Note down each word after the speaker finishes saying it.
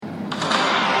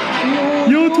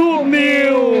YouTube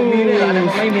New มีด้วยเหรอ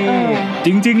ไม่มีจ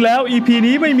ริงๆแล้ว EP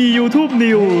นี้ไม่มี YouTube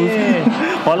New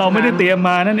เพราะเราไม่ได้เตรียมม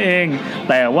านั่นเอง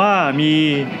แต่ว่ามี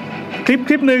ค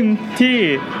ลิปนึงที่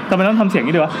ทำไมต้องทำเสียง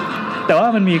นี้ด้วยวะแต่ว่า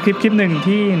มันมีคลิปนึง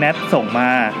ที่แนทส่งมา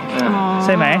ใ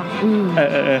ช่ไหม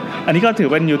อันนี้ก็ถือ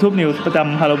เป็น YouTube News ประจ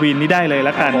ำฮาโลวีนนี้ได้เลยล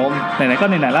ะกันไหนๆก็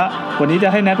ไหนๆแล้ววันนี้จะ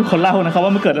ให้แนทเป็นคนเล่านะครับว่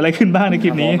ามันเกิดอะไรขึ้นบ้างในคลิ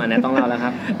ปนี้แนทต้องเล่าแล้วครั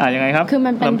บยังไงครับคือ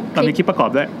มันเป็นเรามีคลิปประกอบ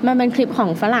ด้วยมันเป็นคลิปของ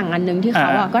ฝรั่งอันนึงที่เขา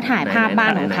ก็ถ่ายภาพบ้า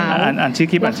นของเขาอ่านชื่อ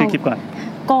คลิปก่อน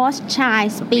Ghost Child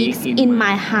Speaks in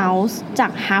My House จา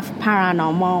ก Half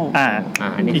Paranormal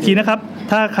อีกทีนะครับ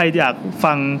ถ้าใครอยาก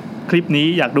ฟังคลิปนี้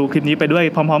อยากดูคลิปนี้ไปด้วย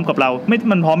พร้อมๆกับเรา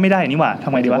มันพร้อมไม่ได้นี่หว่าทำ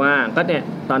ไงดีวะว่าก็เนี่ย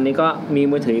ตอนนี้ก็มี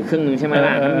มือถือเครื่องนึงใช่ไหม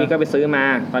ล่ะมีก็ไปซื้อมา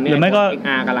ตอนนี้หรือไม่ก็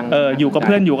XR กำลังอยู่กับเ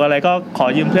พื่อนอยู่กับอะไรก็ขอ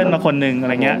ยืมเพื่อนมาคนนึงอะไ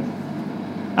รเงี้ย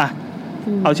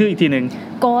เอาชื่ออีกทีนึง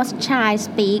Ghost Child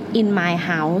Speak in My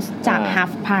House จาก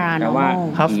Half Paranormal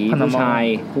ผีผู้ชาย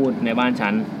พูดในบ้านฉั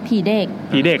นผีเ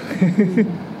ด็ก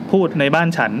พูดในบ้าน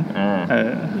ฉัน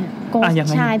Ghost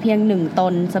ชายเพียง1ต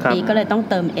นสปีกก็เลยต้อง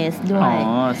เติม S ด้วย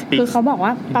คือเขาบอกว่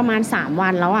าประมาณ3วั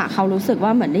นแล้วอ่ะเขารู้สึกว่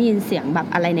าเหมือนได้ยินเสียงแบบ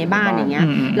อะไรในบ้านอย่างเงี้ย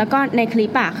แล้วก็ในคลิ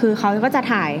ปอ่ะคือเขาก็จะ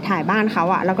ถ่ายบ้านเขา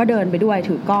อ่ะแล้วก็เดินไปด้วย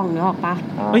ถือกล้องนึกออกปะ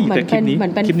เหมือ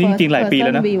นเป็นคลิปนี้จริงๆหลายปีแ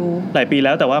ล้วนะหลายปีแ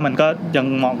ล้วแต่ว่ามันก็ยัง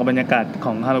เหมาะกับบรรยากาศข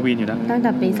องฮาโลวีนอยู่นะตั้งแ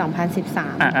ต่ปี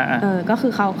2013ก็คื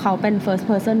อเขาเป็น first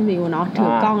person view เนาะถื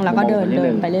อกล้องแล้วก็เดิน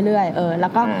ไปเรื่อยๆแล้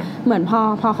วก็เหมือนพอ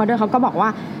เขาเดินเขาก็บอกว่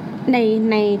า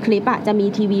ในคลิปอ่ะจะมี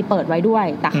ทีวีเปิดไว้ด้วย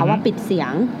แต่เขาว่าปิดเสีย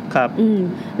งครับ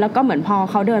แล้วก็เหมือนพอ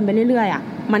เขาเดินไปเรื่อยๆอ่ะ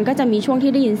มันก็จะมีช่วง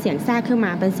ที่ได้ยินเสียงแทรกขึ้นม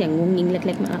าเป็นเสียงงุ้งงิ้งเ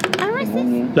ล็กๆมาอะไรสิ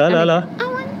เหรอ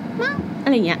อะ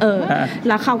ไรอย่างเงี้ยแ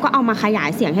ล้วเขาก็เอามาขยาย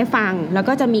เสียงให้ฟังแล้ว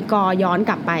ก็จะมีกอย้อน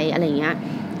กลับไปอะไรอย่างเงี้ย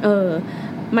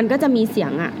มันก็จะมีเสีย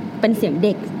งอ่ะเป็นเสียงเ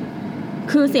ด็ก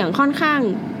คือเสียงค่อนข้าง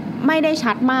ไม่ได้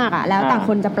ชัดมากอ่ะแล้วแต่ค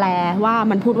นจะแปลว่า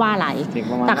มันพูดว่าอะไร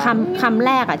แต่คำแ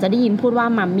รกอ่ะจะได้ยินพูดว่า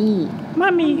มัมมี่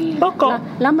โป๊ะ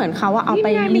แล้วเหมือนเขาว่าเอาไป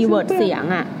รีเวิร์สเสียง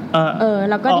อ่ะ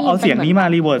แล้วก็เอาเสียงนี้มา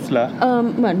รีเวิร์สเหรอ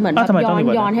เหมือนแบ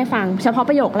บย้อนให้ฟังเฉพาะ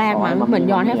ประโยคแรกมั้งเหมือน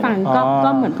ย้อนให้ฟังก็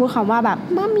เหมือนพูดคำว่าแบบ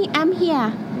มัมมี่แอมเฮีย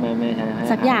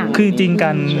สักอย่างคือจริงกั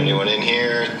น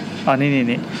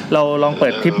นี่เราลองเปิ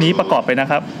ดคลิปนี้ประกอบไปนะ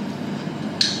ครับ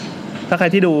ถ้าใคร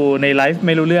ที่ดูในไลฟ์ไ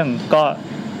ม่รู้เรื่องก็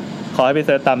ขอให้ไปเ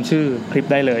สิร์ชตามชื่อคลิป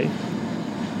ได้เลย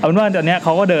เอาเป็นว่าตอนนี้เข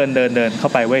าก็เดินเข้า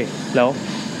ไปเว้ยแล้ว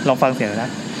ลองฟังเสียงน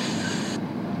ะ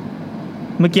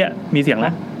เมื่อกี้มีเสียงน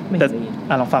ะแ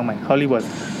ต่ลองฟังใหม่เขารีเวิร์ส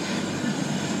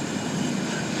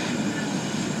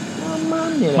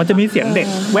มันจะมีเสียงเด็ก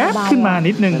แวบขึ้นมา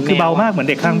นิดนึงคือเบามากเหมือน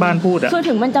เด็กข้างบ้านพูดอ่ะคือ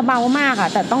ถึงมันจะเบามากอ่ะ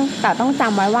แต่ต้องจ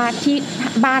ำไว้ว่าที่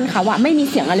บ้านเขาอ่ะไม่มี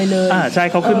เสียงอะไรเลยใช่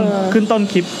เขาขึ้นต้น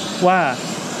คลิปว่า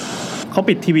เขา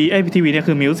ปิดทีวีเนี่ย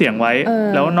คือมิวเสียงไว้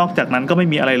แล้วนอกจากนั้นก็ไม่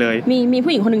มีอะไรเลยมี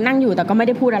ผู้หญิงคนนึงนั่งอยู่แต่ก็ไม่ไ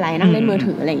ด้พูดอะไรนั่งเล่นมือ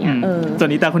ถืออะไรอย่างเงี้ยส่วน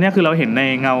อีตาคนนี้คือเราเห็นใน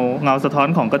เงาสะท้อน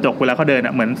ของกระจกเวลาเขาเดินอ่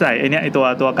ะเหมือนใส่ไอ้เนี้ยไอ้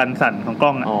ตัวกันสั่นของกล้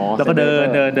องอ่ะแล้วก็เดิ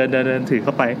นถือเข้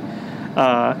าไป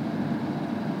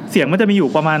เสียงมันจะมีอยู่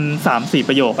ประมาณ 3-4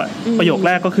 ประโยคอ่ะประโยคแ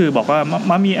รกก็คือบอกว่า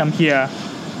มัมมี่แอมเฮีย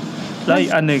แล้วอี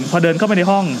กอันนึงพอเดินเข้าไปใน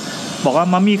ห้องบอกว่า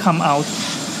มัมมี่คัมเอาท์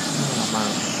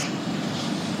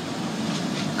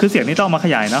คือเสียงนี้ต้องมาข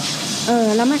ยายเนาะ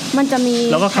แล้วมันจะมี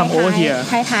แล้วก็คำโอเฮีย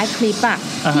คล้ายๆคลิปอ่ะ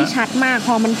ที่ชัดมากพ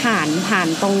อมันผ่าน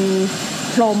ตรง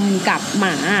พรมกับหม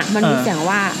ามันมีเสียง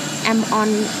ว่า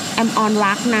I'm on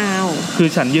rock now คือ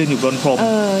ฉันยืนอยู่บนพรม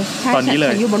ตอนนี้เลย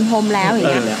ฉันอยู่บนพรมแล้วอย่า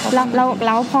งเงี้ยแ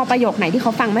ล้วพอประโยคไหนที่เข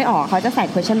าฟังไม่ออกเขาจะใส่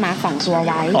question mark 2 ตัวไ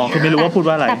ว้คือไม่รู้ว่าพูด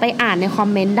ว่าอะไรแต่ไปอ่านในคอม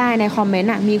เมนต์ได้ในคอมเมน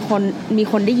ต์อ่ะมี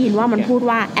คนได้ยินว่ามันพูด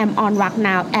ว่า I'm on rock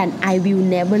now and I will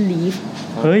never leave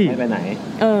เฮ้ยไปไหน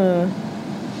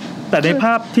แต่ในภ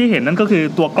าพที่เห็นนั่นก็คือ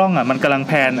ตัวกล้องอ่ะมันกำลังแ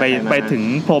พนไปถึง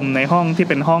พรมในห้องที่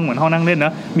เป็นห้องเหมือนห้องนั่งเล่นน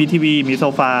ะมีทีวีมีโซ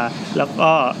ฟาแล้ว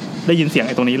ก็ได้ยินเสียงไ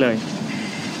อ้ตรงนี้เลย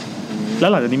แล้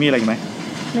วหลังจากนี้มีอะไรอีกไหม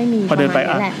ไม่มีพอเดินไป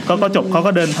ก็จบเขา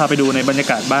ก็เดินพาไปดูในบรรยา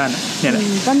กาศบ้านเนี่ยแหละ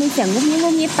ก็มีเสียงงุบ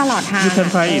งิบตลอดทาง You can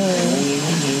try it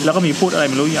แล้วก็มีพูดอะไร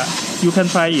ไม่รู้อย่าง You can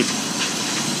try it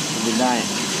ยินได้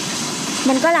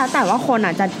มันก็แล้วแต่ว่าคนอ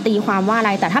าจจะตีความว่าอะไ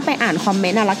รแต่ถ้าไปอ่านคอมเม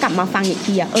นต์แล้วกลับมาฟังอีก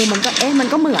ทีมัน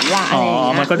ก็เหมือนว่าอะไรอย่างเ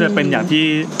งี้ยมันก็จะเป็นอย่างที่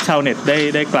ชาวเน็ต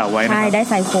ได้กล่าวไว้นะครับใช่ได้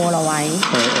ไซโคเราไว้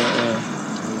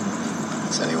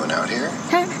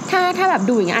ถ้าแบบ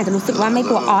ดูอย่างเงี้ยอาจจะรู้สึกว่าไม่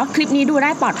กลัวคลิปนี้ดูได้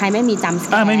ปลอดภัยไม่มีจัมป์สแ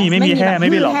กร์ไม่มีแค่ไม่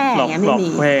มีหลอกแค่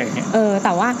แ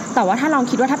ต่ว่าถ้าลอง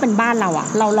คิดว่าถ้าเป็นบ้านเราอ่ะ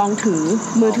เราลองถือ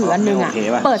มือถืออันนึงอ่ะ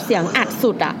เปิดเสียงอัด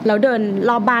สุดอ่ะแล้วเดิน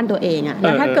รอบบ้านตัวเองอ่ะแ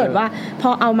ล้วถ้าเกิดว่าพอ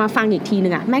เอามาฟังอีกทีนึ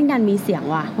งอ่ะแม่งดันมีเสียง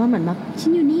ว่าเหมือนแบบฉั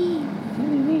นอยู่นี่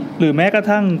หรือแม้กระ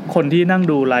ทั่งคนที่นั่ง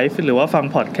ดูไลฟ์หรือว่าฟัง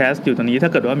พอดแคสต์อยู่ตรงนี้ถ้า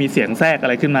เกิดว่ามีเสียงแทรกอะ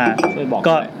ไรขึ้นมา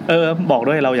ก็บอก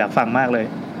ด้วยเราอยากฟังมากเลย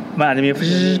มันอาจจะมี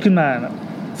ขึ้นมา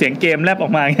เสียงเกมแลบออ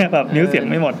กมาเงี้ยแบบนิ้วเสียง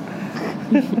ไม่หมด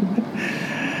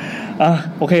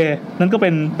โอเคนั่นก็เ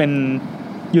ป็น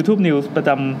YouTube News ประจ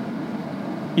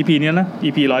ำ EP นี้นะ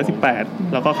EP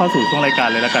 118แล้วก็เข้าสู่ช่วงรายการ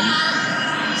เลยแล้วกัน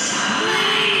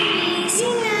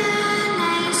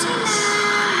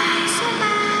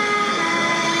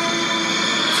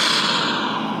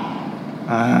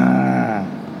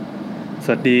ส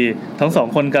วัสดีทั้งสอง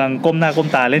คนกำลังก้มหน้าก้ม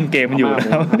ตาเล่นเกมกันอยู่นะ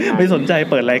ครับไม่สนใจ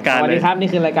เปิดรายการเลยสวัสดีครับนี่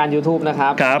คือรายการ YouTube นะครั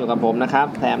บอยู่กับผมนะครับ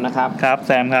แซมนะครับครับแ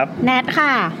ซมครับแนทค่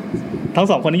ะทั้ง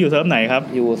สองคนนี้อยู่เซิร์ฟไหนครับ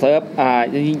อยู่เซิร์ฟ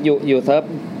อยู่เ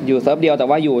ซิร์ฟเดียวแต่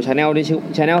ว่าอยู่ Channel ที่ชื่อ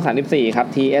Channel 34ครับ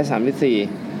TS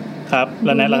 34ครับแ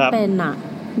ล้วแนทล่ะครับเป็นอ่ะ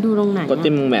ดูตรงไหนกด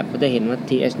จิ้มแมปก็จะเห็นว่า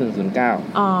TS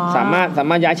 109สา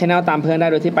มารถย้าย Channel ตามเพื่อนได้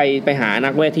โดยที่ไปหานั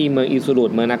กเวทที่เมืองอิซูรุ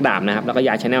เมืองนักดาบนะครับแล้วก็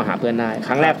ย้าย Channel หาเพื่อนได้ค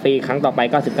รั้งแรกฟรีครั้งต่อไป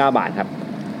ก็19 บาทครับ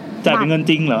จ่ายเป็นเงิน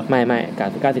จริงเหรอไม่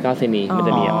99เซนีมันจ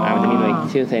ะมีมันจะมีหน่วย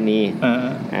ชื่อเซนี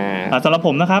สำหรับผ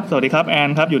มนะครับสวัสดีครับแอน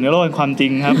ครับอยู่ในโลกแห่งความจริ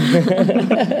งครับ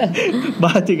บ้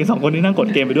าจริง2คนนี้นั่งกด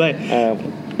เกมไปด้วย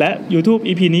และ YouTube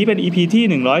EP นี้เป็น EP ที่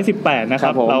118นะค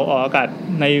รับเราออกอากาศ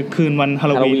ในคืนวันฮา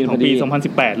โลวีนของปี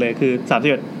2018เลยคือ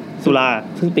31ตุลา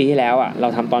ซึ่งปีที่แล้วอ่ะเรา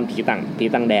ทำตอนผี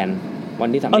ต่างแดนวัน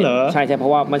ที่31ใช่เพรา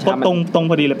ะว่าเมื่อเช้ามันตรง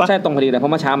พอดีเลยป่ะใช่ตรงพอดีเลยเพรา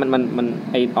ะเมื่อเช้ามัน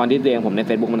ไอตอนที่เรียงผมใน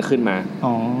Facebook มันขึ้นมา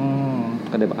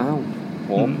ก็เลยบอกอ้าวโ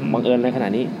หบังเอิญในขนา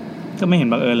ดนี้ก็ไม่เห็น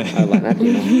บังเอิญเลย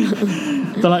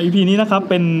สำหรับ EP นี้นะครับ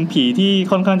เป็นผีที่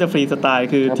ค่อนข้างจะฟรีสไตล์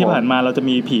คือที่ผ่านมาเราจะ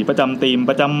มีผีประจำธีม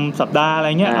ประจำสัปดาห์อะไร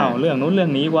เงี้ยเรื่องนู้นเรื่อ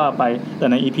งนี้ว่าไปแต่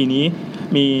ใน EP นี้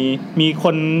มีค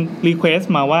นรีเควส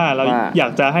ต์มาว่าเราอยา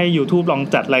กจะให้ YouTube ลอง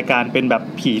จัดรายการเป็นแบบ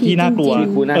ผีที่น่ากลัว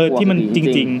ที่มันจ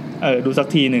ริงๆดูสัก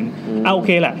ทีนึงโอเค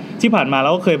แหละที่ผ่านมาเร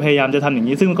าก็เคยพยายามจะทำอย่าง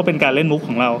นี้ซึ่งมันก็เป็นการเล่นมุกข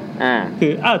องเราคื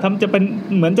อทำจะเป็น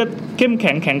เหมือนจะเข้มแ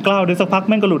ข็งกล้าวด้วยสักพัก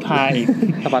แม่งก็หลุดหายอีก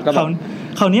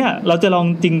คราวนี้เราจะลอง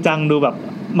จริงจังดูแบบ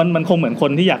มันคงเหมือนค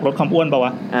นที่อยากลดความอ้วนป่าวว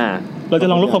ะเราจะ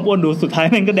ลองลดความอ้วนดูสุดท้าย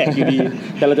แม่งก็แดกอยู่ดี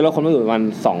แต่เราจะลดความอ้วนประมาณ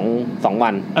2 วั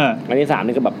นวันที่3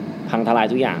นี่ก็แบบพังทลาย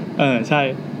ทุกอย่างใช่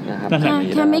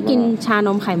แค่ไม่กินชาน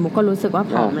มไข่มุกก็รู้สึกว่า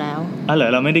ผอมแล้วเหรอ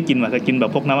เราไม่ได้กินว่ะแต่กินแบ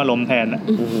บพวกน้ำอารมณ์แทนนะ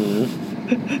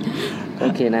โอ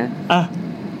เคนะ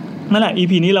นั่นแหละ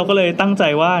EP นี้เราก็เลยตั้งใจ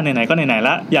ว่าไหนๆก็ไหนๆล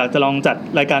ะอยากจะลองจัด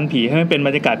รายการผีให้มันเป็นบ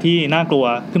รรยากาศที่น่ากลัว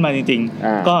ขึ้นมาจริง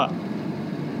ๆก็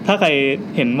ถ้าใคร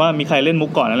เห็นว่ามีใครเล่นมุ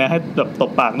กก่อนอะไรให้แบบต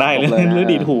บปากได้หรือ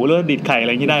ดีดหูหรือดีดไข่อะไ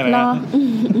รอย่างนี้ได้ไหมนะ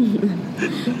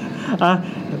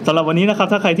สำหรับวันนี้นะครับ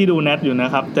ถ้าใครที่ดูแนทอยู่น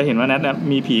ะครับจะเห็นว่าแนท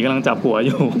มีผีกำลังจับหัวอ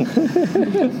ยู่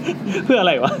เพื่ออะไ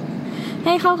รวะใ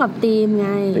ห้เข้ากับธีมไง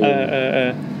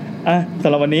สำ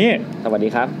หรับวันนี้สวัสดี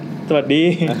ครับสวัสดี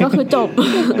ก็คือจบ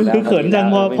คือเขินจัง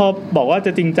พอบอกว่าจ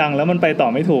ะจริงจังแล้วมันไปต่อ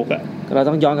ไม่ถูกอ่ะเรา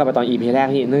ต้องย้อนกลับไปตอน EP แรก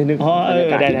พี่นึก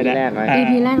ได้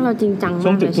EP แรกเราจริงจังช่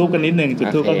วงจุดทูบกันนิดนึงจุด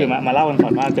ทูบก็คือมาเล่ากันก่อ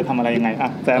นว่าจะทำอะไรยังไง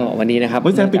แซมวันนี้นะครับ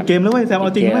แซมปิดเกมแล้วเว้ยแซมเอ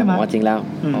าจริงไม่มาเอาจริงแล้ว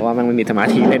เพราะว่ามันไม่มีสมา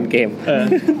ธิเล่นเกม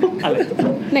อะไร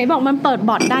ไหนบอกมันเปิด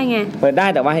บอทได้ไงเปิดได้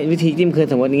แต่ว่าวิธีจิ้มคือ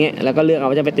สมมติอย่างเงี้ยแล้วก็เลือกเอา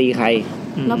ว่าจะไปตีใคร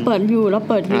เราเปิดอยู่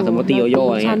สมมติตีโยโย่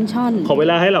อะไรเงี้ยขอเว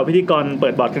ลาให้เราพิธีกรเปิ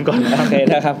ดบอทกันก่อนโอเค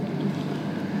นะครับ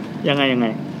ยังไง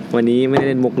วันนี้ไม่ได้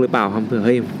เล่นมุกหรือเปล่าครับเผื่อเ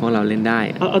ฮ้ยพวกเราเล่นได้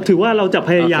ถือว่าเราจะ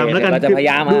พยายามแล้วกัน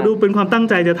ดูเป็นความตั้ง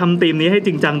ใจจะทำธีมนี้ให้จ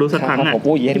ริงจังดูสักครั้งอ่ะ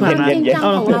ที่ผ่านมาจริงจัง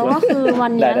ของเราก็คือวั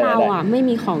นนี้เราอ่ะไม่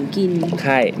มีของกินใ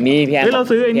ช่มีพี่แอนเรา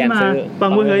ซื้อไอ้นี่มาบา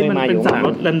งวันเฮ้ยมันเป็น3ร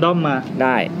สแรนดอมมาไ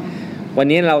ด้วัน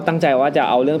นี้เราตั้งใจว่าจะ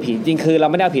เอาเรื่องผีจริงคือเรา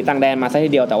ไม่ได้เอาผีต่างแดนมาซะที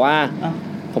เดียวแต่ว่า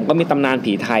ผมก็มีตำนาน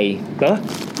ผีไทยเหรอ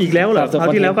อีกแล้วเหรอครา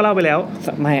วที่แล้วก็เล่าไปแล้ว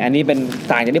ไม่อันนี้เป็น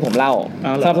ต่างจากที่ผมเล่า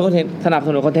สนับส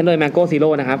นุนคอนเทนต์โดย Mango Zero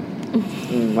นะครับ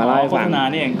มาเล่าให้ฟัง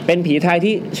เป็นผีไทย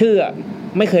ที่ชื่อ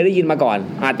ไม่เคยได้ยินมาก่อน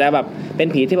อาจจะแบบเป็น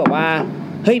ผีที่แบบว่า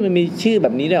เฮ้ยมันมีชื่อแบ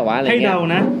บนี้ด้วยวะอะไรเงี้ยให้เดา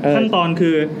นะขั้นตอนคื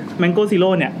อ Mango Zero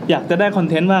เนี่ยอยากจะได้คอน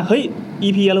เทนต์ว่าเฮ้ย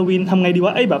EP ฮาโลวีนทำไงดีว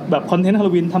ะแบบคอนเทนต์ฮาโล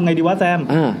วีนทำไงดีวะแซม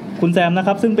คุณแซมนะค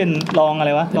รับซึ่งเป็นรองอะไร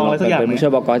วะรองอะไรสักอย่างเป็นช่ว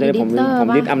ยบอกก่อนจะได้ผม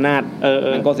ยึดอำนาจ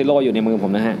Mango Zero อยู่ในมือผ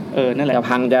มนะฮะนั่นแหละจะ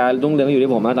พังจะรุ่งเรืองอยู่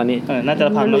ที่ผมแล้วตอนนี้น่าจะ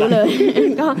พังรู้เลย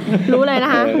ก็รู้เลยนะ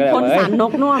คะคนสารน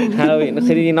กน่วมฮาโลวีน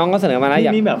คือจริงๆน้องก็เสนอมาแล้วอย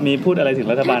ากมีแบบมีพูดอะไรถึง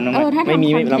รัฐบาลน้องไม่มี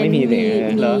เราไม่มีเลย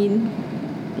เหรอ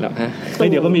แล้วฮะ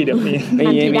เดี๋ยวก็มีไม่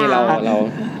มีเร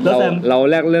า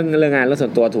แลกเรื่องงานเรื่องส่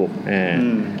วนตัวถูก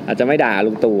อาจจะไม่ด่า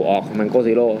ลุงตู่ออกMango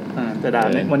Zeroจะด่า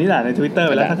วันนี้ด่าใน Twitter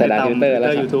ไปแล้วถ้าใครตาม Twitter แล้ว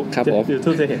YouTube ครับผม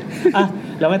YouTube จะเห็น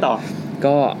แล้วไม่ต่อ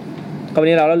ก็วัน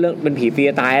นี้เราเรื่องเป็นผีฟรี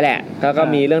ตายแหละแล้วก็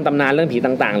มีเรื่องตำนานเรื่องผี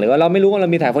ต่างๆหรือว่าเราไม่รู้ว่าเรา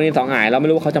มีถ่ายคนนี้2 อ่ายเราไม่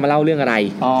รู้ว่าเขาจะมาเล่าเรื่องอะไร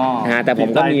นะแต่ผม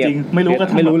ก็มีไม่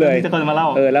รู้เลยจะมาเล่า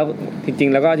แล้วจริง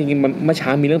ๆแล้วก็จริงๆเมื่อเช้า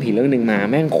มีเรื่องผีเรื่องนึงมา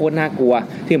แม่งโคตรน่ากลัว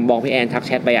ที่ผมบอกพี่แอนทักแ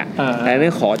ชทไปแต่เนี่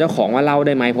ยขอเจ้าของว่าเล่าไ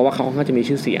ด้ไหมเพราะว่าเขาค่อนข้างจะมี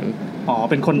ชื่อเสียง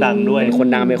เป็นคนดังด้วยเป็นคน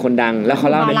ดังแล้วเขา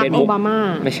เล่าใน Facebook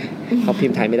ไม่ใช่เขาพิ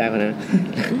มพ์ไทยไม่ได้เพราะนั้น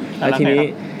แล้วทีนี้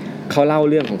เขาเล่า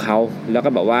เรื่องของเขาแล้วก็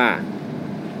แบบว่า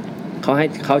เ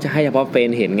ขาจะให้เฉพาะเฟ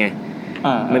นเห็นไง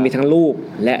มันมีทั้งรูป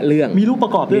และเรื่องมีรูปปร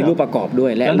ะกอบด้ว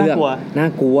ยและเรื่องน่า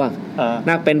กลัว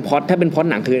น่าเป็นพล็อตถ้าเป็นพล็อต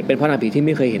หนังคือเป็นพล็อตหนังผีที่ไ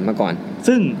ม่เคยเห็นมาก่อน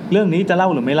ซึ่งเรื่องนี้จะเล่า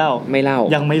หรือไม่เล่า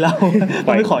ยังไม่เล่า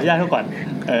ไม่ขออนุญาตเขาก่อน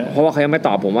เพราะว่าเขายังไม่ต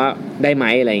อบผมว่าได้ไหม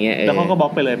อะไรเงี้ยแล้วเขาก็บล็อ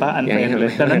กไปเลยป่ะอันเฟรนเล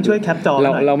ยแต่นั้นช่วยแคปจอ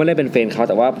เราไม่ได้เป็นเฟรนเขา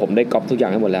แต่ว่าผมได้ก๊อปทุกอย่า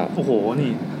งให้หมดแล้วโอ้โหนี่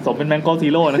สมเป็นแมนโกซี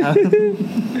โร่นะครับ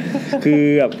คือ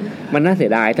แบบมันน่าเสี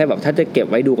ยดายถ้าจะเก็บ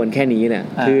ไว้ดูกันแค่นี้เนี่ย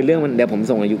คือเรื่องมันเดี๋ยวผม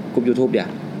ส่งในกลุ่ม YouTube เดี๋ยว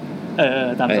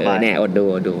ตามสบายแน่อด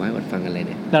ดูไว้อดฟังกันเลยเ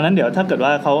นี่ยดังนั้นเดี๋ยวถ้าเกิดว่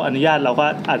าเขาอนุญาตเราก็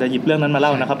อาจจะหยิบเรื่องนั้นมาเล่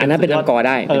านะครับอันนั้นเป็นอังกอร์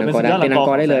ได้เป็นอังก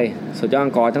อร์ได้เลยสุดยอดอั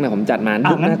งกอร์ตั้งแต่ผมจัดมา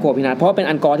ดุน่ากลัวพี่นัทเพราะเป็น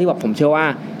อังกอร์ที่แบบผมเชื่อว่า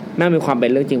น่ามีความเป็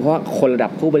นเรื่องจริงเพราะว่าคนระดั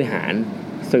บผู้บริหาร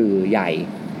สื่อใหญ่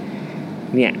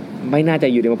เนี่ยไม่น่าจะ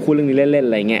อยู่ในมาพูดเรื่องนี้เล่นๆอ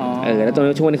ะไรเงี้ยแล้วตอน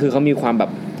นี้ช่วงนี้คือเขามีความแบ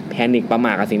บแพนิคประห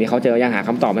ม่ากับสิ่งที่เขาเจอยังหาค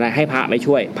ำตอบไม่ได้ให้พระไป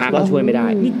ช่วยพระก็ช่วยไม่ได้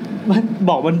นี่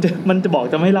บอกมันจะบอก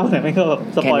จะไม่เล่าแต่ไม่ก็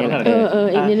สปอยล์ขนาดนี้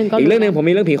อีกเรื่องนึงผม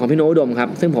มีเรื่องผีของพี่โนอุดมครับ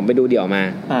ซึ่งผมไปดูเดี่ยวมา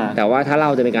แต่ว่าถ้าเล่า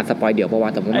จะเป็นการสปอยล์เดี่ยวเพราะว่า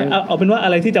แต่ผมเอาเป็นว่าอะ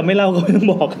ไรที่จะไม่เล่าก็ไม่ต้อง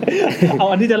บอกเอา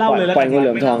อันที่จะเล่าเลยแล้วปล่อยงูเห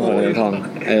ลือมทอง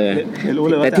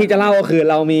แต่ที่จะเล่าก็คือ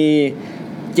เรามี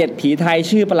7ผีไทย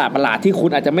ชื่อประหลาดที่คุณ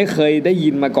อาจจะไม่เคยได้ยิ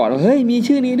นมาก่อนเฮ้ยมี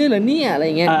ชื่อนี้ด้วยเหรอเนี่ยอะไร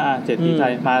เงี้ย7ผีไท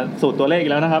ยมาสูตรตัวเลขอี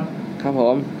กแล้วนะครับครับผ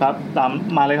มครับตาม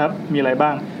มาเลยครับมีอะไรบ้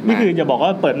างนี่คือจะบอกว่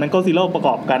าเปิดมันก็ซีโร่ประก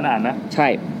อบการอ่านนะใช่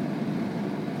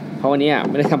เพราะวันนี้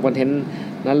ไม่ได้ทำคอนเทนต์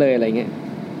นั้นเลยอะไรเงี้ย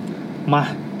มา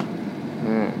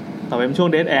ต่อไปเป็นช่วง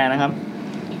เดทแอร์นะครับ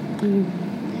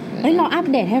เราอัป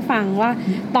เดตให้ฟังว่า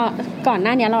ก่อนหน้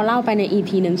านี้เราเล่าไปใน EP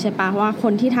นึงใช่ปะว่าค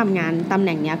นที่ทำงานตำแห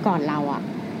น่งเนี้ยก่อนเราอะ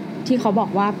ที่เขาบอก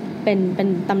ว่าเป็น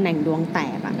ตำแหน่งดวงแต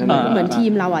กอะเหมือนที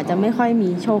มเราอะจะไม่ค่อยมี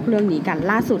โชคเรื่องนี้กัน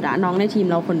ล่าสุดอะน้องในทีม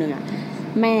เราคนนึงอะ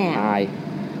แม่ตาย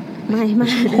ไม่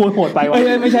โหดไปวะ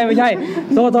ไม่ใช่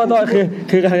โทษ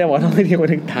คือกำลังจะบอกน้องในทีมคน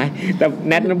นึงตายแต่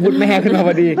แนทมันพูดแม่ขึ้นมาพ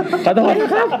อดีขอโทษ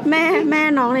ครับแม่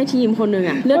น้องในทีมคนนึง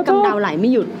อะเลือดกำเดาไหลไม่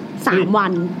หยุด3 วั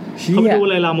นเขาดูอะ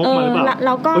ไรลามกมาหรือเปล่าแ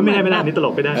ล้วก็ไม่ได้นี่ตล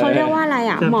กไปได้เขาเรียกว่าอะไร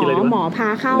อ่ะหมอพา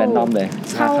เข้าแรนดอมเลย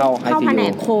เข้าแผน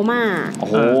กโคม่าโอ้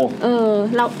โห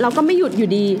เราก็ไม่หยุดอยู่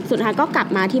ดีสุดท้ายก็กลับ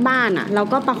มาที่บ้านอ่ะเรา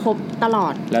ก็ประคบตลอ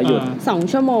ดแล้วหยุด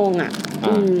2 ชั่วโมงอ่ะ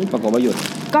ประกบว่าหยุด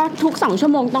ก็ทุก2 ชั่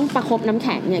วโมงต้องประคบน้ำแ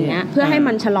ข็งอย่างเงี้ยเพื่อให้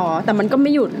มันชะลอแต่มันก็ไ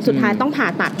ม่หยุดสุดท้ายต้องผ่า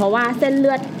ตัดเพราะว่าเส้นเลื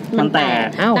อดมันแตก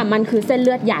แต่มันคือเส้นเ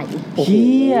ลือดใหญ่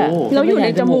แล้วอยู่ใน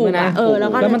จมูกนะแล้ว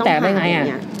ก็มันแตกได้ไง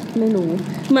อ่ะไม่รู้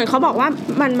เหมือนเขาบอกว่า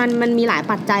มันมีหลาย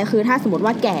ปัจจัยคือถ้าสมมติ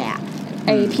ว่าแก่ไอ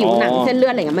ผิวหนังเส้นเลือ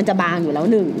ดอะไรเงี้ยมันจะบางอยู่แล้ว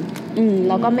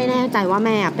แล้วก็ไม่แน่ใจว่าแ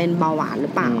ม่เป็นเบาหวานหรื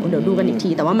อเปล่าเดี๋ยวดูกันอีกที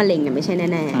แต่ว่ามะเร็งเนี่ยไม่ใช่แ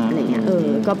น่ๆอะไรเงี้ย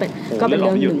ก็เป็นเ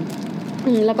รื่องนึง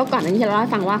แล้วก็ก่อนหน้านี้เราเล่าใ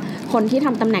ห้ฟังว่าคนที่ท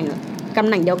ำตำแหน่ง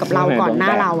เดียวกับเราก่อนหน้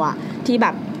าเราอ่ะที่แบ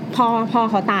บพ่อ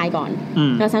เขาตายก่อน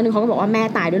แล้วสักนึงเขาก็บอกว่าแม่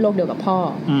ตายด้วยโรคเดียวกับพ่อ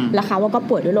แล้วเขาก็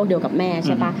ป่วยด้วยโรคเดียวกับแม่ใ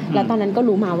ช่ปะแล้วตอนนั้นก็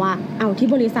รู้มาว่าเอาที่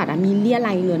บริษัทมีเลี้ยไร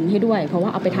เงินให้ด้วยเพราะว่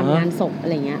าเอาไปทำงานศพอะ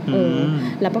ไรเงี้ย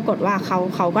แล้วปรากฏว่า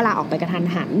เขาก็ลาออกไปกระทัน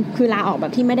หันคือลาออกแบ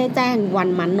บที่ไม่ได้แจ้งวัน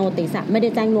มันโนติสไม่ได้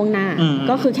แจ้งล่วงหน้า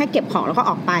ก็คือแค่เก็บของแล้วก็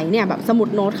ออกไปเนี่ยแบบสมุด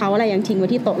โน้ตเขาอะไรยังทิ้งไว้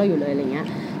ที่โต๊ะเราอยู่เลยอะไรเงี้ย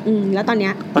แล้วตอนนี้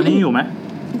อยู่ไหม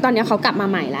ตอนนี้เขากลับมา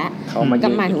ใหม่แล้วก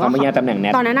ลับมาถึงว่าตำแหน่งแน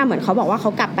ทตอนนั้นน่ะเหมือนเขาบอกว่าเข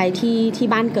ากลับไปที่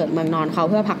บ้านเกิดเมืองนอนเขา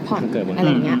เพื่อพักผ่อนอะไร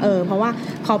เงี้ยเพราะว่า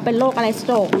เขาเป็นโรคอะไรสโต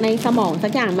รกในสมองสั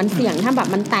กอย่างมันเสี่ยงถ้าแบบ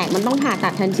มันแตกมันต้องผ่าตั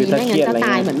ดทันทีไม่งั้นจะต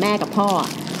ายเหมือนแม่กับพ่อ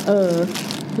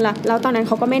แล้วตอนนั้นเ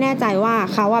ขาก็ไม่แน่ใจว่า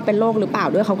เขาว่าเป็นโรคหรือเปล่า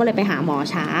ด้วยเขาก็เลยไปหาหมอ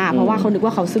ช้าเพราะว่าเขานึกว่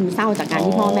าเขาซึมเศร้าจากการ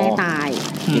ที่พ่อแม่ตาย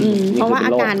เพราะว่าอ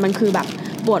าการมันคือแบบ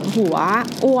ปวดหัว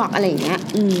อ้วกอะไรอย่างเงี้ย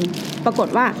ปรากฏ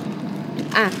ว่า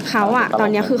เขาตอน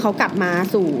นี้คือเขากลับมา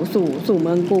สู่เ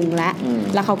มืองกรุงแ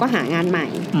ล้วเขาก็หางานใหม่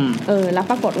แล้ว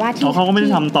ปรากฏว่าที่เขาก็ไม่ได้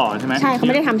ทำต่อใช่ไหมใช่เขาไ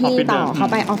ม่ได้ทำที่ต่อเขา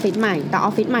ไปออฟฟิศใหม่แต่อ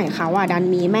อฟฟิศใหม่เขาดัน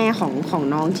มีแม่ของ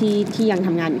น้องที่ยังท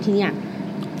ำงานอยู่ที่เนี่ย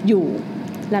อยู่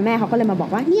แล้วแม่เขาก็เลยมาบอก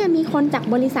ว่าเนี่ยมีคนจาก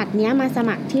บริษัทเนี้ยมาส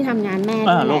มัครที่ทำงานแม่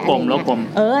ด้วยโลกกลม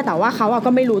แต่ว่าเขา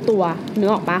ก็ไม่รู้ตัวนึ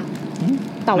กออกปะ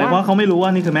แต่ว่าเขาไม่รู้ว่า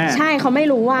นี่คือแม่ใช่เขาไม่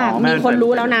รู้ว่ามีคน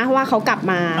รู้แล้วนะว่าเขากลับ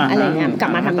มาอะไรเงี้ยกลับ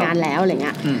มาทำงานแล้วอะไรเ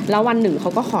งี้ยแล้ววันหนึ่งเข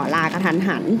าก็ขอลากระทัน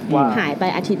หันหายไป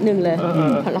อาทิตย์นึงเลย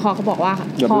แล้วเขาบอกว่า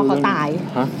พ่อเขาตาย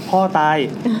พ่อตาย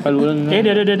ไปรู้เรื่องเ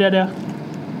ดี๋ยว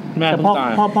แม่พ่อ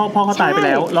เขาตายไปแ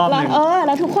ล้วรอบนึงแ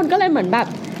ล้วทุกคนก็เลยเหมือนแบบ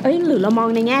หรือเรามอง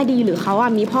ในแง่ดีหรือเขา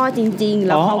มีพ่อจริงๆ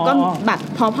แล้วเขาก็แบบ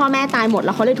พอพ่อแม่ตายหมดแ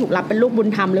ล้วเขาเลยถูกรับเป็นลูกบุญ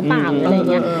ธรรมหรือเปล่าอะไร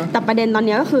เงี้ยแต่ประเด็นตอน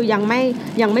นี้ก็คือยังไ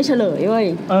ม่เฉลยเว้ย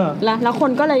แล้วค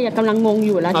นก็เลยกำลังงงอ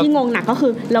ยู่แล้วที่งงหนักก็คื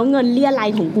อแล้วเงินเลี้ยไร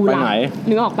ของกูล่ะ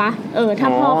นึกออกปะถ้า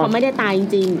พ่อเขาไม่ได้ตายจ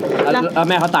ริงๆแล้ว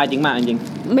แม่เขาตายจริงมากจริง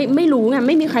ไม่รู้ไงไ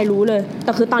ม่มีใครรู้เลยแ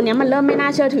ต่คือตอนนี้มันเริ่มไม่น่า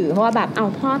เชื่อถือเพราะว่าแบบ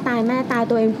พ่อตายแม่ตาย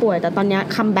ตัวเองป่วยแต่ตอนนี้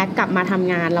คัมแบ็กกลับมาท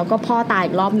ำงานแล้วก็พ่อตาย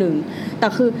อีกรอบนึงแต่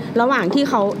คือระหว่างที่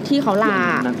เขาลา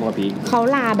เขา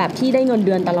ลาแบบที่ได้เงินเ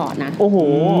ดือนตลอดนะโอ้โห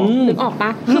นึกออกป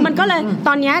ะคือมันก็เลยต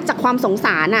อนนี้จากความสงส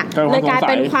ารเลยกลาย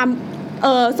เป็นความ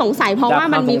สงสัยเพราะว่า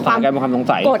มันมีความ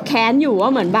โกรธแค้นอยู่ว่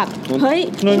าเหมือนแบบเฮ้ย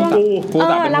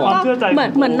แล้วก็เ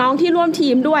หมือนน้องที่ร่วมที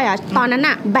มด้วยอ่ะตอนนั้น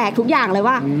อ่ะแบกทุกอย่างเลย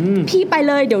ว่าพี่ไป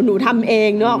เลยเดี๋ยวหนูทำเอง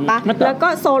นึกออกปะแล้วก็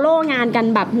โซโล่งานกัน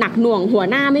แบบหนักหน่วงหัว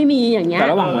หน้าไม่มีอย่างเงี้ยแต่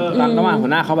ระหว่างหั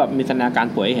วหน้าเขาแบบมีสัญญาการ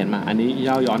ป่วยให้เห็นมาอันนี้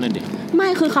ย้อนหน่อยดิไม่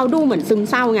คือเขาดูเหมือนซึม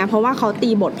เศร้าไงเพราะว่าเขาตี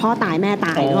บทพ่อตายแม่ต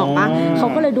ายนึกออกปะเขา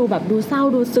ก็เลยดูแบบดูเศร้า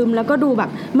ดูซึมแล้วก็ดูแบบ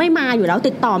ไม่มาอยู่แล้ว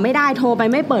ติดต่อไม่ได้โทรไป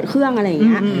ไม่เปิดเครื่องอะไรอย่างเ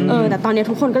งี้ยแต่ตอนนี้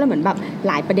ทุกคนก็เลยเหมือนแบบห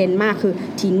ลายประเด็นมากคือ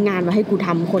ทิ้งงานมาให้กูท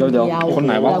ำคนเดียว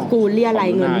แล้วกูเรียอะไร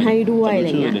เงินให้ด้วยอะไร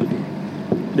เงี้ย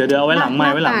เดี๋ยวเอาไว้หลังไม้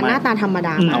หน้าตาธรรมด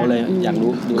าเอาเลยอยาก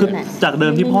รู้คือจากเดิ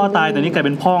มที่พ่อตายแต่นี่กลายเ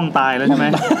ป็นพ่องตายแล้วใช่ไหม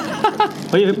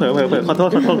เฮ้ยเผลอขอโทษ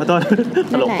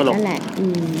ตลกนั่นแหละ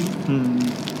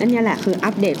นั่นนี่แหละคือ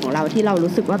อัปเดตของเราที่เรา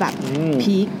รู้สึกว่าแบบ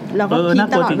พีคแล้วก็พีค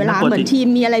ตลอดเวลาเหมือนทีม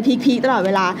มีอะไรพีคตลอดเ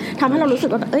วลาทำให้เรารู้สึก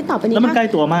ว่าเอ้ยต่อไปนี้แล้วมันใกล้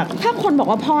ตัวมากถ้าคนบอก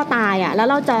ว่าพ่อตายอ่ะแล้ว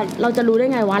เราจะรู้ได้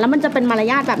ไงวะแล้วมันจะเป็นมาร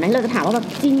ยาทแบบไหนเราจะถามว่าแบบ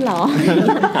จริงเหรอ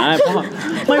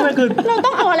ไม่คือเราต้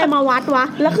องเอาอะไรมาวัดวะ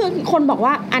แล้วคือคนบอก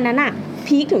ว่าอันนั้นอ่ะ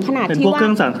พีคถึงขนาดที่ว่าเครื่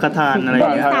องสังฆทานอะไรบ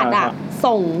ริษัทอ่ะ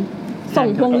ส่ง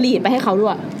พวงหลีดไปให้เขาด้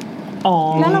วย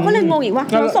แล้วเราก็เลยงงอีกว่า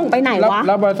เราส่งไปไหนวะแ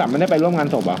ล้วบริษัทไม่ได้ไปร่วมงาน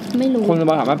ศพอ่ะไม่รู้คน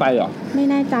บริษัทไม่ไปหรอไม่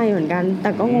แน่ใจเหมือนกันแต่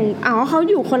ก็งงเขา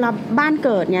อยู่คนละบ้านเ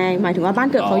กิดไงหมายถึงว่าบ้าน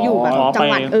เกิดเขาอยู่แบบจัง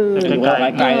หวัด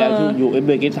ไกลๆแล้วอยู่อุซเ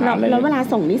บกิสถานเลยแล้วเวลา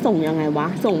ส่งนี่ส่งยังไงวะ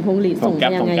ส่งพวงหลีดส่งยั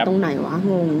งไงตรงไหนวะ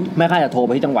งงไม่ค่าจะโทรไป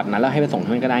ที่จังหวัดนั้นแล้วให้ไปส่งใ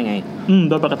ห้ก็ได้ไง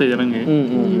โดยปกติจะเป็นไง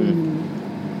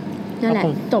นั่นแหละ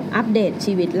จบอัปเดต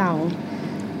ชีวิตเรา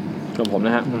ส่วนผมน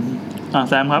ะฮะ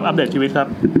แซมครับอัปเดตชีวิตครับ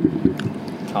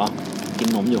กิ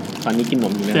นนมอยู่ตอนนี้กินน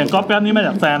มอยู่เสียงก๊อปแป๊บนี้มาจ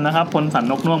ากแซมนะครับคนสัน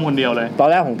นกน่วมคนเดียวเลยตอน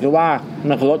แรกผมคิดว่า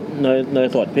มันคือรสเนย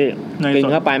สดพี่กิ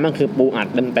นเข้าไปมันคือปูอัด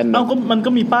เต็มก็มันก็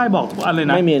มีป้ายบอกอะไร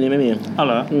นะไม่มีนี่ไม่มีเ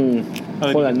หรอ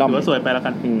คนละดอมสวยไปแล้วกั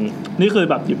นนี่คือ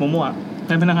แบบหยิบมั่วๆใ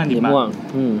ห้พนักงานหยิบมา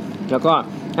แล้วก็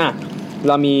เ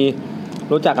รามี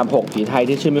รู้จักกับ6ผีไทย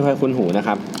ที่ชื่อไม่ค่อยคุ้นหูนะค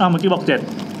รับเมื่อกี้บอก7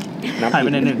หายไป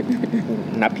ใน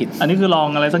1นับผิดอันนี้คือลอง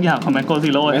อะไรสักอย่างของแมงโก้ซี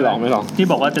โร่ไม่ลองที่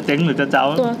บอกว่าจะเจ๊งหรือจะเจ้า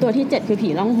ตัวที่7คือผี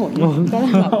ล่องหนก็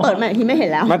เปิดมาที่ไม่เห็น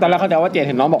แล้วตอนแรกเข้าใจว่า7เ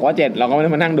ห็นน้องบอกว่า7เราก็ไม่ได้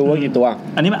มานั่งดูว่ากี่ตัว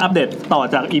อันนี้มาอัปเดตต่อ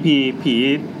จาก EP ผี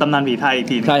ตำนานผีไทยอีก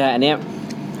ทีใช่ๆอันนี้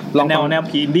ลองแนว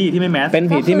ผีอินดี้ที่ไม่แมสเป็น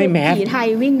ผีที่ไม่แมสผีไทย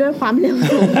วิ่งด้วยความเร็ว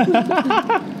สูง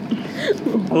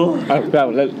เ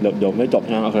ดี๋ยวไม่จบ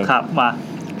นะโอเคครับมา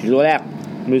ผีตัวแรก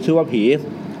มีชื่อว่าผี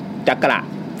จักระ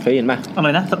เคยเห็นป่ะอะไร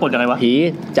นะสะกดยังไงวะผี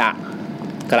จั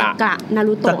กระนา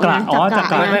รูโตะจักระจั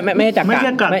กระไม่ใช่จักระไม่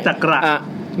ใช่จักระ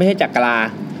ไม่ใช่จักระ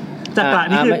จักระ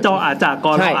นี่คือจออาจาก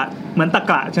รเหมือนตะ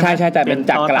กระใช่ไหมใช่แต่เป็น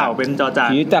จักระเป็นจอจาน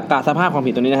ผีจักระสภาพของ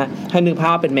ผีตัวนี้นะฮะให้นึกภ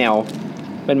าพเป็นแมว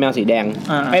สีแดง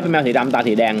เป็นแมวสีดำตา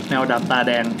สีแดงแมวดำตาแ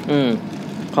ดง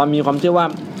มีความเชื่อว่า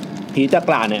ผีจัก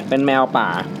ระเนี่ยเป็นแมวป่า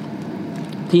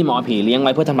ที่หมอผีเลี้ยงไ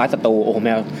ว้เพื่อทำร้ายศัตรูโอ้โหแม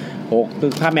วโอ้คือ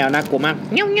ภาพแมวน่ากลัวมาก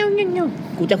เงี้ยว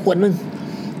กูจะขวนมึง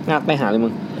น่าไปหาเลยมึ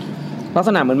งลักษ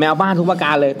ณะเหมือนแมวบ้านทุกประก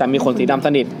ารเลยแต่มีขนสีดำส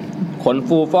นิทขน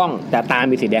ฟูฟ่องแต่ตา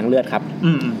มีสีแดงเลือดครับ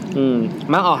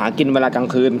มักออกหากินเวลากลาง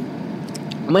คืน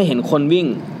ไม่เห็นคนวิ่ง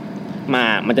มา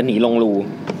มันจะหนีลงรู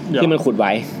ที่มันขุดไ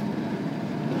ว้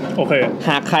โอเค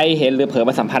หากใครเห็นหรือเผลอไป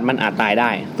สัมผัสมันอาจตายได้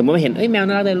สมมติว่าเห็นแมว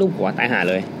น่ารักเลยรูปหัวตายหา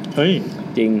เลยเฮ้ย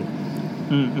จริง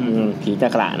ผีจั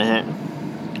กระนะฮะ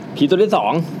ผีตัวที่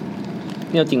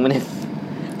2เนี่ยจริงมั้ยเนี่ย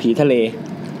ผีทะเล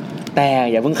แต่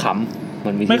อย่าเพิ่งขำ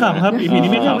มันมีไม่ขำครับอีพี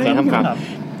นี้ไม่ข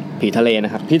ำผีทะเลน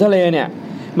ะครับผีทะเลเนี่ย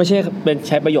ไม่ใช่เป็นใ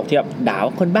ช้ประโยคที่แบบด่า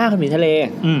คนบ้าคนผีทะเล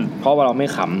เพราะว่าเราไม่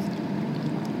ข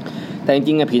ำแต่จ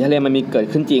ริงๆผีทะเลมันมีเกิด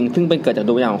ขึ้นจริงซึ่งเป็นเกิดจากด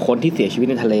วงวิญญาณของคนที่เสียชีวิต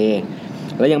ในทะเล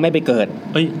แล้วยังไม่ไปเกิด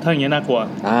ถ้าอย่างนี้น่ากลัว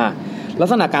ลัก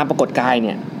ษณะการปรากฏกายเ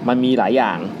นี่ยมันมีหลายอย่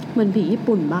างเหมือนผีญี่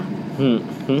ปุ่นป่ะ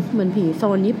เหมือนผีโซ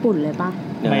นญี่ปุ่นเลยป่ะ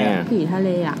ผีทะเ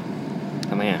ลอ่ะ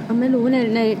ทำไมไม่รู้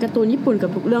ในการ์ตูนญี่ปุ่นกับ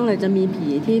ทุกเรื่องเลยจะมีผี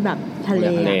ที่แบบทะเล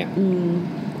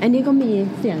อันนี้ก็มี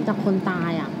เสียงจากคนตา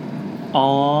ย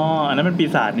อันนั้นมันปี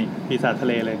ศาจนี่ปีศาจทะ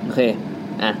เลเลยโอเค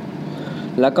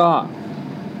แล้วก็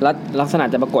ลักษณะ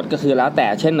จะปรากฏก็คือแล้วแต่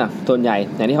เช่นส่วนใหญ่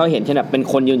อย่างที่เขาเห็นเช่นแบบเป็น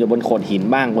คนยืนอยู่บนโขดหิน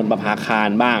บ้างบนประภาคาร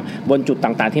บ้างบนจุด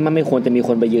ต่างๆที่มันไม่ควรจะมีค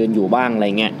นไปยืนอยู่บ้างอะไร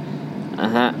เงี้ย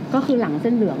ก็คือหลังเ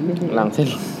ส้นเหลืองหลังเส้น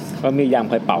ก็มียาม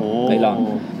คอยเป่าเคยลอง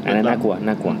อันนั้นน่ากลัว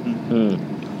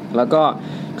แล้วก็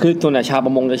คือส่วนใหญ่ชาวปร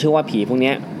ะมงจะเชื่อว่าผีพวก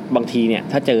นี้บางทีเนี่ย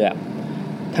ถ้าเจอ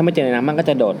ถ้าไม่เจอในน้ำมันก็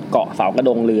จะโดดเกาะเสากระด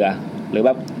งเรือหรือแ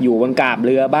บบอยู่บนกาบเ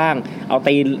รือบ้างเอา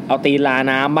ตีลา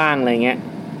น้ำบ้างอะไรเงี้ย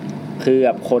คือแบ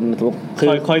บคน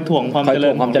คอยถ่วงความเจริ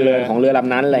ญของเรือล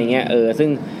ำนั้นอะไรเงี้ยซึ่ง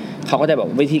เขาก็จะแบบ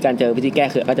วิธีการเจอวิธีแก้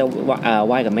คือก็จะไ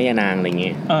หว้กับแม่ย่านางอะไรเ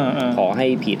งี้ยขอให้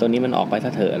ผีตัวนี้มันออกไปซ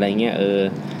ะเถอะอะไรเงี้ย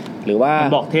หรือว่า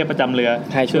บอกเทพประจำเรือ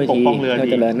ช่วยปกป้องเรือช่ว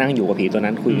ยเจริญนั่งอยู่กับผีตัว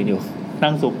นั้นคุยกันอยู่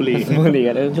นั่งสูบบุหรี่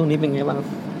กันช่วงนี้เป็นไงบ้าง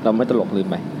เราไม่ตลกลืม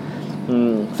ไป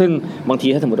ซึ่งบางที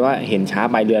ถ้าสมมติว่าเห็นช้า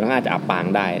ไปเรือก็อาจจะอับปาง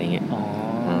ได้อะไรเงี้ย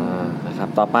นะครับ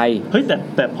ต่อไปเฮ้ย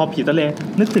แต่พอผีทะเล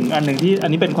นึกถึงอันหนึ่งที่อัน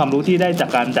นี้เป็นความรู้ที่ได้จาก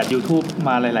การจัด YouTube ม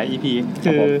าหลายๆ EP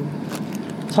คือ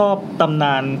ชอบตำน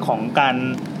านของก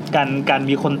าร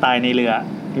มีคนตายในเรือ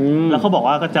แล้วเขาบอก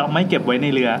ว่าก็จะไม่เก็บไว้ใน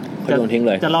เรือจะโยนทิ้งเ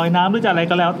ลยจะลอยน้ำหรือจะอะไร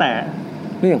ก็แล้วแต่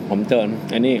นี่ผมเจอ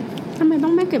อันนี้ทำไมต้อ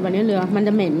งไม่เก็บไว้ในเรือมันจ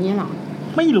ะเหม็นงี้หรอ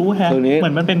ไม่รู้แฮะเหมื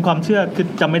อนมันเป็นความเชื่อคือ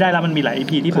จำไม่ได้แล้วมันมีหลาย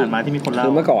EP ที่ผ่านมาที่มีคนเล่าคื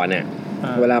อเมื่อก่อนเนี่ย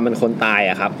เวลามันคนตาย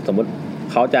อะครับสมมติ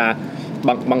เขาจะ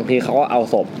บางทีเขาก็เอา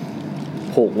ศพ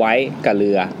ผูกไว้กับเ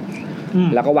รือ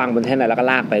แล้วก็วางบนแท่นแล้วก็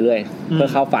ลากไปเรื่อยเพื่อ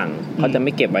เข้าฝั่งเขาจะไ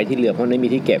ม่เก็บไว้ที่เรือเพราะไม่มี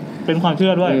ที่เก็บเป็นความเชื่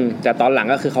อด้วยแต่ตอนหลัง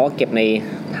ก็คือเขาก็เก็บใน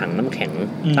ถังน้ำแข็ง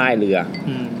ใต้เรือ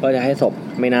เพื่อจะให้ศพ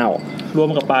ไม่เน่ารวม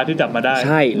กับปลาที่จับมาได้ใ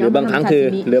ช่หรือบางครั้ง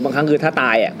คือถ้าต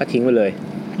ายอ่ะก็ทิ้งไปเลย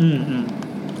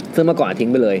ซึ่งเมื่อก่อนทิ้ง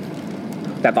ไปเลย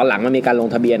แต่ตอนหลังมันมีการลง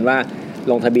ทะเบีย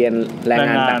นแรง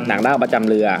งานต่างด้าวประจำ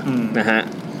เรือนะฮะ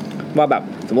ว่าแบบ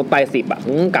สมมติไป10อ่ะ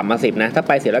กลับมา10นะถ้าไ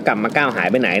ป10แล้วกลับมา9หาย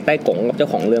ไปไหนใต้กงกับเจ้า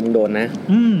ของเรือมึงโดนนะ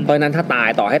เพราะฉะนั้นถ้าตาย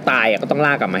ต่อให้ตายอ่ะก็ต้องล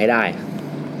ากกลับมาให้ได้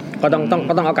ก็ต้อ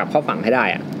งเอากลับเข้าฝั่งให้ได้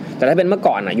อ่ะแต่ถ้าเป็นเมื่อ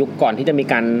ก่อนอ่ะยุคก่อนที่จะมี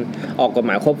การออกกฎห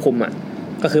มายควบคุมอ่ะ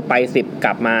ก็คือไป10ก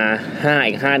ลับมา5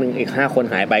อีก5นึงอีก5คน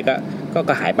หายไป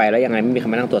ก็หายไปแล้วยังไงไม่มีใคร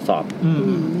มานั่งตรวจสอบ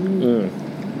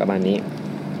ประมาณนี้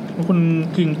คุณ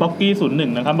คิงป๊อกกี้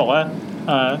01นะครับบอกว่า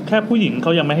แค่ผู้หญิงเข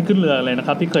ายังไม่ให้ขึ้นเรือเลยนะค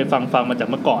รับที่เคยฟังมาจาก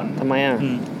เมื่อก่อนทำไมอ่ะ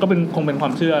ก็คงเป็นควา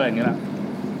มเชื่ออะไรอย่างเงี้ยแหละ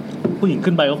ผู้หญิง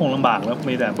ขึ้นไปก็คงลำบากแล้ว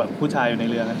มีแต่แบบผู้ชายอยู่ใน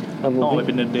เรือกันต้องเอาไปเ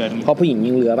ป็นเดือนๆเพราะผู้หญิง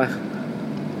ยิงเรือป่ะ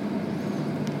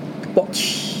โป๊ะ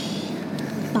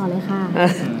ต่อเลยค่ะ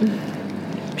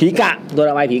ผีกะตัว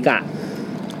อะไรผีกะ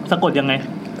สะกดยังไง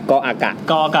กออาก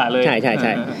าศเลยใ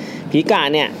ช่ผีกะ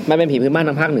เนี่ยมันเป็นผีพื้นบ้านท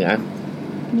างภาคเหนือ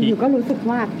อยู่ก็รู้สึก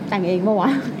ว่าแต่งเองป่ะวะ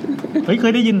เฮ้ยเค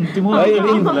ยได้ยินจริงว่าไ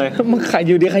ด้ยินเลยมันใครอ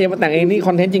ยู่ดีใครจะมาแต่งเองนี่ค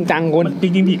อนเทนต์จริงจังคุณจ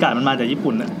ริงๆผีกะมันมาจากญี่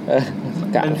ปุ่นนะ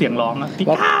เป็นเสียงร้องนะ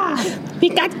ปิ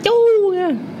กาจู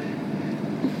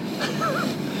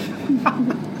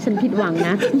ฉันผิดหวังน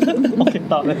ะโอเค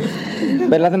ตอบเลย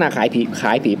เป็นลักษณะขา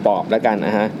ยผีปอบแล้วกันน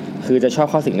ะฮะคือจะชอบ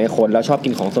เข้าสิงในคนแล้วชอบกิ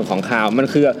นของสดของคาวมัน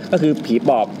ก็คือผีป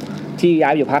อบที่ย้า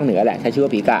ยอยู่ภาคเหนือแหละใช้ชื่อว่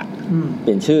าผีกะเป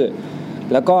ลี่ยนชื่อ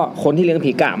แล้วก็คนที่เลี้ยง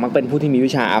ผีกะมักเป็นผู้ที่มี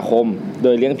วิชาอาคมโด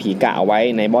ยเลี้ยงผีกะเอาไว้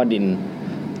ในบ่อดิน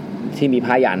ที่มี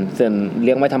ผ้ายันส่วนเ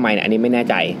ลี้ยงไว้ทำไมเนี่ยอันนี้ไม่แน่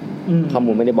ใจข้อ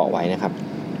มูลไม่ได้บอกไว้นะครับ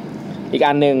อีก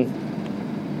อันนึง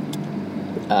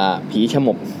ผีชะ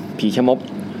มบ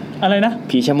อะไรนะ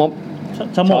ผีชะมบ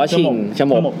ชะมบผีชะ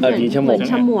มบ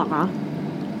ชะมวกเหรอ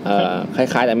ค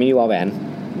ล้ายๆแต่ไม่มีวอแหวน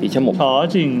ผีชะมบชอ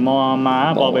ชิงมอม้า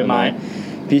บอใบไม้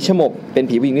ผีชะมบเป็น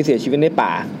ผีผู้หญิงที่เสียชีวิตในป่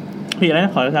าผีอะไรน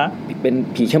ะขอช้าเป็น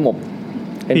ผีชะมบ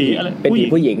เป็นผี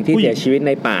ผู้หญิงที่เสียชีวิตใ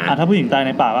นป่าถ้าผู้หญิงตายใ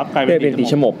นป่าก็กลายเป็นผี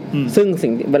ชะมบซึ่งสิ่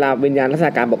งเวลาวิญญาณลักษณ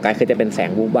ะการบอกกายคือจะเป็นแสง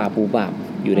บูบาบ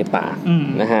อยู่ในป่า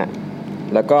นะฮะ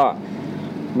แล้วก็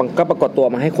มันก็ปรากฏตัว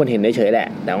มาให้คนเห็นเฉยๆแหละ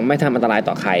แต่ว่าไม่ทำอันตราย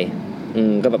ต่อใคร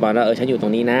ก็แบบว่าฉันอยู่ตร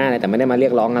งนี้นะแต่ไม่ได้มาเรี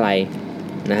ยกร้องอะไร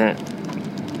นะฮะ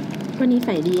วันนี้ใ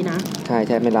ส่ดีนะใ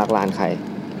ช่ไม่ลากลานใคร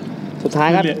สุดท้าย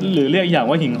ครับหรือเรียกอย่าง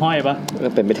ว่าหิ่งห้อยปะ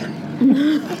เป็นไม่ได้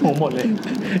โหหมดเลย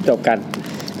จบกัน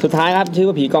สุดท้ายครับชื่อ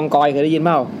ว่าผีกองกอยเคยได้ยินเป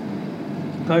ล่า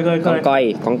เคยกองกอย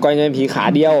เป็นผีขา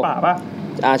เดียวป่าปะ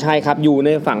ใช่ครับอยู่ใน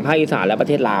ฝั่งภาคอีสานและประ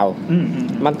เทศลาว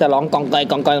มันจะร้องกองก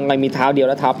อยมีเท้าเดียว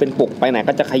แล้วเท้าเป็นปุกไปไหน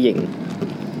ก็จะเขย่ง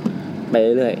ไป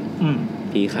เรื่อย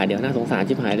ๆผีขาเดียวน่าสงสาร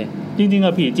ชิบหายเลยจริงๆอ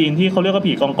ะผีจีนที่เขาเรียกว่า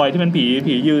ผีกองกอยที่เป็น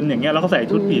ผียืนอย่างเงี้ยแล้วก็ใส่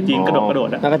ชุดผีจีนกระโดด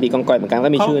อะแล้วก็ผีกองกอยเหมือนกันก็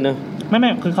มีชื่อนะไม่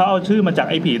คือเขาเอาชื่อมาจาก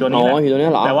ไอ้ผีตัวนี้แหละผีตัวนี้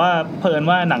เหรอแต่ว่าเพิ่น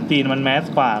ว่าหนังจีนมันแมส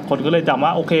กว่าคนก็เลยจำว่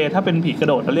าโอเคถ้าเป็นผีกระ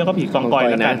โดดเราเรียกว่าผีกองกอย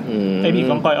แล้วกันไอ้ผี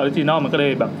กองกอยออริจินอลมันก็เล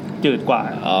ยแบบจืดกว่า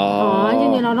อ๋อจ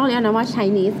ริงๆเราต้องเรียกนะว่า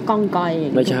Chinese กองกอย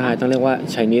ไม่ใช่ต้องเรียกว่า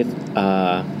Chinese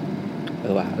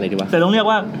ว่าอะไรดีวะแต่ต้องเรียก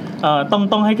ว่า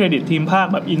ต้องให้เครดิตทีมภาค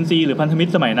แบบอินซีหรือพันธมิต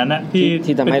รสมัยนั้นนะที่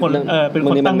เป็นคน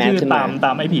ตั้งชื่อต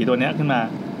ามไอ้ผีตัวเนี้ยขึ้นมา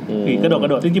ผีกระ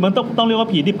โดดจริงๆมันต้องเรียกว่า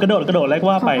ผีดิบกระโดดอะไรก็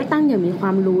ว่าไปเขาตั้งอย่างมีคว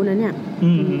ามรู้นะเนี่ย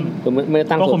ไม่ได้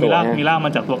ตั้งตัวมีรากม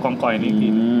าจากตัวกองกอยนี่ที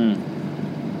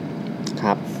ค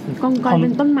รับกองกอยเป็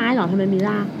นต้นไม้เหรอทำไมมีร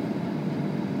าก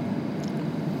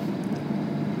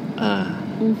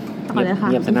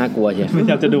เงียบซะน่ากลัวใช่ไม่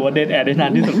อยากจะดูว่าเดทแอร์ได้นา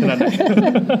นที่สุดขนาดไหน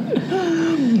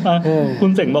คุ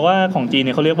ณเสงบอกว่าของจีนเ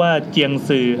นี่ยเขาเรียกว่าเจียง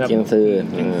ซือครับเจียงซือ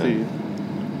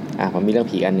ผมมีเรื่อง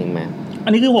ผีอันนึงมาอั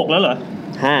นนี้คือ6แล้วเหรอ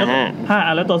5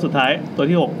อันแล้วตัวสุดท้ายตัว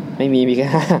ที่6ไม่มีแค่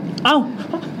5เอ้า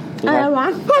อะไรวะ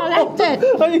ตอนแรก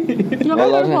7เฮ้ยแล้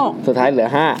วสุดท้ายเหลือ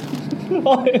5โ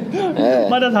อ้ย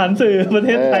มาตรฐานสื่อประเท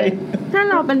ศไทยถ้า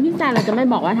เราเป็นพี่แจเราจะไม่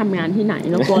บอกว่าทำงานที่ไหน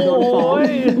เรากลัวโดนฟ้อง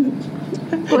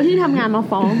กลัวที่ทำงานมา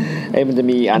ฟ้องมันจะ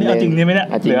มีอันนึงจริงใช่ไหมเนี่ย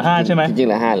เหลือ5ใช่ไหมจริงๆเ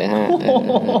หลือ5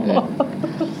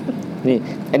 นี่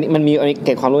อันนี้มันมีเ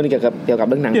ก็บความรู้นี่เกี่ยวกับ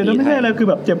เรื่องหนังผีเดี๋ยวนั้นไม่ใช่อะไรคือ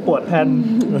แบบเจ็บปวดแทน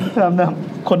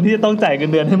คนที่จะต้องจ่ายเงิ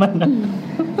นเดือนให้มันนะ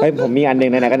เฮ้ยผมมีอันนึง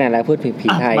ไหนๆก็ไหนแล้วพูดผี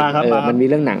ไทยมันมี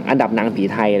เรื่องหนังอันดับหนังผี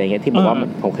ไทยอะไรเงี้ยที่บอกว่า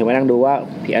ผมเคยมานั่งดูว่า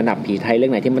อันดับผีไทยเรื่อ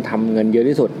งไหนที่มันทำเงินเยอะ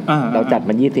ที่สุดเราจัด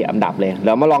มัน20อันดับเลยเร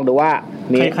ามาลองดูว่า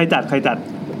ใครจัด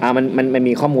มัน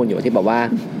มีข้อมูลอยู่ที่บอกว่า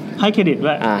ให้เครดิตด้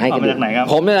วยให้เครดิตจากไหนครับ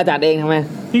ผมเนี่ยจัดเองทำไม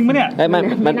จริงปะเนี่ย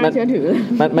มันเชื่อถือ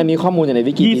มันมีข้อมูลอยู่ใน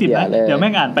วิกิพีเดียเลยเดี๋ยวแม่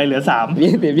งอ่านไปเหลือ3 20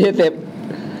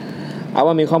เอา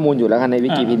ว่ามีข้อมูลอยู่แล้วกันในวิ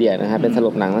กิพีเดียนะครับเป็นสรุ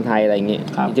ปหนังไทยอะไรอย่างงี้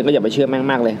จริงๆก็อย่าไปเชื่อแม่ง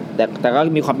มากเลยแต่ก็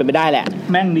มีความเป็นไปได้แหละ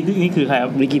แม่งนี่คือใครครับ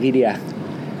วิกิพีเดีย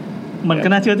มันก็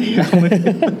น่าเชื่อถือ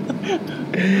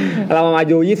เรามา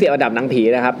ดู20อันดับหนังผี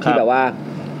นะครับที่แบบว่า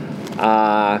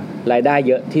รายได้เ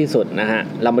ยอะที่สุดนะฮะ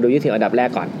เรามาดู20อันดับแรก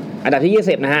ก่อนอันดับที่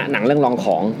20นะฮะหนังเรื่องลองข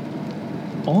อง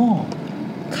อ๋อ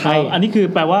อันนี้คือ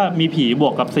แปลว่ามีผีบ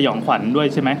วกกับสยองขวัญด้วย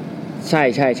ใช่ไหมใ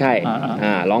ช่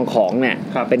ลองของเนี่ย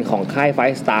เป็นของค่ายไฟ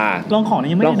สตาร์ลองของ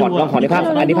นี่ไม่ได้ดูลองของที่ภาค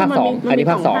อันนี้ภาค2อันนี้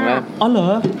ภาค2นะอ๋อเหรอ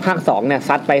ภาค2เนี่ย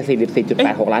ซัดไป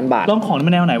 44.86 ล้านบาทลองของ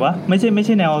มันแนวไหนวะไม่ใใ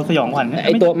ช่แนวสยองขวัญไอ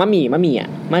ตัวมะห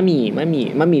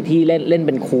มี่ที่เล่นเ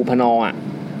ป็นครูพนอ่ะ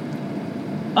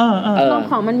ลอง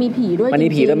ของมันมีผีด้วยมันมี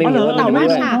ผีด้วยไม่มีแต่ว่า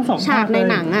ฉากใน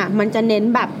หนังอ่ะมันจะเน้น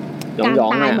แบบการ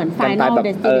ตายเหมือน Final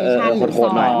Destination หรือสอ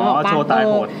น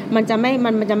มันจะไ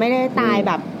ม่ได้ตาย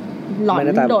แบบหลอน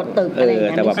โดดตึกอะไรอย่างเ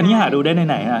งี้ยอันนี้หาดูได้ใน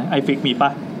ไหนอ่ะไอฟิกมีป่ะ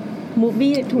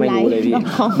Movie to Life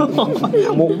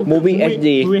Movie HD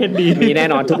มีแน่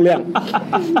นอนทุกเรื่อง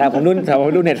แต่ผม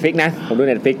ดู Netflix นะผมดู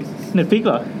Netflix เห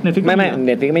รอ Netflix ไม่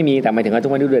Netflix ไม่มีแต่หมายถึงว่าทุ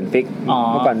กวันดู Netflix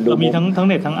เมื่อก่อนดูมีทั้ง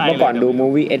เน็ตทั้งไอเมื่อก่อนดู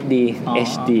Movie HD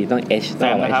ต้อง H ต้อง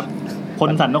อะไรครับคน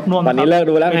สันนกน่วมตอนนี้เลิก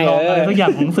ดูแล้วไงอะไรสักอย่า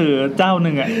งของสื่อเจ้านึ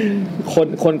งอ่ะ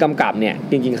คนกำกับเนี่ย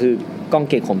จริงๆคือก้อง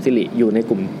เกียรติขมศิริอยู่ใน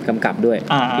กลุ่มกำกับด้วย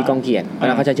ที่ก้องเกียรติแ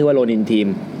ล้วเขาใช้ชื่อว่าโรนินทีม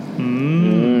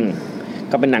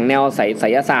ก็เป็นหนังแนวไส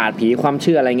ยศาสตร์ผีความเ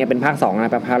ชื่ออะไรเงี้ยเป็นภาค2น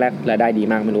ะภาคแรกรายได้ดี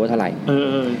มากไม่รู้ว่าเท่าไหร่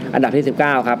อันดับที่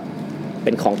19ครับเ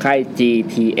ป็นของค่าย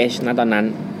GTH นะตอนนั้น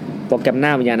โปรแกรมหน้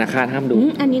าวิญญาณอาฆาตห้ามดู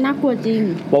อันนี้น่ากลัวจริง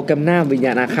โปรแกรมหน้าวิญญ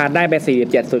าณอาฆาตได้ไป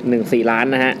 47.14 ล้าน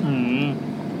นะฮะ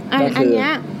อันเนี้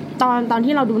ยตอน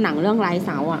ที่เราดูหนังเรื่องไลท์เซ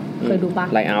าอ่ะเคยดูปะ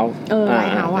ไลท์เอาไล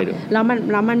ท์เอาอ่ะแล้ว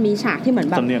มันมีฉากที่เหมือน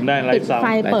แบบปิดไฟ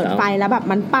เปิดไฟแล้วแบบ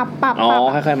มันปั๊บ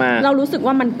ค่อยๆมาเรารู้สึก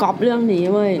ว่ามันก๊อปเรื่องนี้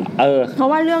เว้ยเพราะ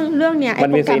ว่าเรื่องเนี้ยไอ้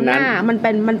โปรแกรมหน้ามันเ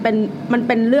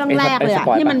ป็นเรื่องแรกเลยอ่ะ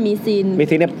ที่มันมีซีน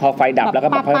เนี่ยพอไฟดับแล้วก็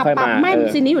แบบค่อยๆมาไม่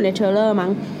ซีนนี้อยู่ในเทรลเลอร์มั้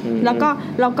งแล้ว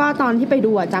ก็ตอนที่ไป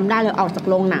ดูอ่ะจำได้เลยออกจาก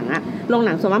โรงหนังอ่ะโรงห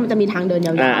นังส่วนมากมันจะมีทางเดินย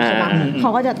าวๆใช่ปะเขา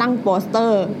ก็จะตั้งโปสเตอ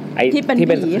ร์ที่เป็น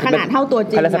ผีขนาดเท่าตัว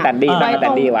จริงอ่ะไ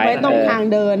ว้ตรงทาง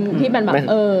เดินที่เป็นแบบ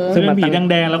ซึ่งมันผีแ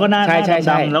ดงๆแล้วก็หน้าดำ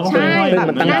แล้วก็เป็นห้อยแ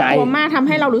บบน่ากลัวมากทำใ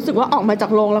ห้เรารู้สึกว่าออกมาจา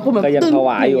กโรงแล้วก็แบบตึ้ง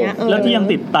อย่างเงี้ยแล้วที่ยัง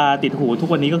ติดตาติดหูทุก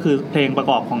วันนี้ก็คือเพลงประ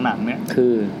กอบของหนังเนี่ยคื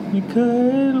อไม่เค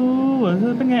ยรู้ว่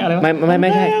าเป็นไงอะไรไ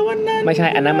ม่ใช่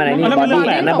อันนั้นมันนี่บอดี้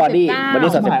อันนั้นบอดี้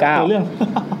39เรื่อง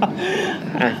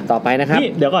ต่อไปนะครับนี่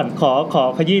เดี๋ยวก่อนขอ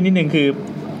ขยี้นิดนึงคือ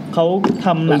เขาท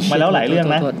ำหนังมาแล้วหลายเรื่อง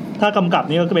นะถ้ากำกับ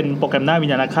นี่ก็เป็นโปรแกรมหน้าวิญ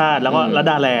ญาณอาฆาตแล้วก็ระ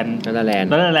ดาแลนด์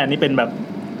นี่เป็นแบบ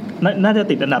น่าจะ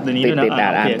ติดอันดับในนี้ด้วยนะ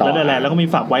แล้วก็มี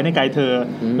ฝากไว้ในไกลเธอ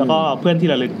แล้วก็เพื่อนที่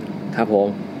ระลึกครับผม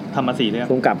ทำมา4เรื่อง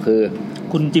คุ้มกับคือ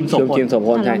คุณจิมโสพ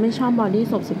ลใช่ไม่ชอบบอดี้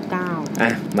ศพ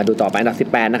19มาดูต่อไปอันดับ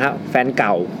18นะครับแฟนเก่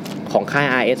าของค่าย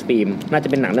RS Film น่าจะ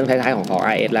เป็นหนังเรื่องท้ายๆของ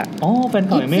RS แล้วแฟนเ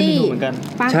ก่าไม่ได้ดูเหมือนกัน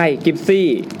ใช่กิฟซี่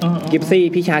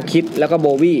พี่ชาคิดแล้วก็โบ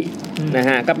วี่นะฮ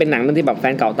ะก็เป็นหนังเรื่องที่แบบแฟ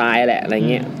นเก่าตายแหละอะไร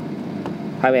เงี้ย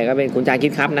พระเอกก็เป็นคุณชาคิ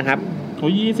ดครับนะครับ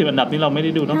20อันดับนี้เราไม่ได้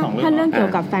ดูทั้ง2เรื่องถ้าเรื่องเกี่ย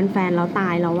วกับแฟนๆแล้วตา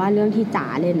ยเราว่าเรื่องที่จ๋า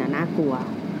เล่นน่ากลัว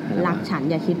รักฉัน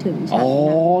อย่าคิดถึงฉัน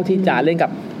ที่จ๋าเล่นกั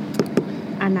บ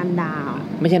อนันดา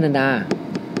ไม่ใช่อนันดา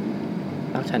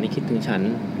รักฉันอย่าคิดถึงฉัน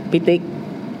พี่ติ๊ก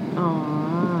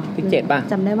ติ๊ก7ป่ะ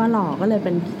จำได้ว่าหล่อก็เลยเ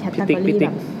ป็นแคตตาล็อกแบ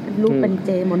บลูกเป็นเจ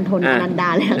มณฑลอนันดา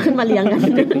เลยขึ้นมาเลี้ยงกัน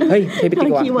เฮ้ยพี่ติ๊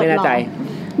กว่ะไม่แน่ใจ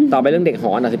ต่อไปเรื่องเด็กหอ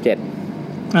อันดับ17เ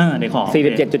ด็กหอ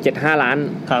 47.75 ล้าน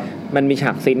ครับมันมีฉ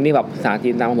ากซินที่แบบภาษาจี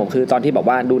นตามผมคือตอนที่บอก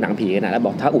ว่าดูหนังผีกันนะแล้วบ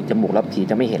อกถ้าอุดจมูกแล้วผี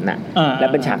จะไม่เห็นน่ะแล้ว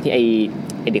เป็นฉากที่ไอ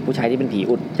เด็กผู้ชายที่เป็นผี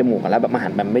อุดจมูกกันแล้วแบบมาหั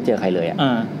นไปไม่เจอใครเลยอ่ะ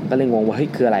ก็เลยงงว่าเฮ้ย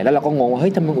คืออะไรแล้วเราก็งงว่าเฮ้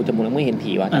ยทำไมอุดจมูกแล้วไม่เห็น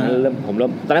ผีวะตอนนั้น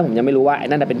ตอนแรกผมยังไม่รู้ว่าไอ้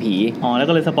นั่นเป็นผีแล้ว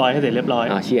ก็เลยสปอยให้เสร็จเรียบร้อย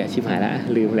เชี่ยชิบหายแล้ว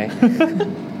ลืมเลย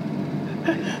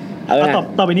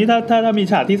ต่อไปนี้ถ้ามี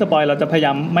ฉากที่สปอยเราจะพยาย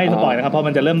ามไม่สปอยนะครับเพราะ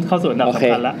มันจะเริ่มเข้าสู่อันดับสำ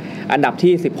คัญแล้วอันดับ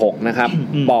ที่16นะครับ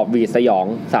บอบวีสยอง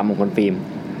3มงคลฟิล์ม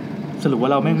สรุปว่า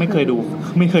เราไม่เคยดู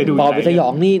บอบวีสยอ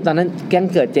งนี่ตอนนั้นแก๊ง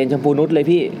เกิดเจนชมพูนุชเลย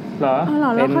พี่เหรอ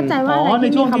เราเข้าใจว่าใน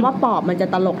ช่วงคำว่าปอบมันจะ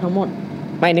ตลกทั้งหมด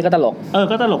ไม่นี่ก็ตลก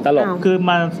ก็ตลกคือ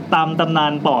มาตามตำนา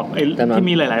นปอบที่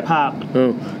มีหลายๆภาค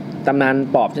ตำนาน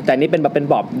ปอบแต่นี่เป็นแบบเป็น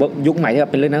ปอบยุคใหม่ที่แบ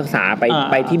บเป็นเรื่องนักศึกษา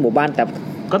ไปที่หมู่บ้านแต่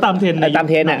ก็ตามเทรนด์ใน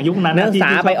ยุคนั้นนักศึกษา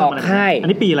ไปออกค่ายอัน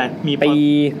นี้ปีอะไรมีปี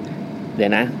เดี๋ย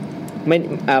วนะไม่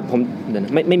ผมเดี๋ยว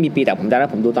ไม่มีปีแต่ผมจำได้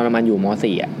ผมดูตอนประมาณอยู่ม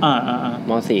.4 อ่ะ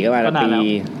ม.4 ก็มาปี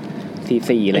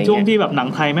44อะไรเงี้ยช่วงที่แบบหนัง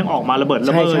ไทยแม่งออกมาระเบิดเย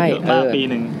อะมากปี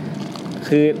นึง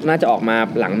คือน่าจะออกมา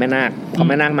หลังแม่นาคพอแ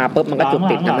ม่นาคมาปุ๊บมันก็จุด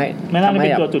ติดทำให้แม่นาคเป็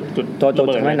นตัวจุด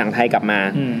ทำให้หนังไทยกลับมา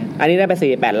อันนี้ได้ไป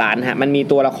48ล้านฮะมันมี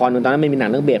ตัวละครตอนนั้นมันมีหนัง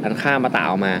เรื่องเบียดพันข้ามมาตา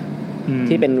ออกมา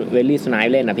ที่เป็นเวลลี่สไน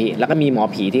ป์เล่นนะพี่แล้วก็มีหมอ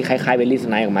ผีที่คล้ายๆเวลลี่ส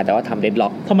ไนป์ออกมาแต่ว่าทำเดดล็อ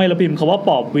กทำไมเราพิมพ์คำว่าป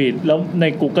อบวีดแล้วใน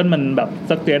Google มันแบบ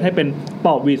สเกตให้เป็นป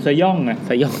อบวีดสย่องไง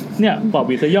สย่องเนี่ยปอบ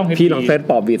วีดสย่องพี่ลองเซิร์ช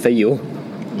ปอบวีดสยิว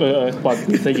ปอบ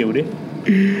วีดสยิวดิ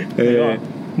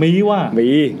มีว่ามี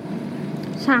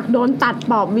ฉากโดนตัด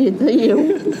ปอบวีดสยิว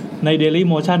ใน Daily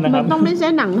Motion นะครับมันต้องไม่ใช่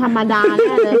หนังธรรมดาแ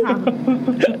น่เลยค่ะ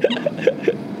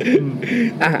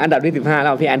อันดับที่15แล้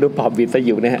วพี่แอนดูปอบวีดส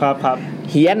ยิวนะฮะครับ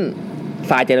เฮียน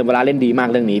ทรายเจริญเวลาเล่นดีมาก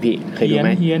เรื่องนี้พี่เคยดูไหม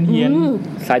เฮียน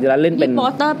ทรายเจริญเล่นเป็นโป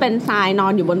สเตอร์เป็นทรายนอ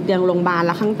นอยู่บนเตียงโรงพยาบาลแ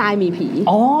ล้วข้างใต้มีผี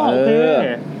อ๋อโอเค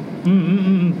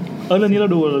เรื่องนี้เรา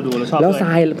ดูเราชอบแล้วทร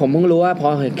ายผมเพิ่งรู้ว่าพอ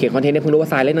เขียนคอนเทนต์เนี่ยเพิ่งรู้ว่า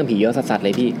ทรายเล่นหนังผีเยอะสัสๆเล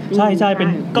ยพี่ใช่เป็น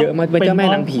เยอะมาเป็นเจ้าแม่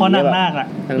หนังผีพอนางนาคอ่ะ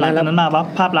หลังจากนั้นมาว่า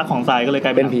ภาพลักษณ์ของทรายก็เลยกล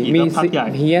ายเป็นผีมี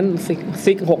เฮียน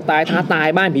ซิก6ตายท้าตาย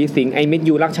บ้านผีสิงไอมิด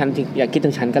ยูรักฉันอยากคิดถึ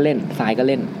งฉันก็เล่นทรายก็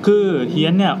เล่นคือเฮีย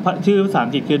นเนี่ยชื่อภาษาอั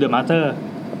งกฤษคือ The Master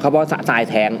เขาบอกทราย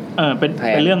แทงเ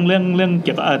ป็นเรื่องเ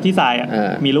กี่ยวกับที่ทรายอ่ะ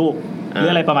มีลูกเรื่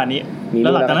องอะไรประมาณนี้แล้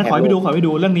วหลังจากนั้นขอให้ไป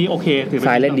ดูเรื่องนี้โอเคถือเป็นท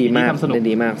รายเล่นดีม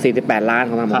าก48ล้าน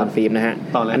ของทางมอนฟิล์มนะฮะ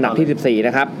อันดับที่14น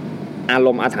ะครับอาร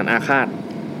มณ์อาถรรพ์อาฆาต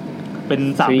เป็น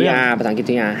3เรื่องภาษาอังกฤษ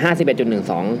จริง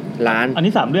51.12 ล้านอัน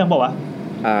นี้3เรื่องป่าววะ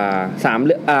3เ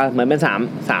รื่องเหมือนเป็น3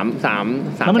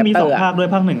แล้วมันมี2ภาคด้วย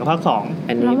ภาค1กับภาค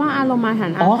2แล้วว่าอารมณ์อาถรร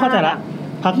พ์อาฆาตเข้าใจละ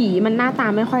ผีมันหน้าตา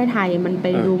ไม่ค่อยไทยมันไป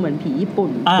ดูเหมือนผีญี่ปุ่น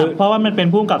เพราะว่ามันเป็น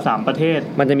พุ่งกับ3ประเทศ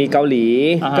มันจะมีเกาหลี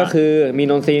ก็คือมี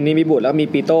นนซีนิมิบุตรแล้วมี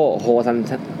ปีเตอร์โฮ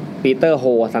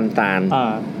ซันซาน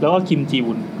แล้วก็คิมจี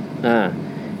บุน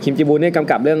คิมจีบุนเนี่ยก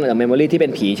ำกับเรื่องเมมโมรี่ที่เป็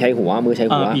นผีใช้หัวมือใช้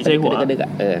หัวผีใช้หัวดึก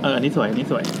อันนี้สว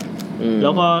ยแล้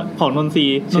วก็ของนนซี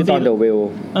ชื่อตอนเดอะเวล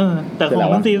แต่ของ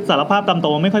นนซีสารภาพตามโต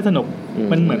ไม่ค่อยสนุก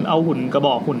มันเหมือนเอาหุ่นกระบ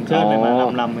อกหุ่นเชิดอะไรมา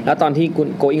ลำแล้วตอนที่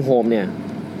Going Home เนี่ย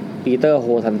ปีเตอร์โฮ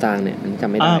ซันซางเนี่ยจำ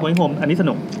ไม่ได้Going Home อันนี้ส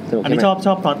นุกอันนี้ชอ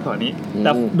บพล็อตของนี้แ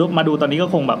ต่มาดูตอนนี้ก็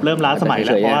คงแบบเริ่มล้าสมัยแ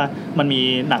ล้วเพราะว่ามันมี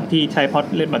หนังที่ใช้พล็อต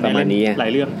เล่นแบบนี้หลา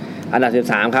ยเรื่องอันดับ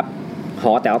13ครับห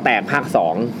อแต๋วแตกภาค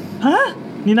2ฮะ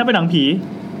นี่น่าเป็นหนังผี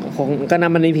ก็น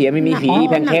ำมันมีผีไม่มีผี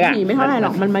แพนเค้กอ่ะไม่เท่าไหร่หร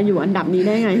อกมันมาอยู่อันดับนี้ไ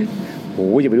ด้ไงโอ้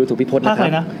ยอย่าไปดูถูกพิพจน์นะครั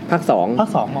บภาค2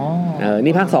อ๋อ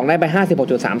นี่ภาค2ได้ไป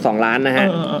 56.32 ล้านนะฮะ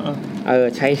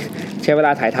ใช้เวล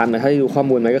าถ่ายทำนะถ้าดูข้อ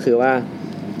มูลมันก็คือว่า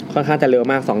ค่อนข้างจะเร็ว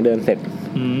มาก2เดือนเสร็จ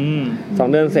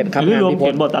2เดือนเสร็จครับงานพี่พ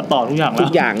จน์บทตัดต่อทุกอย่าง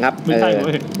ครับ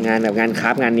งานแบบงานครา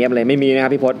ฟงานเนี้ยอะไรไม่มีนะครั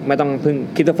บพี่พจน์ไม่ต้องพึ่ง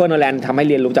คริสโตเฟอร์โนแลนทำให้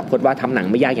เรียนรู้จากพจน์ว่าทำหนัง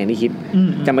ไม่ยากอย่างที่คิด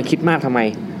จะมาคิดมากทำไม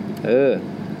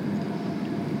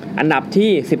อันดับที่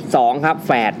12ครับแ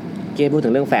ฝดเก้พูดถึ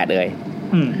งเรื่องแฝดเลย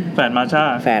แฝดมา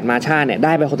ชาเนี่ยไ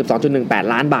ด้ไป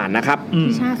 62.18 ล้านบาทนะครับม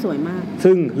าชาสวยมาก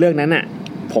ซึ่งเรื่องนั้นน่ะ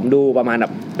ผมดูประมาณแบ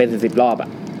บเป็น10รอบอ่ะ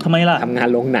ทำไมล่ะทำงาน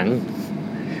โรงหนัง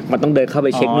มันต้องเดินเข้าไป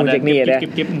เช็คนู่นเช็คนี่เลย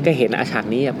ก็เห็นฉาก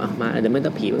นี้แบบมาเดี๋ยวมันจ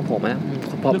ะผีมันโผล่มา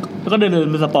แล้วก็เดิน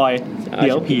มันสปอยเ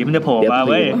ดี๋ยวผีมันจะโผล่มาเ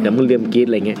ว้ยเดี๋ยวมึงเรียมกรี๊ด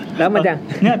อะไรเงี้ยแล้วมันจะ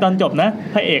เนี่ยตอนจบนะ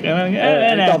พระเอก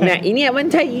จบเนี่ยอีเนี่ยมัน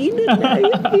ใช่อีนึง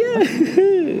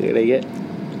อะไรเงี้ย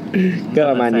ก็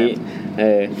ประมาณนี้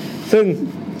ซึ่ง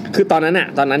คือตอน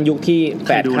นั้นยุคที่แ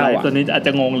ฝดเข้าอ่ะตอนนี้อาจจ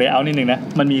ะงงเลยเอานิดนึงนะ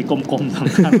มันมีกลมๆสอง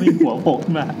ข้างไม่หัวโผล่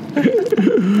ขึ้นมา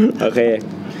โอเค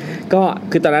ก็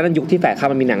คือตอนนั้นยุคที่แฝดเข้า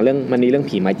มันมีหนังเรื่อง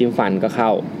ผีไม้จิ้มฟันก็เข้า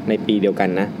ในปีเดียวกัน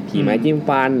นะผีไม้จิ้ม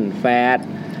ฟันแฝด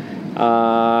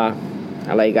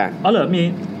อะไรกันเหรอมี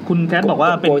คุณแคทบอกว่า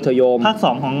เป็นภาค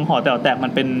2ของหอแต๋วแตกมั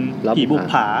นเป็นผีบุป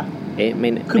ผาไม่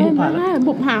คือ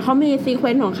บุปผาเขามีซีเคว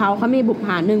นซ์ของเขามีบุปผ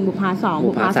า1บุปผา2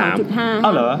บุปผา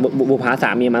 2.5 เหรอบุปผา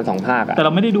3มีมา2ภาคอ่ะแต่เร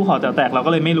าไม่ได้ดูหอแต๋วแตกเราก็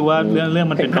เลยไม่รู้ว่าเรื่อง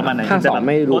มันเป็นประมาณไหนภาค2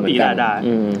ไม่รู้เหมือนกัน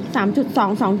3.2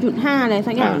 2.5 อะไร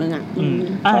สักอย่างนึงอ่ะ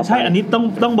ใช่อันนี้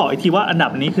ต้องบอกอีกทีว่าอันดั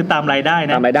บนี้คือตามรายได้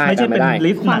นะไม่ใช่เป็น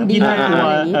ลิสต์หนังที่น่ากลัว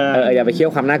อย่าไปเคี่ย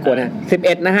วความน่ากลัวนะ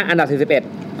11นะฮะอันดับที่11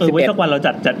ไว้สักวันเรา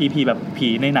จัด EP แบบผี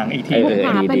ในหนังอีกทีบุปผ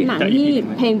าเป็นหนังที่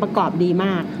เพลงประกอบดีม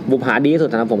ากบุปผาดีที่สุด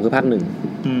สำหรับผมคือภาค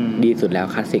1ดีสุดแล้ว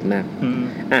คลาสสิกมาก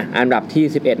อันดับที่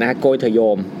11นะฮะโกยเถยโย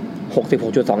ม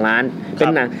 66.2 ล้านเป็น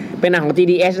หนังของ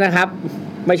GDS นะครับ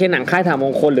ไม่ใช่หนังค่ายถาม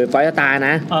งคลหรือฟอยตาน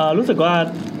ะรู้สึกว่า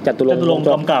จตุรงค์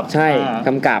กำกับใช่ก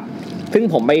ำกับซึ่ง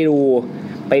ผมไ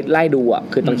ปไล่ดูอ่ะ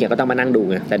คือตอนเขียนก็ต้องมานั่งดู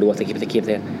ไงแต่ดูสคริปต์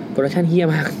เลยโปรดักชั่นเฮี้ย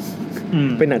มาก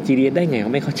เป็นหนัง GDS ได้ไงเข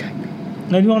าไม่เข้าใจ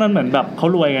ในช่วงนั้นเหมือนแบบเขา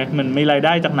รวยไงมันมีรายไ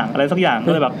ด้จากหนังอะไรสักอย่าง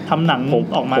ก็เลยแบบทำหนัง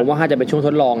ออกมาผมว่าถ้าจะเป็นช่วงท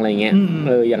ดลองอะไรเงี้ย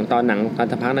อย่างตอนหนังตอน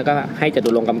สักพักนั้นก็ให้จตุ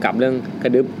รงค์กำกับเรื่องกร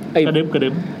ะดึ๊บ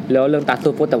แล้วเรื่องตัดซู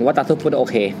ฟุตแต่ว่าตัดซูฟุตโอ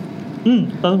เค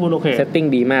ตัดซูฟุตโอเคเซตติ้ง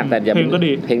ดีมากแต่เพลงก็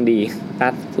ดีเพลงดีตั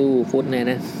ดซูฟุตเนี่ย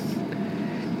นะ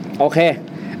โอเค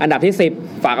อันดับที่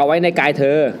10ฝากเอาไว้ในกายเธ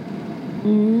อ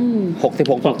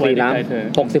66.4 ล้าน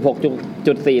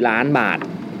66.4 ล้านบาท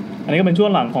อันนี้ก็เป็นช่ว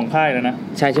งหลังของค่ายแล้วนะ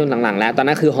ใช่ช่วงหลังๆแล้วตอน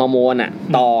นั้นคือฮอร์โมนอ่ะ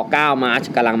ต่อ9มาร์ช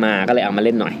กำลังมาก็เลยเอามาเ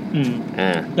ล่นหน่อย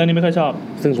เรื่องนี้ไม่ค่อยชอบ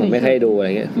ซึ่งผมไม่เคยดูอะไร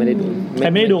เงี้ยไม่ได้ดูใคร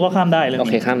ไม่ได้ดูก็ข้ามได้เลยโอ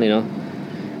เคข้ามเลยเนาะ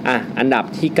อันดับ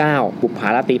ที่9บุปผา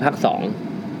ราตรีภาค2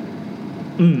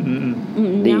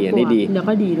ดีอันนี้ดีแล้ว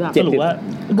ก็ดีด้วยสรุปว่า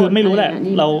คือไม่รู้แหละ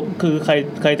เราคือ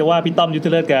ใครจะว่าพี่ต้อมยุทธ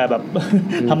เลิศแกแบบ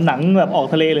ทำหนังแบบออก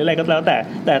ทะเลหรืออะไรก็แล้วแ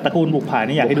ต่ตระกูลบุปผา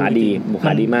นี่อยากให้ดูดีบุปผ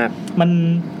าดีมาก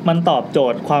มันตอบโจ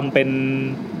ทย์ความเป็น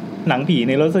หนังผีใ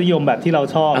นรสนิยมแบบที่เรา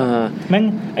ชอบแม่ง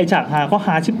ไอฉากฮาก็ฮ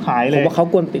าชิบหายเลยผมว่าเขา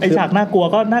กวนไอฉากน่ากลัว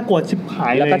ก็น่ากลัวชิบหา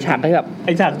ยเลยแล้วก็ฉากที่แบบไอ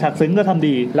ฉากซึ้งก็ทำ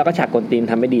ดีแล้วก็ฉากกวนตีน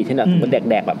ทำไม่ดีเช่นแบบ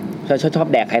แดกแบบชอบ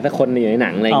แดกใครสักคนอยู่ในหนั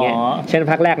งอะไรเงี้ยเช่น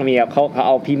ภาคแรกมีเขาเ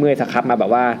อาพี่เมื่อยสครับมาแบ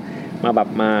บว่า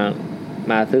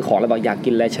มาซื้อของแล้วบอกอยากกิ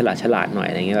นอะไรฉลาดหน่อย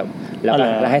อะไรเงี้ยแบบแ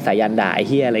ล้วให้สายันด่าไอ้เ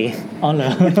หี้ยอะไรเงี้ยอ๋อเหรอ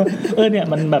เนี่ย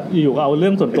มันแบบอยู่ๆเอาเรื่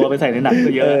องส่วนตัวไปใส่ในหนัง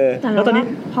เยอะแล้วตอนนี้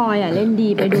พลอยเล่นดี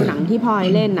ไปดูหนังที่พลอย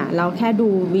เล่นน่ะเราแค่ดู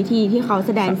วิธีที่เขาแ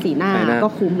สดงสีหน้าก็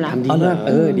คุ้มแล้วทำดีมาก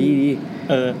ดี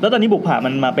แล้วตอนนี้บุปผามั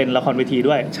นมาเป็นละครเวที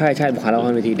ด้วยใช่บุปผาละค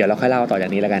รเวทีเดี๋ยวเราค่อยเล่าต่อจา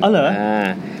กนี้แล้วกัน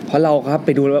เพราะเราครับไป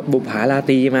ดูบุปผารา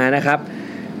ตรีมานะครับ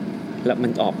แล้วมั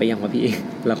นออกไปยังวะพี่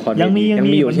ละครยังมี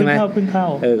อยู่ใช่ไหมเพิ่งเข้า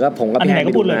ก็ผมก็พี่ให้ไ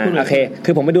ปดูมาโอเคคื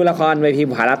อผมไปดูละครเวที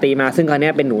บุปผาราตรีมาซึ่งคราวนี้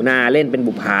เป็นหนูนาเล่นเป็น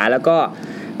บุปผาแล้วก็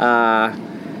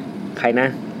ใครนะ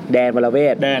แดนวรเว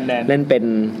ทเล่นเป็น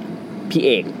พี่เ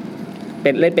อก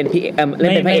เล่นเป็นพี่เล่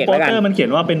นเป็นพระเอกแล้วกันมันเขียน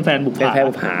ว่าเป็นแฟนบุป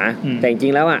ผาแต่จริ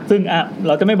งๆแล้วอ่ะซึ่งเ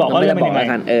ราจะไม่บอกว่าเป็นยังไง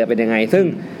เป็นยังไงซึ่ง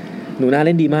หนูนาเ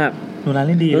ล่นดีมากหนูนาเ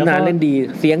ล่นดี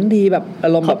เสียงดีแบบอา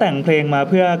รมณ์เขาแต่งเพลงมา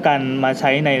เพื่อการมาใ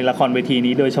ช้ในละครเวที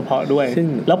นี้โดยเฉพาะด้วย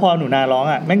แล้วพอหนูนาร้อง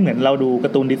แม่งเหมือนเราดูกา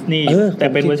ร์ตูนดิสนีย์แต่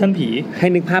เป็นเวอร์ชันผีให้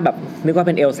นึกภาพแบบนึกว่าเ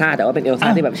ป็นเอลซ่าแต่ว่าเป็นเอลซ่า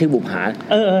ที่แบบชื่อบุปผา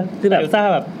ที่แบบเอลซ่า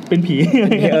แบบเป็นผี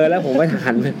แล้วผมก็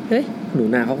หันเฮ้ยหนู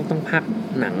นาเขาต้องพากย์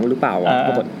หนังหรือเปล่าป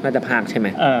รากฏน่าจะพากย์ใช่ไหม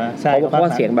ใช่เพราะว่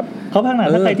าเสียงแบบเขาพากย์หนัง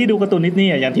ถ้าใครที่ดูการ์ตูนดิสนีย์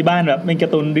อย่างที่บ้านแบบเป็นกา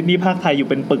ร์ตูนดิสนีย์ภาคไทยอยู่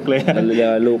เป็นปึกเลย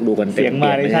ลูกดูกันเสียงม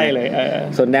าได้ใช่เลย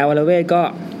ส่วนแดนวรเวทก็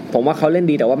ผมว่าเขาเล่น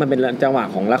ดีแต่ว่ามันเป็นจังหวะ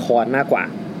ของละครมากกว่า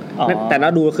แต่เรา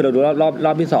ดูคือเราดูร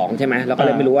อบที่2ใช่ไหมเราก็เล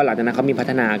ยไม่รู้ว่าหลังจากนั้นเขามีพั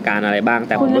ฒนาการอะไรบ้างแ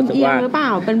ต่ผมรู้สึกว่าหรือเปล่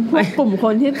าเป็นพวกกลุ่มค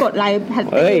นที่กดไลค์แพท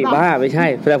บ้าไม่ใช่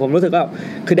แต่ผมรู้สึกว่า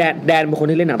คือแดนเป็นคน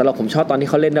ที่เล่นหนังตลกผมชอบตอนที่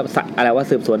เขาเล่นแบบอะไรว่า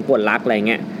สืบสวนปวดรักอะไรเ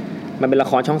งี้ยมันเป็นละ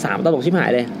ครช่อง3ตลกชิบหาย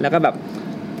เลยแล้ว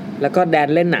ก็แดน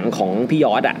เล่นหนังของพี่ย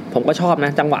อดผมก็ชอบน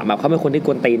ะจังหวะแบบเขาเป็นคนที่ก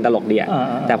วนตีนตลกดี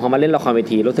แต่พอมาเล่นละครเว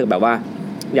ทีรู้สึกแบบว่า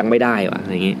ยังไม่ได้ว่ะ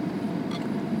อย่างงี้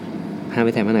ห้ามไป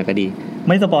แถมมาหน่อยก็ดี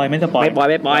ไม่สปอย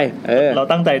เรา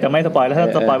ตั้งใจจะไม่สปอยแล้วถ้า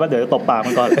สปอยว่าเดี๋ยวจะตบปาก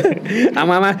มันก่อนเอา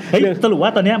มาสรุปว่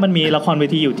าตอนนี้มันมีละครเว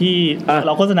ทีอยู่ที่เร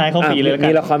าโฆษณาเขาฟรีเลยแล้วกัน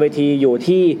มีละครเวทีอยู่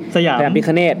ที่สยามพิค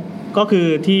เนตก็คือ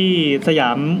ที่สยา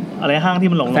มอะไรห้างที่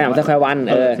มันหลงสยามสแควร์วัน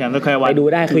สยามสแควร์วันไปดู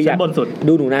ได้คืออยากบนสุด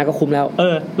ดูหนูนาก็คุ้มแล้ว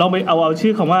ลองไปเอาชื่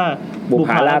อคำว่าบุป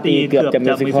ผาราตรีเกือบจะมิ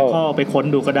วสิคอลไปค้น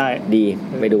ดูก็ได้ดี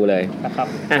ไปดูเลยนะครับ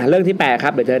เรื่องที่8ครั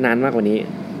บเดี๋ยวเจอนานมากกว่านี้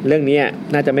เรื่องนี้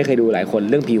น่าจะไม่เคยดูหลายคน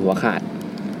เรื่องผีหัวขาด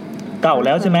เก่าแ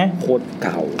ล้วใช่ไหมโคตรเ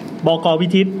ก่าบก.วิ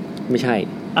ทิตไม่ใช่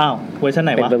เวอร์ชันไห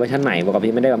นวะเป็นเวอร์ชันใหม่บก.วิ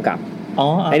ทิตไม่ได้กำกับ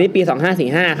อันนี้ปี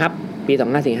2545ครับปี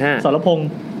2545สรพงษ์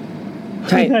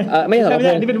ใช่ไม่ใช่สรพ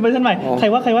งษ์นี่เป็นเวอร์ชันใหม่ใคร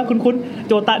ว่าคุ้น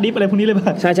โจตะดิฟอะไรพวกนี้เลยป่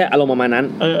ะใช่อารมณ์ประมาณนั้น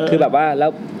คือแบบว่าแล้ว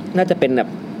น่าจะเป็นแบบ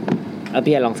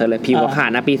พี่ลองเสิร์ชเลยผีหัวขาด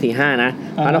นะปี45นะ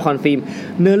พระนครฟิล์ม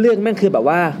เนื้อเรื่องแม่งคือแบบ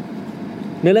ว่า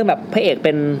เนื้อเรื่องแบบพระเอกเ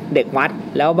ป็นเด็กวัด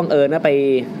แล้วบังเอิญว่าไป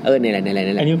เนี่ย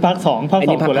อันนี้ภาค2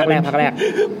ถูกแล้วภาคแรก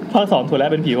ภาค2ถูกแล้ว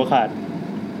เป็นผีหัวขาด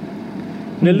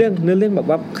เนื้อเรื่องแบบ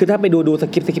ว่าคือถ้าไปดูส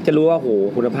คริปต์จะรู้ว่าโห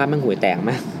คุณภาพมันห่วยแตก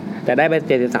มากแต่ได้ไป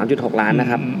 73.6 ล้านนะ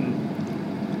ครับ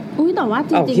แต่ว่า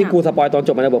จริงๆที่กูสปอยตอนจ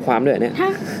บในบทความด้วยเนี่ย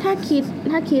ถ้า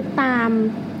คิดตาม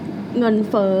เงิน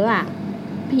เฟ้อ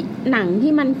หนัง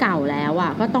ที่มันเก่าแล้ว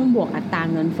ก็ต้องบวกอัตรา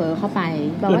เงินเฟ้อเข้าไป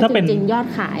แปลว่าจริงๆยอด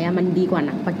ขายมันดีกว่าห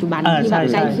นังปัจจุบันที่แบบ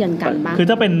ใกล้เคียงกันบ้างคือ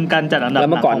ถ้าเป็นการจัดอันดับห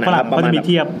นังของฝรั่งเขาจะมีเ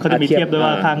ทียบด้วย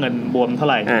ว่าค่าเงินบวมเท่า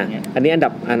ไหร่อย่างเงี้ยอันนี้อันดั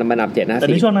บ7นะแต่ใ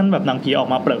นช่วงนั้นแบบหนังผีออก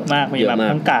มาเปรอะมากมีแบบ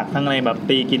ทั้งกากทั้งอะไรแบบ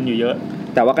ตีกินอยู่เยอะ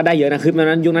แต่ว่าก็ได้เยอะนะคือ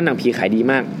นั้นยุคนั้นหนังผีขายดี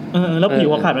มากแล้วผี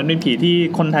หัวขาดมันเป็นผีที่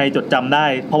คนไทยจดจำได้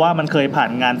เพราะว่ามันเคยผ่าน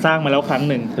งานสร้างมาแล้วครั้ง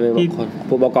หนึ่งที่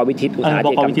บก.วิทิตอุตสาหกร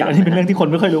รมอันนี้เป็นเรื่องที่คน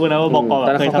ไม่ค่อยรู้กันนะว่าบก.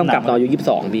เคยทำหนังตอนอายุ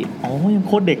22พี่ยังโ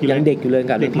คตรเด็กอยู่เลยยังเด็กอยู่เลย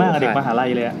กับเด็กมากเด็กมหาลัย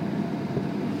เลย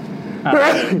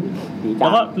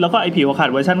แล้วก็ไอ้ผีหัวขาด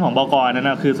เวอร์ชันของบก.นั่น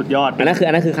น่ะคือสุดยอดอันนั้น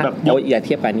คือครับอย่าเ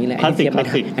ทียบกันนี้แหละอันนี้เทียบไ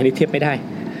ม่ได้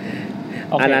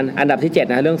อันดับที่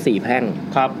7นะเรื่อง4แพร่ง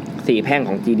ครับ4แพร่งข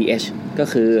อง GDH ก็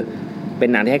คือเป็น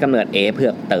หนังที่ให้กำเนิดเผื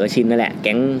อกเต๋อชินนั่นแหละแ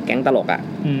ก๊งตลกอ่ะ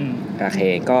โอเค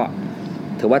ก็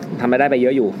ถือว่าทำรายได้ไปเยอ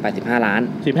ะอยู่85ล้าน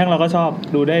4แพร่งเราก็ชอบ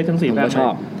ดูได้ทั้ง4แพร่งชอ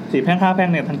บ4แพร่ง5แพร่ง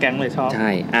เนี่ยทั้งแก๊งเลยชอบใช่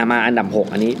มาอันดับ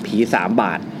6อันนี้ผี3 บ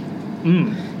าท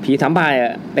ผี3 บาท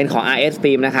เป็นของ RS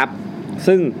Film นะครับ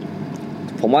ซึ่ง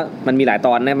ผมว่ามันมีหลายต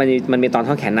อนนะมันมีตอน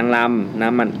ท่อนแขนนางรำน้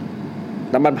ำ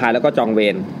มันพายแล้วก็จองเว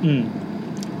ร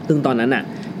ซึ่งตอนนั้นน่ะ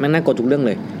มันน่ากลัวทุกเรื่องเ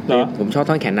ลยผมชอบ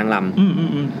ท่อนแขนนางร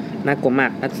ำน่ากลัวมา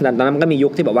กตอนนั้นมันก็มียุ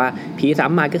คที่แบบว่าผี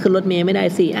3 บาทก็ขึ้นรถเมล์ไม่ได้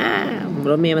สิ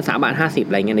รถเมล์มัน3 บาท 50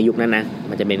อะไรเงี้ยในยุคนั้นนะ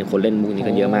มันจะเป็นคนเล่นมุกนี้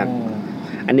กันเยอะมาก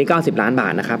อันนี้90 ล้านบา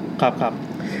ทนะครับครับ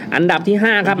อันดับที่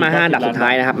5ครับมา5อันดับสุดท้า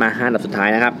ยนะครับมา5อันดับสุดท้าย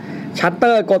นะครับชัตเต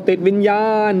อร์กดติดวิญญา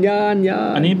ณ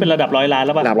อันนี้เป็นระดับ100 ล้านแ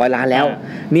ล้วป่ะระดับ100 ล้านแล้ว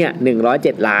เนี่ย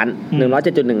107 ล้าน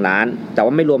 107.1 ล้านแต่ว่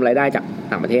าไม่รวมรายได้จาก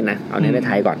ต่างประเทศนะเอาในไ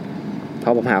ทยก่อนเพรา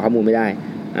ะผมหาข้อมูลไม่ได้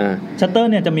ชัตเตอร์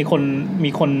เนี่ยจะมี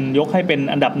คนยกให้เป็น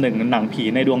อันดับ1หนังผี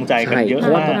ในดวงใจกันเยอะ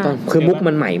มากคือมุก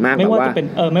มันใหม่มากไม่ว่าจะเป็น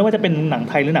ไม่ว่าจะเป็นหนัง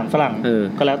ไทยหรือหนังฝรั่ง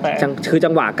ก็แล้วแต่คือจั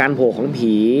งหวะการโผล่ของ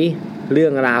ผีเรื่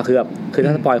องราวคือถ้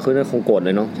าสปอยคือคงโกรธเล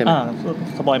ยเนาะใช่ไหม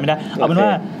สปอยไม่ได้เอาเป็นว่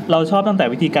าเราชอบตั้งแต่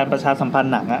วิธีการประชาสัมพัน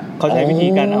ธ์หนังอะเขาใช้วิธี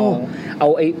การเอา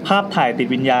ไอ้ภาพถ่ายติด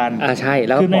วิญญาณใช่แ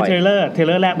ล้วคือในเทรลเล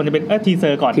อร์แรกมันจะเป็นทีเซอ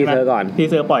ร์ก่อนทีเซ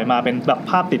อร์ปล่อยมาเป็นแบบ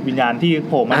ภาพติดวิญญาณที่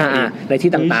โผล่มาใน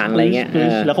ที่ต่างๆอะไรเงี้ย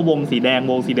แล้วก็วงสีแดง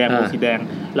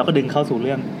แล้วก็ดึงเข้าสู่เ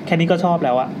รื่องแค่นี้ก็ชอบแ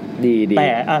ล้วอะดีแต่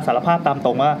สารภาพตามต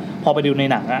รงว่าพอไปดูใน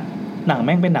หนังอะหนังแ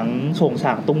ม่งเป็นหนังโฉงฉ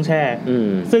างตุ้งแช่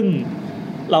ซึ่ง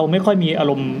เราไม่ค่อยมีอา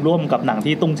รมณ์ร่วมกับหนัง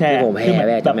ที่ตุ้งแช่คือแ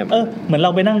บบเหมือนเร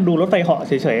าไปนั่งดูรถไฟเหาะเ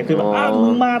ฉยๆคือแบบมึ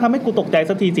งมาทำให้กูตกใจ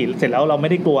สักทีสิเสร็จแล้วเราไม่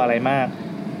ได้กลัวอะไรมาก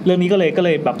เรื่องนี้ก็เล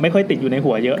ยแบบไม่ค่อยติดอยู่ใน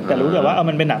หัวเยอะแต่รู้แต่ว่า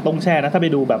มันเป็นหนังตุ้งแช่นะถ้าไป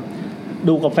ดูแบบ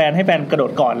ดูกับแฟนให้แฟนกระโด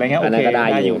ดก่อนอะไรเงี้ยโอเคได้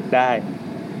อยู่ได้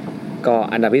ก็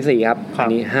อันดับที่4ครับอั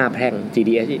นนี้5แพร่ง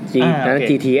GDH นั้น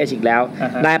GTH อีกแล้ว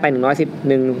ได้ไป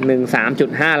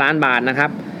113.5 ล้านบาทนะครับ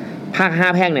ภาค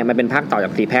5แพร่งเนี่ยมันเป็นภาคต่อจา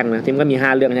ก4แพร่งนะที่มันก็มี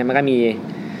5เรื่องใช่มั้ย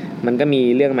มันก็มี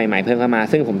เรื่องใหม่ๆเพิ่มเข้ามา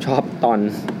ซึ่งผมชอบต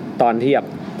อนที่แบบ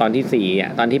ตอนที่4อ่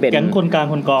ะตอนที่เป็นแก๊งคนกลาง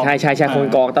คนกองใช่ๆๆคน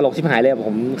กองตลกชิบหายเลยผ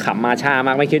มขำมาช่าม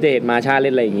ากไม่คิดจะเห็นมาช่าเ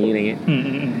ล่นอะไรอย่างงี้อะไรเงี้ย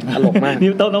ตลกมากนี่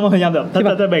ต้องพยายามแบบถ้า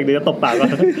จะเบรกเดี๋ยวจะตบปากก่อ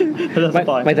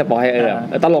นไม่สปอย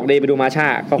ตลกดีไปดูมาช่า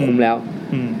ก็คุ้มแล้ว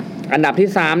อันดับที่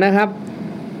3นะครับ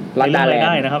ลัดดาแลน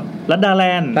ด์นะครับลัดดาแล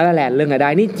นด์เรื่องอะไรได้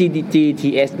นี่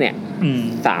GTS เนี่ย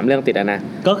3เรื่องติดนะ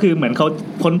ก็คือเหมือนเขา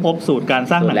ค้นพบสูตรการ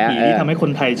สร้างหนังผีที่ทำให้ค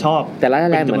นไทยชอบแต่ลัดด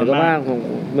าแลนด์เหมือนกับว่า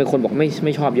มีคนบอกไ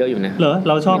ม่ชอบเยอะอยู่นะเหรอเ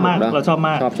ราชอบมาก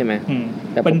ชอบใช่ไหม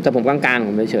แต่ผมกลางๆผ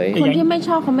มเฉยๆคนที่ไม่ช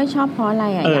อบเขาไม่ชอบเพราะอะไร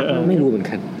อ่ะไม่รู้เหมือน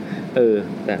กัน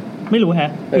แต่ไม่รู้ฮะ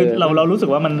คือเรารู้สึก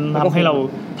ว่ามันทำให้เ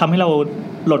รา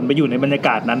หล่นไปอยู่ในบรรยาก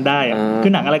าศนั้นได้คื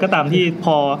อหนังอะไรก็ตามที่พ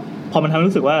อมันทำให้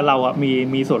รู้สึกว่าเราอ่ะ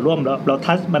มีส่วนร่วมแล้วเรา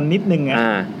ทัชมันนิดนึงไง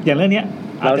อย่างเรื่องนี้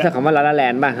เราใช้คำว่าลาลาแล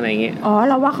นด์ป่ะอะไรอย่างเงี้ย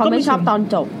เราว่าเขาไม่ชอบตอน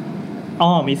จบ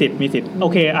มีสิทธิ์โอ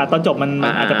เคตอนจบมัน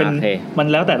อาจจะเป็นมัน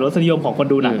แล้วแต่รสนิยมของคน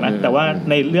ดูหนังนะแต่ว่า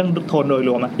ในเรื่องโทนโดยร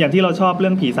วมอย่างที่เราชอบเรื่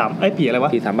องผีผีอะไรว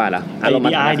ะผี3 บาทเหรอ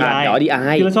DI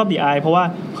ที่เราชอบ DI เพราะว่า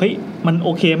เฮ้ยมันโอ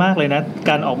เคมากเลยนะ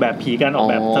การออกแบบผีการออก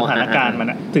แบบสถานการณ์มั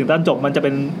นถึงตอนจบมันจะเป็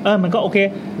นมันก็โอเค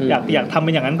อยากทำเป็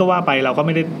นอย่างนั้นก็ว่าไปเราก็ไ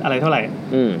ม่ได้อะไรเท่าไหร่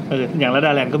อย่างลัดด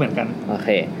าแลนด์ก็เหมือนกันโอเค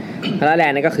ลัดดาแล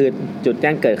นด์นี่ก็คือจุดแจ้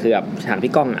งเกิดคือแบบฉาก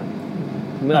พี่ก้องอ่ะ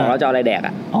เมื่อออกเราจะอะไรแดก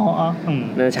อ่ะ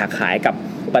นั่นฉากขายกับ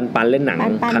ปันเล่นหนัง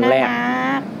ครั้งแรก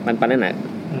ปันเล่นหนัง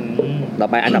ต่อ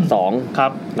ไปอันดับ2ครั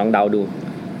บลองเดาดู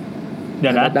เดี๋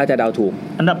ยวนะได้จะเดาถูก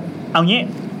อันดับเอางี้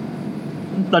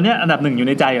ตอนนี้อันดับ1อยู่ใ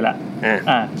นใจอยู่แล้ว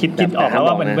คิดออกแล้ว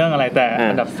ว่าเป็นเรื่องอะไรแต่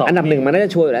อันดับ2อันดับ1มันน่าจ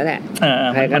ะชัวร์อยู่แล้วแหละ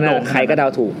ใครก็เดา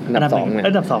ถูกอันดับ2เนี่ย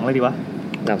อันดับ2เลยดีวะ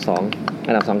อันดั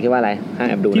บ2คิดว่าอะไรให้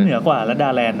แอบดูที่เหนือกว่าลัดดา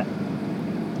แลนด์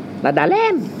ลัดดาแล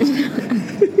นด์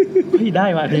ได้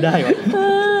ว่ะ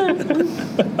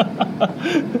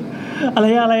อะไร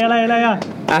อ่ะ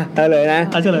เลยนะ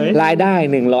เฉลยรายได้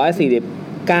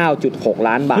149.6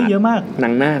 ล้านบาทเยอะมากหนั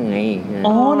งนาคไง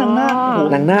หนั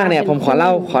งนาคเนี่ยผมขอเ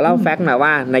ล่าแฟกต์หน่อยว่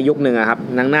าในยุคนึงอะครับ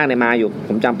หนังนาคเนี่ยมาอยู่ผ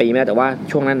มจำปีไม่ได้แต่ว่า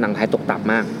ช่วงนั้นหนังไทยตกต่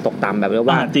ำมากตกต่ำแบบ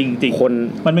ว่าจริงคน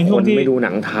มันเป็นช่วงที่ไม่ดูห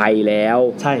นังไทยแล้ว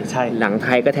ใช่หนังไท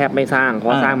ยก็แทบไม่สร้างเพราะ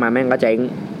สร้างมาแม่งก็เจ๊ง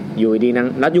อยู่ดีนัง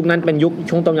แล้วยุคนั้นเป็นยุค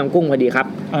ช่วงต้มยำกุ้งพอดีครับ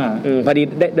พอดี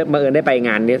ได้บังเอิญได้ไปง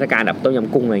านเทศกาลแบบต้มย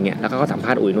ำกุ้งอะไรเงี้ยแล้วเขาก็สัมภ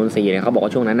าษณ์อุ๋ยนนทรีเนี่ยเขาบอกว่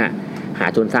าช่วงนั้นน่ะหา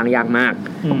ทุนสร้างยากมาก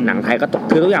หนังไทยก็ตก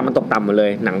คือทุกอย่างมันตกต่ำหมดเล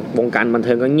ยหนังวงการบันเ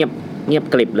ทิงก็เงียบ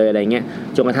กริบเลยอะไรเงี้ย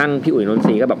จนกระทั่งพี่อุ๋ยนนท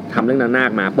รีก็แบบทำเรื่องนางนา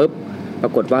คมาปุ๊บปร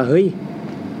ากฏว่าเฮ้ย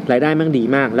รายได้แม่งดี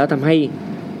มากแล้วทำใ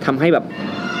ห้แบบ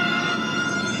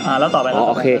แล้วต่อไป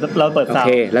โอเคเราเปิดซาว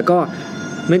ด์แล้วก็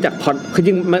เนื่องจากพอคือจ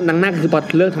ริงนางนาคคือพอ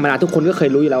เรื่องธรรมดาทุกคนก็เคย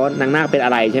รู้อยู่แล้วว่านางนาคเป็นอ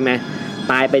ะไรใช่ไหม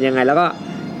ตายเป็นยังไงแล้วก็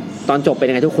ตอนจบเป็น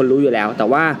ยังไงทุกคนรู้อยู่แล้วแต่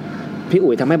ว่าพี่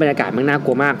อุ๋ยทำให้บรรยากาศมันน่าก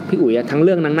ลัวมากพี่อุ๋ยทั้งเ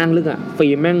รื่องนางนาคเรื่องฟิ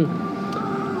ล์มแม่ง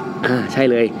ใช่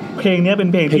เลยเพลงนี้เป็น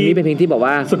เพลงที่บอก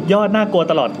ว่าสุดยอดน่ากลัว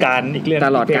ตลอดกาลอีกเรื่องต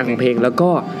ลอดกาลของเพลงแล้วก็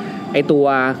ไอตัว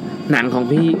หนังของ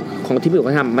ที่พี่อุ๋ยเข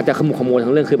าทำมันจะขมุกขมัว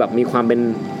ทั้งเรื่องคือแบบมีความเป็น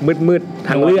มืด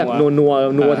ทั้งเรื่อง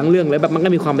นัวทั้งเรื่องเลยแบบมันก็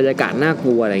มีความบรรยากาศน่าก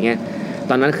ลัวอะไรเงี้ย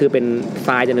ตอนนั้นคือเป็นท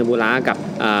รายจันทบุรีกับ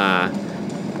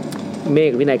เม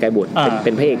ฆวินัยไกรบุตรเ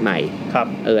ป็นพระเอกใหม่ครับ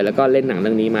แล้วก็เล่นหนังเ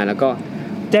รื่องนี้มาแล้วก็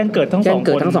แจ้งเกิดทั้งส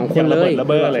องคนเลยแ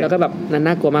ล้วก็แบบ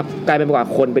น่ากลัวมากกลายเป็นกว่า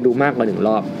คนไปดูมากกว่า1ร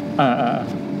อบ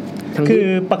คือ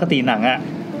ปกติหนังอะ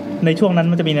ในช่วงนั้น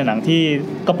มันจะมีในหนังที่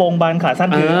กระโปรงบานขาสั้น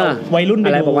คือวัยรุ่นไป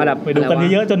ดูกัน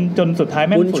เยอะๆจนสุดท้ายแ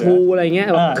ม่งบุญชูอะไรเงี้ย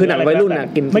คือหนังวัยรุ่นน่ะ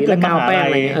กินไม่เกินก้าวแป้งอ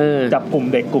ะไรจับกลุ่ม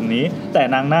เด็กกลุ่มนี้แต่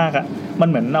นางนาคอะมัน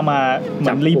เหมือนเอามาเหมื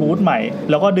อนรีบูทใหม่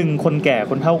แล้วก็ดึงคนแก่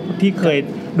คนเฒ่าที่เคย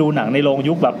ดูหนังในโรง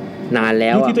ยุคแบบนานแ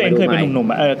ล้วที่ตัวเองเคยเป็นหนุ่ม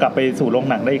ๆกลับไปสู่โรง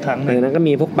หนังได้อีกครั้งนึงนั้นก็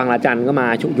มีพวกบางระจันก็มา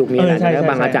ยุคนี้แล้ว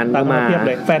บางระจันก็มา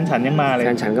แฟนฉันยังมาเลยแฟ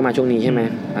นฉันก็มาช่วงนี้ใช่ไหม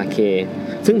โอเค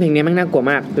ซึ่งเพลงนี้มันน่ากลัว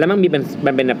มากแล้วมันมีเ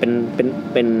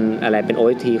ป็นอะไรเป็น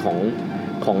OST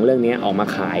ของเรื่องนี้ออกมา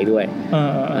ขายด้วย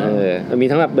มันมี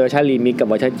ทั้งแบบเวอร์ชันรีมิกกับ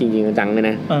เวอร์ชันจริงๆจังๆเลย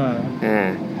นะ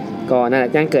ก็นั่นแหล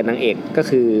ะแจ้งเกิดนางเอกก็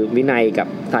คือวินัยกับ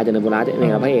ทรายจันทบุรีเนี่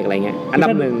ยพระเอกอะไรเงี้ยอันดับ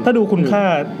หนึ่งถ้าดูคุณค่า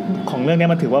ของเรื่องนี้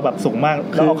มันถือว่าแบบสูงมาก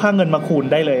แล้วเอาค่าเงินมาคูณ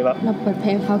ได้เลยแบบเราเปิดเพล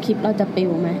งเขาคลิปเราจะปิ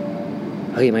วไหม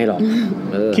เฮ้ยไม่หรอก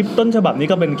คลิปต้นฉบับนี้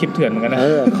ก็เป็นคลิปเถื่อนเหมือนกันนะ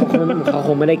เขาค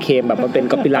งไม่ได้เคลมแบบว่าเป็น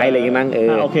ก๊อปปี้ไลท์อะไรอย่างงี้มั้ง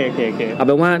โอเคเอาเ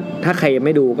ป็นว่าถ้าใครไ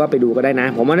ม่ดูก็ไปดูก็ได้นะ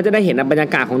ผมว่าน่าจะได้เห็นบรรยา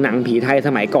กาศของหนังผีไทยส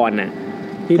มัยก่อนน่ะ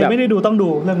ที่แบบไม่ได้ดูต้องดู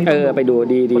เรื่องนี้ไปดู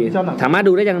ดีสามารถ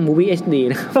ดูได้ยัง Movie HD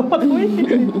นะ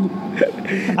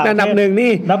อันดับหนึ่ง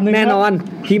นี่แน่นอน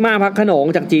พี่มาพักขนง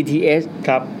จาก GTS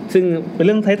ครับซึ่งเป็นเ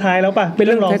รื่องท้ายๆแล้วป่ะเป็นเ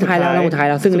รื่องท้ายๆแล้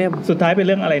วซึ่งเนี่ยสุดท้ายเป็นเ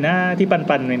รื่องอะไรนะที่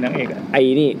ปันในนางเอกไอ้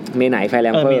นี่เมไหนไฟแร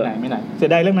งเฟอร์ไม่ไหนเสีย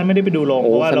ดายเรื่องนั้นไม่ได้ไปดูโรงเ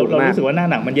พราะว่าเรารู้สึกว่าหน้า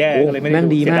หนังมันแย่เลยไม่ได้ดู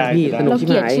ดีมากพี่สนุกชิบ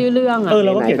หายเราเกลียดชื่อเรื่องเร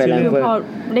าก็เกลียดชื่อเรื่องพอ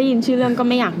ได้ยินชื่อเรื่องก็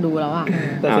ไม่อยากดูแล้ว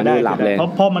แต่เสียดายเพราะ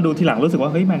พอมาดูทีหลังรู้สึกว่า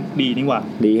เฮ้ยมันดีนี่หว่า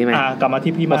ดีใช่ไหมกลับมา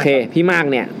ที่พี่มากโอเคพี่มาก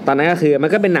เนี่ยตอนนั้นก็คือมั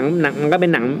นก็เป็นหนังมันก็เป็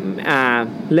นหนัง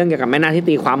เรื่องเกี่ยวกับแม่นาคที่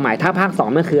ตีความหมายถ้าภาค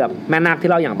2มันคือแม่นาคที่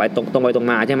เล่าอย่างไปตรงไปตรง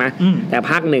มาใช่ไหมแต่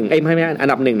ภาค1ไม่อั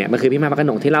นดับ1เนี่ยมันคือพี่มากพักข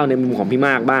นงที่เล่าในมุมของพี่ม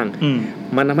ากบ้าง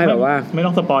มันทำให้แบบว่าไม่ต้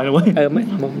องสปอยเลยเว้ยไม่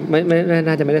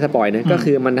น่าจะไม่ได้สปอยนะก็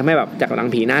คือมันทำให้แบบจากหนัง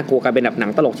ผีน่ากลัวกลายเป็นแบบหนั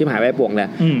งตลกชิบหายไว้ป่วงเลย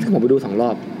ซึ่งผมไปดู2รอ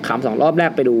บขำ2รอบแร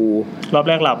กไปดูรอบ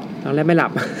แรกหลับรอบแรกไม่หลั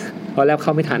บรอบแรกเข้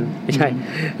าไม่ทันไม่ใช่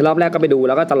รอบแรกก็ไปดูแ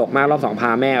ล้วก็ตลกมากรอบ2พา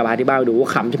แม่พาที่บ้านไปดู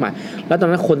ขำใช่ไหมแล้วตอน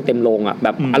นั้นคนเต็มโรงอ่ะแบ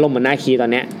บอารมณ์เหมือนหน้าคีตอ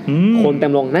นเนี้ยคนเต็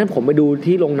มโรงนั้นผมไปดู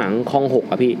ที่โรงหนังคลอง6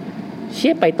อ่ะพี่เชี่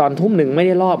ยไปตอนทุ่ม1ไม่ไ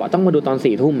ด้รอบอ่ะต้องมาดูตอน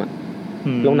4 ทุ่มอ่ะ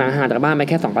โรงหนังห่างจากบ้านไป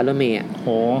แค่2 ปันรถเมล์อ่ะ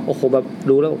โอ้โหแบบ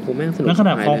รู้แล้วโอ้โหแม่งสนุกนั่นขน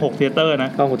าดคลอง6เธียเตอร์นะ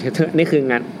คลอง6เธียเตอร์นี่คือ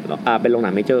งานเป็นโรงหนั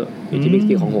งเมเจอร์อยู่ที่บิ๊ก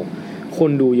ซีคลอง6คน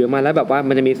ดูเยอะมากแล้วแบบว่า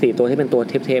มันจะมี4ตัวที่เป็นตัว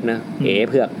เทพๆนะ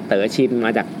เผือกเต๋อชินม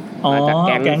าจากแ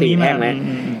ก๊ง4แท่งนะ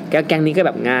แก๊งนี้ก็แ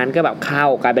บบงานก็แบบเข้า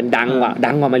กลายเป็นดังก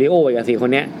ว่ามาริโออีก4ค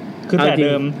นเนี้ยคือแต่เ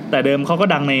ดิมเขาก็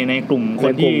ดังในกลุ่มค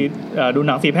นที่ดูห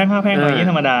นัง4 แพร่ง 5 แพร่งอะไรอย่างนี้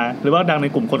ธรรมดาหรือว่าดังใน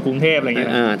กลุ่มคนกรุงเทพอะไรอย่างเงี้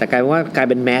ยแต่กลาย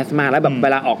เป็นแมสมากแล้วแบบเว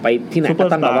ลาออกไปที่ไหนก็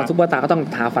ต้องแบบว่าซุปเปอร์สตาร์ก็ต้อง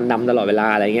ทาฟันดำตลอดเวลา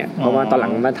อะไรเงี้ยเพราะว่าตอนหลั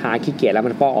งมันทาขี้เกียจแล้ว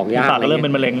มันฟอกออกยากอะไรเริ่มเป็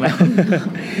นมะเร็งแล้ว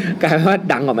กลายเป็นว่า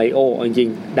ดังกว่ามาริโอจริง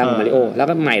ๆดังกว่ามาริโอแล้ว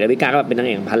ก็ใหม่ดาวิกาก็แบบเป็นนางเ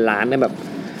อกพันล้านได้แบบ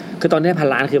คือตอนนี้พัน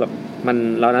ล้านคือแบบมัน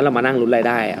เรามานั่งลุ้นราย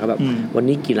ได้เขาแบบวัน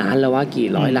นี้กี่ล้านแล้วว่ากี่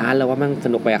ร้อยล้านแล้วว่ามั่งส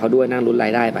นุกไปกับเขาด้วยนั่งลุ้นรา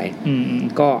ยได้ไป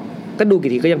ก็ดู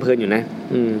กี่ทีก็ยังเพลินอยู่นะ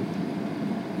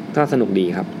ก็สนุกดี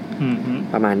ครับ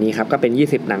ประมาณนี้ครับก็เป็น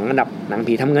20หนังอันดับหนัง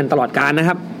ผีทำเงินตลอดกาลนะค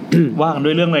รับ ว่ากันด้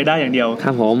วยเรื่องรายได้อย่างเดียวค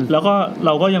รับผมแล้วก็เร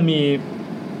าก็ยัง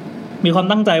มีความ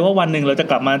ตั้งใจว่าวันหนึ่งเราจะ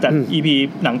กลับมาจัด EP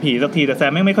หนังผีสักทีแต่แซ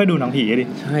มไม่ค่อยดูหนังผีดิ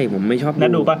ใช่ผมไม่ชอบนั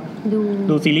ดดูป่ะ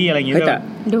ดูซีรีส์อะไรอย่างเงี้ย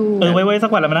ดูไว้สั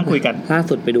กวันเรามานั่งคุยกันล่า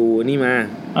สุดไปดูนี่มา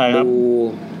ดู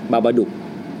บาบาดุก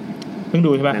เพิ่ง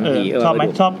ดูใช่ป่ะชอบไหม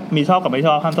ชอบกับไม่ช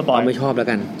อบห้ามสปอยไม่ชอบแล้ว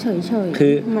กันเฉยๆคื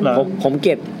อผมเก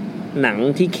ลียดหนัง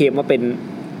ที่เคมว่าเป็น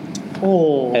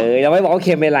เราไม่บอกว่าเค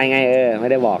มเป็นอะไรไงไม่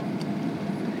ได้บอก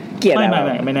เกลียดอะไ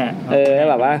รไม่แน่แล้ว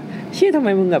แบบว่าเชี่ยทำไม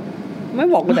มึงแบบไม่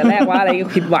บอกกูแต่แรกว่าอะไร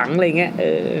ผิดหวังอะไรเงี้ย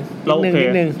นิด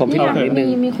นึงผมผิดหวังนิดนึง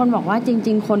มีคนบอกว่าจ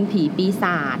ริงๆคนผีปีศ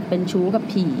าจเป็นชู้กับ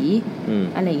ผี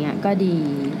อะไรเงี้ยก็ดี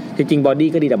จริงๆบอดี้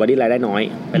ก็ดีแต่บอดี้รายได้น้อย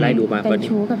ไปไล่ดูมาเป็น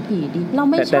ชู้กับผีดีเรา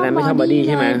ไม่ชอบบอดี้ใ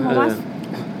ช่ไหมเพราะว่า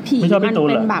ผีมัน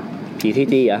เป็นแบบผีที่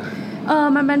ดีอ่ะ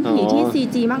มันเป็นผีที่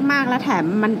CG มากๆแล้วแถม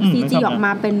มัน CG ออกม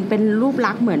าเป็นรูป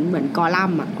ลักษณ์เหมือนกอลั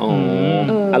มอ่ะ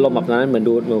อารมณ์แบบนั้นเหมือน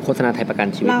ดูโฆษณาไทยประกัน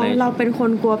ชีวิตเราเป็นค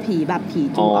นกลัวผีแบบผี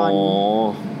จูออน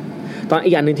ตอนอี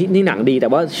กอย่างนึงที่นี่หนังดีแต่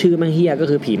ว่าชื่อมันเหี้ยก็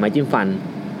คือผีไม้จิ้มฟัน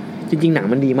จริงๆหนัง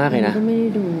มันดีมากเลยนะก็ไม่ได้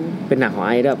ดูเป็นหนังของไ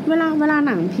อ้แบบเวลา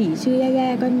หนังผีชื่อแย่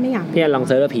ๆก็ไม่อยากพี่ลองเ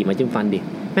ซิร์ชว่าผีมาจิ้มฟันดิ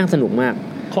แม่งสนุกมาก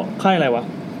ค่ายอะไรวะ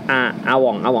อาหว่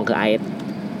องคือไอเอส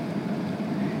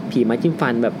ผีมาจิ้มฟั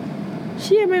นแบบเ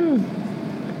ชี่ยแม่ง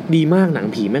ดีมากหนัง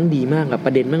ผีแม่งดีมากแบบป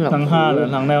ระเด็นแม่งแบบหนังฮาหรือ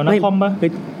หนังแนวนักคอมป่ะ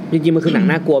จริงๆมันคือหนัง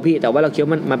น่ากลัวพี่แต่ว่าเราคิดว่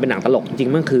ามันเป็นหนังตลกจริง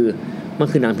ๆมัน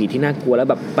คือหนังผีที่น่ากลัวแล้ว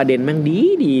แบบประเด็นแม่งดี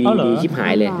ชิบหา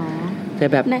ยเลยแต่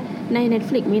แบบใน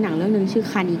Netflix มีหนังเรื่องนึงชื่อ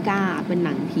คานิก้าเป็นห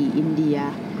นังผีอินเดีย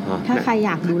ถ้าใครอ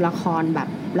ยากดูละครแบบ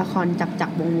ละครจั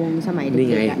กวงสมัยเด็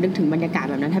กๆนึกถึงบรรยากาศ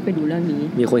แบบนั้นถ้าไปดูเรื่องนี้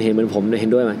มีคนเห็นเหมือนผมเห็น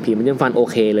ด้วยมั้ยผีมันจิ้มฟันโอ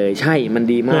เคเลยใช่มัน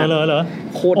ดีมากเหรอ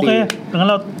โคตรดีโอเคงั้น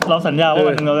เราสัญญาว่า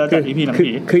เราจะจัด EP หนังผี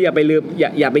คืออย่าไปลืม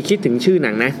อย่าไปคิดถึงชื่อห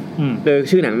นังนะ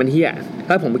ชื่อหนังมันเหี้ย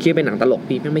ถ้าผมไปคิดเป็นหนังตลก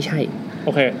พี่ไม่ใช่โอ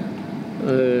เค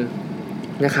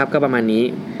นะครับก็ประมาณนี้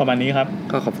ครับ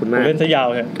ก็ขอบคุณมากเล่นซะยาว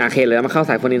เลยโอเคเลยมาเข้า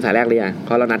สายโฟนอินสายแรกเลยอ่ะเพ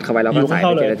ราะเรานัดเข้าไว้แล้วก็สาย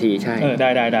7 นาทีใช่ไ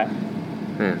ด้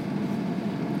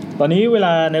ตอนนี้เวล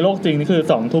าในโลกจริงนี่คือ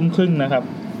 20:30 นนะครับ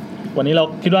วันนี้เรา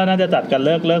คิดว่าน่าจะจัดกันเ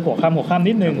ลิกหัวค่ำ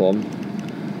นิดนึงผม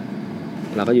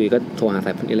เราก็อยู่ก็โทรหาส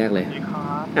ายโฟนอินแรกเลย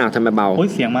อ้าวทำไมเบาโอ้ย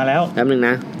เสียงมาแล้วแป๊บนึงน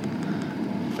ะ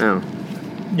อ้าว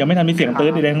ยังไม่ทันมีเสียงตื้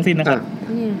นใดๆทั้งสิ้นนะครับ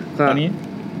ตอนนี้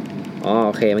โ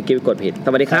อเคเมื่อกี้กดผิดส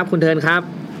วัสดีครับคุณเทิร์นครับ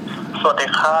สวัสดี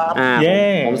ครับ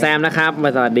ผมแซมนะครับ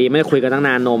สวัสดีไม่ได้คุยกันตั้งน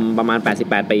านนมประมาณ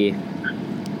88 ปี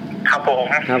ครับผ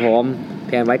มแ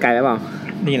ทนไว้ไกลแล้วเปล่า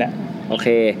นี่แหละโอเค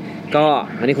ก็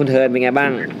วันนี้คุณเทิร์นเป็นไงบ้า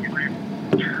ง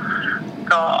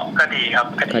ก็ดีครับ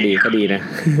ก็ดีนะ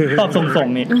ตอบส่ง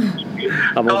นี่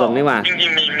ตอบส่งนี่ว่าจริ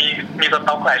งๆมีส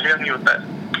ต็อกหลายเรื่องอยู่แต่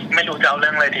ไม่รู้จะเอาเรื่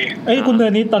องอะไรดีคุณเทิ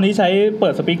ร์นนี้ตอนนี้ใช้เปิ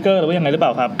ดสปีกเกอร์หรือว่ายังไงหรือเปล่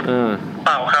าครับเป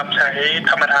ล่าครับใช้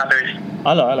ธรรมดาเลย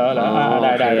เหรอ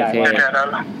ได้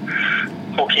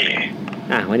โอเค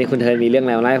วันนี้คุณเทิร์นมีเรื่องอะไ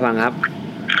รมาเล่าให้ฟังครับ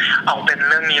เอาเป็น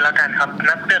เรื่องนี้แล้วกันครับ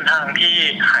นักเดินทางที่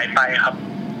หายไปครับ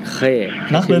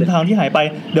นักเดินทางที่หายไป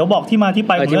เดี๋ยวบอกที่มาที่ไ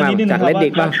ปของเรื่องนี้นิดนึงครับ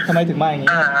ว่าทำไมถึงมาอย่างนี้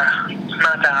ม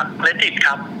าจาก Reddit ค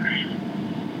รับ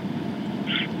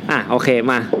โอเค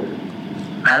มา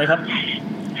เลยครับ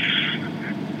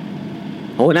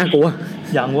โอ้น่ากลัว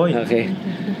อย่างเว้ยโอเค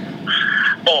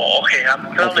โอเคครับ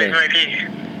เล่าเลยด้วยพี่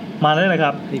มาได้เลยค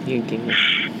รับพี่เก่ง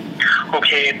โอเ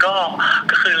คก็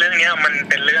คือเรื่องนี้มัน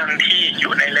เป็นเรื่องที่อ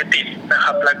ยู่ใน Reddit นะค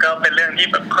รับแล้วก็เป็นเรื่องที่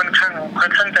แบบค่อนข้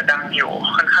างจะดังอยู่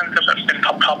ค่อนข้างจะแบบเป็นท็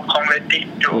อปของ Reddit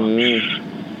อยู่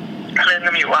เรื่อง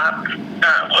ก็มีว่า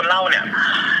คนเล่าเนี่ย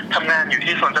ทำงานอยู่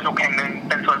ที่สวนสนุกแห่งนึงเ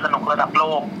ป็นสวนสนุกระดับโล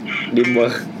กดิมเวอ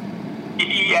ร์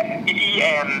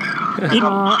EEN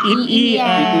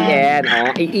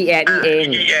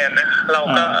เรา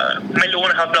ก็ไม่รู้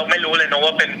นะครับเราไม่รู้เลยนะว่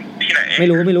าเป็นที่ไหนไม่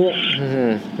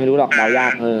รู้หรอกเดายา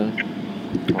ก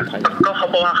ก็เขา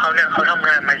บอกว่าเขาเนี่ยเขาทำ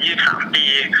งานมา23 ปี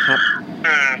ครับ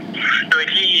โดย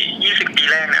ที่20 ปี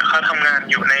แรกเนี่ยเขาทำงาน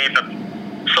อยู่ในแบบ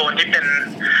โซนที่เป็น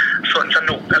สวนส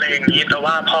นุกอะไรอย่างนี้แต่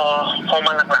ว่าพอม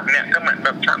าหลังๆเนี่ยก็เหมือนแบ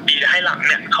บ3 ปีให้หลัง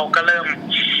เนี่ยเขาก็เริ่ม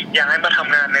ย้ายมาท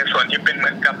ำงานในส่วนที่เป็นเห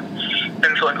มือนกับเป็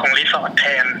นส่วนของรีสอร์ทแท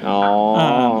น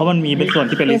เพราะมันมีเป็นส่วน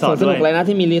ที่เป็นรีสอร์ทด้วยสนุกอะไรนะ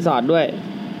ที่มีรีสอร์ทด้วย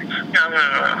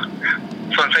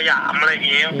ส่วนสยามอะไรอย่าง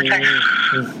งี้ไม่ใช่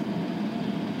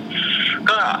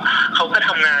ก็เขาก็ท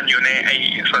ำงานอยู่ในไอ้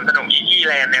สวนสนุกอี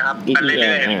แลนด์เนี่ยครับไปเ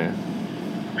รื่อยๆ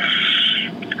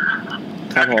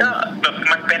ครับผมก็แบบ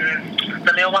มันเป็นจ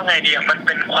ะเรียกว่าไงดีมันเ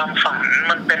ป็นความฝัน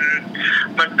มันเ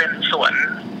ป็นสว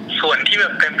นที่แบ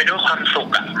บเต็มไปด้วยความสุข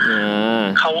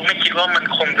เขาไม่คิดว่ามัน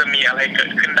คงจะมีอะไรเกิ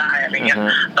ดขึ้นได้อะไรเงี้ย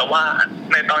แต่ว่า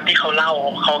ในตอนที่เขาเล่า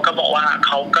เขาก็บอกว่าเ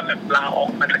ขาก็แบบลาออก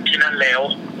มาจากที่นั่นแล้ว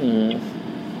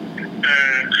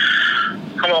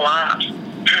เขาบอกว่า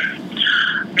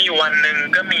มีวันหนึ่ง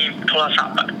ก็มีโทรศัพ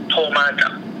ท์โทรมาจา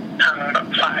กทางแบบ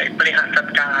ฝ่ายบริหารจัด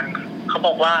การเขาบ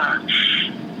อกว่า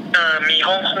มี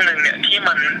ห้องนึงเนี่ยที่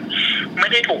มันไม่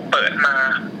ได้ถูกเปิดมา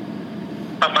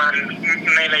ประมาณ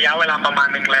ในระยะเวลาประมาณ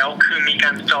นึงแล้วคือมีก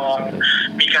ารจอง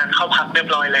มีการเข้าพักเรียบ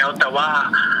ร้อยแล้วแต่ว่า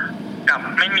กับ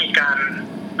ไม่มีการ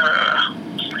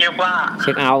เรียกว่าเ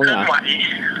ช็คเอาท์เคลื่อนไหว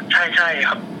ใช่ค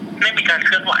รับไม่มีการเค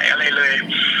ลื่อนไหวอะไรเลย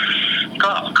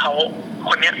ก็เขาค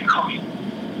นเนี้ยเขา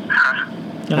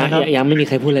ยังไม่มีใ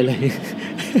ครพูดอะไรเลย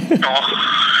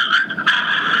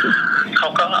เขา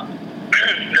ก็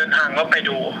เดินทางก็ไป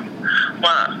ดู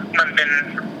ว่า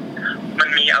มัน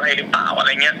มีอะไรหรือเปล่าอะไร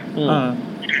เงี้ย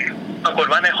ปรากฏ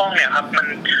ว่าในห้องเนี่ยครับมัน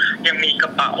ยังมีกร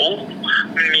ะเป๋า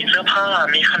มันมีเสื้อผ้า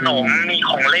มีขนมมี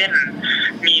ของเล่น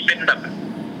มีเป็นแบบ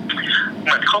เห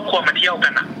มือนครอบครัวมาเที่ยวกั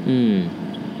น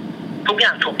ทุกอย่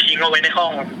างถูกทิ้งเอาไว้ในห้อ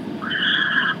ง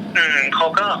เข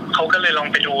าก็เลยลอง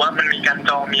ไปดูว่ามันมีการ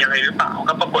จองมีอะไรหรือเปล่า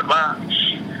ก็ปรากฏว่า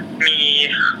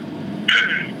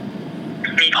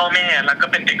มีพ่อแม่แล้วก็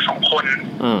เป็นเด็ก2 คน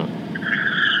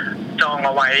จองเ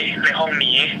อาไว้ในห้อง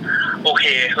นี้ โอเค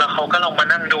แล้วเขาก็ลองมา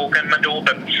นั่งดูกันมาดูแบ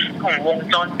บของวง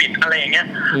จรปิดอะไรอย่างเงี้ย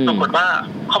ปรากฏว่า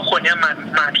ครอบครัวเนี้ย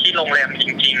มาที่โรงแรมจ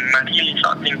ริงๆมาที่รีสอ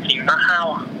ร์ทจริงๆมา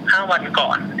5 วันก่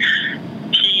อน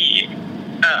ที่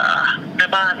แม่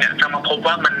บ้านเนี่ยจะมาพบ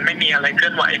ว่ามันไม่มีอะไรเคลื่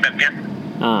อนไหวแบบเนี้ย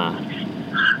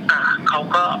เขา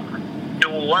ก็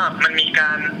ดูว่ามันมีก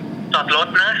ารจอดรถ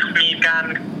นะมีการ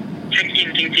เช็คอิน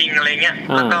จริงๆอะไรเงี้ย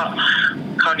แล้วก็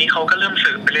คราวนี้เขาก็เริ่ม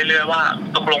สืบไปเรื่อยๆว่า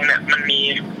ตกลงเนี่ยมันมี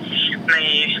ใน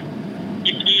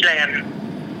อีแลนด์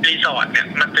รีสอร์ทเนี่ย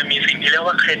มันจะมีสิ่งที่เรียก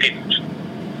ว่าเครดิต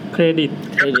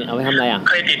เอาไว้ทำอะไรเ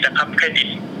ครดิตนะครับเครดิต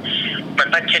เหมือน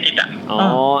บัตรเครดิต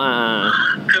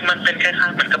คือมันเป็นคล้า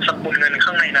ยๆเหมือนกับสกุลเงินข้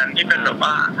างในนั้นที่เป็นแบบ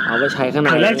ว่าเอาไปใช้ข้างใน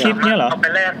แลกชิปเนี่ยเหรอเอาไป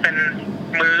แลกเป็น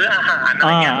มื้ออาหารอะไ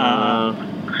รเงี้ย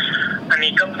อัน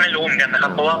นี้ก็ไม่รู้เหมือนกันนะครั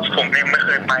บเพราะว่าผมเองไม่เค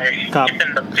ยไปที่เป็น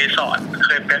แบบรีสอร์ทเค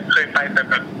ยไปแบ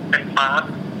บเป็นพาร์ค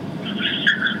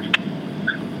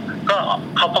ก็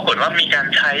เขาปรากฏว่ามีการ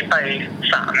ใช้ไป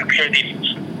3เครดิต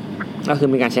ก็คือ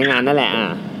มีการใช้งานนั่นแหละ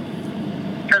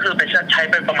ก็คือไปใช้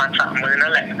ไปประมาณ3 มื้อนั่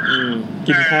นแหละ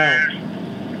กินข้าว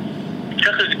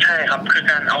ก็คือใช่ครับคือ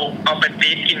การเอาไปตี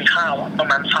กินข้าวประ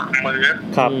มาณ3 มื้อ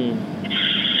ครับ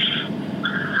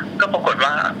ก็ปรากฏ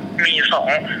ว่ามีสอ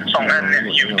งอันเนี่ย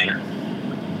อยู่เนี่ย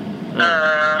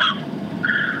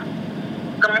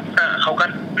ก็เขาก็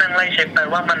นั่งไล่เช็คไป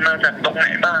ว่ามันมาจากตรงไหน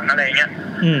บ้างอะไรเงี้ย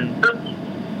ปึ๊บ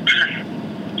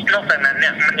นอกจากนั้นเนี่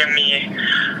ยมันยังมี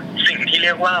สิ่งที่เ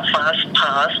รียกว่า fast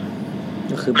pass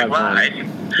ก็คือแบบว่า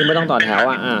ที่ไม่ต้องต่อแถว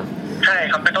ใช่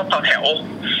ครับไม่ต้องต่อแถว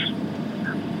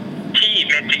ที่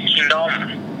Magic Kingdom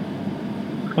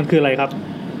มันคืออะไรครับ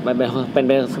มันเป็นเค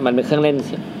รื่องเล่น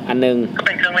อันนึงก็เ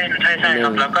ป็นเครื่องเล่นใช่ค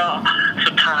รับแล้วก็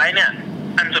สุดท้ายเนี่ย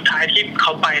อันสุดท้ายที่เข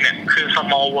าไปเนี่ยคือ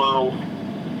Small World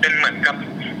เป็นเหมือนกับ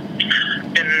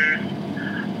เป็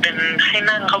นให้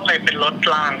นั่งเข้าไปเป็นรถ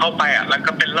รางเข้าไปแล้ว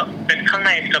ก็เป็นข้างใ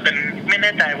นจะเป็นไม่แ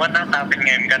น่ใจว่าหน้าตาเป็นไ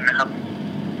งเหมือนกันนะครับ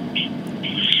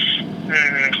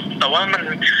แต่ว่ามัน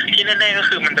ที่แน่ๆก็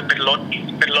คือมันจะเป็น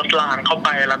รถรางเข้าไป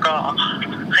แล้วก็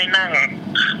ให้นั่ง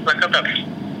แล้วก็แบบ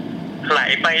ไหล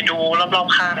ไปดูรอบ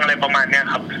ๆข้างอะไรประมาณเนี้ย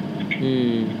ครับ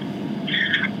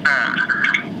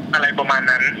อะไรประมาณ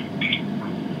นั้น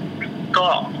ก็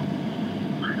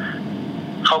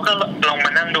เขาก็ลองม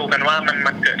านั่งดูกันว่า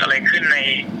มันเกิดอะไรขึ้นใ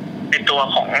นตัว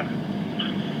ของ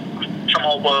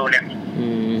Small World เนี่ย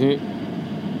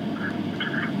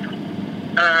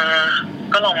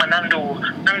ก็ลองมานั่งดู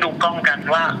กล้องกัน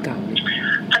ว่า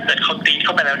ถ้าเกิดเขาตีเข้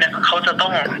าไปแล้วเนี่ยเขาจะต้อ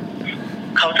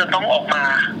งออกมา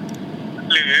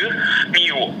หรือมี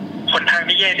อยู่หนทาง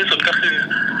ที่แย่ที่สุดก็คือ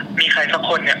มีใครสัก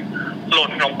คนเนี่ยหล่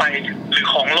นลงไปหรือ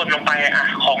ของหล่นลงไป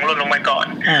ของหล่นลงไปก่อน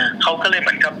เขาก็เลยเห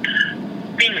มือนกับ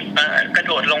วิ่งกระโ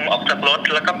ดดลงออกจากรถ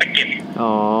แล้วก็ไปเก็บ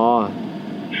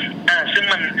ซึ่ง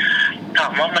มันถา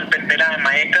มว่ามันเป็นไปได้ไหม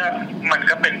ก็มัน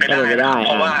ก็เป็นไปได้เพ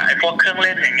ราะว่าไอ้พวกเครื่องเ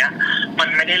ล่นอย่างเงี้ยมัน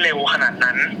ไม่ได้เร็วขนาด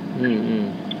นั้น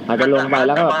อาจจะลงไปแ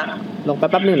ล้วก็ลงไป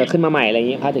แป๊บนึงแล้วขึ้นมาใหม่อะไรอย่าง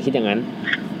งี้พระจะคิดอย่างนั้น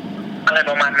อะไร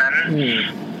ประมาณนั้น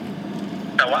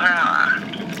แต่ว่า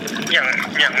อ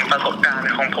ย่างประสบการ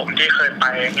ณ์ของผมที่เคยไป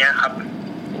อย่างเงี้ยครับ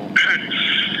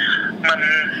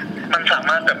มันสา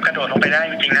มารถแบบกระโดดลงไปได้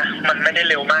จริงๆนะมันไม่ได้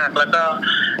เร็วมากแล้วก็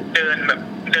เดิน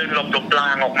หลบรา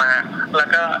งออกมาแล้ว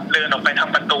ก็เดินออกไปทาง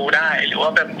ประตูได้หรือว่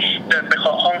าแบบเดินไปเค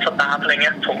าะห้องสตาฟอะไรเ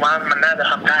งี้ยผมว่ามันน่าจะ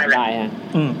ทำได้แหละได้ฮะ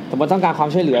แต่ว่าต้องการความ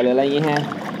ช่วยเหลือหรืออะไรอย่างงี้ฮะ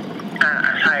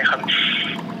ใช่ครับ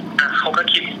เขาก็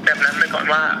คิดแบบนั้นไปก่อน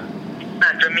ว่า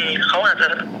เขาอาจจะ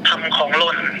ทำของห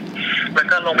ล่นแล้ว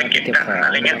ก็ลงไปเก็บกันอะ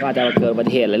ไรเงี้ยก็จะเกิดอุบั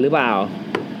ติเหตุอะไรหรือเปล่า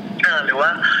หรือว่า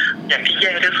อย่างที่แ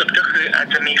ย่ที่สุดก็คืออาจ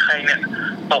จะมีใครเนี่ย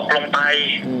ตกลงไป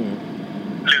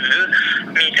หรือ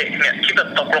มีเด็กเนี่ยที่แบบ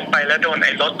ตกลงไปแล้วโดนไ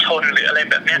อ้รถชนหรืออะไร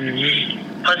แบบเนี้ย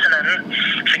เพราะฉะนั้น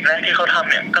สิ่งแรกที่เขาทำ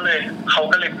เนี่ยเขา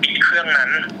ก็เลยปิดเครื่องนั้น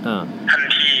ทัน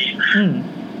ที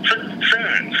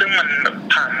ซึ่งมันแบบ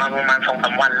ผ่านมาประมาณ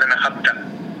 2-3 วันแล้วนะครับจาก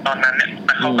ตอนนั้นเนี่ยแ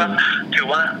ต่เขาก็ถือ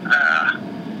ว่า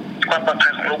ความปลอดภั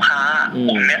ยของลูกค้า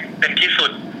กลุ่มเนี้ยเป็นที่สุ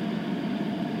ด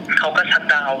เขาก็ชัต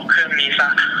ดาวน์เครื่องนี้ซะ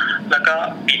แล้วก็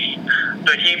ปิดโด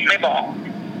ยที่ไม่บอก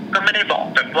ก็ไม่ได้บอก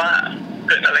แบบว่า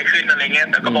เกิดอะไรขึ้นอะไรเงี้ย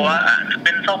แต่ก็บอกว่าเ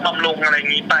ป็นซ่อมบำรุงอะไร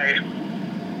งี้ไป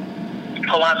เ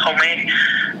พราะว่าเขาไ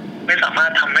ม่สามาร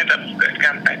ถทำให้แบบเกิดก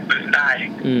ารแตกตื่นได้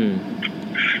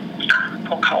พ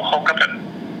วกเขาก็แบบ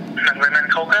หลังจากนั้น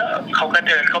เขาก็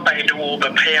เดินเข้าไปดูแบ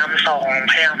บพยายามส่อง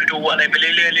พยายามดูอะไรไปเ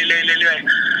รื่อยๆเรื่อย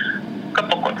ๆก็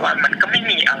ปรากฏว่ามันก็ไม่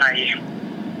มีอะไร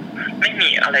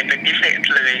เป็นพิเศษ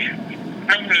เลย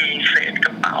ไม่มีเศษกร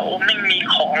ะเป๋าไม่มี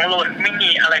ของหล่นไม่มี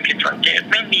อะไรผิดสังเกต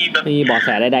ไม่มีแบบไม่มีเบาะแส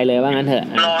ใดๆเลยว่างั้นเถอะ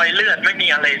รอยเลือดไม่มี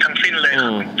อะไรทั้งสิ้นเลย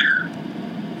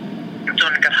จ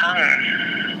นกระทั่ง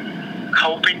เขา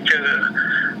ไปเจอ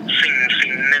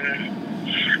สิ่งหนึ่ง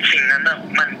สิ่งนั้น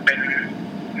มันเป็น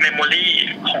เมมโมรี่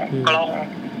ของกล้อง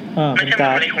ไม่ใช่เมม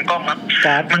โมรี่ของกล้องค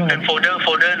รับมันเป็นโฟลเดอ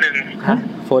ร์นึง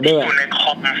โฟลเดอร์อยู่ในค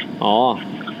อม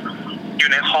อยู่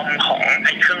ในคอมของไ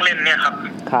อ้เครื่องเล่นเนี่ยครับ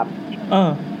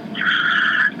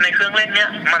ในเครื่องเล่นเนี่ย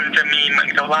มันจะมีเหมือน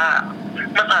กับว่า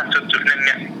เมื่อผ่านจุดนึงเ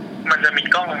นี่ยมันจะมี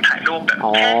กล้องถ่ายรูปแบบ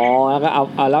แล้วก็เอา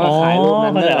แล้วก็ถ่ายรูป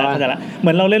นั้นเลยเห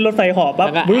มือนเราเล่นรถไฟเหาะปั๊บ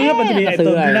มันจะมีไอ้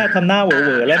ตัวที่หน้าทำหน้าเห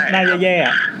วอๆและหน้าแย่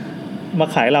ๆมา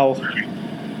ขายเรา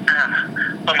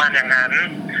ประมาณอย่างนั้น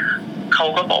เขา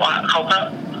ก็บอกว่าเขา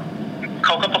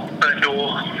ก็เปิดดู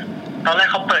ตอนแรก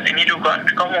เขาเปิดไอ้นี้ดูก่อน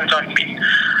กล้องวงจรปิด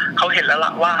เขาเห็นแล้วล่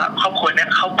ะว่าครอบครัวเนี้ย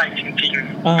เข้าไปจริง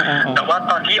ๆแต่ว่า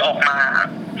ตอนที่ออกมา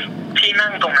ที่นั่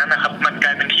งตรงนั้นนะครับมันกล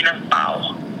ายเป็นที่นั่งเปล่า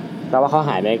แปลว่าเขา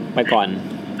หายไปก่อน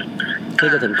ที่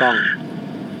จะถึงกล้อง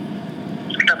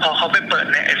แต่พอเขาไปเปิด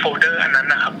ในไอ้โฟลเดอร์อันนั้น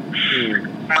นะครับ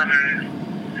มัน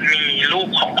มีรูป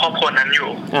ของครอบครัวนั้นอยู่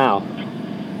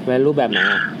เป็นรูปแบบไหน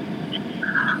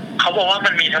เขาบอกว่ามั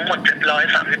นมีทั้งหมด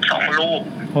732รูป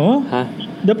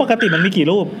เดี๋ยวปกติมันมีกี่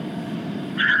รูป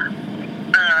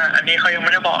อันนี้เขายังไ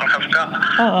ม่ได้บอกครับก็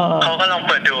เขาก็ลอง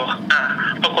เปิดดู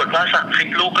ปรากฏว่า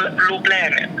30รูปแรก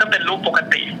เนี่ยก็เป็นรูปปก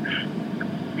ติ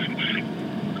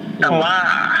แต่ว่า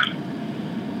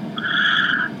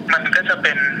มันก็จะเ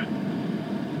ป็น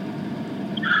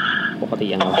ปกติ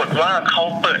ปรากฏว่าเขา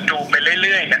เปิดดูไปเ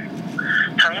รื่อยๆเนี่ย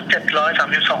ทั้ง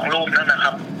732รูปนั่นนะค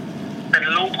รับเป็น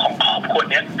รูปของครอบครัว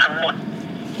เนี้ยทั้งหมด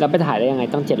แล้วไปถ่ายได้ยังไง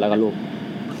ต้อง700กว่ารูป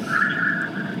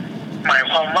หมาย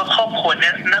ความว่าครอบครัวเนี้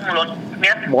ยนั่งรถเ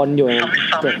นี้ยบนอยู่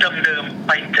ซ้ำๆเดิมๆไ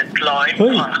ป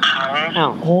700กว่าครั้ง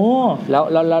โอ้แล้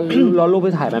วรูปไป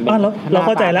ถ่ายมันเป็นเราเ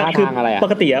ข้าใจแล้วคือป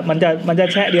กติอ่ะมันจะ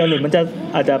แชะเดียวหรือมันจะ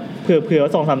อาจจะเผื่อ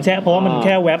 2-3 แชะเพราะว่ามันแ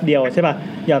ค่แว็บเดียวใช่ป่ะ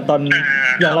อย่างตอน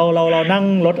อย่างเรานั่ง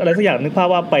รถอะไรสักอย่างนึกภาพ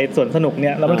ว่าไปสวนสนุกเ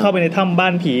นี่ยแล้วมันเข้าไปในถ้ำบ้า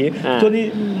นผีช่วงที่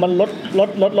มันรถ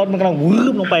มันกำลังวื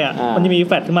บลงไปอ่ะมันจะมีแ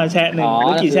ฟลชขึ้นมาแชะนึงห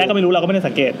รือกี่แชะก็ไม่รู้เราก็ไม่ได้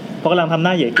สังเกตเพราะกำลังทำหน้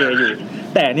าเหย่เกยอยู่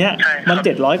แต่เนี้ยมัน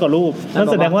700กว่ารูปนั่น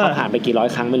แสดงว่าผ่านไปกี่ร้อย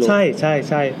ครั้งไม่รู้ใ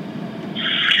ช่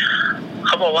เข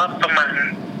าบอกว่าประมาณ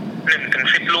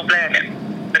 1-10 รูปแรกเนี่ย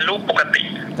เป็นรูปปกติ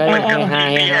เหมือนกับ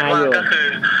ที่เรียกว่าก็คือ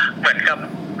เหมือนกับ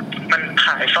มัน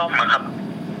ถ่ายซ่อมอะครับ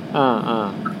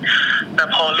แต่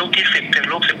พอรูปที่10ถึง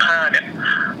รูป15เนี่ย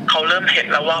เขาเริ่มเห็น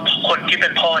แล้วว่าคนที่เป็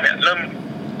นพ่อเนี่ยเริ่ม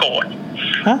โกรธ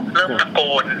เริ่มตะโก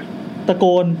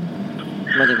น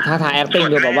มาถึงท่าทาง acting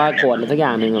ดูแบบว่าโกรธอะไรสักอย่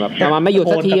างนึงแบบแต่มันไม่หยุด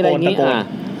สักทีอะไรอย่างงี้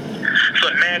ส่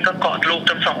วนแม่ก็กอดลูก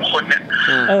ทั้ง2คนเนี่ย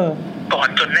กอด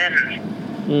จนแน่น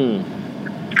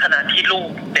ขณะที่ลูก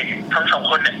เด็กทั้ง2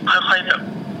คนเนี่ยค่อยๆแบบ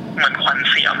เหมือนขวัญ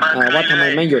เสียมากว่าทำไม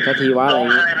ไม่หยุดสักทีวะอะไรอย่าง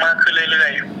งี้ร้องไห้มากขึ้นเรื่อ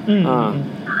ยๆ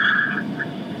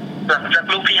หลังจาก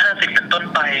ลูกที่50เป็นต้น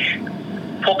ไป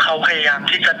พวกเขาพยายาม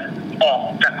ที่จะออก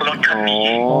จากรถคันนี้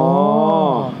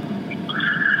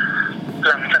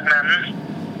หลังจากนั้น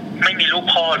ไม่มีลูก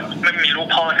พ่อ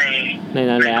ใน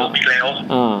นั้นแล้วอีกแล้ว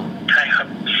ใช่ครับ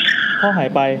พ่อหาย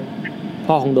ไป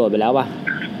พ่อคงโดดไปแล้วป่ะ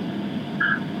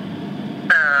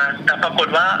แต่ปรากฏ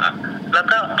ว่าแล้ว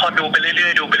ก็พอดูไปเรื่อ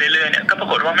ยๆเนี่ยก็ปรา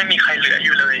กฏว่าไม่มีใครเหลืออ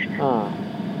ยู่เลย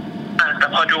แต่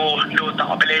พอดูต่อ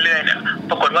ไปเรื่อยๆเนี่ย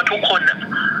ปรากฏว่าทุกคนเนี่ย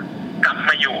กลับม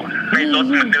าอยู่ในรถ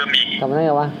เหมือนเดิมอีกทำได้ไ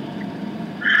งวะ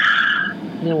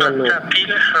หลัง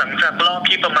จากรอบ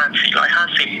ที่ประมาณ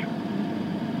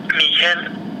450มีแค่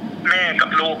แม่กับ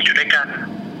ลูกอยู่ด้วยกัน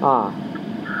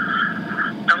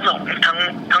ทั้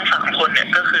ง3คนเนี่ย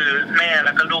ก็คือแม่แ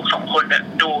ล้วก็ลูก2คนเนี่ย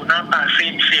ดูหน้าตาซี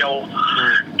ดเซียว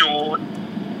ดู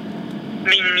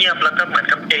นิ่งเงียบแล้วก็เหมือน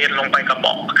กับเอนลงไปกระบ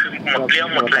อกคือหมดเรี่ยว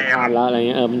หมดแรงแล้วอะไรเ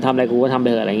งี้ยมันทำอะไรกูก็ทำไป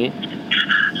เถอะอะไรเงี้ย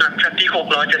หลังจากที่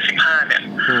675เนี่ย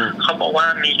เขาบอกว่า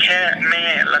มีแค่แม่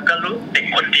แล้วก็ลูกเด็ก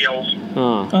คนเดียว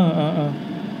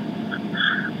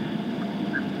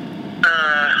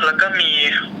แล้วก็มี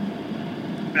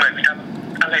เหมือนกับ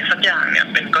อะไรสักอย่างเนี่ย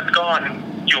เป็นก้อน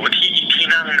ๆอยู่ที่อีกที่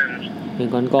นั่งนึงเป็น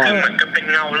ก้อนๆคือเหมือนกับเป็น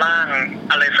เงาล่าง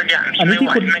อะไรสักอย่างที่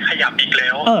ไม่ขยับอีกแล้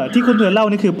วที่คุณเธอเล่า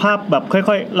นี่คือภาพแบบค่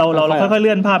อยๆเราค่อยๆเ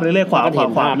ลื่อนภาพไปเรื่อยๆขวา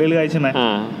เรื่อยๆใช่ไหม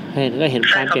เห็น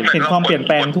ความเปลี่ยนแ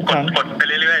ปลงทุกครั้งไป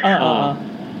เรื่อยๆ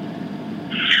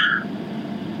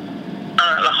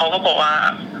แล้วเขาก็บอกว่า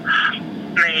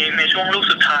ในช่วงลูก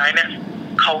สุดท้ายเนี่ย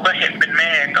เขาก็เห็นเป็นแ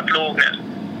ม่กับลูกเนี่ย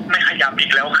ไม่ขยับอี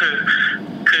กแล้วคือ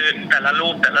แต่ละรู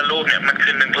ปเนี่ยมันคื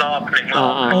อ1 รอบ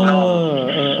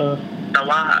แต่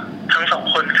ว่าทั้ง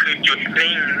2คนคือหยุด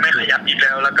นิ่งไม่ขยับอีกแ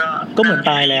ล้วแล้วก็เหมือน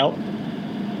ตายแล้ว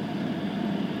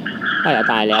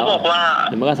ตายแล้วเขาบอกว่า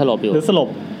หรือมันก็สลบอยู่หรือสลบ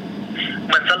เ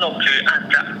หมือนสลบหรืออาจ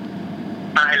จะ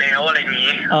ตายแล้วอะไรอย่าง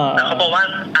นี้แต่เขาบอกว่า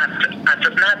อาจจะ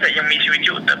น่าจะยังมีชีวิตอ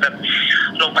ยู่แต่แบบ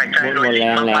ลมหายใจโดยดี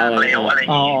มากๆแล้วอะไรอย่า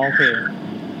งนี้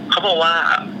เขาบอกว่า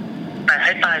แต่ใ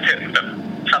ห้ตายเถอะแบบ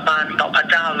สาบานต่อพระ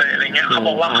เจ้าเลยอะไรเงี้ยเขาบ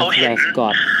อกว่าเขาเห็น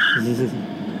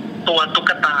ตัวตุ๊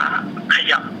กตาข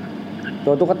ยับ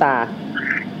ตัวตุ๊กตา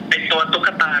เป็นตัวตุ๊ก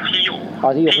ตาที่อยู่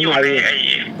ในไอ้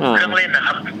เครื่องเล่นนะค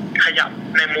รับขยับ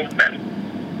ในมุมแบบ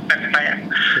แปลก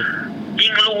ๆ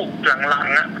ยิ่งรูปหลัง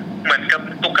ๆอ่ะเหมือนกับ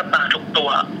ตุ๊กตาทุกตัว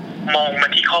มองมา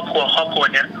ที่ครอบครัว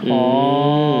เนี้ย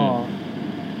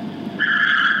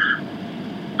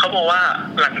เขาบอกว่า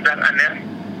หลังจากอันเนี้ย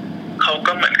เขา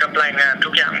ก็เหมือนกับรายงานทุ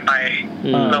กอย่างไป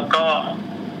แล้วก็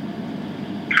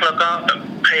แบบ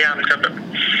พยายามจะ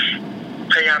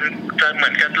เหมื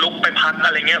อนกับลุกไปพักอ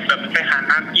ะไรเงี้ยแบบไปหา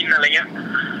น้ำกินอะไรเงี้ย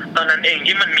ตอนนั้นเอง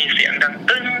ที่มันมีเสียงดัง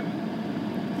ตึ้ง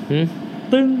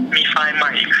มีไฟล์ให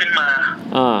ม่ขึ้นมา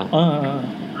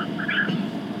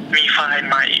มีไฟล์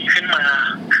ใหม่ขึ้นมา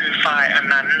คือไฟล์อัน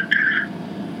นั้น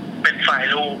เป็นไฟล์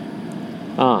รูป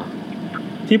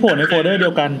ที่โผล่ในโฟลเดอร์เดี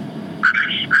ยวกัน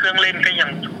เครื่องเล่นก็ยัง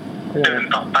เดิน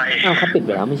ต่อไปเขาปิดไป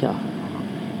แล้วไม่ใช่หรอ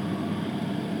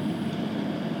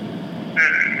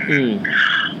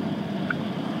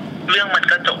เรื่องมัน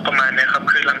ก็จบประมาณนี้ครับ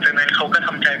คือหลังจากนั้นเขาก็ท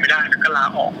ำใจไม่ได้ก็ลา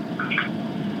ออก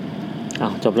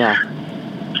จบแล้ว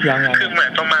ยังคือเหมือ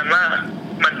นประมาณว่า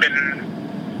มันเป็น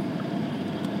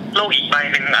โลกอีกใบ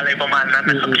หนึ่งอะไรประมาณนั้น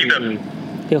นะครับที่แบบ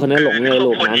ที่คนนั้นหลงในโล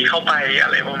กนั้นที่เข้าไปอะ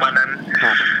ไรประมาณนั้น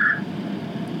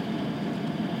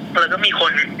แล้วก็มีค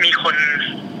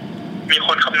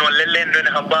นคำนวณเล่นๆด้วยน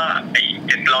ะครับว่าไอ้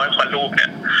700 กว่ารูปเนี่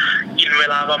ยกินเว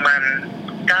ลาประมาณ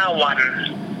9 วัน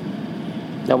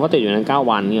แต่ว่าติดอยู่นั้น9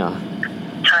 วันนี่เหรอ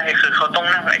ใช่คือเขาต้อง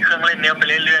นั่งไอ้เครื่องเล่นเนี้ยไป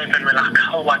เรื่อยๆเป็นเวลา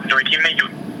9 วันโดยที่ไม่หยุ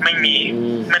ดไม่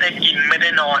ได้กินไม่ได้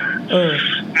นอน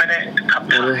ไม่ได้ขับ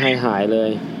ถ่ายให้หายเลย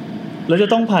แล้วจะ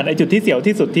ต้องผ่านไอ้จุดที่เสียว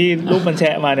ที่สุดที่รูปมันแช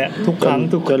ะมาเนี่ยทุกครั้ง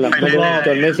ทุกจน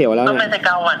ไม่เสียวแล้วเนี่ยก็ไม่ได้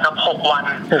9 วันครับ6 วัน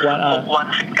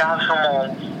19 ชั่วโมง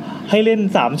ให้เล่น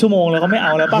3 ชั่วโมงแล้วก็ไม่เอ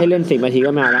าแล้วป่ะให้เล่น10 นาที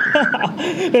ก็ไม่เอาแล้ว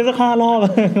เล่นสัก5 รอบ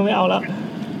ก็ไม่เอาแล้ว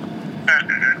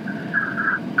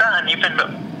ก็อันนี้เป็นแบบ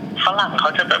ฝรั่งเขา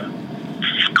จะแบบ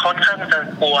ค่อนข้างจะ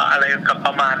กลัวอะไรกับป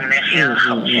ระมาณนี้ค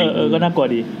รับก็น่ากลัว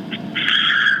ดี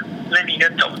เรื่องนี้ก็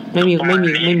จบไม่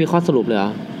มีข้อสรุปเลยเหร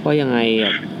อว่ายังไง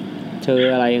เจอ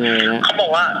อะไรยังไงนะเขาบอก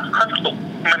ว่าข้อสรุป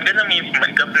มันก็จะมีเหมื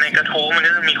อนกับในกระทู้มัน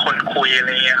ก็จะมีคนคุยอะไร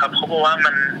เงี้ยครับเขาบอกว่า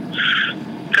มัน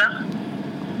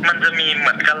จะมีเห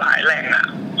มือนกับหลายแหล่งอ่ะ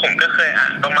ผมก็เคยอ่า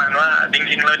นประมาณว่าจ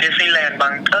ริงๆแล้วดิสนีย์แลนด์บา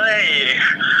ง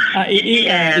อี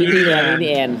แอ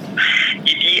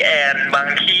นบาง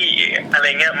ที่อะไร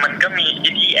เงี้ยมันก็มี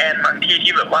อีแอนบางที่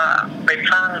ที่แบบว่าไป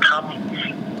สร้างทับ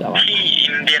ที่อิ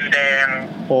นเดียนแดง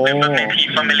เป็นแบบในทีม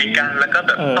อเมริกันแล้วก็แ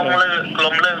บบต้อง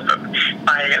ล้มเลิกแบบไ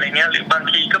ปอะไรเงี้ยหรือบาง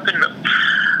ทีก็เป็นแบบ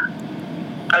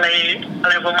อะไ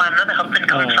รประมาณนั้นนะครับเป็น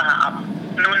คำสาป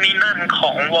นู่นนี่นั่นข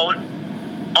องวอล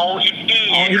all it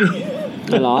is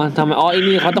เหรอทำไมall it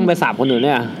is เขาต้องไปสาปคนอื่นเ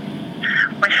นี่ย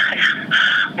ไม่ใช่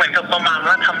เหมือนกับประมาณ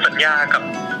ว่าทำสัญญากับ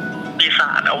ปีศ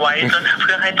าจเอาไว้เ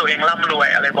พื่อให้ตัวเองร่ำรวย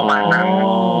อะไรประมาณนั้น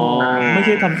ไม่ใ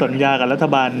ช่ทำสัญญากับรัฐ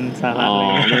บาลสหรัฐอะไรไ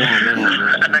ม่ทำ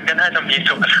อันนั้นก็น่าจะมี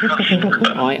ส่วน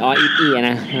all it is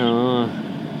นะ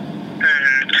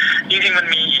จริงๆมัน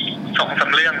มี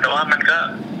 2-3 เรื่องแต่ว่ามันก็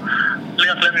เลื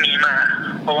อกเรื่องนี้มา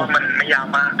เพราะว่ามันไม่ยาว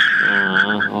มาก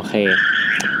โอเค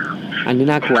อันนี้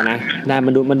น่ากลัวนะได้มั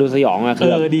นดูสยองอะคื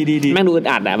อดีแม่งดูอึด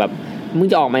อัดอะแบบมึง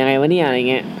จะออกมายังไงวะเนี่ยอะไร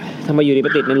เงี้ยทำไมอยู่ดีไป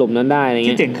ติดในหลุมนั้นได้อะไรเ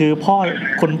งี้ยที่เจ๋งคือพ่อ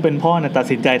คนเป็นพ่อเนี่ยตัด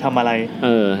สินใจทำอะไร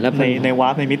แล้วในวา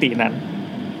ร์ปในมิตินั้น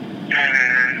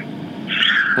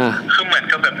คือเหมือน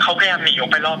กับแบบเขาพยายามหนีออก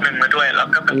ไปรอบนึงมาด้วยแล้ว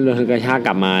ก็แบบกระชากก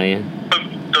ลับมาเนี่ย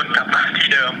โดนกลับมาที่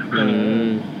เดิม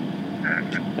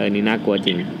นี่น่ากลัวจ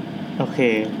ริงโอเค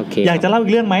อยากจะเล่าอี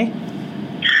กเรื่องไหม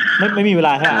ไม่มีเวล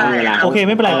าใช่ไหมโอเคไ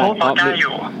ม่เป็นไรเพราะได้อ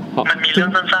ยู่มันมีเรื่อง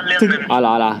สั้นๆเรื่องนึงเ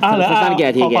หรอสั้นๆแก่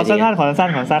ทีขอสั้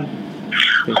น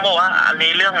เขาบอกว่าอัน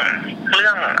นี้เรื่อง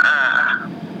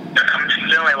จะทำ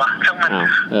เรื่องอะไรวะช่างมัน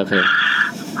โอเค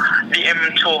DM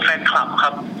Show Fan Club ครั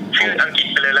บชื่ออังกฤษ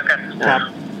ไปเลยแล้วกันครับ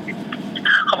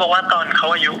เขาบอกว่าตอนเขา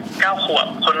อายุ9 ขวบ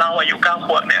คนเล่าอายุ9 ข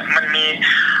วบเนี่ยมันมี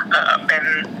เป็น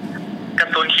กา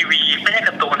ร์ตูนทีวีไม่ใช่ก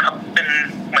าร์ตูนครับเป็น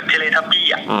เหมือนเทเลทับบี้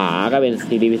ก็เป็น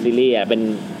ซีรีส์เ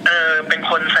ป็น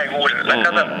คนใส่หุ่นแล้วก็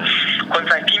แบบคน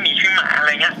ใส่พี่หมีพี่หมาอะไร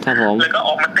เงี้ยแล้วก็อ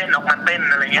อกมาเต้น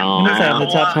อะไรเงี้ยใช่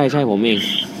ผมเอง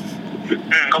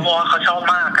เขาบอกว่าเขาชอบ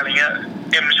มากอะไรเงี้ย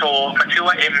M Show มันชื่อ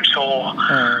ว่า M Show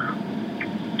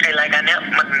ไอรายการเนี้ย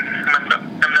มันแบบ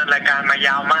ดำเนินรายการมาย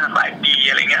าวมากหลายปี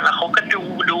อะไรเงี้ยแล้วเขาก็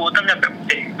ดูตั้งแต่แบบ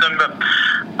เด็กจนแบบ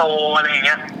โตอะไรเ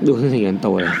งี้ยดูตั้งแต่เด็กจนโต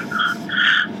เลย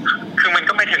คือมัน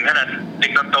ก็ไม่ถึงขนาดเด็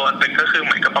กจนโตแต่ก็คือเห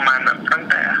มือนกับประมาณแบบตั้ง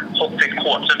แต่ 6-7 ข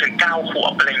วบจนถึง9 ขว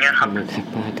บอะไรเงี้ยครับมันแทบ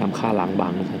กำค่าล้างบา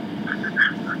งนะครับ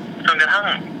จนกระทั่ง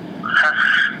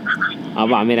เอา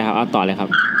บางไม่ได้ครับเอาต่อเลยครับ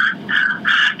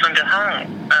จนกระทั่ง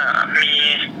มี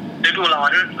ฤดูร้อ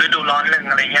นหนึ่ง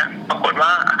อะไรเงี้ยปรากฏว่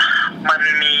ามัน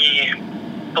มี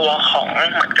ตัวของ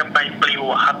เหมือนกับใบปลิว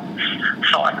ครับ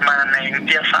สอนมาในนิ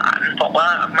ตยสารบอกว่า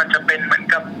มันจะเป็นเหมือน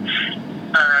กับ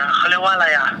เขาเรียกว่าอะไร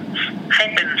อ่ะให้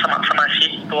เป็นสมัครสมาชิก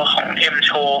ตัวของ M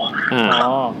Show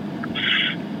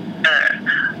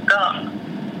ก็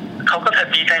เขาก็แบบ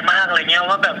ดีใจมากอะไรเงี้ย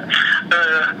ว่าแบบ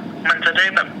มันจะได้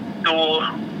แบบดู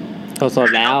สด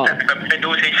ๆแล้วแบบไปดู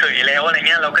เฉยๆแล้วอะไรเ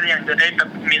งี้ยเราก็ยังจะได้แบบ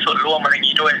มีส่วนร่วมอะไรอย่าง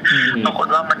นี้ด้วยปรากฏ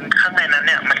ว่ามันข้างในนั้นเ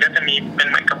นี่ยมันก็จะมีเป็น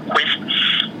เหมือนกับควิส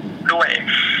ด้วย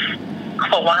เขา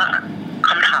บอกว่าค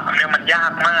ำถามเนี่ยมันยา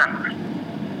กมาก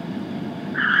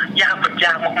ยากแบบย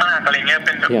ากมากๆอะไรเงี้ยเ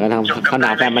ป็นแบบเกี่ยวกับขนา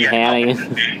ดแฟนบันแท้อะไรเงี้ย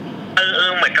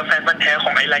เหมือนกับแฟนบันแท้ข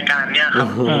องไอรายการเนี่ยครับ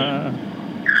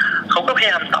เขาก็พย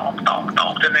ายามตอ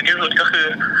บจนในที่สุดก็คือ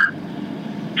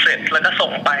เสร็จแล้วก็ส่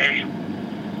งไป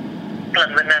หลั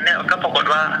งจากนั้นเนี่ยก็ปรากฏ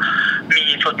ว่ามี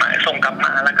จดหมายส่งกลับม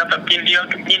าแล้วก็แบบยิน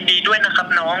ดีด้วยนะครับ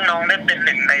น้องได้เป็นห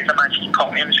นึ่งในสมาชิกของ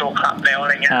M Show Club แล้วอะไ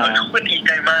รเงี้ยเขาก็ดีใ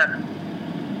จมาก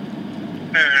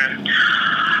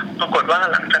ปรากฏว่า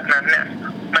หลังจากนั้นเนี่ย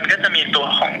มันก็จะมีตัว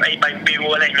ของไอ้ใบปลิว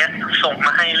อะไรเงี้ยส่งม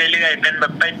าให้เรื่อยๆเป็นแบ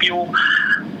บใบปลิว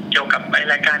เกี่ยวกับไอ้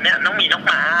รายการเนี้ยน้องหมีน้อง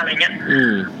หมาอะไรเงี้ย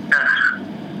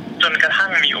จนกระทั่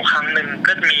งมีอยู่ครั้งหนึ่ง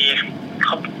ก็มี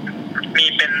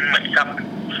เป็นเหมือนกับ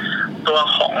ตัว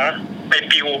ของใบ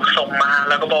ปลิวส่งมา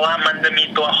แล้วก็บอกว่ามันจะมี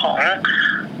ตัวของ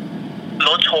ร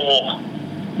ถโชว์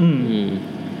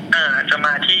จะม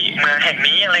าที่เมืองแห่ง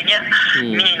นี้อะไรเงี้ย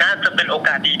นี่นะจะเป็นโอก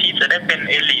าสดีที่จะได้เป็น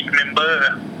Elite Member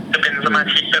จะเป็นสมา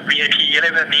ชิกแบบ VIP อะไร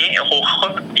แบบนี้โอ้โหเขา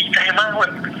ดีใจมากแบ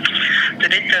บจะ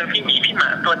ได้เจอพี่หมีพี่หมา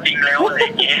ตัวจริงแล้วอะไรอ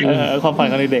ย่างเงี้ยความฝัน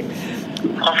ของเด็ก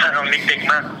ความฝันของเด็ก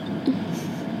ๆมาก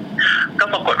ก็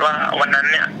ปรากฏว่าวันนั้น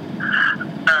เนี่ย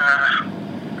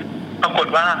ปรากฏ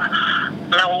ว่า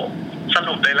เราส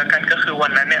รุปเลยแล้วกันก็คือวั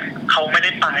นนั้นเนี่ยเขาไม่ไ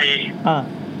ด้ไป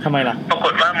ทำไมล่ะปราก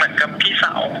ฏว่าเหมือนกับพี่ส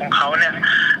าวของเขาเนี่ย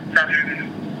ดัน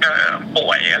ป่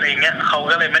วยอะไรเงี้ยเขา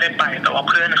ก็เลยไม่ได้ไปแต่ว่า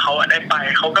เพื่อนเขาได้ไป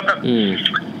เขาก็แบบ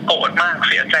โกรธมาก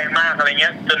เสียใจมากอะไรเงี้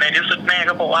ยจนในที่สุดแม่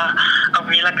ก็บอกว่าเอา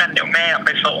งี้ละกันเดี๋ยวแม่ไ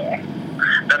ปส่ง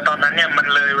แต่ตอนนั้นเนี่ยมัน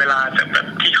เลยเวลาจากแบบ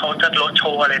ที่เขาจะรถโช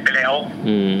ว์อะไรไปแล้ว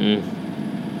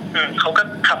เขาก็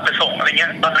ขับไปส่งอะไรเงี้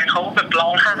ยตอนนั้นเขาแบบร้อ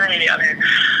งไห้อะไร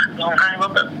ร้องไห้ว่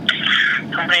าแบบ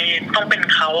ทำไมต้องเป็น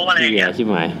เขาอะไรเงี้ยใช่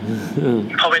ไหม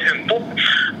พอไปถึงปุ๊บ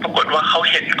ปรากฏว่าเขา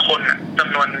เห็นคนจ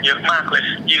ำนวนเยอะมากเลย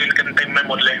ยืนกันเต็มไป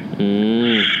หมดเลย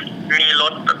มีร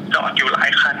ถแบบจอดอยู่หลาย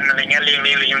คันอะไรเงี้ยเรีย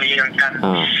งกัน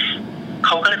เข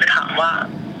าก็เลยไปถามว่า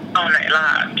เอาไหนล่ะ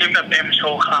ที่แบบ M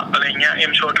Show Club อะไรเงี้ย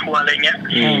M Show Tour อะไรเงี้ย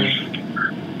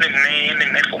หนึ่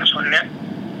งในฝูงชนเนี้ย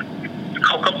เข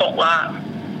าก็บอกว่า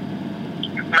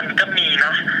มันก็มีน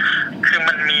ะคือ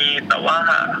มันมีแต่ว่า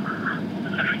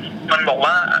มันบอก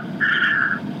ว่า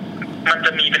มันจ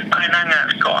ะมีเป็นป้ายหน้างาน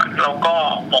ก่อนแล้วก็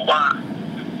บอกว่า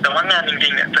แต่ว่างานจริ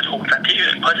งๆเนี่ยจะถูกจัดที่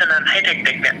อื่นเพราะฉะนั้นให้เ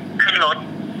ด็กๆเนี่ยขึ้นรถ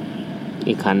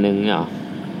อีกคันนึงเหรอ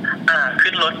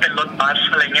ขึ้นรถเป็นรถบัส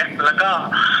อะไรเงี้ยแล้วก็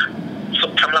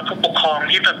สำหรับผู้ปกครอง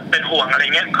ที่แบบเป็นห่วงอะไร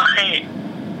เงี้ยก็ให้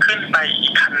ขึ้นไปอี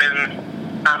กคันนึง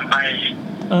ตามไป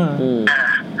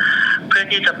เพื่อ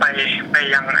ที่จะไป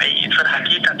ยังไอสถาน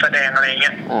ที่จัดแสดงอะไรเ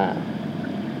งี้ย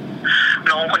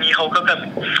น้องคนนี้เขาก็แบบ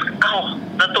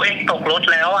แล้วตัวเองตกรถ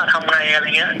แล้วทำไงอะไร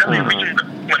เงี้ยก็เลยวิ่ง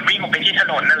เหมือนวิ่งออกไปที่ถ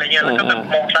นนอะไรเงี้ยแล้วก็แบบ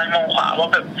มองซ้ายมองขวาว่า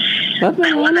แบบไหน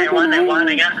ว่าอะไ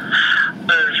รเงี้ย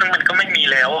ซึ่งมันก็ไม่มี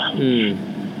แล้ว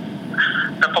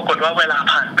แล้วปรากฏว่าเวลา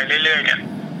ผ่านไปเรื่อยๆเนี่ย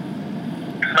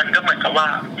มันก็เหมือนกับว่า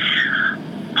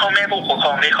พ่อแม่ผู้ปกคร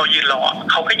องที่เขายืนรอ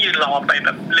เขาก็ยืนรอไปแบ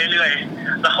บเรื่อย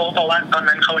ๆแล้วเขาบอกว่าตอน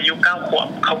นั้นเขาอายุ9 ขวบ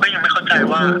เขาก็ยังไม่เข้าใจ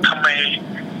ว่าทำไม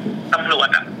ตำรวจ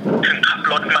ถึงขับ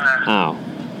รถมา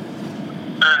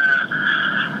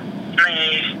ใน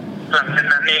หลังจาก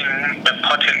นั้นเองแบบพ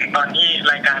อถึงตอนที่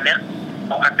รายการเนี้ย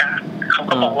ออกอากาศเขา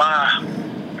ก็บอกว่า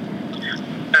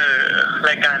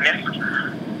รายการเนี้ย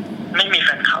ไม่มีแฟ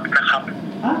นคลับนะครับ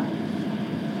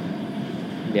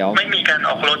เดี๋ยวไม่มีการอ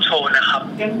อกรถโชว์นะครับ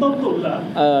แกงต้มตุ๋นเหรอ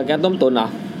แกงต้มตุ๋นเหรอ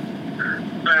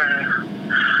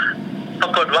ปร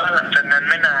ากฏว่าหลังจากนั้น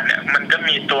ไม่นานเนี่ยมันก็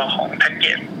มีตัวของแพ็กเก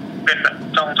จเป็นแบบ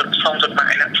ซองจดหมา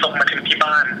ยนะส่งมาถึงที่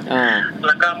บ้านแ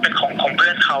ล้วก็เป็นของเพื่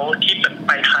อนเขาที่แบบไ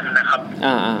ปทันนะครับ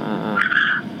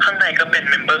ข้างในก็เป็น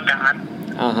เมมเบอร์การ์ด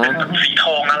เป็นแบบสีท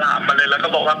องอลามมาเลยแล้วก็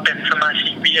บอกว่าเป็นสมาชิ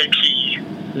ก VIP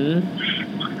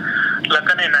แล้ว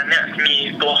ก็ในนั้นเนี่ยมี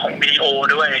ตัวของวิดีโอ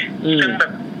ด้วยซึ่งแบ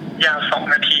บยาว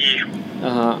2 นาที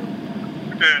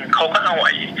เขาก็เอาไ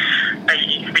อ้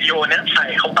วิดีโอเนี้ยใส่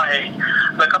เข้าไป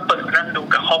แล้วก็เปิดนั่งดู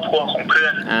กับครอบครัวของเพื่อ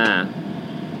น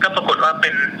ก็ปรากฏว่าเป็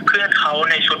นเพื่อนเขา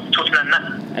ในชุดนั้นน่ะ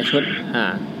ไอ้ชุด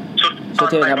ตอ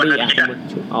นไปวันอาทิตย์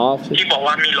ที่บอก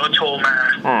ว่ามีรถโชว์มา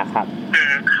ครับ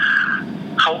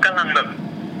เขากำลังแบบ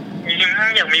ยิ้ม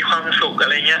อย่างมีความสุขอะ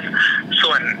ไรเงี้ย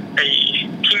ส่วนไอ้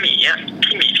พี่หมี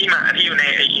พี่หมาที่อยู่ใน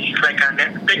ไอ้รายการเนี้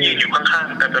ยก็ยืนอยู่ข้าง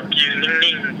ๆแต่แบบยืน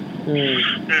นิ่ง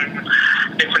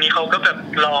ๆเด็กคนนี้เขาก็แบบ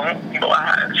ร้องบอกว่า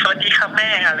สวัสดีครับแม่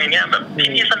อะไรเงี้ยแบบที่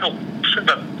นี่สนุกแ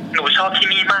บบหนูชอบที่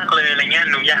นี่มากเลยอะไรเงี้ย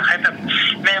หนูอยากให้แบบ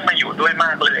แม่มาอยู่ด้วยม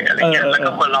ากเลยอะไรเงี้ยแล้วก็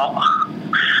หัวเราะ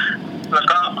แล้ว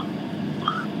ก็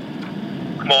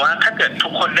บอกว่าถ้าเกิดทุ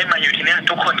กคนได้มาอยู่ที่นี่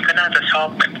ทุกคนก็น่าจะชอบ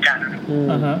เหมือนกัน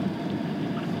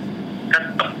ก็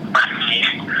ตกประมาณนี้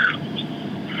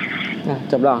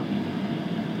จบหรอ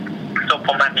จบป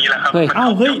ระมาณนี้แหละครับเ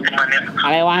ฮ้ยประมาณนี้อะ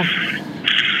ไรวะ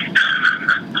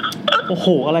โอ้โห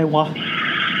อะไรวะ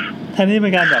แทนที่เป็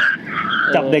นการแบบ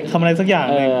จับเด็กทำอะไรสักอย่าง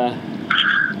เลย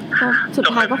สุด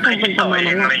ท้ายก็คงเป็นประมาณ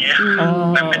นั้นแหละ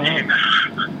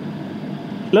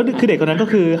แล้วคือเด็กคนนั้นก็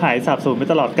คือหายสาบสูญไป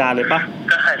ตลอดกาลเลยปะ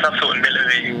ก็หายสาบสูญไปเล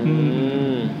ย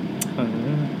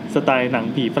สไตล์หนัง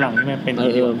ผีฝรั่งนี่มันเป็น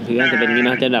คือจะเป็นนี้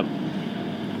นะจะแบบ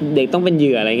เด็กต้องเป็นเห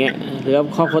ยื่ออะไรเงี้ยหรือว่า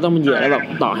เขาต้องเป็นเหยื่อแล้วแบบ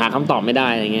ต่อหาคำตอบไม่ได้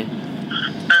อะไรเงี้ย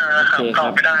ตอ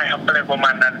บไม่ได้ครับอะไรประม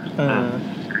าณนั้น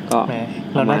ก็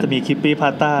เราน่าจะมีคลิปปี้พา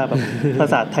ต้าแบบภา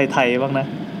ษาไทยๆบ้างนะ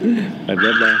แบบเย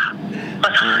อะเลยภ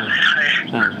าษาไทย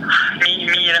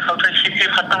มีนะครับถ้าคลิปปี้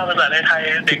พาต้าภาษาไทย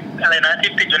เด็กอะไรนะที่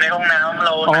ติดอยู่ในห้องน้ำเร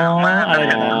าหนาวมากอะไร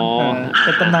นะเ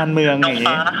ป็นตำนานเมืองอย่าง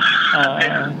นี้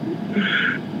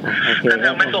แล้ว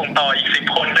ยังไม่ส่งต่ออีก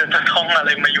10 คนเดี๋ยวจะท่องอะไร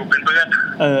มาอยู่เป็นเพื่อน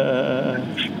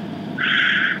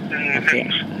โอเค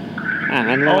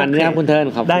งั้นวันนี้ครับคุณเทิร์น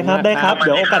ขอบคุณได้ครับเ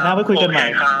ดี๋ยวโอกาสหน้าไปคุยกันใหม่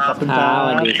ขอบคุณครับส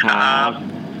วัสดีครับ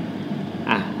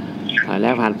แล้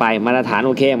วผ่านไปมาตรฐานโ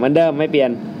อเคเหมือนเดิมไม่เปลี่ย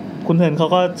นคุณเทิร์นเขา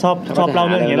ก็ชอบเล่า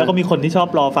เรื่องอย่างนี้แล้วก็มีคนที่ชอบ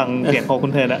รอฟังเสียงของคุ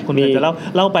ณเทิร์นนะคุณเทิร์นจะ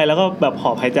เล่าไปแล้วก็แบบห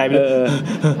อบหายใจไปเลย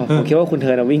ผมคิดว่าคุณเ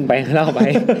ทิร์นวิ่งไปเล่าไป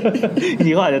จ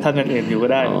ริงๆก็อาจจะทำอย่างอื่นอยู่ก็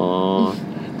ได้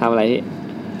ทำอะไร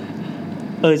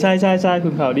ใช่คุ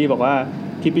ณข่าวดีบอกว่า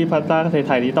คิปปี้พาต้าไ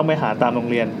ทยๆนี้ต้องไปหาตามโรง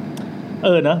เรียน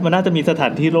เนอะมันน่าจะมีสถา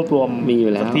นที่รวบรวมมีอ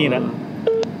ยู่แล้วสักที่นะ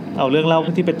เอาเรื่องเล่า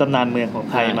ที่เป็นตำนานเมืองของ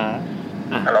ไทยมา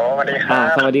ฮัลโหลสวัสดีครับ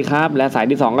สวัสดีครับและสาย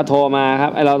ที่2ก็โทรมาครั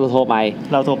บเราโทรไ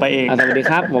ปเองสวัสดี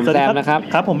ครับผมแซมนะครับ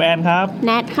ครับผมแอนครับแ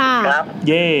นทค่ะครับ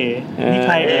เย่นี่ใ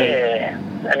คร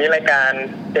อันนี้รายการ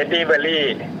เดดดี้เบอร์รี่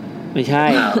ไม่ใช่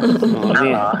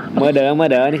นี่เมื่อเด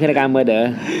อนี่คือรายการเมื่อเดอ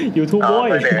YouTube ด้วย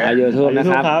YouTube นะ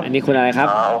ครับอันนี้คุณอะไรครับ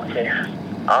โอเค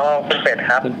คุณเป็ดค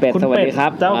รับคุณเป็ดสวัสดีครั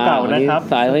บเจ้าเก่านะครับ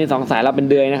สายที่2สายเราเป็น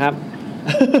เดือยนะครับ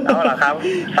เหรอครับ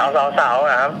สาว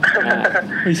ครับ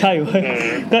ไม่ใช่เว้ย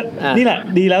ก็นี่แหละ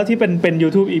ดีแล้วที่เป็น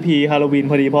YouTube EP ฮาโลวีน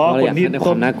พอดีเพราะคนที่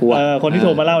น่ากลัวคนที่โท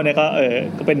รมาเล่าเนี่ยก็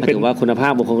ก็เป็นถือว่าคุณภา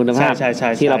พบุคคลคุณภาพ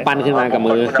ที่เราปั้นขึ้นมากับ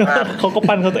มือเขาก็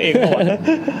ปั้นเขาตัวเองก่อน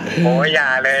โอ้ยอย่า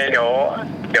เลยเ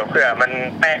ดี๋ยวเผื่อมัน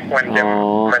แป๊กมัน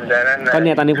จะนั่นก็เ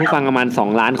นี่ยตอนนี้ผู้ฟังประมาณ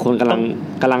2 ล้านคนก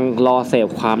ำลังรอเสพ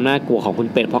ความน่ากลัวของคุณ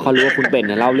เป็ดเพราะเขารู้ว่าคุณเป็ดเ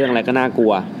นี่ยเล่าเรื่องอะไรก็น่ากลั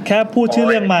วแค่พูดชื่อ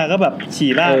เรื่องมาก็แบบ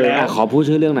ฉี่ราดแล้วขอพูด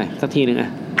ชื่อเรื่องหน่อยสักทีนึง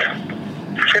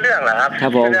ชื่อเรื่องเหรอครับชื่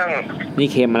อเรื่องนี่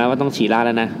เค็มมาแล้วว่าต้องฉี่ราดแ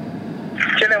ล้วนะ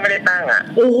ชื่อเรื่องไม่ได้ตั้ง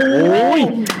โอ้ย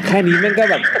แค่นี้มันก็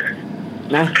แบบ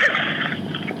นะ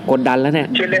กดดันแล้วเนี่ย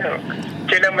ชื่อเรื่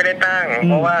องไม่ได้ตั้ง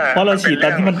เพราะเราฉี่ตอ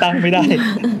นที่มันตั้งไม่ได้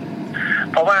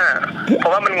เพราะ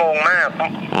ว่ามันงงมาก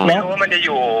ไม่รู้ว่ามันจะอ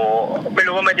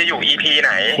ยู่ EP ไห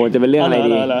นควรจะเป็นเรื่องอะไร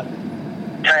ดี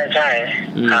ใช่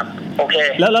ครับโอเค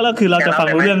แล้วคือเราจะฟัง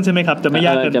รู้เรื่องใช่ไหมครับจะไม่ย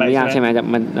ากเกินไปจะไม่ยากใช่ไหมจะ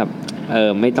มันแบบ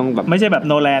ไม่ต้องแบบไม่ใช่แบบ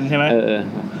โนแลนใช่ไหม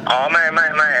อ๋อไม่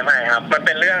ครับมันเ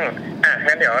ป็นเรื่อง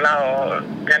งั้นเดี๋ยวเล่า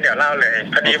เลย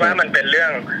พอดีว่ามันเป็นเรื่อ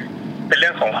ง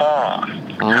ของพ่อ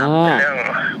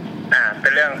เป็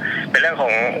นเรื่องเป็นเรื่องขอ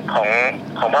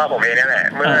งพ่อผมเองนี่แหละ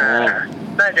เมื่อ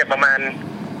น่าจะประมาณ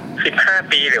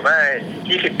15 ปีหรือว่า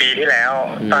20 ปีที่แล้ว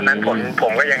ตอนนั้นผ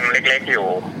มก็ยังเล็กๆอยู่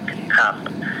ครับ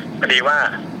พอดีว่า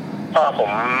พ่อผ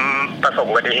มประสบ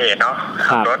อุบัติเหตุเนาะ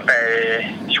ขับรถไป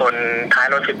ชนท้าย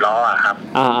รถ10 ล้อครับ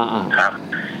ครับ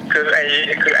คือไอ้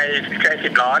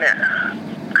10 ล้อเนี่ย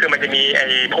คือมันจะมีไอ้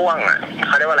พ่วงเ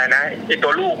ขาเรียกว่าอะไรนะไอ้ตั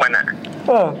วลูกมัน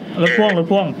รถพ่วงรถ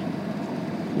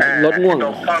ง่วงตั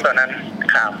วพ่วงตัวนั้น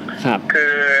ครับคื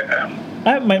อ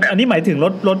อันนี้หมายถึง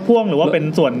รถพ่วงหรือว่าเป็น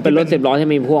ส่วนเป็นรถ10 ล้อที่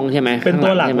มีพ่วงใช่ไหมเป็นตั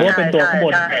วหลังหรือว่าเป็นตัวข้างบ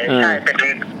นใช่เ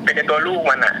ป็นตัวลูก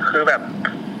มันคือแบบ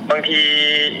บางที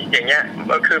อย่างเงี้ย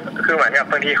คือเหมือนกับ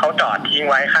บางทีเขาจอดทิ้ง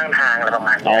ไว้ข้างทางอะไรประม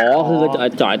าณนี้คือ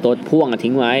จอดตัวพ่วง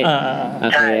ทิ้งไว้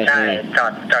ใช่จอ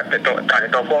ด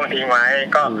ตัวพ่วงทิ้งไว้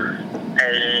ก็ไอ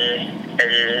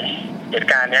เหตุ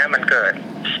การณ์เนี้ยมันเ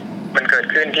กิด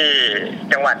ขึ้นที่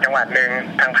จังหวัดหนึ่ง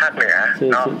ทางภาคเหนือ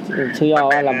เนาะชื่อย่อ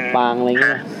ว่าลำปางอะไรเ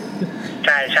งี้ยใ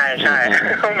ช่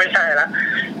ไม่ใช่ละ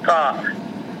ก็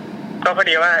พอ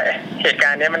ดีว่าเหตุกา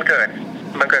รณ์นี้มันเกิ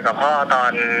ดกับพ่อต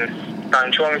อน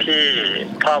ช่วงที่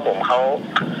พ่อผมเ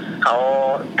ขา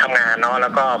ทำงานเนาะแล้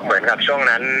วก็เหมือนกับช่วง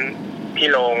นั้น ที่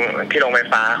โรงไฟ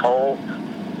ฟ้าเ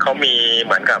ขามีเ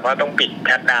หมือนกับว่าต้องปิด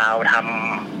ชัตดาวน์ท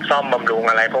ำซ่อมบำรุง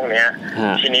อะไรพวกเนี้ย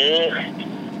ทีนี้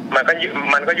มันก็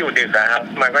อยู่ดึกอะครับ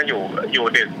มันก็อยู่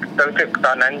ดึกรู้สึกต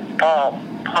อนนั้นพ่อ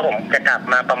ผมจะกลับ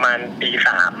มาประมาณตี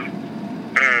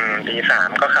 3 ตี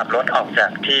 3ก็ขับรถออกจา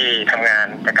กที่ทำงาน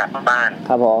จะกลับบ้าน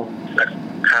ครับผม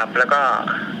ครับแล้ว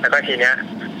ก็ทีเนี้ย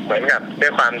เหมือนกับด้ว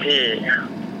ยความที่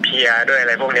เพลียด้วยอะ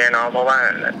ไรพวกนี้เนาะเพราะว่า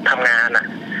ทำงานอ่ะ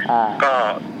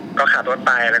ก็ขับรถไ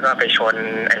ปแล้วก็ไปชน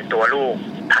ไอ้ตัวลูก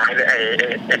ท้ายเลย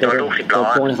ไอ้ตัวลูก10 ล้อ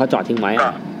พวกนี้เขาจอดทิ้งไว้ก็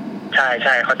ใ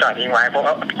ช่เขาจอดทิ้งไว้เพรา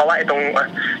ะว่าไอ้ต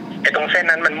รงเส้น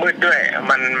นั้นมันมืดด้วย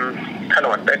มันถน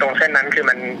นไอ้ตรงเส้นนั้นคือ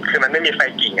มันไม่มีไฟ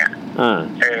กิ่งอ่ะ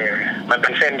มันเป็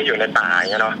นเส้นที่อยู่ในป่าอย่า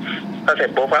งเงี้ยเนาะก็เสร็จ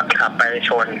ปุ๊บก็ขับไป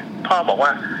ชนพ่อบอกว่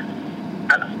า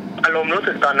อารมณ์รู้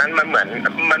สึกตอนนั้นมันเห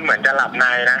มือนจะหลับใน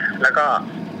นะแล้วก็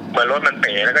เหมือนรถมันเ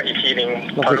ป๋แล้วก็อีกทีนึง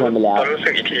พอรู้สึ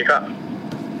กอีกทีก็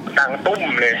ดังตุ้ม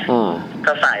เลย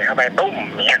ก็ใส่เข้าไปตุ้ม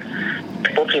เนี้ย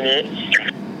ปุ๊บทีนี้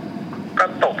ก็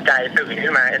ตกใจตื่น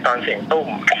ขึ้นมาไอ้ตอนเสียงตุ้ม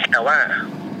แต่ว่า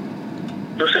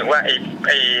รู้สึกว่าไ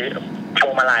อ้พว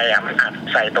งมาลัยอ่ะมันอัด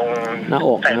ใส่ตรงหน้าอ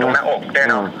กด้วย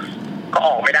เนาะก็อ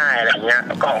อกไม่ได้อะไรเงี้ย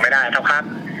ก็ออกไม่ได้สักพัก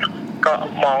ก็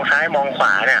มองซ้ายมองขว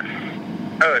าเนี่ย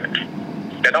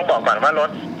เดี๋ยวต้องบอกก่อนว่า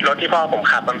รถที่พ่อผม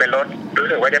ขับมันเป็นรถรู้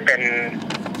สึกว่าจะเป็น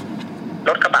ร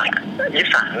ถกระบะนิส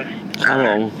สันครับผ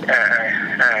ม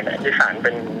นิสสันเ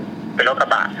ป็นรถกระ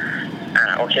บะ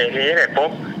โอเคทีนี้เสร็จปุ๊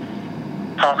บ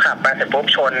พอขับมาเสร็จปุ๊บ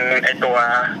ชนไอ้ตัว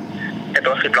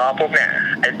10 ล้อปุ๊บเนี่ย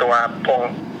ไอ้ตัวพ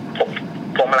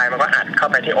วงมาลัยมันก็อัดเข้า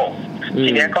ไปที่อก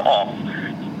ทีนี้ก็ออก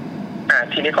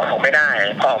ไม่ได้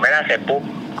พอออกไม่ได้เสร็จปุ๊บ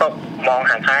ก็มอง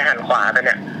หันซ้ายหันขวาไปเ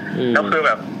นี่ยแล้วคือแ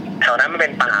บบแถวนั้นมันเป็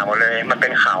นป่าหมดเลยมันเป็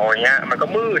นเขาอย่างเงี้ยมันก็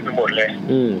มืดไปหมดเลย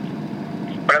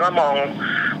แล้วก็มอ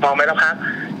งไปสักพัก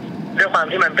ด้วยความ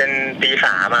ที่มันเป็นตี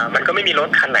 3อ่ะมันก็ไม่มีรถ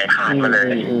คันไหนผ่านมาเลย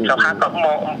สักพักก็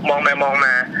มองไปมองม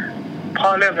าพ่อ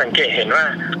เริ่มสังเกตเห็นว่า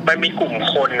มันมีกลุ่ม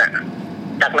คนน่ะ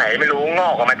จากไหนไม่รู้งอ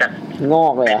กออกมาจาก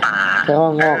ในป่าใช่ว่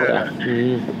างอกเลย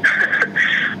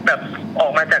แบบออ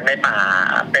กมาจากในป่า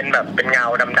เป็นแบบเป็นเงา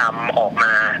ดำๆออกม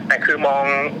าแต่คือมอ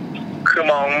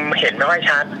งเห็นไม่ค่อย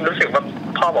ชัดรู้สึกว่า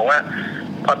พ่อบอกว่า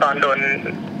พอตอนโ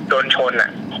ดนชนอ่ะ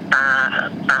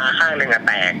ตาข้างนึงอ่ะแ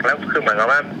ตกแล้วคือเหมือนกับ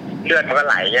ว่าเลือดมันก็ไ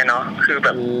หลเงี้ยเนาะคือแบ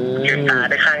บลืมตา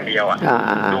ได้ข้างเดียวอ่ะ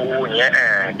ดูอย่างเงี้ย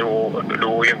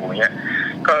ดูอย่างเงี้ย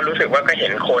ก็รู้สึกว่าก็เห็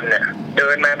นคนเนี่ยเดิ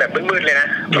นมาแบบมืดๆเลยนะ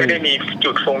ไม่ได้มี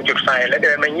จุดไฟแล้วเ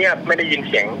ดินมาเงียบไม่ได้ยินเ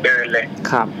สียงเดินเลย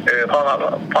ครับ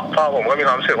พ่อผมก็มีค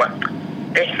วามรู้สึกว่า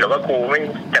เอ๊ะหรือว่ากูไม่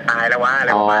จะตายแล้ววะอะไ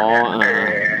รประมาณนี้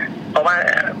เพราะ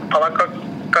ว่า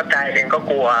ก็ใจเองก็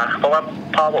กลัวเพราะว่า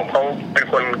พ่อผมเขาเป็น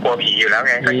คนกลัวผีอยู่แล้ว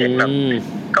ไงก็เห็นแบบ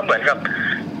ก็เหมือนกับ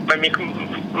มัน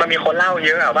มีคนเล่าเ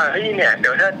ยอะอะว่าเฮ้ยเนี่ยเดี๋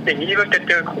ยวถ้าอย่างนี้เราจะเ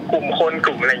จอกลุ่มคนก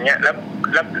ลุ่มอะไรเงี้ยแล้ว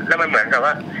มันเหมือนกับ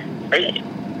ว่าเฮ้ย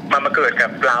มันมาเกิดกั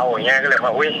บเราอย่างเงี้ยก็เลย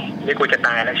ว่าอุ้ยนี่กูจะต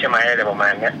ายแล้วใช่ไหมอะไรประมา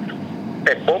ณเนี้ยเส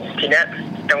ร็จปุ๊บทีเนี้ย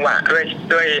จังหวะ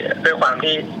ด้วยความ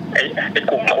ที่ไอ้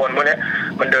กลุ่มคนพวกเนี้ย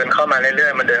มันเดินเข้ามาเรื่อ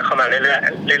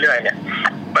ยๆเนี่ย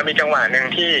มันมีจังหวะนึง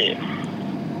ที่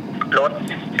รถ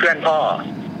เพื่อนพ่อ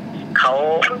เขา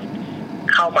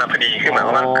เข้ามาพอดีคือหมายคว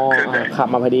ามว่าคือขับ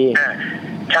มาพอดี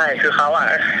ใช่คือเขาอ่ะ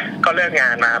ก็เลิกงา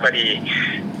นมาพอดี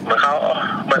เหมือนเขา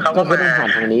ก็มาผ่าน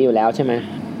ทางนี้อยู่แล้วใช่ไหม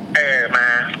มา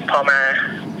พอ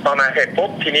มาเสร็จปุ๊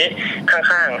บทีนี้ข้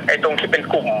างๆไอ้ตรงที่เป็น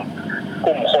ก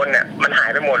ลุ่มคนเนี่ยมันหาย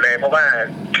ไปหมดเลยเพราะว่า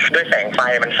ด้วยแสงไฟ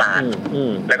มันสาด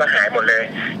แล้วก็หายหมดเลย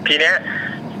ทีเนี้ย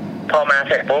พอมาเ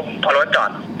สร็จปุ๊บพอรถจ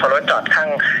อดข้าง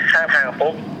ทาง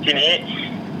ปุ๊บทีนี้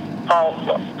พ่อ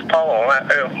บอกว่า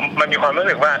มันมีความรู้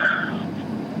สึกว่า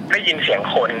ได้ยินเสียง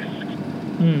คน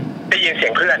ได้ยินเสีย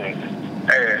งเพื่อน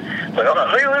เหมือนกับแบบ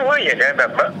เฮ้ยอย่างเงี้ยแบ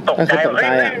บตกใจเ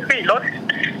ฮ้ยรถ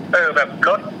แบบ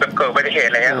รถแบบเกิดอุบัติเหตุ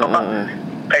อะไรเงี้ยเขาก็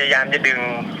พยายามจะดึ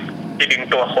ง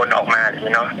ตัวคนออกมาอย่าง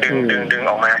นี้เนาะดึง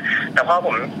ออกมาแต่พ่อผ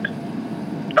ม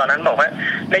ตอนนั้นบอกว่า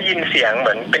ได้ยินเสียงเห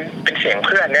มือนเป็นเสียงเ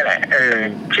พื่อนนี่แหละ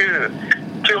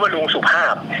ชื่อว่าลุงสุภา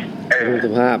พลุงสุ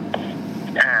ภาพ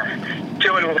ชื่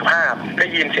อว่าลุงสุภาพได้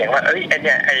ยินเสียงว่าไอ้เ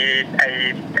นี่ยไ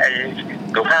อ้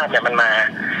สุภาพเนี่ยมันมา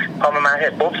พอมาเสร็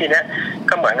จปุ๊บทีเนี้ย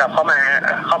ก็เหมือนกับเขามา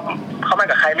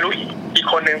กับใครไม่รู้อีก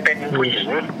คนนึงเป็นผู้หญิง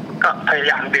ก็พยา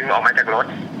ยามดึงออกมาจากรถ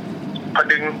พอ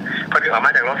ดึงออกม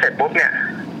าจากรถเสร็จปุ๊บเนี่ย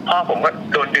พ่อผมก็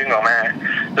โดนดึงออกมา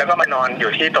แล้วก็มานอนอ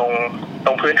ยู่ที่ต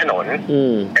รงพื้นถนน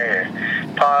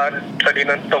พอดึง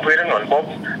ตรงพื้นถนนปุ๊บ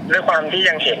ด้วยความที่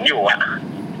ยังเห็นอยู่อ่ะ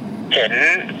เห็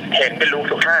นเป็นลุง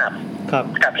สุภาพ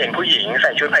กับเห็นผู้หญิงใ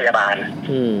ส่ชุดพยาบาล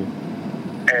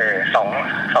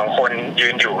สองคนยื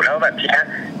นอยู่แล้วแบบทีนี้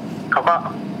เขาก็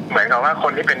เหมือนกับว่าค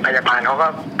นที่เป็นพยาบาลเขาก็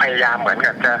พยายามเหมือน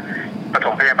กับจะปฐ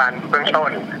มพยาบาลเบื้องต้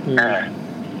น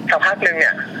สักพักนึงเ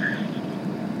นี่ย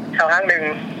สักพักนึง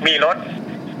มีรถ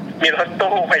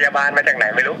ตู้พยาบาลมาจากไหน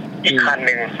ไม่รู้อีกคัน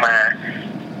นึงมา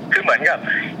คือเหมือนกับ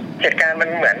เหตุการณ์มัน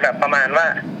เหมือนแบบประมาณว่า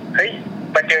เฮ้ย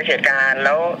มาเจอเหตุการณ์แ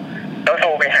ล้วโท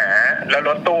รไปหาแล้วร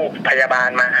ถตู้พยาบาล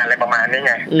มาอะไรประมาณนี้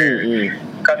ไง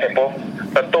ก็เสร็จปุ๊บ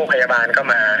รถตู้พยาบาลก็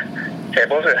มาเสร็จ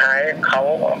ปุ๊บสุดท้ายเขา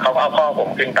เอาพ่อผม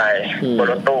ขึ้นไปบน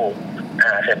รถตู้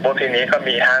เสร็จปุ๊บทีนี้ก็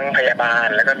มีทั้งพยาบาล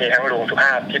แล้วก็มีทั้งลุงสุภ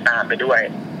าพที่ตามไปด้วย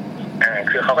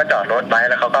คือเขาก็จอดรถไว้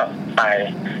แล้วเขาก็ไป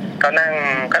ก็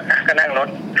นั่ง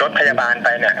รถพยาบาลไป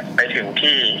เนี่ยไปถึง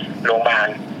ที่โรงพยาบาล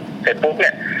เสร็จปุ๊บเ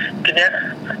นี่ยทีเนี้ย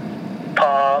พ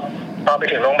อไป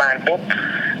ถึงโรงพยาบาลปุ๊บ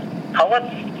เขาก็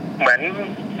เหมือน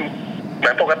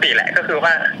ปกติแหละก็คือ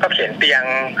ว่าก็เขียนเตียง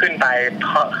ขึ้นไป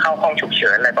เข้าห้องฉุกเฉิ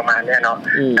นอะไรประมาณนี้เนาะ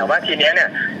แต่ว่าทีเนี้ยเนี่ย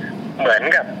เหมือน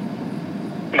กั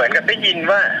บได้ยิน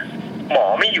ว่าหมอ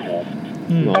ไม่อยู่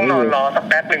ต้องนอนรอสัก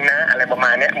แป๊บนึงนะอะไรประม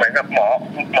าณนี้เหมือนกับหมอ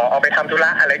เอาไปทำธุร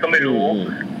ะอะไรก็ไม่รู้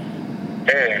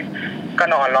ก็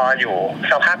นอนรออยู่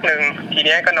สักพักนึงทีเ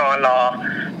นี้ยก็นอนรอ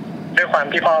ด้วยความ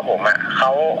ที่พ่อผมอ่ะเข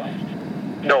า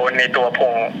โดนในตัวพ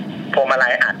วงมาลั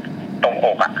ยอัดตรงอ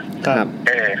กอ่ะครับ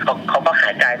เขาก็หา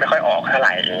ยใจไม่ค่อยออกเท่าไห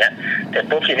ร่อย่างเงี้ยแต่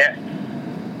ปุ๊บทีเนี้ย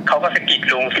เขาก็สะกิด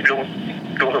ลุง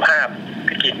สุภาพ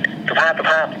สะกิดสุภา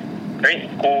พเฮ้ย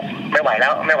กูไม่ไหวแล้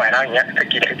วอย่างเงี้ยสะ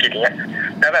กิดอย่างเงี้ย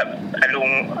แล้วแบบ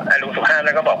ลุงสุภาพแ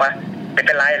ล้วก็บอกว่าไม่เ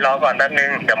ป็นไรรอก่อนแป๊บนึ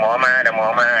งเดี๋ยวหมอมาอ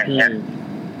ย่างเงี้ย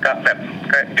ก็แบบ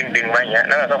ก็ดึงไว้อย่างเงี้ยแ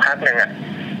ล้วสักพักนึงอ่ะ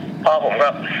พ่อผมก็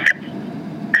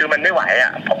คือมันไม่ไหวอ่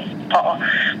ะ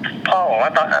พ่อผมว่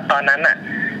าตอนนั้นอ่ะ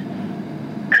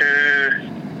คือ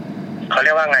เขาเรี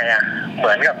ยกว่าไงอ่ะเห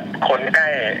มือนกับคนใก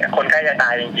ล้จะตา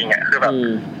ยจริงๆอ่ะคือแบบ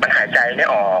มันหายใจไม่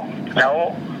ออกแล้ว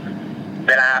เ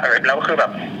วลาแล้วคือแบ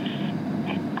บ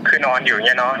คือนอนอยู่เ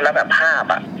งี้ยเนาะแล้วแบบภาพ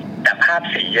อ่ะจากภาพ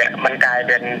สีอ่ะมันกลายเ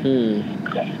ป็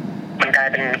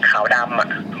นขาวดำอ่ะ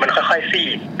มันค่อยๆซี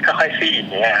ด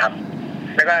อย่างเงี้ยครับ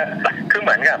แล้วก็คือเห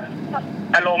มือนกับ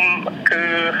อารมณ์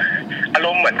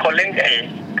เหมือนคนเล่นไ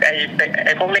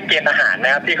อ้พวกเล่นเกมทหารน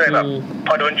ะครับที่เคยแบบพ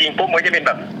อโดนยิงปุ๊บมันจะเป็นแ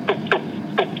บบ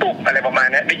ตุกอะไรประมาณ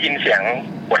นี้ได้ยินเสียง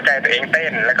หัวใจตัวเองเต้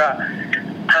นแล้วก็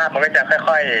ภาพมันก็จะ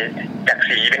ค่อยๆจาก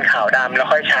สีเป็นขาวดำแล้ว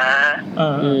ค่อยช้า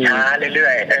เรื่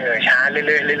อยๆช้าเรื่อ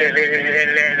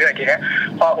ยๆทีนี้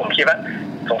พ่อผมคิดว่า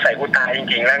สงสัยกูตายจ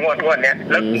ริงๆแล้วงวดเนี้ย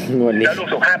แล้วลุง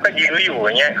สุภาพก็ยืนอยู่อ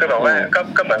ย่างเงี้ยคือแบบว่า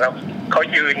ก็เหมือนกับเขา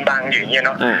ยืนบังอยู่อย่างเงี้ยเ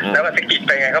นาะแล้วก็สะกิดไ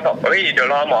ปไงเขาบอกเฮ้ยเดี๋ยว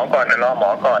รอหมอก่อนเ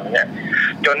นี่ย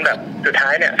จนแบบสุดท้า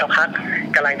ยเนี่ยสักพัก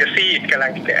กำลังจะซีดกำลั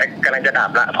งจะดับ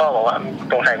ละพ่อบอกว่า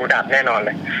สงสัยกูดับแน่นอนเล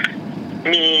ย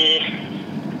มี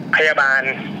พยาบาล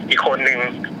อีกคนนึง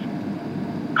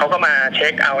เขาก็มาเช็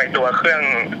คเอาไอ้ตัวเครื่อง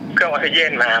ออกซิเจ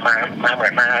นมาเหมื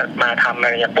อนมาทำอะไร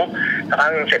อย่างเงี้ยปุ๊บสักพัก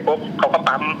เสร็จปุ๊บเขาก็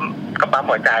ปั๊ม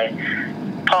หัวใจ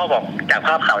พ่อบอกจากภ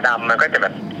าพขาวดำมันก็จะแบ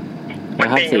บมัน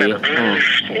เด้งแบบ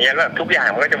อย่างเงี้ยแบบทุกอย่าง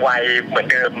มันก็จะไวเหมือน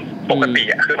เดิมปกติ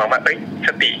อ่ะคือบอกว่าส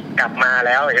ติกลับมาแ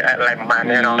ล้วอะไรประมาณ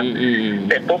นี้เนาะเ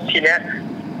สร็จปุ๊บทีเนี้ย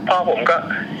พ่อผมก็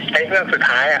ใช้เรื่องสุด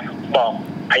ท้ายอ่ะบอก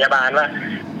พยาบาลว่า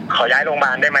ขอย้ายโรงพยาบ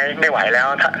าลได้ไหมไม่ไหวแล้ว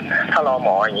ถ้ารอหม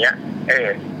ออย่างเงี้ย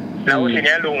แล้วทีเ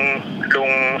นี้ยลุง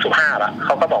สุภาพอ่ะเข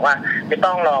าก็บอกว่าไม่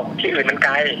ต้องรอที่อื่นมันไก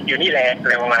ลอยู่นี่แหละอะ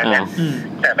ไรประมาณเนี้ย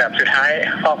แต่แบบสุดท้าย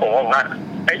พ่อผมก็บอกว่า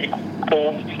กู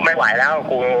ไม่ไหวแล้ว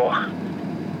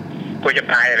กูจะ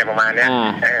ตายอะไรประมาณเนี้ย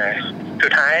สุ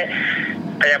ดท้าย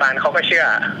พยาบาลเขาก็เชื่อ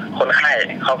คนไข้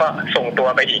เขาก็ส่งตัว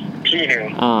ไปอีกที่หนึ่ง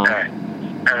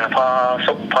พอ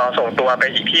ส่งตัวไป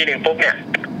อีกที่หนึ่งปุ๊บเนี่ย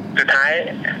สุดท้าย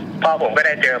พ่อผมก็ไ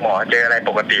ด้เจอหมอเจออะไร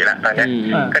ปกติละตอนนี้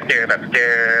ก็เจ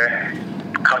อ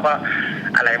เขาก็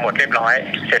อะไรหมดเรียบร้อย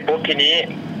เสร็จปุ๊บทีนี้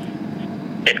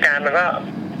เหตุการณ์มันก็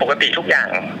ปกติทุกอย่าง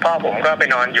พ่อผมก็ไป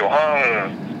นอนอยู่ห้อง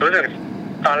รู้สึก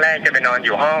ตอนแรกจะไปนอนอ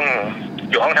ยู่ห้อง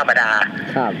ธรรมดา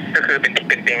ก็คือเป็น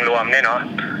เตียงรวมเนี่ยเนาะ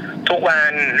ทุกวั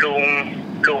นลุง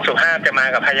สุภาพจะมา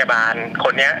กับพยาบาลค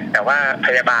นเนี้ยแต่ว่าพ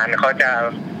ยาบาลเขาจ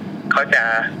ะ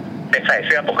เป็นใส่เ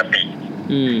สื้อปกติ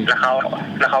แล้วเข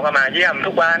าก็มาเยี่ยม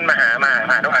ทุกวันมาห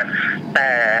าทุกวัน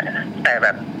แต่แบ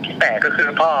บที่แปลกก็คือ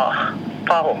พ่อ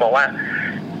ผมบอกว่า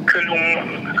คือ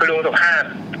ลุงสุภาพ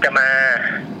จะมา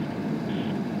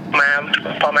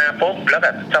พอมาปุ๊บแล้วแบ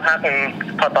บสักพัก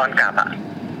พอตอนกลับอ่ะ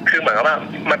คือเหมือนกับว่า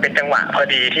มันเป็นจังหวะพอ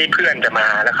ดีที่เพื่อนจะมา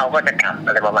แล้วเขาก็จะกลับอ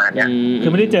ะไรประมาณเนี้ยคื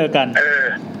อไม่ได้เจอกัน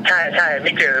ใช่ไ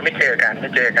ม่เจอกัน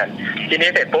ทีนี้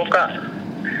เสร็จปุ๊บ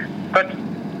ก็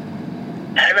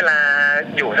ใช้เวลา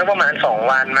อยู่สักประมาณ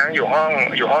2 วันมั้งอยู่ห้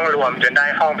องรวมจนได้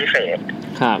ห้องพิเศษ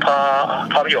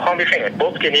พออยู่ห้องพิเศษ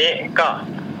ปุ๊บทีนี้ก็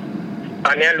ต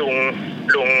อนนี้ลุ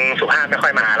งสุภาพไม่ค่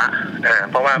อยมาละ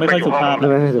เพราะว่าไปอยู่ห้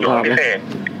องพิเศษ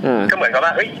ก็เหมือนกับว่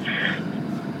าเฮ้ย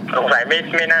สงสัย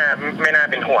ไม่น่า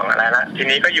เป็นห่วงอะไรละที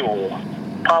นี้ก็อยู่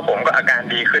พ่อผมก็อาการ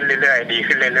ดีขึ้นเรื่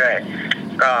อย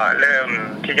ก็เริ่ม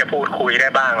ที่จะพูดคุยได้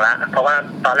บ้างละเพราะว่า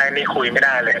ตอนแรกนี่คุยไม่ไ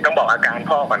ด้เลยต้องบอกอาการ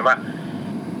พ่อก่อนว่า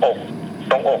อก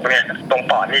ตรงอกเนี่ยตรง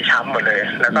ปอดนี่ช้ำหมดเลย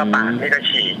แล้วก็ปากนี่ก็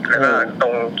ฉีกแล้วก็ตร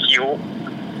ง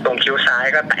คิ้วซ้าย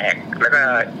ก็แตกแล้วก็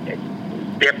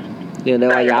เรียกได้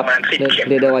ว่ายับ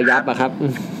เรียกได้ว่ายับอะครับ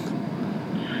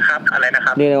ครับอะไรนะค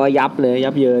รับเรียกได้ว่ายับเลย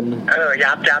ยับเยิน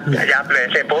ยับเลย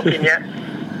เสร็จปุ๊บทีเนี้ย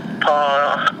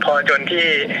พอจน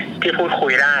ที่พูดคุ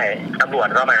ยได้ตำรวจ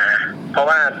ก็มาเพราะ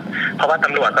ว่าต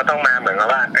ำรวจก็ต้องมาเหมือนกับ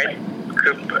ว่าคื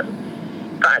อ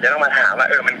ก็อาจจะต้องมาถามว่า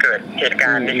มันเกิดเหตุก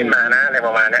ารณ์นี้ขึ้นมานะอะไรป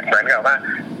ระมาณนี้เหมือนกับว่า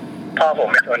พ่อผม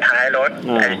ชนท้ายรถ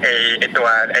ไอตั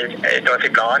ว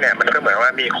10 ล้อเนี่ยมันก็เหมือนว่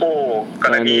ามีคู่ก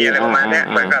รณีอะไรประมาณนี้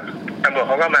เหมือนกับตำรวจ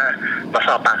เขาก็มาส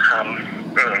อบปากค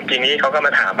ำทีนี้เขาก็ม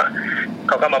าถามเ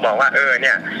ขาก็มาบอกว่าเ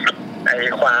นี่ยไอ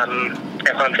ความ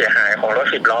เสียหายของรถ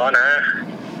10 ล้อนะ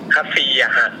คัสซีอ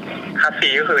ะฮะคัสซี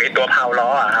ก็คือไอตัวเพาล้อ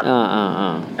อะครับ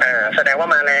แสดงว่า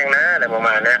มาแรงนะอะไรประม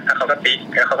าณนี้เขาก็ติ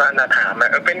แล้วเขาก็มาถาม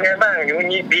เป็นไงบ้างอย่า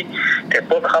งนี้ดิเสร็จ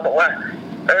ปุ๊บเขาบอกว่า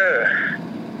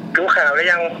รู้ข่าวหรื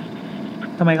อยัง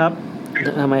ทำไมครับ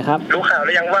รู้ข่าวห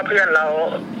รือยังว่าเพื่อนเรา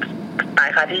ตาย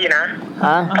คาที่นะ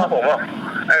พ่อผม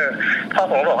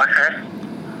บอกว่าฮะ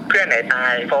เพื่อนไหนตา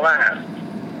ยเพราะว่า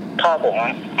พ่อผม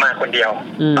มาคนเดียว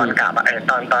ตอนกลับ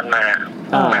ตอนมา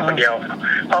คนเดียว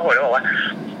พ่อผมเลยบอกว่า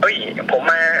ผม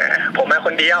มาค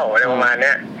นเดียวอะไรประมาณเ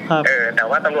นี้ยแต่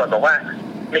ว่าตำรวจบอกว่า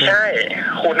ไม่ใช่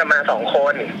คุณมา2 ค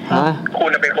นคุณ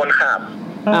เป็นคนขับ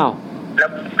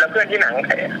แล้วเพื่อนที่นั่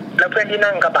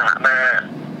งกระบะมา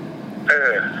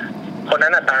คนนั้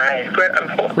นตายเพื่อน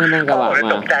นั่งกระบะมา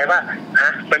ตกใจว่าฮ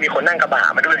ะมันมีคนนั่งกระบะ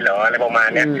มาด้วยเหรออะไรประมาณ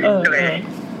เนี้ยก็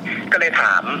เลยถ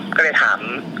าม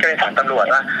ตำรวจ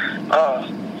ว่า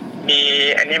มี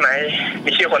อันนี้ไหม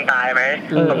มีชื่อคนตายไหม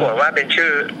ปรากฏว่าเป็นชื่อ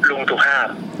ลุงสุภาพ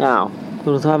ลุ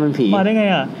งสุภาพเป็นผีมาได้ไง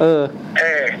อ่ะ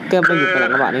แกไปอยู่กับหลั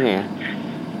งกระบะได้ไง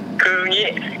คืองี้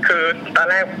คือตอน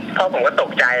แรกพ่อผมก็ต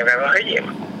กใจไปว่าเฮ้ย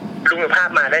ลุงสุภาพ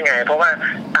มาได้ไงเพราะว่า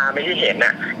ตาไม่ที่เห็นน่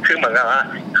ะคือเหมือนกับว่า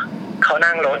เขา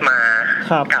นั่งรถมา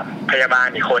กับพยาบาล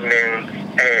อีกคนนึง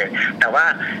แต่ว่า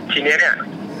ทีนี้เนี่ย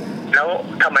แล้ว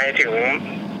ทำไมถึง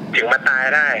มาตาย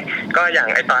ได้ก็อย่าง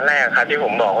ตอนแรกครับที่ผ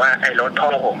มบอกว่าไอ้รถพ่อ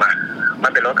ผมอ่ะมั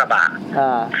นเป็นรถกระบะ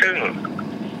ซึ่ง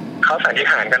เขาสันนิษ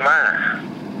ฐานกันว่า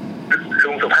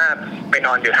ลุงสุภาพไปน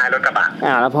อนอยู่ท้ายรถกระบะ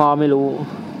แล้วพ่อไม่รู้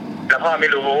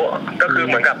ก็คือ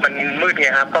เหมือนกับมันมืดไง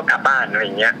ครับก็กลับบ้านอะไรอ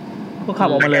ย่างเงี้ยก็ขับ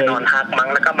ออกมาเลยนอนพักมั้ง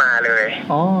แล้วก็มาเลย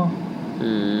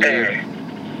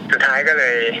สุดท้ายก็เล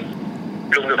ย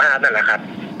ลุงสุภาพนั่นแหละครับ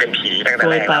เป็นผีตั้งแต่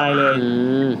แรกตายเลย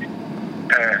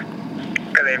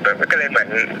ก็เ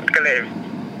ลย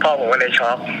พ่อผมก็เลยช็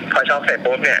อกพอช็อกเสร็จ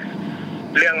ปุ๊บเนี่ย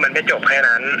เรื่องมันไม่จบแค่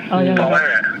นั้นเพราะ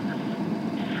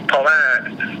ว่า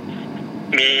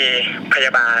มีพย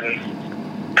าบาล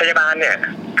เนี่ย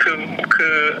คื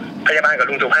อพยาบาลกับ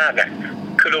ลุงสุภาพเนี่ย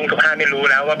คือลุงสุภาพไม่รู้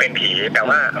แล้วว่าเป็นผีแต่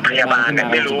ว่าพยาบาลเนี่ย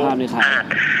ไม่รู้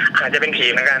อาจจะเป็นผี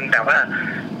เหมือนกันแต่ว่า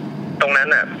ตรงนั้น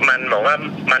อ่ะมันบอกว่า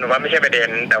ไม่ใช่ประเด็น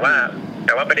แต่ว่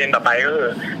าประเด็นต่อไปก็คือ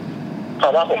พอ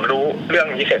ว่าผมรู้เรื่อง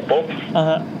นี้เสร็จปุ๊บ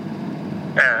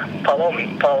พอ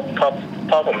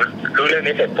ผมรู้เรื่อง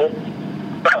นี้เสร็จปุ๊บ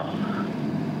ก็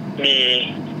มี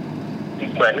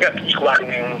เหมือนกับอีกวัน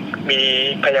นึงมี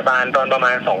พยาบาลตอนประม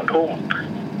าณ20 ทุ่ม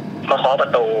มาเคาะปร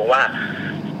ะตูว่า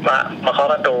มาเคาะ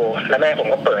ประตูแล้วแม่ผม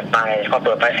ก็เปิดไปพอเ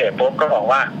ปิดไปเสร็จปุ๊บก็บอก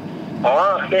ว่า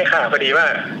นี่ค่ะพอดีว่า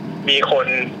มีค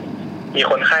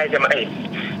นไข้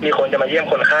มีคนจะมาเยี่ยม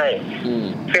คนไข้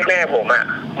ซึ่งแม่ผม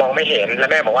มองไม่เห็นแล้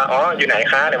วแม่บอกว่าอยู่ไหน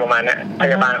คะอะไรประมาณนี้พ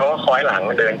ยาบาลเขาก็คอยหลัง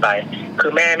เดินไปคื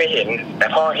อแม่ไม่เห็นแต่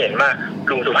พ่อเห็นว่า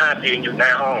ลุงสุภาพยืนอยู่หน้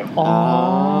าห้อง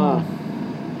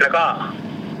แล้วก็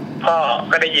พ่อ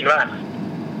ก็ได้ยินว่า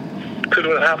คือลุ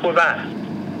งสุภาพพูดว่า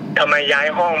ทำไมย้าย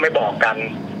ห้องไม่บอกกัน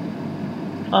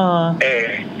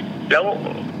แ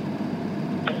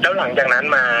ล้วหลังจากนั้น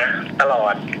มาตลอ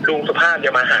ดลุงสุภาพจ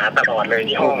ะมาหาตลอดเลย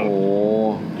ที่ห้อง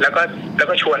แล้ว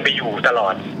ก็ชวนไปอยู่ตลอ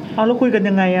ดแล้วคุยกัน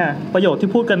ยังไงประโยคที่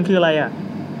พูดกันคืออะไร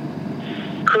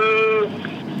คือ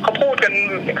เขาพูดกัน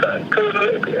คือ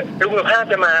ลุงสุภาพ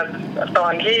จะมาตอ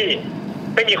นที่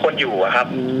ไม่มีคนอยู่ครับ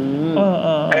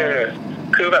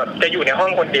คือแบบจะอยู่ในห้อ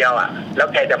งคนเดียวแล้ว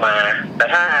แกจะมาแต่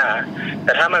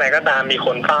ถ้าเมื่อไหร่ก็ตามมีค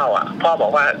นเฝ้าพ่อบอ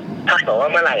กว่าถ้าบอกว่า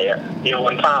เมื่อไหร่มีค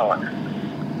นเฝ้า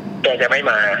แกจะไม่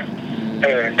มา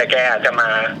แต่แกจะมา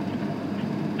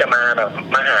แบบ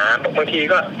มาหาบางที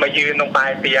ก็มายืนตรงปลาย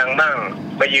เตียงบ้าง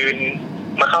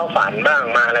มาเข้าฝันบ้าง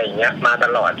มาอะไรอย่างเงี้ยมาต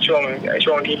ลอด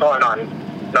ช่วงที่พ่อนอน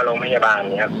โรงพยาบาล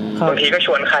เนี่ยครับบางทีก็ช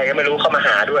วนใครก็ไม่รู้เข้ามาห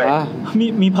าด้วย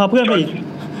มีพาเพื่อนไปอีก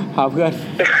พาเพื่อน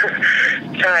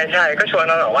ใช่ก็ชวน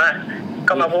เราบอกว่า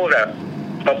ก็มาพูดแบบ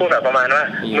ประมาณว่า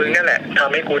มึงนั่นแหละท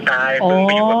ำให้กูตายมึงไ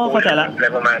ปอยู่กับกูอะไร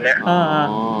ประมาณเนี้ย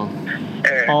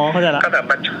อ๋อเข้าใจละก็แบบ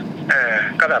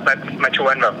ก็แบบมาชว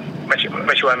นแบบ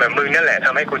มาชวนแบบมึงนั่นแหละท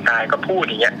ำให้กูตายก็พูด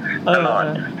อย่างเงี้ยตลอด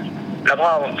แล้วพ่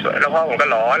อผมก็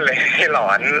ร้อนเลยหลอ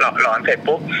นเสร็จ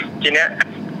ปุ๊บทีเนี้ย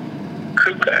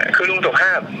คือลุงสุภ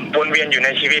าพวนเวียนอยู่ใน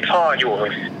ชีวิตพ่ออ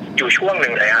ยู่ช่วงหนึ่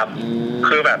งเลยครับ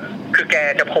คือแบบคือแก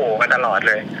จะโผล่มาตลอด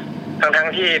เลยทั้ง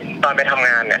ที่ตอนไปทำง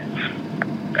านเนี่ย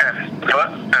แต่ว่า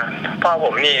พ่อผ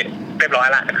มนี่เรียบร้อย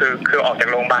ละคือออกจาก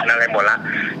โรงพยาบาลอะไรหมดละ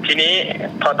ทีนี้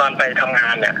พอตอนไปทำงา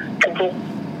นเนี่ยทุก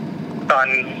ตอ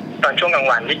นช่วงกลาง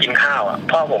วันที่กินข้าวอ่ะ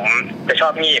พ่อผมจะชอ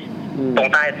บงีบตรง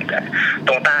ใต้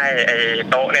ไอ้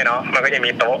โต๊ะเนี่ยเนาะมันก็จะ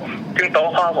มีโต๊ะซึ่งโต๊ะ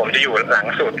พ่อผมจะอยู่หลัง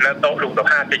สุดแล้วโต๊ะลุงสุ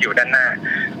ภาพจะอยู่ด้านหน้า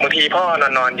บางทีพ่อ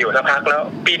นอนอยู่สักพักแล้ว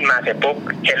ปิ้นมาเสร็จปุ๊บ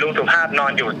เห็นลุงสุภาพนอ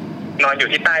นอยู่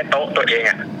ที่ใต้โต๊ะตัวเอง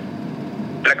อ่ะ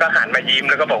แล้วก็หันมายิ้ม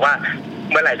แล้วก็บอกว่า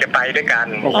เมื่อไหร่จะไปด้วยกัน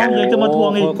เลยจะมาทว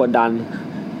งอีกกดดัน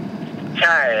ใ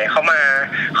ช่เขามา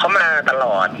ตล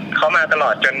อ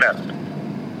ดจนแบบ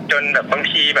บาง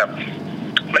ทีแบบ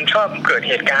มันชอบเกิด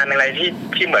เหตุการณ์อะไร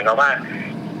ที่เหมือนกับว่า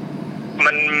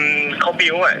มันเขา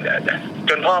บิ้วอ่ะ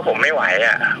จนพ่อผมไม่ไหว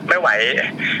ไม่ไห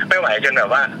วจนแบบ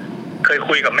ว่าเคย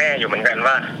คุยกับแม่อยู่เหมือนกัน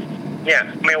ว่าเนี่ย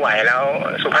ไม่ไหวแล้ว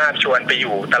สุภาพชวนไปอ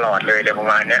ยู่ตลอดเลยประ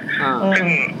มาณเนี้ย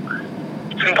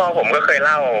ซึ่งพ่อผมก็เคยเ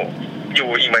ล่าอยู่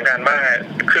อีกเหมือนกันว่า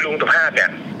คือลุงสุภาพเนี่ย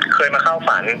เคยมาเข้า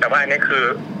ฝันแต่ว่าอันนี้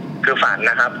คือฝัน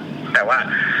นะครับแต่ว่า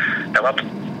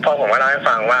พ่อผมก็เล่าให้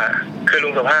ฟังว่าคือลุ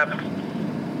งสุภาพ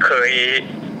เคย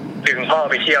ดึงพ่อ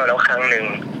ไปเที่ยวแล้วครั้งหนึ่ง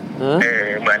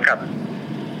เหมือนกับ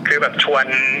คือแบบชว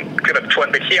น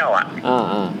ไปเที่ยวอ่ะ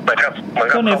เหมือนกับ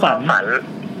เข้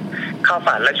า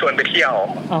ฝันแล้วชวนไปเที่ยว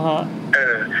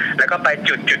แล้วก็ไป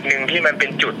จุดหนึ่งที่มันเป็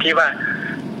นจุดที่ว่า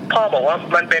พ่อบอกว่า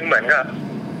มันเป็นเหมือนกับ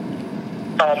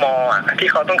ตม.อ่ะที่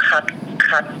เขาต้อง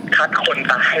คัดคน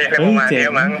ตายอะไรประมาณ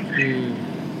นี้มั้ง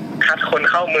คัดคน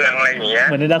เข้าเมืองอะไรอย่างเงี้ย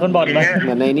เหมือนในดราก้อนบอลไหมเห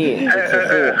มือนในนี่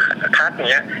คัดอย่าง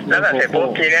เงี้ยแล้วแบบเสร็จปุ๊บ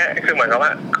ทีเนี้ยคือเหมือนกับว่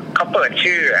าเขาเปิด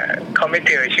ชื่อเขาไม่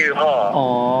เจอชื่อพ่อ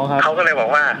เขาก็เลยบอก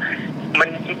ว่ามั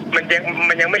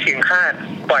นยังไม่ถึงคาด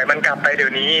ปล่อยมันกลับไปเดี๋ย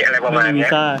วนี้อะไรประมาณเนี้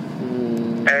ย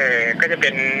ก็จะเ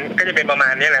ป็นประมา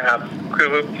ณนี้แหละครับ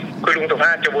คือลุงสุภ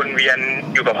าพจะวนเวียน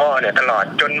อยู่กับพ่อเนี่ยตลอด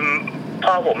จน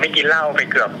พ่อผมไม่กินเหล้าไป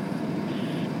เกื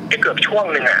อบช่วง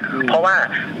หนึ่งเพราะว่า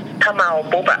ถ้าเมา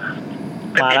ปุ๊บ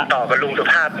จะติดต่อกับลุงสุ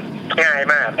ภาพง่าย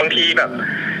มากบางทีแบบ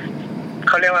เ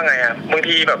ขาเรียกว่าไงบาง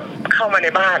ทีแบบเข้ามาใน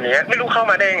บ้านเนี้ยไม่รู้เข้า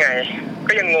มาได้ยังไง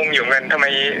ก็ยังงงอยู่เหมือนกันทำไม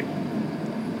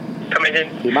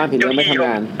บ้านผิดเรื่องไม่ทำง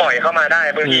านปล่อยเข้ามาได้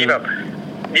บางทีแบบ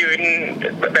ยืน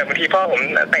แบบบางทีพ่อผม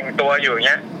แต่งตัวอยู่อย่างเ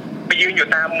งี้ยไปยืนอยู่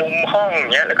ตามมุมห้องอย่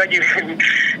างเงี้ยแล้วก็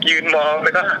ยืนมองแ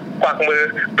ล้วก็กวักมือ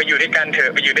ไปอยู่ด้วยกันเถอ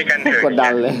ะกดดั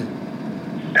นเลย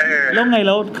แล้วไงแ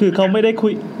ล้วคือเขาไม่ได้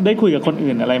คุยกับคน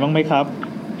อื่นอะไรบ้างไหมครับ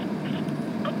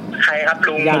ใครครับ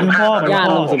ลุงพ่อญาติ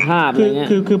ลุงสุภาพอะไรเงี้ย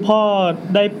คือพ่อ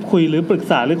ได้คุยหรือปรึก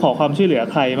ษาหรือขอความช่วยเหลือ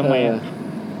ใครบ้างไหม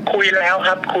คุยแล้วค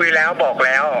รับคุยแล้วบอกแ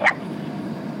ล้ว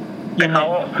ยังไง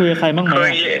คุยกับใครบ้างไหม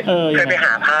เคยไปห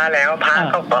าพระแล้วพระ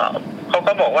เขา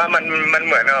ก็บอกว่ามันเ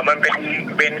หมือนมันเป็น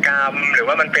เวรกรรมหรือ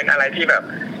ว่ามันเป็นอะไรที่แบบ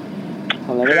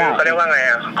คือเขาเรียกว่าไง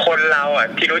คนเรา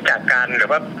ที่รู้จักกันหรือ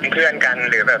ว่าเป็นเพื่อนกัน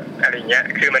หรือแบบอะไรเงี้ย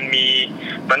คือ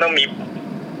มันต้อง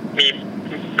มี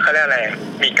เขาเรียกอะไร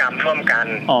มีกรรมร่วมกัน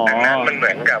ดังนั้นมันเห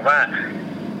มือนกับว่า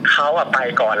เขาไป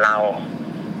ก่อนเรา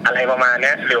อะไรประมาณเ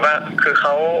นี้ยหรือว่าคือเข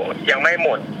ายังไม่หม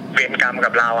ดเวรกรรมกั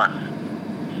บเรา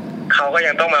เขาก็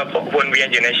ยังต้องมาวนเวียน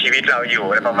อยู่ในชีวิตเราอยู่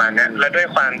อะไรประมาณนี้แล้วด้วย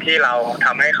ความที่เราท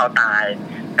ำให้เขาตาย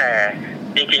แต่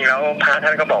จริงๆแล้วพระท่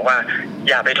านก็บอกว่า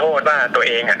อย่าไปโทษว่าตัวเ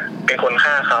องเป็นคน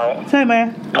ฆ่าเขาใช่ไหม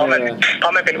เพราะ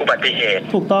มันเป็นอุบัติเหตุ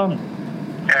ถูกต้อง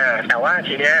แต่ว่า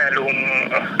ทีเนี้ย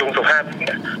ลุงสุภาพ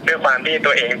ด้วยความที่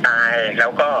ตัวเองตายแล้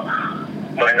วก็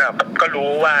เหมือนกับก็รู้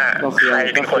ว่าใคร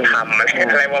เป็นคนทำ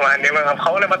อะไรประมาณนี้มั้งครับเข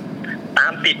าเลยมาตา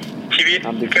มติดชีวิต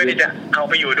เพื่อที่จะเอา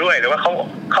ไปอยู่ด้วยหรือว่าเ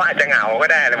ขาอาจจะเหงาก็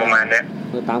ได้อะไรประมาณนี้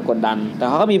คือตามกดดันแต่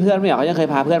เขาก็มีเพื่อนไม่เหรอเขายังเคย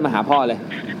พาเพื่อนมาหาพ่อเลย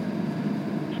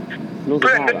เ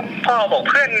พื่อนพ่อบอก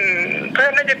เพื่อน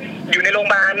น่าจะอยู่ในโรงพย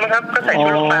าบาลมั้งครับก็ใส่ชุ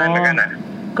ดโรงพยาบาลเหมือนกัน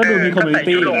ก็ดูมีคอมมูนิ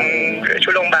ตี้ชุ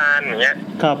ดโรงพยาบาลอย่างเงี้ย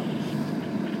ครับ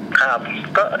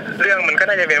ก็เรื่องมันก็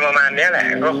น่าจะเป็นประมาณนี้แหละ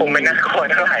ก็คงไม่น่ากลัว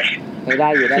เท่าไหร่ได้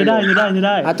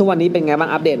ทุกวันนี้เป็นไงบ้าง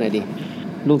อัปเดตหน่อยดิ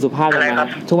ลุงสุภาพเป็นไงครับ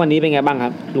ทุกวันนี้เป็นไงบ้างครั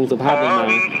บลุงสุภาพเป็นไง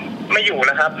ไม่อยู่แ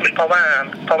ล้วครับเพราะว่า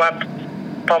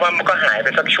มันก็หายไป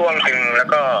สักช่วงนึงแล้ว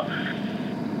ก็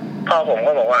พ่อผม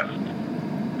ก็บอกว่า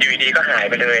อยู่ดีก็หาย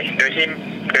ไปเลยโดย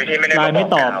ที่ไม่ได้บอ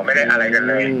กไม่ได้อะไรกัน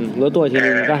เลยรู้ตัวทีนึ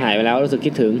งก็หายไปแล้วรู้สึก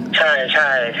คิดถึงใ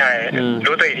ช่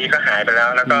รู้ตัวอีกทีก็หายไปแล้ว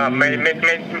แล้วก็ไม่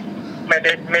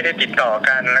ได้ติดต่อ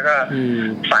กันแล้วก็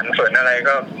ฝันอะไร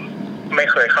ก็ไม่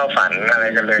เคยเข้าฝันอะไร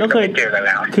กันเลยก็ไม่เจอกันแ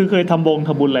ล้วคือเคยทำ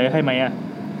บุญอะไรให้ไหม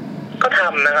ก็ท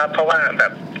ำนะครับเพราะว่าแบ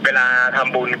บ เวลาท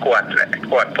ำบุญกวด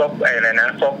พวกอะไรนะ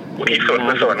พวกอุทิศส่วน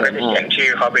กุศลก็จะเขียนชื่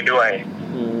อเขาไปด้วย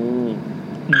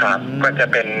ครับก็จะ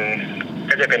เ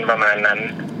ป็นประมาณนั้น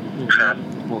ครับ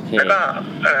แล้วก็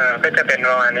ก็จะเป็น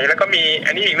ประมาณนี้แล้วก็มี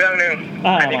อันนี้อีกเรื่องนึง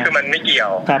อันนี้คือมันไม่เกี่ย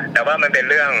วแต่ว่ามันเป็น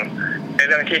เรื่อง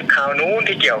ที่คราวนู้น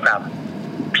ที่เกี่ยวกับ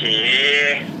ผี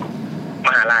ม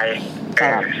หาลัย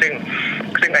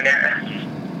ซึ่งอันเนี้ย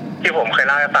ที่ผมเคย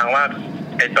เล่าให้ฟังว่า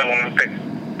ไอ้ตรง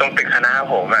ตึกคณะ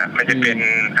ผมอ่ะมันจะเป็น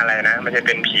อะไรนะมันจะเ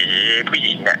ป็นผีผู้ห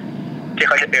ญิงเนี่ยที่เ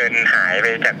ขาจะเดินหายไป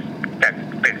จาก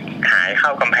ตึกหายเข้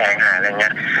ากำแพงหายอะไรเงี้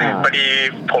ยพอดี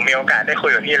ผมมีโอกาสได้คุ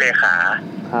ยกับพี่เลขา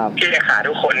พี่เลขา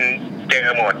ทุกคนเจอ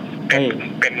หมด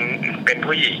เป็น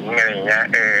ผู้หญิงอะไรเงี้ย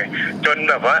จน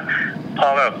แบบว่าพ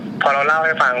อเราเล่าใ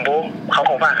ห้ฟังปุ๊บเขา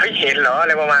บอกว่าเฮ้ยเห็นเหรออะ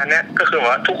ไรประมาณเนี้ยก็คือ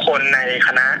ว่าทุกคนในค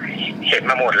ณะเห็น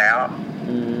มาหมดแล้ว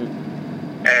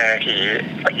ผี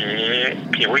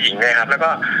ผู้หญิงเนี่ยครับแล้วก็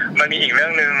มันมีอีกเรื่อ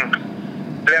งนึง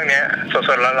เรื่องเนี้ยส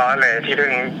ดๆร้อนๆเลยที่เ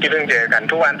พิ่งเจอกัน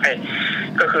ทุกวัน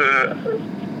ก็คือ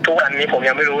ทุกวันนี้ผม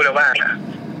ยังไม่รู้เลยว่า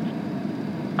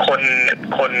ค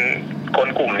น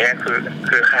กลุ่มเนี้ย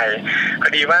คือใครพอ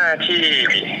ดีว่า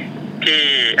ที่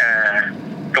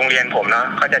โรงเรียนผมเนาะ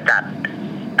เขาจะจัด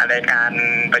อะไรการ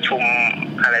ประชุม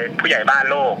อะไรผู้ใหญ่บ้าน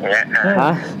โลกเงี้ย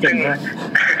ซึ่ง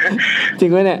จริ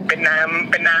งไหมเนี่ยเป็นน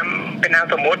าม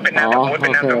สมมุติ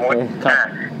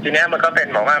ทีเนี้ยมันก็เป็น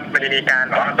บอกว่ามันจะมีการ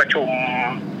ประชุม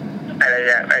อะไร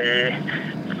ไอ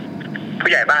ผู้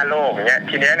ใหญ่บ้านโลกอย่างเงี้ย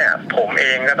ทีเนี้ยเนี่ยผมเอ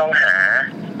งก็ต้องหา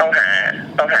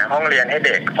ห้องเรียนให้เ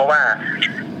ด็กเพราะว่า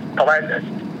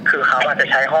คือเขาอาจจะ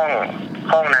ใช้ห้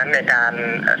องนั้นใน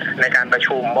การประ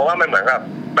ชุมเพราะว่ามันเหมือนกับ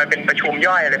มันเป็นประชุม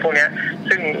ย่อยอะไรพวกเนี้ย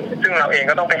ซึ่งเราเอง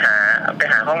ก็ต้องไป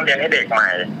หาห้องเรียนให้เด็กให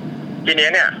ม่ทีนี้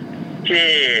เนี่ยที่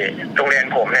โรงเรียน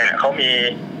ผมเนี่ยเขา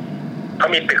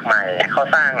มีตึกใหม่เขา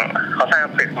สร้าง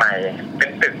ตึกใหม่เป็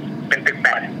นตึก8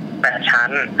ชั้น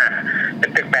เป็น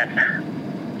ตึก8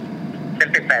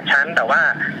ชั้นแต่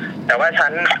ว่า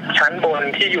ชั้นบน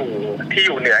ที่อ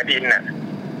ยู่เหนือดินน่ะ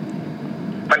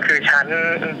มันคือ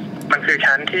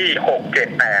ชั้นที่6 7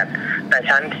 8แต่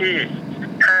ชั้นที่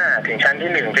5ถึงชั้น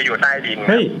ที่1จะอยู่ใต้ดิน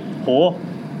เฮ้ยโห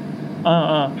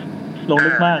ลงลึ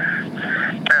กมาก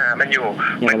มันอยู่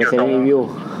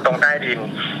ตรงใต้ดิน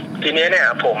ทีนี้เนี่ย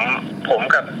ผม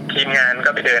กับทีมงานก็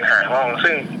ไปเดินหาห้อง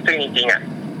ซึ่งจริงๆอ่ะ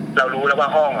เรารู้แล้วว่า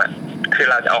ห้องอ่ะคือ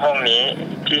เราจะเอาห้องนี้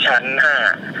ที่ชั้น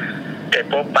5เสร็จ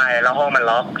ปุ๊บไปแล้วห้องมัน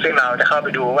ล็อกซึ่งเราจะเข้าไป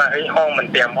ดูว่าเฮ้ยห้องมัน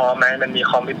เตรียมพร้อมไหมมันมี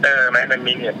คอมพิวเตอร์ไหมมัน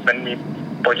มีเน็ตมันมี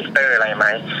โปรเจคเตอร์อะไรไหม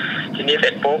ทีนี้เส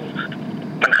ร็จปุ๊บ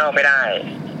มันเข้าไม่ได้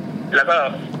แล้วก็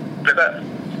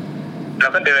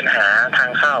เดินหาทาง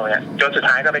เข้าเนี่ยจนสุด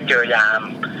ท้ายก็ไปเจอยา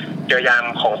ม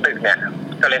ของตึกเนี่ย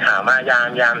ก็เลยถามว่าย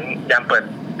ามเปิด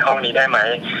ห้องนี้ได้ไหม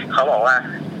เขาบอกว่า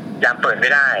ยามเปิดไม่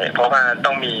ได้เพราะว่าต้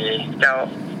องมีเ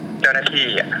จ้าหน้าที่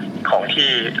ของที่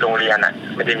โรงเรียนอ่ะ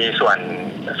มันจะมีส่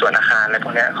วนอาคารอะไรพ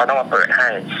วกนี้เขาต้องมาเปิดให้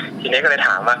ทีนี้ก็เลยถ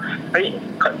ามว่าเฮ้ย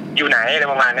อยู่ไหนอะไร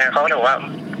ประมาณนี้เขาบอกว่า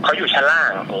เขาอยู่ชั้นล่า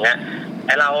งอย่างเงี้ยไ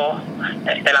อเร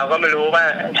าก็ไม่รู้ว่า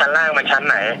ชั้นล่างมันชั้น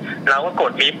ไหนเราก็ก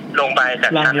ดลิฟต์ลงไปจา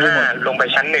กชั้น5ลงไป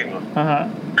ชั้น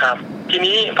1ครับที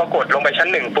นี้พอกดลงไปชั้น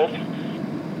1ปุ๊บ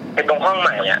ไอตรงห้องให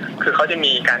ม่อ่ะคือเขาจะ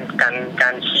มีกา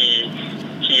ร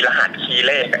คีย์รหัสคีย์เ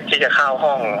ลขที่จะเข้า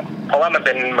ห้องเพราะว่ามันเ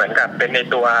ป็นเหมือนกับเป็นใน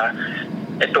ตัว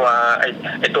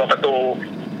ประ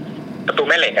ตู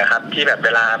แม่เหล็กอะครับที่แบบเว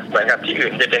ลาเหมือนกับที่อื่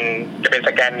นจะเป็นส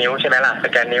แกนนิ้วใช่ไหมล่ะส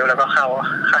แกนนิ้วแล้วก็เข้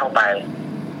าไป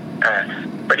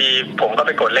พอดีผมก็ไ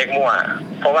ปกดเลขมั่ว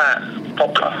เพราะว่า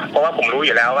ผมรู้อ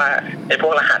ยู่แล้วว่าไอ้พว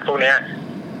กรหัสพวกเนี้ย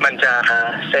มันจะ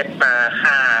เซตมา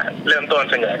ค่าเริ่มต้น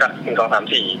ส่วนใหญ่ก็1 2 3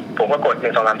 4ผมก็กด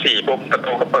1 2 3 4ปุ๊บประ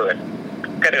ตูก็เปิด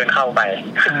ก็เดินเข้าไป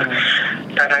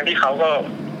ทั้งที่เขาก็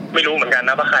ไม่รู้เหมือนกัน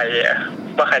นะว่าใค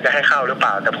รจะให้เข้าหรือเปล่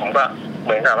าแต่ผมก็เห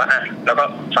มือนกับว่าแล้วก็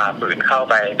ฝ่าฝืนเข้า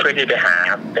ไปเพื่อที่ไปห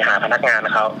าพนักงาน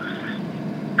เขา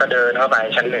ก็เดินเข้าไป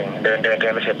ชั้น1เดิน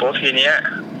ไปเสร็จปุ๊บทีเนี้ย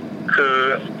คือ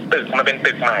ตึกมันเป็น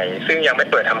ตึกใหม่ซึ่งยังไม่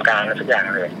เปิดทำการสักอย่าง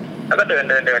เลยแล้วก็เดิน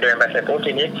ไปเสร็จปุ๊บ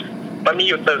ทีนี้มันมี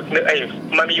อยู่ตึกนึง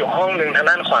มันมีอยู่ห้องนึงทาง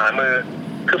ด้านขวามือ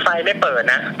คือไฟไม่เปิด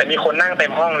นะแต่มีคนนั่งเต็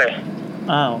มห้องเลย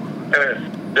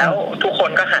แล้วทุกคน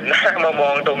ก็หันหน้ามาม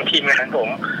องตรงทีมงานผม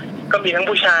ก็มีทั้ง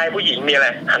ผู้ชายผู้หญิงมีอะไร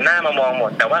หันหน้ามามองหม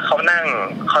ดแต่ว่าเขานั่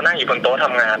งอยู่บนโต๊ะท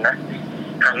ำงานนะ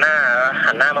หันหน้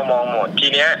ามามองหมดที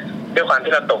เนี้ยด้วยความ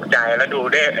ที่เราตกใจแล้วดู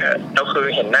ได้แล้วคือ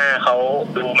เห็นหน้าเขา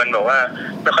ดูมันบอกว่า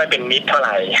ไม่ค่อยเป็นมิตรเท่าไห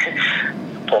ร่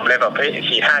ผมเลยแบบเฮ้ย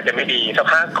สีท่าจะไม่ดีสัก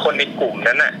พักคนในกลุ่ม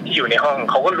นั้นน่ะที่อยู่ในห้อง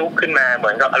เขาก็ลุกขึ้นมาเหมื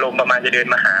อนกับอารมณ์ประมาณจะเดิน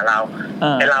มาหาเรา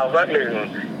แต่เราก็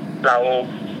เร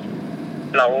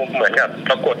าเหมือนกับ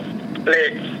ปรากฏเลข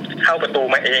เข้าประตู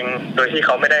มาเองโดยที่เข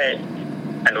าไม่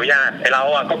อนุญาตไอ้เรา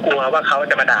อ่ะก็กลัวว่าเขา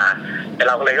จะมาด่าไอ้เ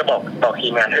ราก็เลยก็บอกที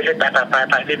มงานเฮ้ยไป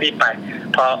รีบไป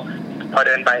พอเ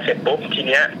ดินไปเสร็จปุ๊บที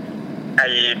เนี้ยไอ้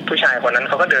ผู้ชายคนนั้น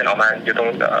เขาก็เดินออกมาอยู่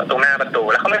ตรงหน้าประตู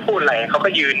แล้วเขาไม่พูดอะไรเขาก็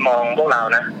ยืนมองพวกเรา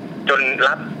นะจน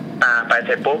รับตาไปเส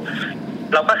ร็จปุ๊บ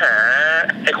เราก็หา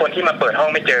ไอ้คนที่มาเปิดห้อง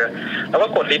ไม่เจอเราก็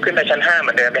กดลิฟต์ขึ้นไปชั้น5เห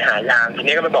มือนเดิมไปหายามที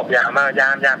นี้ก็ไปบอกยามว่ายา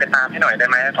มไปตามให้หน่อยได้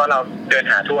ไหมเพราะเราเดิน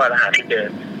หาทั่วแล้วหาไม่เจอ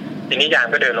ทีนี้ยาม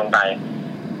ก็เดินลงไป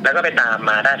แล้วก็ไปตาม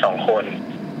มาได้2คน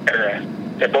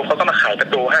เสร็จปุ๊บเขาก็มาไขปร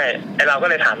ะตูให้ไอ้เราก็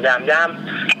เลยถามยา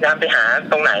มไปหา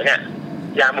ตรงไหนเนี่ย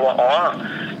ยามบอกอ๋อ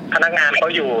พนักงานเขา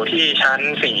อยู่ที่ชั้น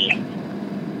4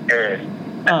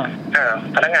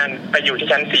พนักงานไปอยู่ที่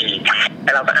ชั้น4ไ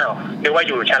อ้เราก็นึกว่า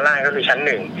อยู่ชั้นล่างก็คือชั้น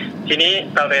1ทีนี้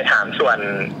เราเลยถามส่ว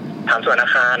นอา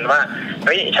คารว่าเ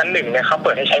ฮ้ยชั้น1เนี่ยเขาเ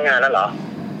ปิดให้ใช้งานแล้วเหรอ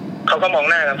เขาก็มอง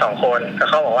หน้ากัน2คนแล้ว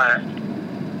เขาบอกว่า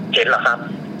เห็นเหรอครับ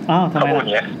เขาพูดอย่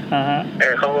างเงี้ย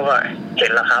เขาบอกว่าเห็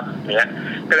นแล้วครับเนี้ย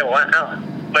ก็เลยบอกว่า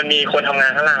มันมีคนทำงา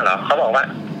นข้างล่างเหรอเขาบอกว่า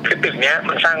คือตึกเนี้ย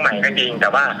มันสร้างใหม่ก็จริงแต่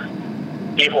ว่า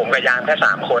มีผมกับยามแค่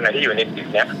3คนที่อยู่ในตึก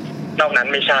เนี้ยนอกนั้น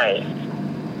ไม่ใช่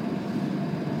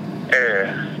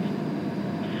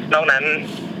นอกนั้น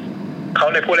เขา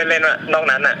เลยพูดเล่นๆว่านอก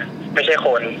นั้นน่ะไม่ใช่ค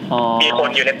นมีคน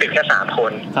อยู่ในตึกแค่3ค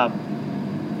นครับ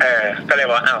ก็เลย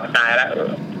ว่าตายแล้ว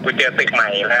กูเจอตึกใหม่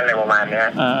แล้วอะไรประมาณนี้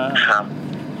ครับ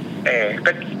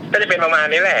ก็จะเป็นประมาณ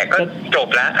นี้แหละก็จบ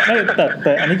แล้วแ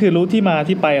ต่อันนี้คือรู้ที่มา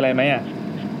ที่ไปอะไรไหม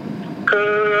คื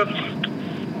อ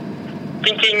จ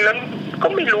ริงๆแล้วก็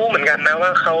ไม่รู้เหมือนกันนะว่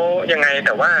าเขายังไงแ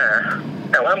ต่ว่า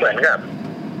เหมือนกับ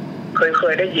เค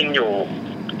ยได้ยินอยู่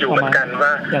เหมือนกันว่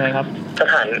ายังไงครับส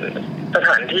ถ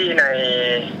านที่ใน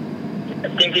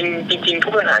จริงทุ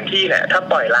กสถานที่แหละถ้า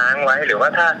ปล่อยล้างไว้หรือว่า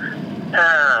ถ้า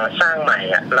สร้างใหม่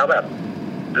แล้วแบบ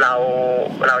เ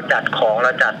ราจัดของเร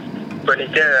าจัดเฟอร์นิ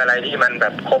เจอร์อะไรที่มันแบ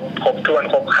บครบถ้วน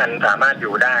ครบครันสามารถอ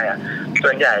ยู่ได้ส่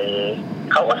วนใหญ่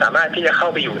เขาก็สามารถที่จะเข้า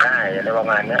ไปอยู่ได้อะไรประ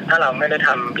มาณนี้ถ้าเราไม่ได้ท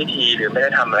ำพิธีหรือไม่ได้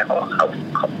ทำอะไรเขาก็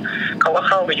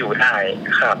เข้าไปอยู่ได้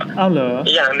ครับเหรอ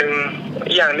อีกอย่างห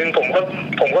นึ่งผม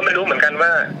ก็ไม่รู้เหมือนกันว่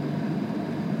า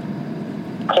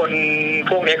คน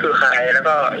พวกนี้คือใครแล้ว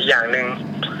ก็อีกอย่างหนึ่ง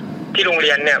ที่โรงเ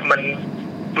รียนเนี่ย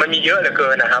มันมีเยอะเหลือเกิ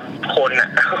นนะครับคน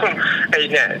ไอ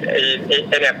เนี่ย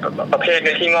ประเภท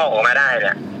นี้ที่งอกออกมาได้เ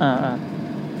นี่ย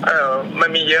มัน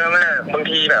มีเยอะมากบาง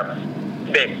ทีแบบ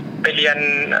เด็กไปเรีย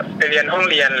นห้อง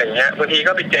เรียนอะไรเงี้ยบางที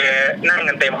ก็ไปเจอนั่ง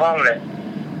กันเต็มห้องเลย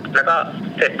แล้วก็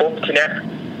เสร็จปุ๊บทีเนี้ย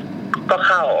ก็เ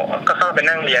ข้าไป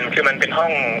นั่งเรียนคือมันเป็นห้อ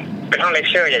งเลค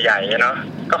เชอร์ใหญ่ๆเนาะ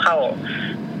ก็เ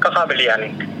ข้าไปเรียน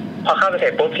พอเข้าไปเสร็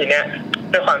จปุ๊บทีเนี้ย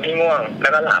ด้วยความที่ง่วงแล้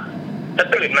วก็หลับแล้ว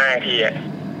ตื่นมาที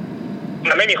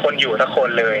มันไม่มีคนอยู่สักคน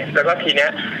เลยแล้วก็ทีเนี้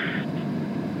ย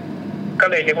ก็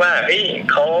เลยนึกว่า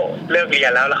เขาเลิกเรีย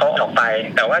นแล้วเขาออกไป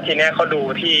แต่ว่าทีเนี้ยเขาดู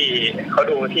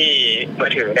ที่มื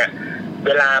อถือเนี่ยเ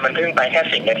วลามันเพิ่งไปแค่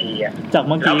10 นาทีจากเ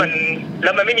มื่อกี้แ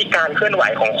ล้วมันไม่มีการเคลื่อนไหว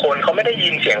ของคนเขาไม่ได้ยิ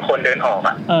นเสียงคนเดินออก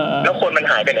แล้วคนมัน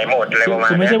หายไปไหนหมดอะไรประมาณ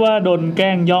นี้คือไม่ใช่ว่าโดนแก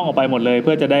ล้งย่องออกไปหมดเลยเ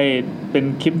พื่อจะได้เป็น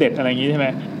คลิปเด็ดอะไรอย่างนี้ใช่ไหม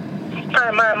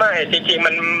ไม่จริงๆ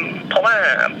มันเพราะว่า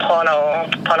พอเ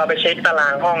ราไปเช็คตารา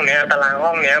งห้องเนี้ย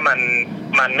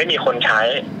มันไม่มีคนใช้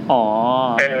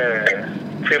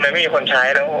คือมันไม่มีคนใช้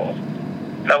แ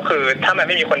ล้วคือถ้ามันไ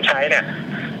ม่มีคนใช้เนี่ย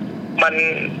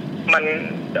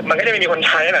มันก็จะไม่มีคนใ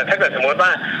ช้ถ้าเกิดสมมติว่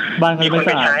ามีคน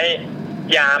ไปใช้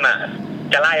ยาม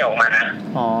จะไล่ออกมา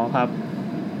ครั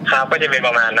บก็จะเป็นป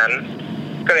ระมาณนั้น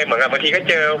ก็เลยเหมือนกับบางทีก็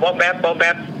เจอวอแว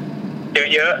บเจอ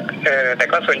เยอะแต่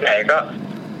ก็ส่วนใหญ่ก็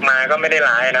มาก็ไม่ได้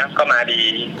ร้ายนะก็มาดี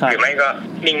หรือไม่ก็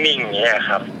นิ่งๆอย่างเงี้ย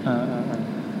ครับ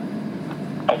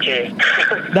โอเค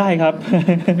ได้ครับ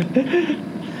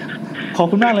ขอบ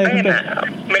คุณมากเลยคุณเป็ด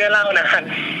ไม่ได้เล่านะ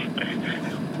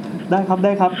ได้ครับ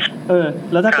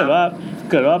แล้วถ้าเกิด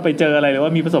ว่าไปเจออะไรหรือว่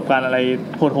ามีประสบการณ์อะไร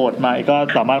โหดๆมาก็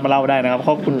สามารถมาเล่าได้นะครับเพร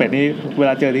าะคุณเป็ดนี่เวล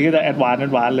าเจอที่ก็จะแอดวาน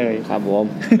ซ์เลยครับผม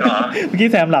เมื่อกี้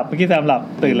แซมหลับ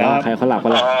ตื่นแล้วใครเขาหลับก็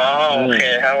หลับโอเค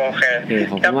ครับโอเค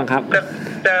ขอบคุณมากครับ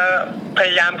จะพย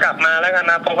ายามกลับมาแล้วกัน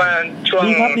นะเพราะว่าช่วง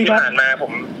ที่ผ่านมาผ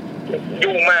ม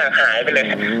ยุ่งมากหายไปเลย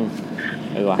ห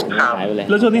ายไปเลย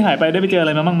แล้วช่วงที่หายไปได้ไปเจออะไ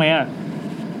รมาบ้างไหม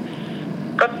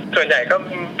ก็ส่วนใหญ่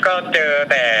ก็เจอ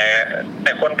แ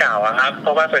ต่คนเก่าครับเพร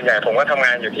าะว่าส่วนใหญ่ผมก็ทำง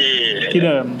านอยู่ที่เ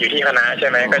ดิมอยู่ที่คณะใช่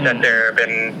ไหมก็จะเจอเป็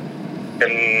น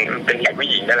เด็กผู้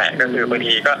หญิงนั่นแหละก็คือบาง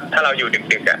ทีก็ถ้าเราอยู่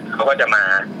ดึกๆเขาก็จะม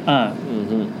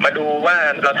าดูว่า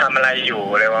เราทำอะไรอยู่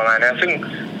อะไรประมาณนั้นซึ่ง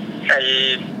ไอ้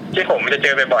ที่ผมจะเจ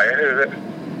อบ่อยๆก็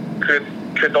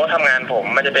คือโต๊ะทำงานผม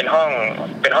มันจะเป็นห้อง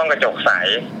กระจกใส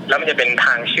แล้วมันจะเป็นท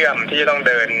างเชื่อมที่จะต้อง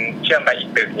เดินเชื่อมไปอีก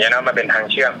ตึกเนี้ยนะมาเป็นทาง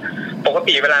เชื่อมปก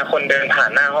ติเวลาคนเดินผ่า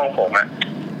นหน้าห้องผม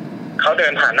เขาเดิ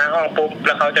นผ่านหน้าห้องปุ๊บแ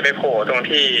ล้วเขาจะไปโผล่ตรง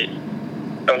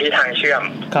ที่ทางเชื่อม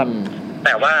ครับแ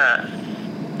ต่ว่า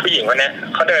ผู้หญิงคนนี้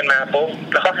เขาเดินมาปุ๊บ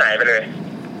แล้วเขาหายไปเลย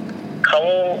เขา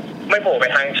ไม่โผล่ไป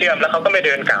ทางเชื่อมแล้วเขาก็ไม่เ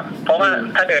ดินกลับเพราะว่า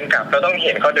ถ้าเดินกลับเราต้องเ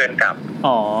ห็นเขาเดินกลับ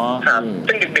ครับ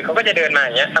ซึ่งดึกๆเขาก็จะเดินมาอ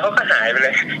ย่างเงี้ยแล้วเขาก็หายไปเล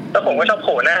ยแล้วผมก็ชอบโผ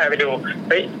ล่หน้าไปดู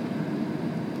เฮ้ย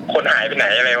คนหายไปไหน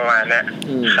อะไรประมาณนั้น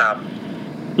ครับ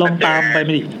ลองตามไป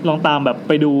ดิลองตามแบบไ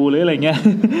ปดูหรืออะไรเงี้ย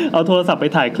เอาโทรศัพท์ไป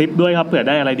ถ่ายคลิปด้วยครับเผื่อไ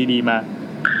ด้อะไรดีๆมา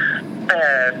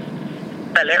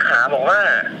แต่เลขาบอกว่า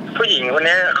ผู้หญิงคน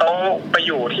นี้เขาไปอ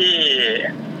ยู่ที่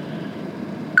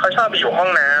เขาชอบไปอยู่ห้อ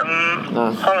งน้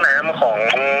ำของ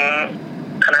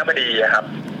คณบดีอะครับ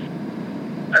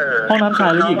ห้องน้ำชา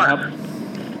ยหรือหญิงครับ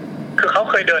คือเขา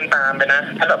เคยเดินตามไปนะ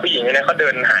ถ้าแบบผู้หญิงเนี่ยเขาเดิ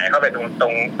นหายเข้าไปต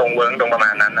รงเวิร์กตรงประม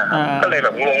าณนั้นนะครับก็เลยแบ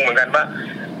บงงเหมือนกันว่า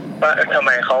ทำไ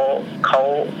มเข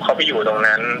าไปอยู่ตรง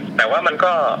นั้น แต่ว่ามัน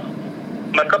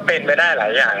ก็เป็นไปได้หลา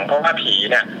ยอย่างเพราะว่าผี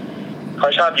เนี่ยเขา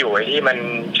ชอบอยู่ที่มัน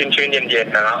ชื้นๆเย็น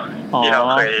ๆนะเนาะที่เรา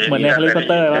เคยเหมือนในเฮลิคอป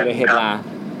เตอร์เลยเห็นมา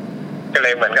ก็เล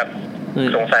ยเหมือนกับ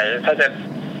สงสัยถ้าจะ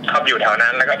ชอบอยู่แถว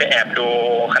นั้นแล้วก็ไปแอบดู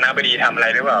คณบดีทำอะไร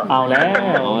หรือเปล่าเอาแล้ว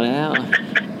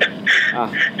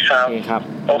ครับ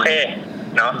โอเค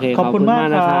เนาะขอบคุณมาก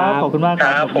ครับขอบคุณมากค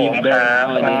รับผมครับ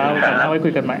เอาไว้คุ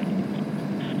ยกันใหม่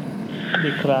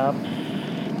ดีครับ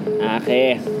โอเค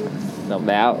จบ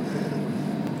แล้ว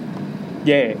เ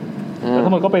ย่แล้ว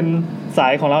ทั้งหมดก็เป็นสา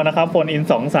ยของเรานะครับโฟนอิน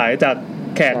2สายจาก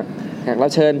แขกรั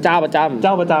บเชิญเจ้าประจ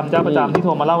ำที่โท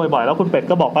รมาเล่าบ่อยๆแล้วคุณเป็ด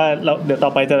ก็บอกว่าเดี๋ยวต่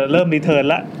อไปจะเริ่มรีเทิร์น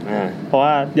ละเพราะว่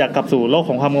าอยากกลับสู่โลก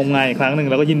ของความงมงายอีกครั้งนึง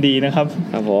แล้วก็ยินดีนะครับ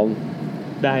ครับผม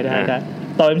ได้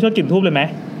ต่อไปช่วยกลิ่นทูบเลยไหม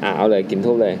เอาเลยกลิ่น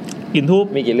ทูบเลยกลิ่นทูบ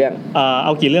มีกี่เรื่องเอ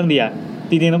ากี่เรื่องดีอ่ะ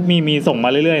จริงๆมีส่งมา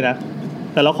เรื่อยๆนะ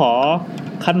แต่เราขอ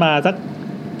คัดมาสัก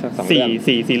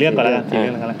4เรื่องก่อนแล้วกัน4เรื่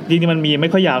องแล้วกันจริงๆมันมีไม่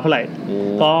ค่อยยาวเท่าไหร่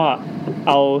ก็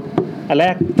เอาอันแร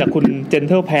กจากคุณ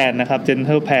Gentle Pan นะครับ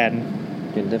Gentle Pan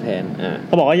เ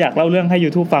ขาบอกว่าอยากเล่าเรื่องให้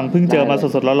YouTube ฟังเพิ่งเจอมา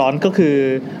สดๆร้อนๆก็คือ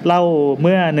เล่าเ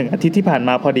มื่อ1อาทิตย์ที่ผ่านม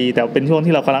าพอดีแต่เป็นช่วง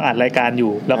ที่เรากำลังอัดรายการอ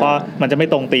ยู่แล้วก็มันจะไม่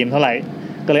ตรงธีมเท่าไหร่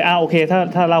ก็เลยโอเค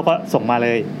ถ้าเล่าก็ส่งมาเล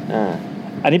ย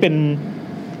อันนี้เป็น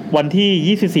วัน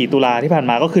ที่24ตุลาที่ผ่าน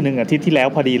มาก็คือ1อาทิตย์ที่แล้ว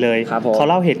พอดีเลยเขา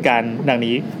เล่าเหตุการณ์ดัง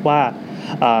นี้ว่า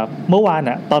เมื่อวาน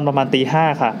ตอนประมาณ 5:00 น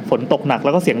ค่ะฝนตกหนักแ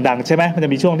ล้วก็เสียงดังใช่ไหมมันจะ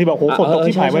มีช่วงที่แบบโหฝนตก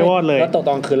ที่หายไม่วอดเลยแล้วตก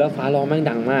ตอนคืนแล้วฟ้าร้องแม่ง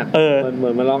ดังมากเหมื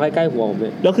อนมันร้องใกล้ๆหัวผมเล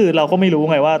ยแล้วคือเราก็ไม่รู้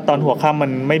ไงว่าตอนหัวค่ำมั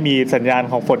นไม่มีสัญญาณ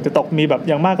ของฝนจะตกมีแบบ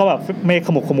อย่างมากก็แบบเมฆข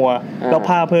มุกขมัวแล้ว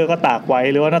ผ้าเพื่อก็ตากไว้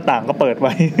หรือว่าหน้าต่างก็เปิดไ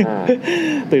ว้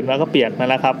ตื่นมาก็เปียกนั่น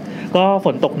แหละครับก็ฝ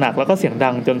นตกหนักแล้วก็เสียงดั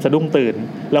งจนสะดุ้งตื่น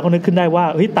แล้วก็นึกขึ้นได้ว่า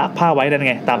เฮ้ยตากผ้าไว้นั่น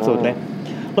ไงตามสูตรเลย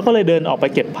แล้วก็เลยเดินออกไป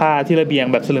เก็บผ้าที่ระเบียง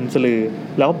แบบสลึมสลือ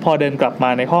แล้วพอเดินกลับมา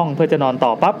ในห้องเพื่อจะนอนต่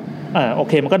อปั๊บโอ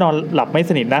เคมันก็นอนหลับไม่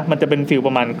สนิทนะมันจะเป็นฟีลป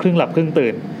ระมาณครึ่งหลับครึ่งตื่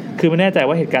นคือไม่แน่ใจ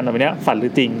ว่าเหตุการณ์แบบนี้ฝันหรื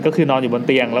อจริงก็คือนอนอยู่บนเ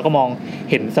ตียงแล้วก็มอง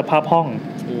เห็นสภาพห้อง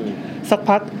สัก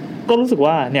พักก็รู้สึก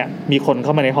ว่าเนี่ยมีคนเข้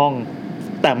ามาในห้อง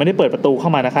แต่ไม่ได้เปิดประตูเข้า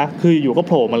มานะคะคืออยู่ก็โ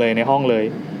ผล่มาเลยในห้องเลย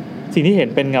สิ่งที่เห็น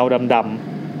เป็นเงาด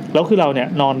ำๆแล้วคือเราเนี่ย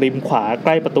นอนริมขวาใก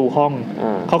ล้ประตูห้อง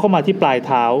เขาก็มาที่ปลายเ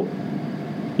ท้า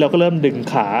แล้วก็เริ่มดึง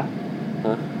ขา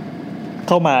เ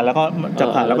ข้ามาแล้วก็จับ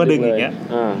ขาแล้วก็ดึงอย่างเงี้ย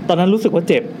ตอนนั้นรู้สึกว่า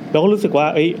เจ็บแล้วก็รู้สึกว่า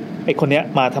ไอ้คนเนี้ย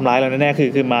มาทำร้ายเราแน่ๆ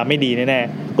คือมาไม่ดีแน่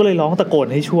ๆก็เลยร้องตะโกน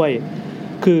ให้ช่วย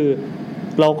คือ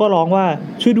เราก็ร้องว่า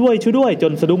ช่วยด้วยจ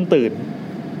นสะดุ้งตื่น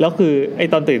แล้วคือไอ้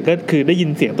ตอนตื่นก็คือได้ยิน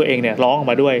เสียงตัวเองเนี่ยร้องออก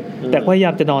มาด้วยแต่พยายา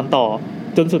มจะนอนต่อ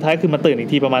จนสุดท้ายคือมาตื่นอีก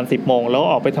ทีประมาณ 10:00 นแล้ว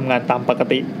ออกไปทำงานตามปก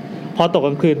ติพอตกก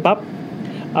ลางคืนปั๊บ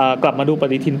กลับมาดูป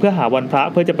ฏิทินเพื่อหาวันพระ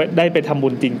เพื่อจะได้ไปทำบุ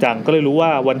ญจริงจังก็เลยรู้ว่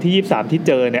าวันที่23ที่เ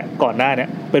จอเนี่ยก่อนหน้าเนี่ย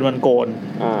เป็นวันโกน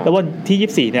แล้ววัน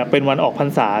ที่24เนี่ยเป็นวันออกพรร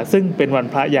ษาซึ่งเป็นวัน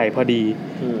พระใหญ่พอดี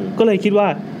ก็เลยคิดว่า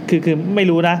คือไม่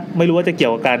รู้นะไม่รู้ว่าจะเกี่ย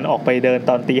วกับการออกไปเดิน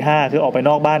ตอน 5:00 นคือออกไป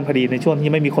นอกบ้านพอดีในช่วง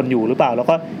ที่ไม่มีคนอยู่หรือเปล่าแล้ว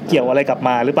ก็เกี่ยวอะไรกลับม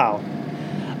าหรือเปล่า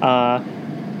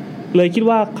เลยคิด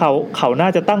ว่าเขาน่า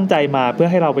จะตั้งใจมาเพื่อ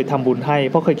ให้เราไปทำบุญให้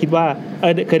เพราะเคยคิดว่า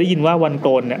เคยได้ยินว่าวันโก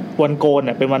นเนี่ย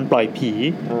เป็นวันปล่อยผี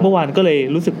เมื่อวานก็เลย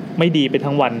รู้สึกไม่ดีไป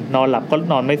ทั้งวันนอนหลับก็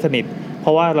นอนไม่สนิทเพร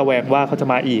าะว่าระแวงว่าเขาจะ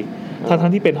มาอีกทั้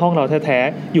งที่เป็นห้องเราแท้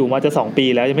ๆอยู่มาจะ2 ปี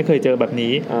แล้วยังไม่เคยเจอแบบ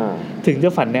นี้ถึงจะ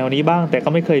ฝันแนวนี้บ้างแต่ก็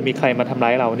ไม่เคยมีใครมาทำร้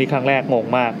ายเรานี่ครั้งแรกงง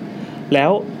มากแล้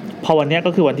วพอวันนี้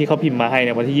ก็คือวันที่เขาพิมพ์มาให้เ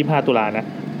นี่ยวันที่25ตุลานะ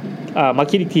มา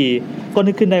คิดอีกทีก็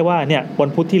นึกขึ้นได้ว่าเนี่ยวัน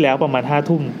พุธที่แล้วประมาณ 5:00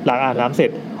 นหลังอาบน้ำเสร็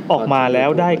จออกมาแล้ว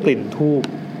ได้กลิ่นธูป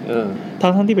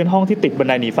ทั้งที่เป็นห้องที่ติดบัน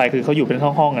ไดหนีไฟคือเขาอยู่เป็น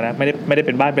ห้องๆนะไม่ได้เ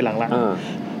ป็นบ้านเป็นหลัง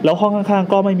ๆแล้วห้องข้าง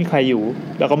ๆก็ไม่มีใครอยู่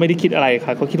แล้วก็ไม่ได้คิดอะไรค่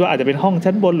ะก็คิดว่าอาจจะเป็นห้อง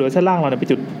ชั้นบนหรือชั้นล่างเราเนี่ยไป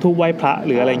จุดธูปไหว้พระห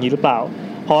รืออะไรอย่างนี้หรือเปล่า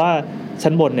เพราะว่า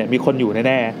ชั้นบนเนี่ยมีคนอยู่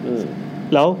แน่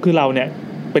ๆแล้วคือเราเนี่ย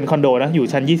เป็นคอนโดนะอยู่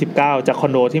ชั้น29จากคอ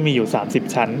นโดที่มีอยู่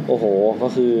30ชั้นโอ้โหก็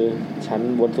คือชั้น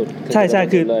บนสุดใช่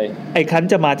ๆคือไอ้คัน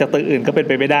จะมาจากตึกอื่นก็เป็น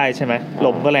ไปไม่ได้ใช่ไหมล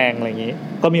มก็แรงอะไรอย่างนี้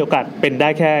ก็มีโอกาสเป็นได้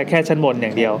แค่ชั้นบนอย่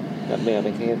างเดียว แบบไม่เ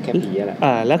ป็นแค่ผีแหละ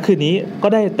แล้วคืนนี้ก็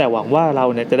ได้แต่หวังว่าเรา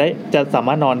เนี่ยจะสาม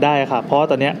ารถนอนได้ค่ะเพราะ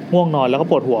ตอนเนี้ยง่วงนอนแล้วก็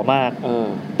ปวดหัวมาก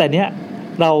แต่เนี้ย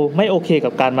เราไม่โอเคกั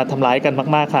บการมาทำร้ายกัน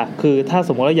มากๆค่ะคือถ้าส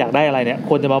มมติว่าอยากได้อะไรเนี่ย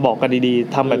ควรจะมาบอกกันดี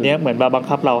ๆทำแบบนี้เหมือนบัง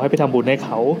คับเราให้ไปทำบุญให้เข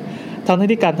าทั้ง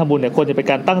ที่การทำบุญเนี่ยควรจะเป็น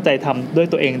การตั้งใจทำด้วย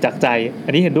ตัวเองจากใจอั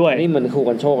นนี้เห็นด้วยนี่เหมือนคู่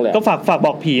กันโชคเลยก็ฝากบ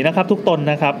อกผีนะครับทุกตน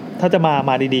นะครับถ้าจะ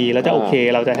มาดีๆแล้วจะโอเค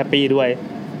เราจะแฮปปี้ด้วย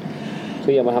คื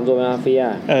ออย่ามาทำตัวเป็นมาเฟีย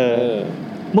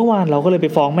เมื่อวานเราก็เลยไป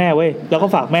ฟ้องแม่เว้ยแล้วก็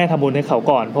ฝากแม่ทำบุญให้เขา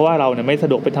ก่อนเพราะว่าเราเนี่ยไม่สะ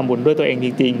ดวกไปทำบุญด้วยตัวเองจ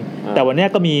ริงๆแต่วันนี้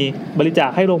ก็มีบริจาค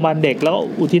ให้โรงพยาบาลเด็กแล้วก็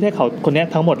อุทิศให้เขาคนนี้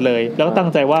ทั้งหมดเลยแล้วก็ตั้ง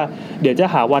ใจว่าเดี๋ยวจะ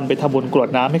หาวันไปทำบุญกรวด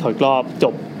น้ำให้เขาอีกรอบจ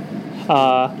บ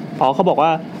เขาบอกว่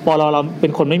าพอเราเป็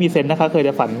นคนไม่มีเซนส์นะคะเคยจ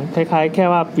ะฝันคล้ายๆแค่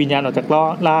ว่าวิญญาณออกจาก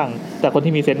ร่างแต่คน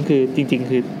ที่มีเซนส์คือจริง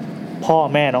ๆคือพ่อ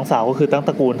แม่น้องสาวก็คือตั้งต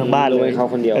ระกูลทั้งบ้านเลยเขา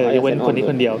คนเดียวยกเว้นคนนี้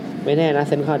คนเดียวไม่แน่นะเ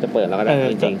ซนส์เขาจะเปิดแล้วก็ได้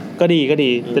จริงๆก็ดี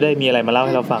จะได้มีอะไรมาเล่าใ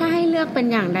ห้เราฟังถ้าให้เลือกเป็น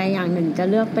อย่างใดอย่างหนึ่งจะ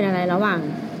เลือกเป็นอะไรระหว่าง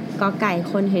กอไก่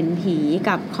คนเห็นผี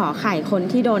กับขอไข่คน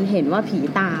ที่โดนเห็นว่าผี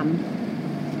ตาม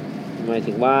หมาย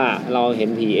ถึงว่าเราเห็น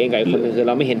ผีเองกับอีกคนนึงคือเ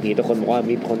ราไม่เห็นผีแต่คนบอกว่า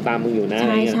มีคนตามมึงอยู่นะ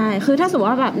ใช่คือถ้าสมมติ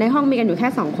ว่าแบบในห้องมีกันอยู่แค่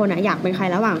2คนอยากเป็นใคร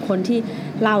ระหว่างคนที่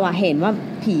เราเห็นว่า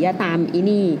ผีตามอี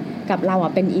นี่กับเรา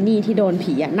เป็นอีนี่ที่โดน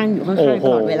ผีนั่งอยู่ข้างๆต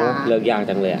ลอดเวลาเลือกยาก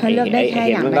จังเลยถ้าเลือกได้แค่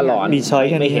อย่างมันก็หลอนมีช้อย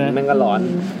แค่นี้ไม่เห็นมันก็หลอน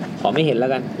ขอไม่เห็นแล้ว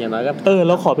กันอย่างน้อยก็เ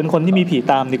ราขอเป็นคนที่มีผี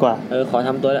ตามดีกว่าขอท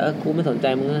ำตัวแล้วกูไม่สนใจ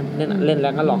มึงเล่นแล้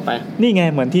วก็หลอกไปนี่ไง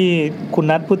เหมือนที่คุณ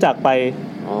นัทผู้จักไป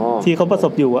ที่เขาประส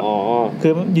บอยู่คื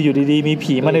ออยู่ดีๆมี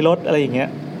ผีมาในรถอะไรอย่างเงี้ย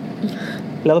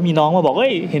แล้วก็มีน้องมาบอกเฮ้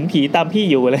ยเห็นผีตามพี่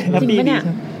อยู่อะไรแฮปปี้ดี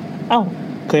เอ้า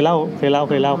เคยเล่าแล้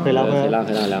ว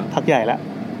พักใหญ่ละ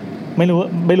ไม่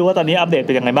รู้ว่าตอนนี้อัปเดตเ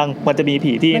ป็นยังไงบ้างมันจะมี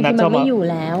ผีที่นัดชอบมา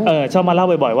ชอบมาเล่า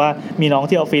บ่อยๆว่ามีน้อง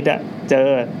ที่ออฟฟิศเจอ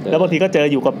แล้วบางทีก็เจอ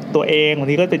อยู่กับตัวเองบาง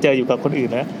ทีก็จะเจออยู่กับคนอื่น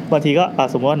นะบางทีก็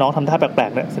สมมติว่าน้องทำท่าแปล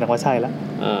กๆเนี่ยแสดงว่าใช่ละ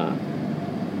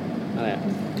อะไร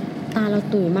ตาเรา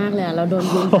ตุ๋ยมากเลยเราโดน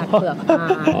ยุงกัดเปลือกตา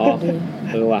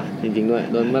ว่ะจริงๆด้วย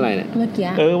โดนเมื่อไหร่เนี่ยเมื่อกี้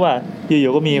ว่ะอ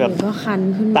ยู่ๆก็มีแบบ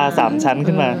ตา3ชั้น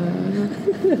ขึ้นมา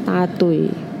ตาตุ๋ย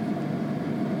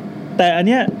แต่อันเ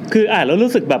นี้ยคือแล้ว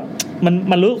รู้สึกแบบ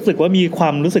มันรู้สึกว่ามีควา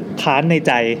มรู้สึกค้านในใ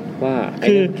จว่า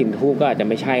คือกลิ่นทูบก็อาจจะ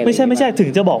ไม่ใช่ถึง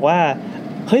จะบอกว่า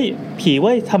เฮ้ยผีเ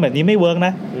ว้ยทำแบบนี้ไม่เวิร์กน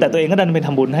ะแต่ตัวเองก็ดันไปท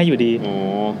ำบุญให้อยู่ดี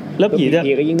แล้วผีจะ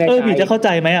ผีจะเข้าใจ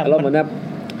ไหม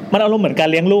มันอารมณ์เหมือนการ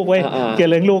เลี้ยงลูกเว้ยการ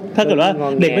เลี้ยงลูกถ้าเกิดว่า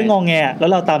เด็กไม่งอแงแล้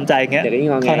วเราตามใจเงี้ย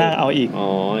เขาหน้าเอาอีก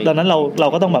ดังนั้นเรา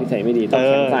ก็ต้องแบบใส่ไม่ดีต้อง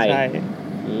ใส่ใช่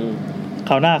เ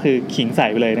ขาหน้าคือขิงใส่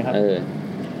ไปเลยนะครับ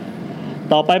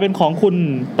ต่อไปเป็นของคุณ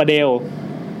ประเดล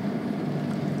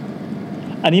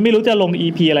อันนี้ไม่รู้จะลง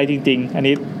EP อะไรจริงๆอัน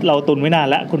นี้เราตุนไว้นาน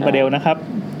แล้วคุณประเดลนะครับ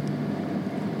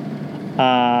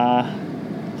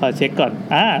ขอเช็คก่อน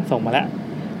ส่งมาแล้ว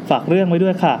ฝากเรื่องไว้ด้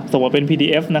วยค่ะส่งมาเป็น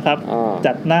PDF นะครับ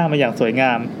จัดหน้ามาอย่างสวยง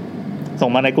ามส่ง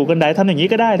มาใน Google Drive ทำอย่างนี้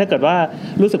ก็ได้ถ้าเกิดว่า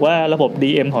รู้สึกว่าระบบ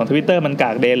DM ของ Twitter มันก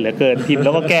ากเดนเหลือเกินพิมพ์แ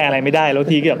ล้วก็แก้อะไรไม่ได้แล้ว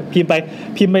ทีก็แบบพิมพ์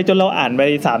ไปจนเราอ่านไป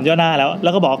3ย่อหน้าแล้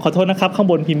วก็บอกขอโทษนะครับข้าง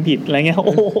บนพิมพ์ผิดอะไรเงี้ยโ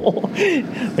อ้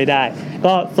ไม่ได้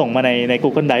ก็ส่งมาใน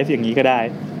Google Drive อย่างนี้ก็ได้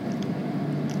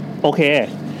โอเค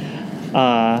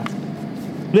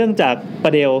เรื่องจากปร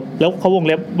ะเดลแล้วเขาวง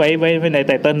เล็บไว้ในไ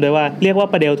ตเติ้ลด้วยว่าเรียกว่า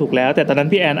ประเดลถูกแล้วแต่ตอนนั้น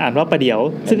พี่แอนอ่านว่าประเดี๋ยว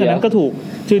ซึ่งอันนั้นก็ถูก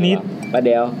ชื่อนี้ประเด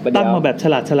ลตั้งมาแบบฉ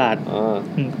ลาด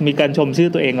มีการชมชื่อ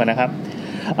ตัวเองก่อนนะครับ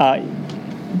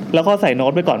แล้วก็ใส่โน้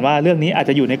ตไว้ก่อนว่าเรื่องนี้อาจ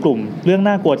จะอยู่ในกลุ่มเรื่อง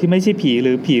น่ากลัวที่ไม่ใช่ผีห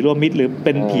รือผีรวมมิตรหรือเ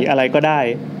ป็นผีอะไรก็ได้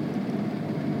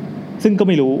ซึ่งก็ไ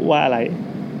ม่รู้ว่าอะไร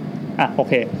โอ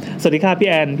เคสวัสดีค่ะพี่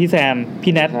แอนพี่แซม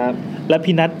พี่แนทและ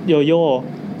พี่นัทโยโย่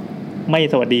ไม่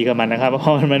สวัสดีกับมันนะครับเพรา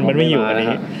ะมันไม่อยู่อัน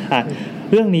นี้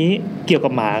เรื่องนี้เกี่ยวกั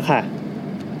บหมาค่ะ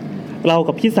เรา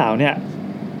กับพี่สาวเนี่ย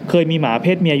เคยมีหมาเพ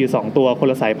ศเมียอยู่2ตัวคน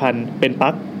ละสายพันธุ์เป็นปั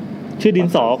กชื่อดิน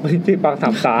สอชื่อปักสา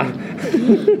มตา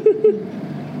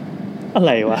อะไ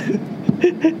รวะ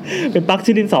เป็นปัก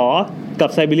ชื่อดินสอกับ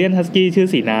ไซบีเรียนฮัสกี้ชื่อ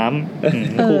สีน้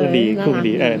ำคู่กัน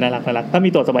ดีน่ารักถ้ามี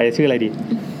ตัวสบายชื่ออะไรดี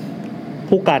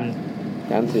ผู้กัน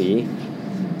สี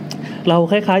เรา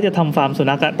คล้ายๆจะทำฟาร์มสุ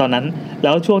นัขตอนนั้นแ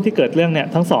ล้วช่วงที่เกิดเรื่องเนี่ย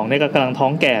ทั้งสองเนี่ยกำลังท้อ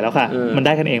งแก่แล้วค่ะมันไ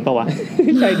ด้กันเองป่าววะ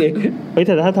ใช่ดิแ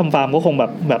ต่ถ้าทำฟาร์มก็คงแ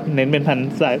บบเน้นเป็นพันธุ์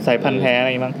สายพันธุ์แท้อะไร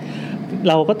มั้ง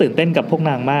เราก็ตื่นเต้นกับพวก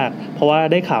นางมากเพราะว่า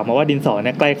ได้ข่าวมาว่าดินสอเ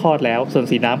นี่ยใกล้คลอดแล้วส่วน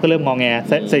สีน้ำก็เริ่มงอแง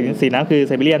สีน้ำคือไ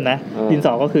ซบีเรียนนะดินส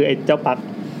อก็คือไอ้เจ้าปัก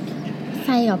ไซ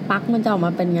กับปักมันจะออกม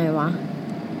าเป็นไงวะ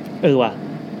ว่ะ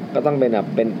ก็ต้องเป็นแบบ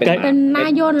เป็นหน้า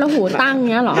ย่นแล้วหูตั้ง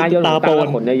เงี้ยหรอหน้าย่นตาโปน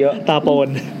ขนเยอะตาโปน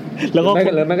แล้วก็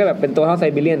หรือมันก็แบบเป็นตัวเท่าไซ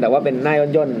บีเรียนแต่ว่าเป็นหน้า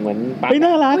ย่นๆเหมือนปักไม่น่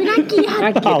ารักน่าเกลียด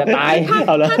จะตายถ้า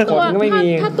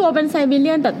ตัวเป็นไซบีเ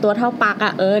รียนแต่ตัวเท่าปักอ่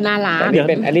ะน่ารักอันนี้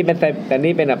เป็นแ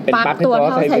บบเป็นปักตัวเ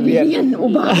ท่าไซบีเรียนอุ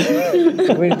บาท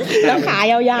แล้วขา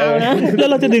ยาวๆนะแล้ว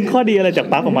เราจะดึงข้อดีอะไรจาก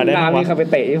ปักออกมาได้บ้างวะมีเขาไป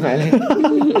เตะที่ไหนเลย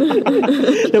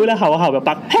แต่เวลาเห่าแบบ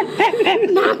ปัก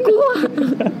น่ากลัว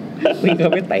นี่เข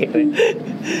าไม่เตะเลย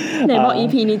ไหนบอก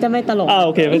EP นี้จะไม่ตลกโ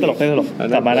อเคไม่ตลก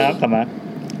กลับมานะครับกลับมา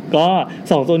ก็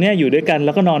2ตัวเนี้ยอยู่ด้วยกันแ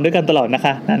ล้วก็นอนด้วยกันตลอดนะค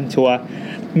ะนั่นชัวร์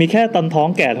มีแค่ตอนท้อง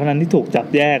แก่เท่านั้นที่ถูกจับ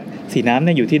แยกสีน้ำเ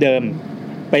นี่ยอยู่ที่เดิม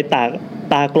ไป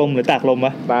ตากลมหรือตากลมว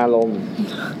ะตาลม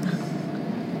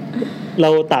เรา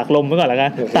ตากลมไว้ก่อนแล้วกั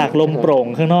นตากลมโปร่ง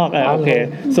ข้างนอกโอเค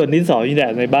ส่วนดินสออยู่แต่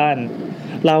ในบ้าน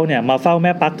เราเนี่ยมาเฝ้าแ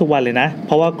ม่ปักทุกวันเลยนะเ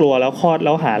พราะว่ากลัวแล้วคลอดแ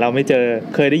ล้วหาเราไม่เจอ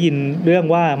เคยได้ยินเรื่อง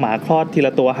ว่าหมาคลอดทีล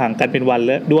ะตัวห่างกันเป็นวันเ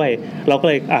ลยด้วยเราก็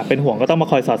เลยเป็นห่วงก็ต้องมา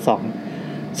คอยสอดส่อง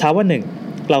เช้าวันหนึ่ง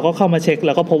เราก็เข้ามาเช็คแ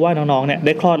ล้วก็พบว่าน้องๆเนี่ยไ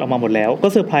ด้คลอดออกมาหมดแล้วก็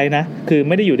เซอร์ไพรส์นะคือไ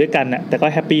ม่ได้อยู่ด้วยกันน่ะแต่ก็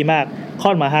แฮปปี้มากคล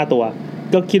อดมา5ตัว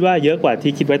ก็คิดว่าเยอะกว่า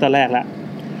ที่คิดไว้ตอนแรกละ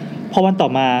พอวันต่อ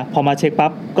มาพอมาเช็คปั๊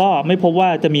บก็ไม่พบว่า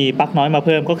จะมีปักน้อยมาเ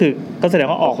พิ่มก็แสดง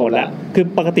ว่าออกหมดแล้วคือ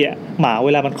ปกติหมาเว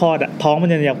ลามันคลอดท้องมัน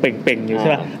ยังเป่งๆอยู่ใช่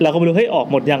ป่ะเราก็ไม่รู้ให้ออก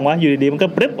หมดยังวะอยู่ดีๆมันก็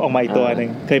ปรึ๊บออกมาอีกตัวนึง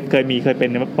เคยเป็น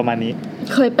ประมาณนี้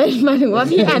เคยเป็นมาถึงว่า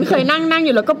พี่แอนเคยนั่งอ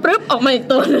ยู่แล้วก็ปรึ๊บออกมาอีก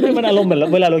ตัวนึงมันอารมณ์เหมือน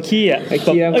เวลาเราขี้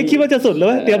คิดว่าจะสุดแล้ว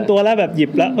เตรียมตัวแล้วแบบหยิ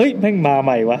บแล้วแม่งมาให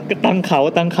ม่วะก็ตั้งเขา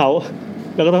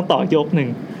แล้วก็ต้องต่อยกนึง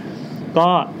ก็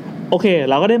โอเค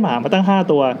เราก็ได้หมามาตั้ง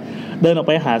5ตัวเดินออก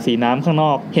ไปหาสีน้ำข้างน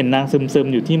อกเห็นนางซึม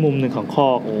ๆอยู่ที่มุมหนึ่งของค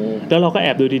อกแล้วเราก็แอ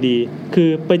บดูดีๆคือ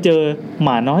ไปเจอหม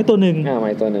าน้อยตัวนึง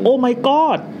โอ้ my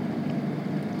god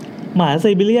หมาไซ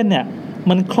บีเรียนเนี่ย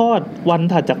มันคลอดวัน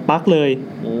ถัดจากปักเลย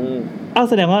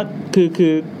แสดงว่าคื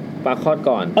อปักคลอด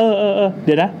ก่อนเ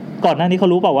ดี๋ยวนะก่อนหน้านี้เขา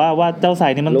รู้เปล่าว่าเจ้าไซ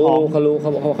นี่มันท้องเขารู้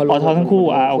ท้องทั้งคู่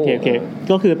โอเค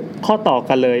ก็คือข้อต่อ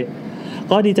กันเลย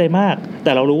ก็ดีใจมากแ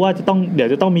ต่เรารู้ว่าเดี๋ยว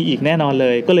จะต้องมีอีกแน่นอนเล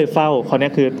ยก็เลยเฝ้าเขาเนี้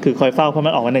ยคือคอยเฝ้าเพราะมั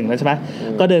นออกมา1แล้วใช่ไหม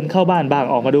ก็เดินเข้าบ้านบ้าง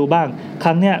ออกมาดูบ้างค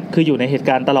รั้งเนี้ยคืออยู่ในเหตุ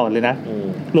การณ์ตลอดเลยนะ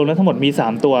รวมแล้วทั้งหมดมี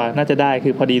3ตัวน่าจะได้คื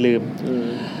อพอดีลืม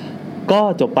ก็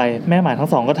จบไปแม่หมาทั้ง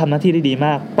2ก็ทำหน้าที่ได้ดีม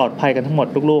ากปลอดภัยกันทั้งหมด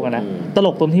ลูกๆนะตล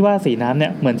กตรงที่ว่าสีน้ำเนี่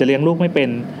ยเหมือนจะเลี้ยงลูกไม่เป็น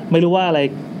ไม่รู้ว่าอะไร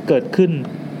เกิดขึ้น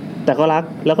แต่ก็รัก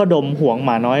แล้วก็ดมห่วงห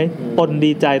มาน้อยปน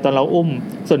ดีใจตอนเราอุ้ม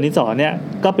ส่วนนิสอเนี่ย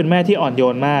ก็เป็นแม่ที่อ่อนโย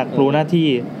นมากรู้หน้าที่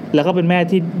แล้วก็เป็นแม่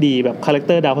ที่ดีแบบคาแรคเ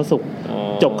ตอร์ดาวพระศุกร์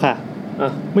จบค่ะ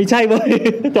ไม่ใช่เว้ย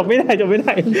จบไม่ได้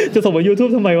จะส่งมา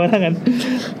YouTube ทำไมวะถ้างั้น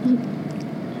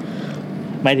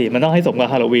ไม่ดิมันต้องให้สมกับ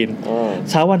ฮาโลวีน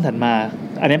เช้าวันถัดมา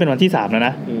อันนี้เป็นวันที่3แล้วน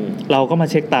ะเราก็มา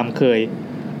เช็คตามเคย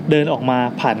เดินออกมา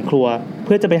ผ่านครัวเ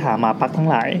พื่อจะไปหาหมาปักทั้ง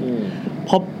หลายพ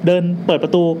อเดินเปิดปร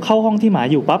ะตูเข้าห้องที่หมา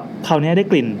อยู่ปั๊บคราวนี้ได้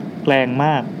กลิ่นแรงม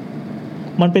าก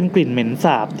มันเป็นกลิ่นเหม็นส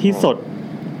าบที่สด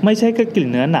ไม่ใช่แค่กลิ่น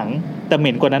เนื้อหนังแต่เห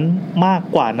ม็นกว่านั้นมาก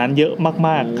กว่านั้นเยอะม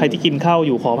ากๆใครที่กินข้าวอ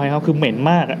ยู่ขออภัยครับคือเหม็น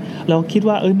มากอ่ะเราคิด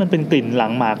ว่ามันเป็นกลิ่นหลั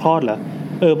งหมาคลอดเหรอ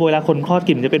เวลาคนคลอดก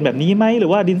ลิ่นจะเป็นแบบนี้ไหมหรื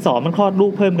อว่าดินสอมันคลอดลู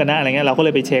กเพิ่มกันนะอะไรเงี้ยเราก็เล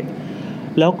ยไปเช็ค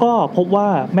แล้วก็พบว่า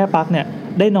แม่ปักเนี่ย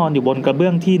ได้นอนอยู่บนกระเบื้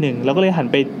องที่นึงแล้วก็เลยหัน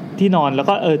ไปที่นอนแล้ว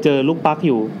ก็เจอลูกปักอ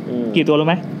ยู่กี่ตัวรู้ไ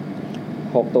หม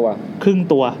6ตัวครึ่ง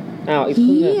ตัวอีกค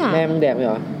รึ่งแม่มึงแดกไม่เ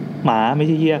หรอหมาไม่ใ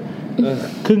ช่เหี้ย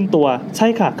ครึ่งตัวใช่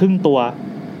ค่ะครึ่งตัว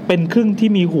เป็นครึ่งที่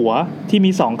มีหัวที่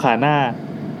มี2ขาหน้า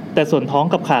แต่ส่วนท้อง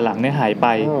กับขาหลังเนี่ยหายไป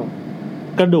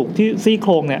กระดูกที่ซี่โค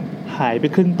รงเนี่ยหายไป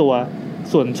ครึ่งตัว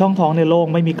ส่วนช่องท้องในโล่ง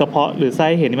ไม่มีกระเพาะหรือไส้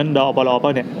เห็นมันดอปลอเปล่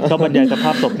าเนี่ยชอบบรรยายสภ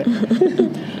าพศพเนี่ย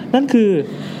นั่นคือ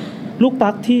ลูกปั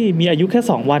กที่มีอายุแค่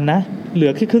2วันนะเหลื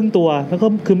อแค่ครึ่งตัวแล้วก็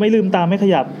คือไม่ลืมตาไม่ข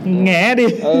ยับแงดิ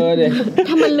ดิ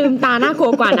ถ้ามันลืมตาน่ากลั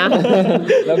วกว่านะ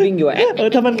แล้ววิ่งอยู่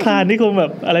ถ้ามันคลานนี่คงแบ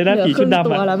บอะไรนะผีชุดด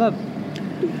ำแล้วแบบ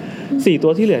4ตั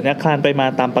วที่เหลือเนี่ยคลานไปมา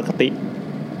ตามปกติ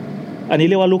อันนี้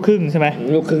เรียกว่าลูกครึ่งใช่ไหม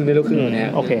ลูกครึ่งเนี่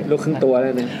ยโอเคลูกครึ่งตัวแล้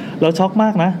วเนี่ยเราช็อกมา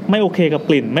กนะไม่โอเคกับ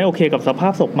กลิ่นไม่โอเคกับสภา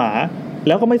พศพหมาแ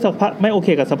ล้วก็ไม่โอเค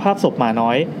กับสภาพศพหมาน้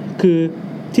อยคือ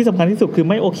ที่สำคัญที่สุดคือ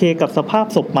ไม่โอเคกับสภาพ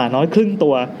ศพหมาน้อยครึ่งตั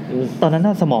วตอนนั้น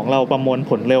สมองเราประมวล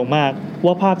ผลเร็วมาก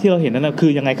ว่าภาพที่เราเห็นนั้นคื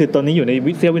อยังไงคือตอนนี้อยู่ใน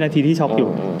เสี้ยววินาทีที่ช็อกอยู่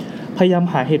พยายาม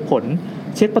หาเหตุผล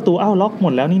เช็คประตูล็อกหม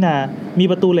ดแล้วนี่นามี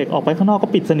ประตูเหล็กออกไปข้างนอกก็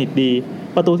ปิดสนิทดี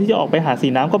ประตูที่จะออกไปหาสี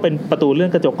น้ำก็เป็นประตูเลื่อ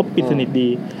นกระจกก็ปิดสนิทดี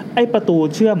ไอ้ประตู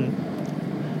เชื่อม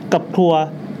กับครัว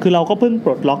คือเราก็เพิ่งป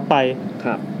ลดล็อกไป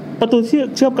ประตูเ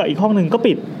ชื่อมกับอีกห้องนึงก็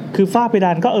ปิดคือฝ้าเพด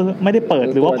านก็ไม่ได้เปิด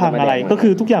หรือว่าพังอะไรก็คื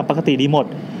อทุกอย่างปกติดีหมด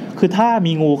คือถ้า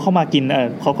มีงูเข้ามากิน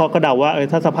เขาก็เดาว่า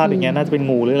ถ้าสภาพอย่างเงี้ยน่าจะเป็น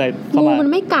งูหรืออะไรงูมัน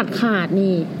ไม่กัดขาด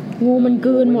นี่งูมันก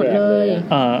ลืนหมดเลย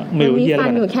ไม่รู้เหี้ยอะไรมัน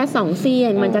มีฟันอยู่แค่2ซี่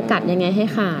มันจะกัดยังไงให้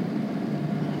ขาด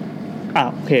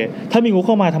โอเคถ้ามีงูเ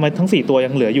ข้ามาทำไมทั้ง4ตัวยั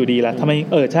งเหลืออยู่ดีล่ะทำไม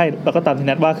ใช่แล้วก็ตามที่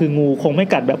นัดว่าคืองูคงไม่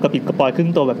กัดแบบกระปิดกระปอยครึ่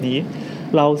งตัวแบบนี้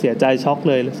เราเสียใจช็อก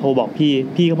เลยโทรบอก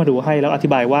พี่ก็มาดูให้แล้วอธิ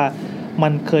บายว่า มั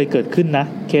นเคยเกิดขึ้นนะ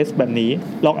เคสแบบนี้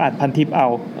ลองอ่านพันทิปเอา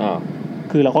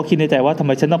คือเราก็คิดในใจว่าทำไ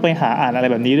มฉันต้องไปหาอ่านอะไร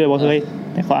แบบนี้ด้วยว่าเฮ้ย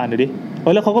ให้เขาอ่านดูดิ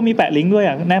แล้วเขาก็มีแปะลิงก์ด้วย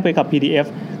อ่ะแนบไปกับ PDF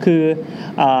คือ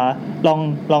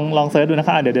ลองเสิร์ชดูนะค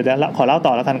ะเดี๋ยวขอเล่าต่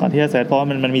อแล้วกันก่อนที่จะเสิร์ชเพราะว่า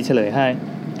มันมีเฉลยให้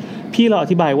พี่เราอ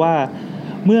ธิบายว่า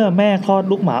เมื่อแม่คลอด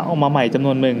ลูกหมาออกมาใหม่จำน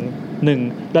วนหนึ่ง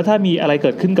แล้วถ้ามีอะไรเ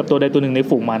กิดขึ้นกับตัวใดตัวหนึ่งใน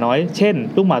ฝูงหมาน้อยเช่น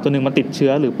ลูกหมาตัวหนึ่งมันติดเชื้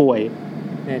อหรือป่วย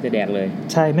แม่จะแดกเลย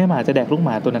ใช่แม่หมาจะแดกลูกห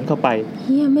มาตัวนั้นเข้าไปเ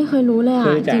ฮียไม่เคยรู้เลยอ่ะ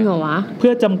จริงเหรอวะเพื่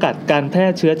อจำกัดการแพร่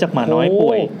เชื้อจากหมาน้อยป่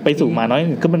วยไปสู่หมาน้อย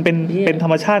อื่นคือมันเป็นธร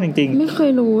รมชาติจริงๆไม่เค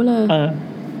ยรู้เลย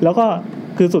แล้วก็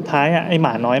คือสุดท้ายอ่ะไอหม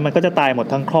าน้อยมันก็จะตายหมด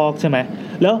ทั้งครอกใช่ไหม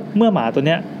แล้วเมื่อหมาตัวเ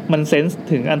นี้ยมันเซนส์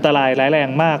ถึงอันตรายร้ายแรง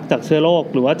มากจากเชื้อโรค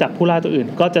หรือว่าจากผู้ล่าตัวอื่น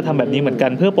ก็จะทำแบบนี้เหมือนกั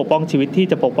นเพื่อปกป้องชีวิตที่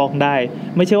จะปกป้องได้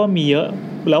ไม่ใช่ว่ามีเยอะ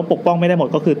แล้วปกป้องไม่ได้หมด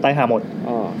ก็คือตายหาหมด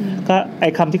ก็ไอ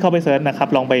คำที่เข้าไปเซิร์ชนะครับ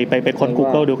ลองไปค้น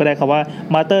Google ดูก็ได้ครับว่า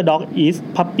Mother Dog Eats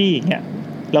Puppy เงี้ย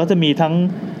แล้วจะมี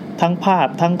ทั้งภาพ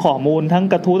ทั้งข้อมูลทั้ง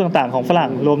กระทู้ต่างๆของฝรั่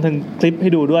งรวมถึงคลิปให้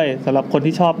ดูด้วยสำหรับคน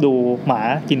ที่ชอบดูหมา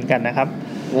กินกันนะครับ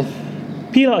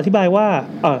พี่เราอธิบายว่า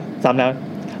สามแล้ว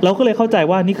เราก็เลยเข้าใจ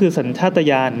ว่านี่คือสัญชาต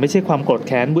ญาณไม่ใช่ความโกรธแ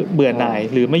ค้นเบื่อหน่าย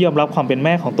หรือไม่ยอมรับความเป็นแ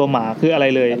ม่ของตัวหมาคืออะไร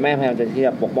เลยแม่พยายามจะที่จ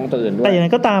ะปกป้องตัวอื่นด้วยแต่อย่าง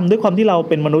นั้นก็ตามด้วยความที่เรา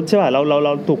เป็นมนุษย์ใช่ป่ะเร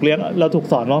าถูกเลี้ยงเราถูก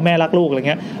สอนว่าแม่รักลูกอะไร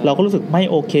เงี้ยเราก็รู้สึกไม่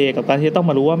โอเคกับการที่ต้อง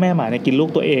มารู้ว่าแม่หมาเนี่ยกินลูก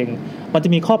ตัวเองมันจะ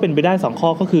มีข้อเป็นไปได้2ข้อ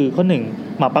ก็คือข้อ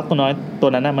1หมาปักตัวน้อยตัว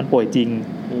นั้นน่ะมันป่วยจริง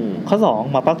ข้อ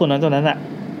2หมาปักตัวนั้นน่ะ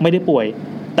ไม่ได้ป่วย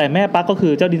แต่แม่ปักก็คื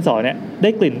อเจ้าดินสอเนี่ยได้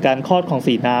กลิ่นการคลอดของ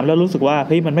สีน้ำแล้วรู้สึกว่าเ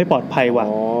ฮ้ยมันไม่ปลอดภัยว่ะ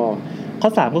ข้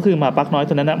อ3ก็คือหมาปักน้อย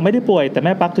ตัวนั้นนะไม่ได้ป่วยแต่แ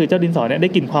ม่ปักคือเจ้าดินสอเนี่ยได้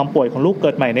กลิ่นความป่วยของลูกเกิ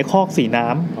ดใหม่ในคอกสีน้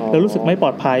ำแล้วรู้สึกไม่ปล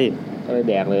อดภัยก็เลย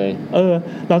แดกเลย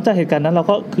หลังจากเหตุการณ์นั้นเรา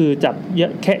ก็คือจับ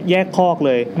แค่แยกคอกเ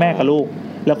ลยแม่กับลูก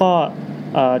แล้วก็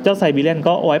เจ้าไซบีเรียน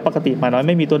ก็เอาไว้ปกติหมาน้อยไ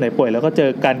ม่มีตัวไหนป่วยแล้วก็เจอ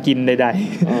การกินใด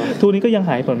ๆทุกนี้ก็ยัง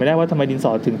หายผลไม่ได้ว่าทำไมดินส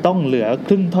อถึงต้องเหลือค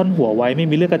รึ่งท่อนหัวไว้ไม่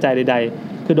มีเลือดกระจายใด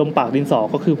ๆคือดมปากดินสอ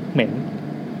ก็คือเหม็น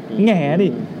แง่ดิ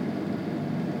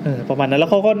ประมาณนั้นแล้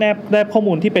วเขาก็แนบข้อ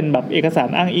มูลที่เป็นแบบเอกสาร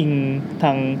อ้างอิง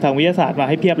ทางวิทยาศาสตร์มา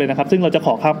ให้เพียบเลยนะครับซึ่งเราจะข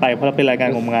อข้ามไปเพราะเราเป็นรายการ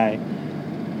งมงาย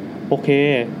โอเค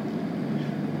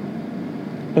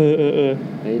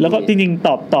แล้วก็จริงๆ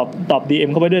ตอบ DM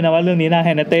เข้าไปด้วยนะว่าเรื่องนี้น่าใ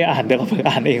ห้นาเต้อ่านเดี๋ยวก็เพิ่ง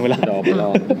อ่านเองเวลา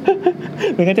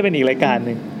มันก็จะเป็นอีกรายการ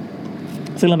นึง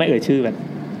ซึ่งเราไม่เอ่ยชื่อมัน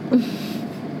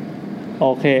โอ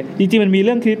เคจริงๆมันมีเ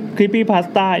รื่องคลิปปี้พาส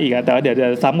ต้าอีกอะแต่ว่าเดี๋ย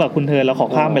วซ้ำกับคุณเธอเราขอ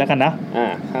ข้ามไปแล้วกันนะ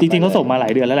จริงๆเขาส่งมาหล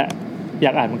ายเดือนแล้วแหละอย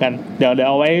ากอ่านเหมือนกันเดี๋ยวเ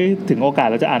อาไว้ถึงโอกาส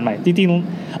เราจะอ่านใหม่จริง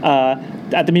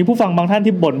ๆอาจจะมีผู้ฟังบางท่าน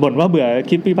ที่บ่นว่าเบื่อ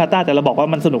คลิปปี้พาสต้าแต่เราบอกว่า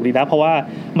มันสนุกดีนะเพราะว่า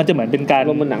มันจะเหมือนเป็นการ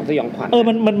มันหนังสยองขวัญ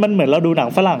มันเหมือนเราดูหนัง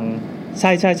ฝรั่งใ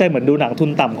ช่เหมือนดูหนังทุน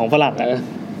ต่ำของฝรั่ง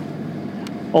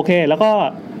โอเคแล้วก็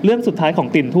เรื่องสุดท้ายของ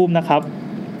กลิ่นทูบนะครับ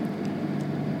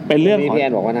เป็นเรื่องของพี่แอ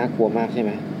นบอกว่าน่ากลัวมากใช่ไห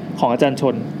มของอาจารย์ช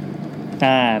น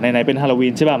ไหนๆเป็นฮาโลวี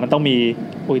นใช่ป่ะมันต้องมี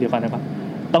เดี๋ยวก่อนนะครับ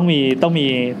ต้องมี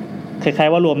คล้าย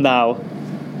ๆว่ารวมดาว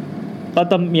ก็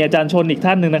ต้องมีอาจารย์ชนอีก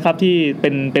ท่านนึงนะครับที่เ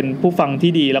ป็นผู้ฟัง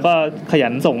ที่ดีแล้วก็ขยั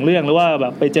นส่งเรื่องหรือว่าแบ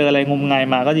บไปเจออะไรงมงาย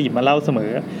มาก็จะหยิบมาเล่าเสม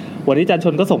อวันนี้อาจารย์ช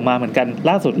นก็ส่งมาเหมือนกัน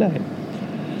ล่าสุดเลย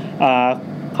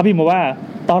เขาพิมพ์มาว่า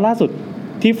ตอนล่าสุด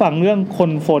ที่ฟังเรื่องค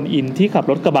นโฟนอินที่ขับ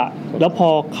รถกระบะแล้วพอ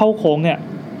เข้าโค้งเนี่ย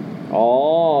โอ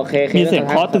เคมีเสียง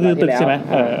เคาะตึกใช่ไหม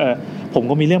ผม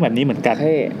ก็มีเรื่องแบบนี้เหมือนกัน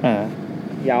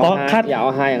ก็คาด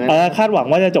ฮาอย่างนั้นคาดหวัง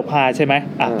ว่าจะจบฮาใช่ไหม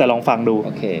แต่ลองฟังดู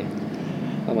โอเค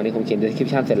วันนี้ผมเขียน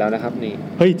description เสร็จแล้วนะครับนี่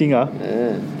เฮ้ยจริงเหรอ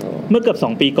เมื่อเกือบ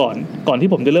2 ปีก่อนที่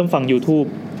ผมจะเริ่มฟัง YouTube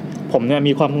ผมเนี่ย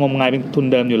มีความงมงายเป็นทุน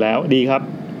เดิมอยู่แล้วดีครับ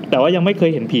แต่ว่ายังไม่เคย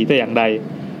เห็นผีแต่อย่างใด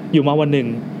อยู่มาวันหนึ่ง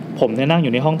ผมเนี่ยนั่งอ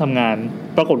ยู่ในห้องทำงาน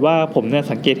ปรากฏว่าผมเนี่ย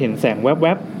สังเกตเห็นแสงแว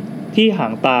บๆที่หา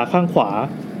งตาข้างขว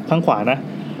านะ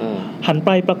หันไป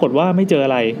ปรากฏว่าไม่เจออ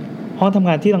ะไรห้องทำ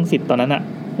งานที่รังสิตตอนนั้นอะ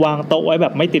วางโต๊ะไว้แบ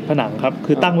บไม่ติดผนังครับ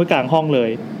คือตั้งไว้กลางห้องเลย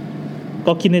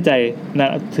ก็คิดในใจนะ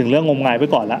ถึงเรื่องงมงายไป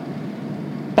ก่อนละ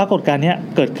ปรากฏการณ์เนี้ย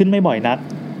เกิดขึ้นไม่บ่อยนัก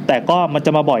แต่ก็มันจ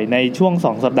ะมาบ่อยในช่วง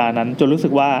2 สัปดาห์นั้นจนรู้สึ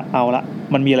กว่าเอาละ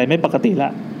มันมีอะไรไม่ปกติละ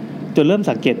จนเริ่ม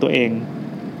สังเกตตัวเอง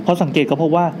พอสังเกตก็พบ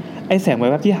ว่าไอ้แสงแ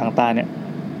วบๆที่หางตาเนี่ย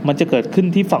มันจะเกิดขึ้น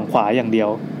ที่ฝั่งขวาอย่างเดียว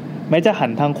แม้จะหั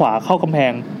นทางขวาเข้ากำแพ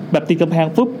งแบบติดกำแพง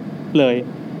ปุ๊บเลย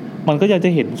มันก็ยังจะ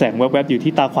เห็นแสงแวบๆอยู่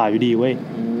ที่ตาขวาอยู่ดีเว้ย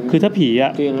คือถ้าผีอ่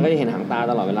ะคือมันก็จะเห็นหางตา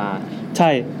ตลอดเวลาใช่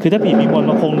คือถ้าผีมีมนต์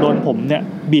มาคงโดนผมเนี่ย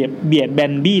เบียดแบ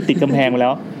นบี้ติดกำแพงไปแล้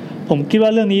วผมคิดว่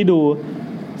าเรื่องนี้ดู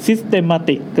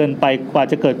systematic เกินไปกว่า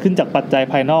จะเกิดขึ้นจากปัจจัย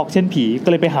ภายนอกเช่นผีก็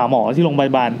เลยไปหาหมอที่โรงพย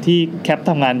าบาลที่แคป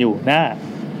ทำงานอยู่นะ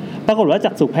ปรากฏว่า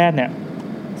จักษุแพทย์เนี่ย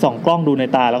ส่องกล้องดูใน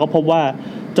ตาแล้วก็พบว่า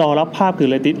จอรับภาพคือ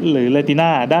เรตินา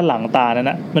ด้านหลังตานั้น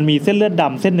นะมันมีเส้นเลือดด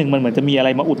ำเส้นหนึ่งมันเหมือนจะมีอะไร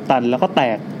มาอุดตันแล้วก็แต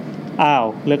ก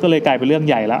แล้วก็เลยกลายเป็นเรื่อง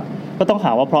ใหญ่แล้วก็ต้องห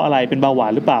าว่าเพราะอะไรเป็นเบาหวา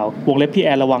นหรือเปล่าวงเล็บพี่แอ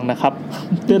นระวังนะครับ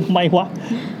เตือนทำไมวะ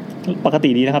ปกติ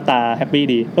ดีนะครับตาแฮปปี้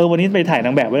ดีวันนี้ไปถ่ายน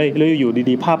างแบบเลยอยู่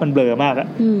ดีๆภาพมันเบลอมากอ่ะ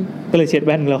ก็เลยเช็ดแ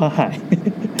ว่นแล้วก็หาย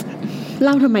เ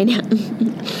ล่าทำไมเนี่ย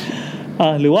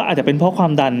หรือว่าอาจจะเป็นเพราะควา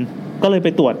มดันก็เลยไป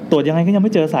ตรวจยังไงก็ยังไ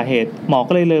ม่เจอสาเหตุหมอ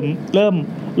ก็เลยเริ่ม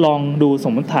ลองดูส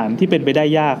มมติฐานที่เป็นไปได้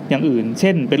ยากอย่างอื่นเ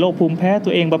ช่นเป็นโรคภูมิแพ้ตั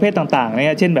วเองประเภทต่างๆเ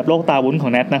นี่ยเช่นแบบโรคตาวุ้นขอ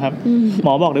งแนทนะครับหม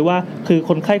อบอกเลยว่าคือ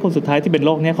คนไข้คนสุดท้ายที่เป็นโร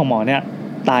คเนี้ยของหมอเนี่ย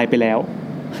ตายไปแล้ว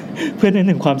เพื่อในห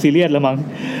นึ่งความซีเรียสแล้วมั้ง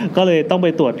ก็เลยต้องไป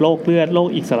ตรวจโรคเลือดโรค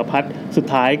อีกสารพัดสุด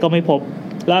ท้ายก็ไม่พบ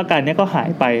แล้วอาการนี้ก็หาย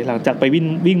ไปหลังจากไป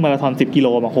วิ่งมาราธอน10กิโล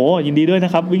มาโหยินดีด้วยน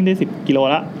ะครับวิ่งได้10กิโล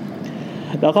ละ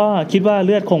แล้วก็คิดว่าเ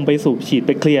ลือดคงไปสูบฉีดไ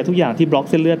ปเคลียร์ทุกอย่างที่บล็อก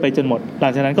เส้นเลือดไปจนหมดหลั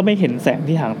งจากนั้นก็ไม่เห็นแสง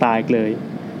ที่หางตาอีกเลย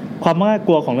ความน่าก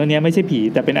ลัวของเรื่องนี้ไม่ใช่ผี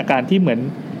แต่เป็นอาการที่เหมือน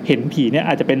เห็นผีเนี่ย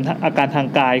อาจจะเป็นอาการทาง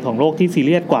กายของโรคที่ซีเ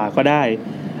รียสกว่าก็ได้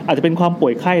อาจจะเป็นความป่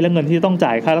วยไข้และเงินที่ต้องจ่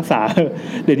ายค่ารักษา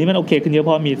เดี๋ยวนี้มันโอเคขึ้นเยอะเพ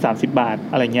ราะมี30 บาท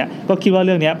อะไรเงี้ยก็คิดว่าเ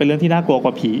รื่องนี้เป็นเรื่องที่น่ากลัวก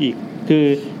ว่าผีอีกคือ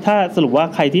ถ้าสรุปว่า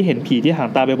ใครที่เห็นผีที่หาง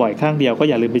ตาบ่อยๆข้างเดียวก็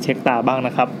อย่าลืมไปเช็คตาบ้างน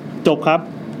ะครับจบครับ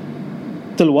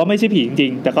สรุปว่าไม่ใช่ผีจริ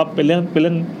งๆแต่ก็เป็นเรื่อ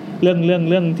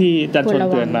งที่จันชน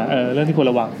เตือนมาเรื่องที่ควร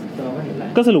ระวัง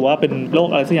ก็สรุปว่าเป็นโรค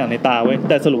อะไรสักอย่างในตาเว้ย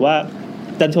แต่สรุปว่า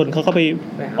จันชนเขาก็ไป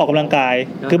ออกกำลังกาย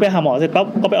คือไปหาหมอเสร็จปั๊บ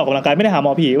ก็ไปออกกำลังกายไม่ได้หาหม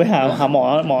อผีไปหาหม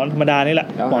อธรรมดานี่แหละ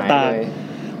หมอตา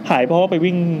หายเพราะว่าไป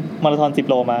วิ่งมาราธอน10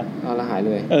 โลมาแล้วหายเ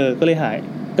ลยก็เลยหาย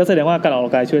ก็แสดงว่าการออกกำลั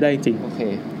งกายช่วยได้จริงโอเ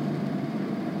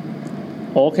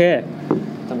ค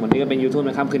ทั้งหมดนี้ก็เป็น YouTube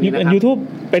นะครับคืนนี้นะครับ YouTube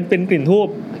เป็นกลิ่นทูบ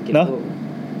เนาะ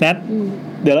แนท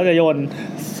เดี๋ยวเราจะโ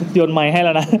ยนไมค์ให้แ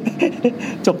ล้วนะ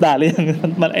จบด่าเลยยัง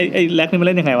มันไอ้แล็กนี่มันเ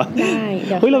ล่นยังไงวะได้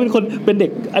เฮ้ยเราเป็นคนเป็นเด็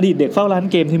กอดีตเด็กเฝ้าร้าน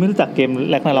เกมที่ไม่รู้จักเกม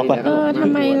แล็กนาล็อกป่ะท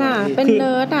ำไมล่ะเป็นเ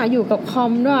นิร์ดอยู่กับคอ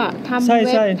มด้วยทำเว็บ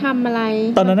ทำอะไร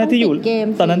ตอนนั้นที่อ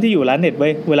ยู่ร้านเน็ตเว้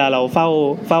ยเวลาเราเ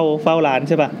ฝ้าร้านใ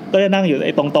ช่ป่ะก็จะนั่งอยู่ไ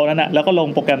อ้ตรงโต๊ะนั้นน่ะแล้วก็ลง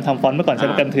โปรแกรมทำฟอนต์เมื่อก่อนใช้โ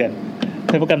ปรแกรมเถื่อนใ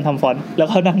ช้โปรแกรมทำฟอนต์แล้ว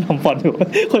ก็นั่งทำฟอนต์อยู่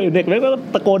คนอื่นเด็กก็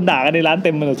ตะโกนด่ากันในร้านเต็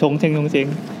มไปหมดชงเชง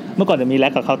เมื่อก่อนจะมีแล็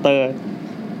กกับเคาน์เตอร์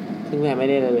ซึ่งแม่ไม่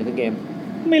ได้เลยทั้งเกม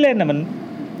ไม่เล่นน่ะมัน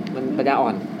ปัญญาอ่อ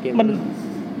นเกมมัน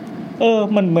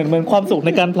มันเหมือนความสุขใน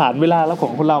การผลาญเวลาแล้วขอ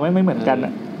งคนเราไม่เหมือนกันอ่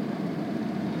ะ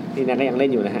นี่นะก็ยังเล่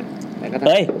นอยู่นะฮะแต่ก็เ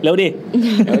ฮ้ยเร็วดิ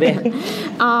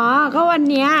ก็วัน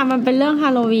นี้มันเป็นเรื่องฮา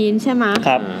โลวีนใช่ไหมค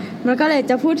รับมันก็เลย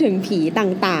จะพูดถึงผี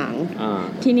ต่าง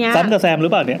ๆทีเนี้ยซ้ำกับแซมหรื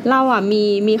อเปล่าเนี่ยเรา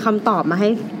มีคำตอบมา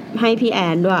ให้พี่แอ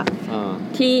นด้วย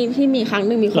ที่มีครั้ง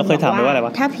นึงมีคนบอกว่า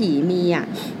ถ้าผีมี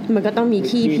มันก็ต้องมี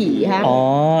ขี้ผีฮะ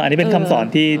อันนี้เป็นคำสอน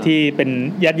ที่เป็น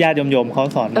ญาติโยมเขา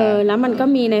สอนมาแล้วมันก็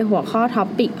มีในหัวข้อท็อ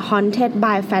ปิก haunted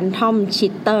by phantom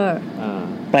cheater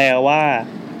แปลว่า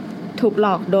ถูกหล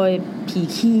อกโดยผี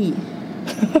ขี้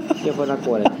เกี่ยวกับน่าก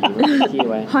ลัวเลยขี้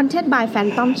ไว้ haunted by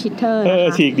phantom cheater นะค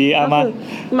ะฉีกดี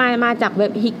มาจากเว็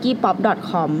บ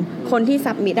hickeypop.com คนที่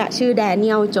ซับมิตชื่อ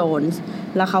Daniel Jones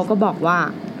แล้วเขาก็บอกว่า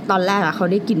ตอนแรกเขา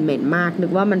ได้กลิ่นเหม็นมากนึ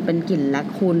กว่ามันเป็นกลิ่นแรค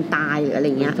คูนตายหรืออะไร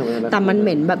เงี้ยแต่มันเห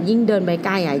ม็นแบบยิ่งเดินไปใก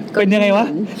ล้เป็นยังไงวะ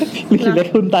กลิ่นแรค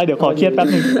คูนตายเดี๋ยวขอเครียดแป๊บ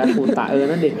นึงแรคคูนตาย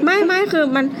นั่นดิไม่คือ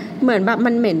มันเหมือนแบบ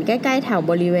มันเหม็นใกล้ๆแถว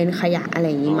บริเวณขยะอะไร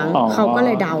อย่างงี้มั้งเขาก็เล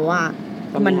ยเดาว่า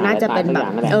มันน่าจะเป็นแบบ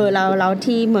แล้ว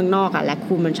ที่เมืองนอกแรค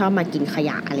คูนมันชอบมากินข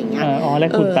ยะอะไรเงี้ยแรค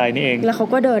คูนตายนี่เองแล้วเขา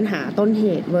ก็เดินหาต้นเห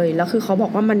ตุเว้ยแล้วคือเขาบอ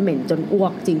กว่ามันเหม็นจนอ้ว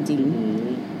กจริงๆ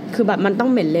คือแบบมันต้อง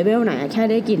เหม็นเลเวลไหนแค่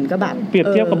ได้กลิ่นก็แบบเปรียบ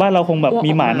เทียบกับบ้านเราคงแบบ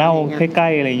มีหมาเน่าใกล้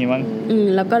ๆอะไรอย่างงี้มั้ง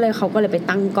แล้วก็เลยเขาก็เลยไป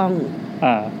ตั้งกล้อง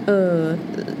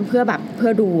เพื่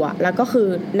อดูแล้วก็คือ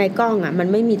ในกล้องมัน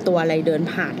ไม่มีตัวอะไรเดิน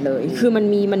ผ่านเลยคือมัน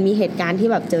มีเหตุการณ์ที่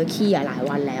แบบเจอขี้หลาย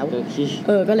วันแล้ว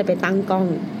ก็เลยไปตั้งกล้อง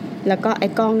แล้วก็ไอ้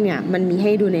กล้องเนี่ยมันมีใ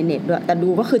ห้ดูในเน็ตด้วยแต่ดู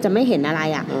ก็คือจะไม่เห็นอะไร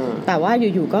แต่ว่า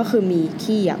อยู่ๆก็คือมี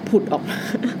ขี้ผุดออก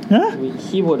มี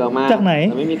ขี้ผุดออกมาจากไหน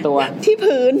ไม่มีตัวที่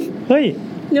พื้นเฮ้ย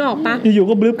นึกออกปะอยู่ๆ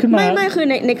ก็บลึบขึ้นมาไม่คือ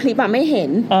ในคลิปไม่เห็น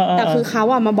แต่คือเขา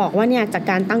มาบอกว่าเนี่ยจาก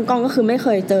การตั้งกล้องก็คือไม่เค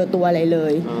ยเจอตัวอะไรเล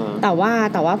ยแต่ว่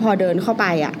าพอเดินเข้าไป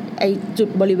ไอจุด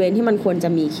บริเวณที่มันควรจะ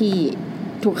มีขี้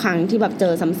ทุกครั้งที่แบบเจ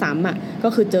อซ้ำๆก็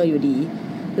คือเจออยู่ดี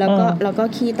แล้วก็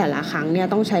ขี้แต่ละครั้งเนี่ย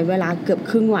ต้องใช้เวลาเกือบ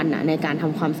ครึ่งวันในการท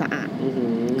ำความสะอาด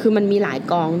คือมันมีหลาย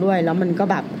กองด้วยแล้วมันก็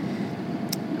แบบ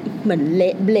เหมือนเ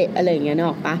ละอะไรอย่างเงี้ยนึก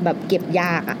ออกปะแบบเก็บย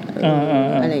าก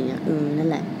อะไรอย่างเงี้ยนั่น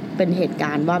แหละเป็นเหตุก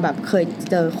ารณ์ว่าแบบเคย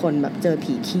เจอคนแบบเจอ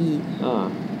ผีขี้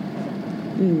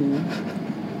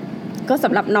ก็ส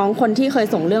ำหรับน้องคนที่เคย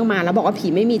ส่งเรื่องมาแล้วบอกว่าผี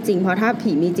ไม่มีจริงเพราะถ้า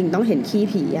ผีมีจริงต้องเห็นขี้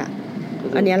ผี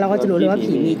อันนี้เราก็จะรู้เลยว่า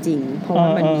ผีมีจริงเพราะว่า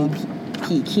มันมี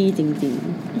ผีขี้จริงๆ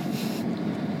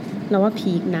เราว่า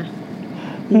พีคนะ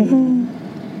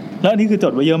แล้วอันนี้คือจ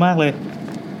ดไว้เยอะมากเลย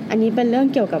อันนี้เป็นเรื่อง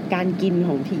เกี่ยวกับการกินข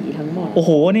องผีทั้งหมดโอ้โ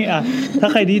หนี่ถ้า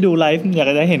ใครที่ดูไลฟ์อยา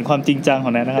กจะเห็นความจริงจังข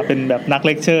องนั้นนะครับเป็นแบบนักเ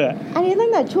ลคเชอร์อันนี้ตั้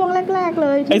งแต่ช่วงแรกๆเล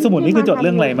ยไอ้สมุดนี่คือจดเ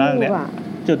รื่องอะไรมากเนี่ย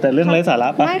จดแต่เรื่องไร้สาระ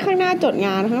ปะไม่ข้างหน้าจดง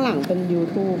านข้างหลังเป็น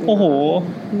YouTube โอ้โห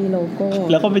มีโลโก้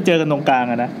แล้วก็ไปเจอกันตรงกลาง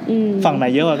อะนะฝั่งไหน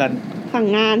เยอะกว่ากันฝั่ง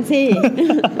งานสิ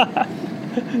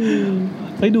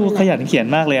เฮ้ยดูขยันเขียน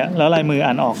มากเลยอะแล้วลายมืออ่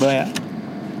านออกด้วยอะ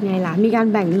ไงล่ะมีการ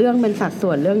แบ่งเรื่องเป็นสัดส่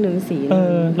วนเรื่องนึงสี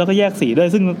แล้วก็แยกสีด้วย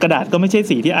ซึ่งกระดาษก็ไม่ใช่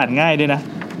สีที่อ่านง่ายด้วยนะ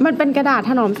มันเป็นกระดาษ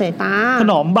ถนอมสายตาถ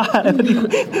นอมบ้า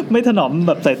ไม่ถนอมแ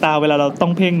บบสายตาเวลาเราต้อ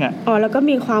งเพ่งอ่ะแล้วก็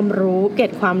มีความรู้เก็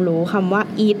บความรู้คำว่า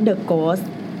eat the ghost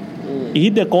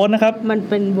eat the ghost นะครับมัน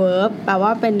เป็น verb แปลว่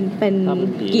าเป็น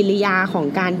กิริยาของ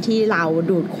การที่เรา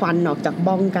ดูดควันออกจาก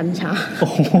บ้องกัญชา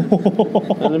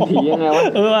มันผียังไงวะ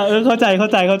เข้าใจเพร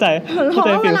าะ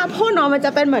เวลาพ่นออกมันจ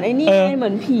ะเป็นเหมือนไอ้นี่ไงเหมื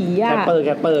อนผีอ่ะแคปเป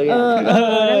อร์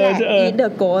นั่นแหละ eat the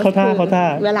ghost เขาท่า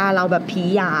เวลาเราแบบผี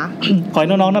ยาขอให้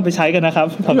น้องๆนำไปใช้กันนะครับ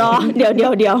รอเดี๋ย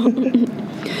ว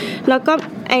แล้วก็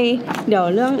เดี๋ยว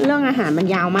เรื่องอาหารมัน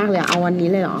ยาวมากเลยเอาวันนี้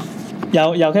เลยเหรอ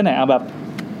ยาวแค่ไหนเอาแบบ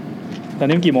ตอน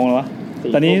นี้กี่โมงแล้ววะ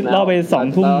ตอนนี้เล่าไป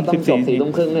2 ทุ่ม 14 ทุ่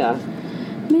มครึ่งเลยเหรอ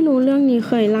ไม่รู้เรื่องนี้เ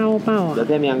คยเล่าเปล่าเดี๋ยว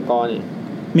แค่มีอังกอร์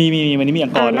นี่มีวันนี้มีอั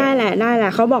งกอร์ได้แหล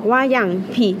ะเขาบอกว่าอย่าง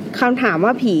ผีคำถามว่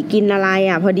าผีกินอะไร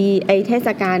อ่ะพอดีเทศ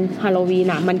กาลฮาโลวีน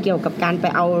อ่ะมันเกี่ยวกับการไป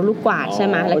เอาลูกกวาดใช่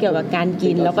ไหมแล้วเกี่ยวกับการ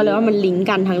กินแล้วก็เลยว่ามันลิงก์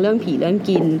กันทั้งเรื่องผีเรื่อง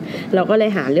กินเราก็เลย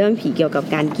หาเรื่องผีเกี่ยวกับ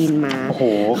การกินมา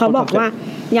เขาบอกว่า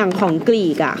อย่างของกรี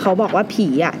กอ่ะเขาบอกว่าผี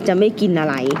อ่ะจะไม่กินอะ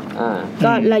ไร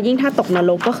ก็แล้วยิ่งถ้าตกน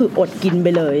รกก็คืออดกินไป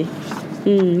เลย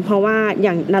เพราะว่าอ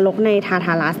ย่างนรกในทาท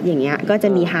ารัสอย่างเงี้ยก็จะ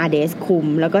มีฮาเดสคุม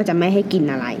แล้วก็จะไม่ให้กิน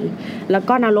อะไรแล้ว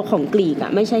ก็นรกของกรีกอ่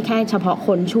ะไม่ใช่แค่เฉพาะค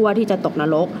นชั่วที่จะตกน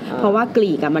รกเพราะว่าก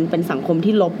รีกอ่ะมันเป็นสังคม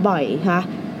ที่ลบบ่อยค่ะ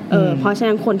เพราะฉะ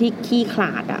นั้นคนที่ขี้ขล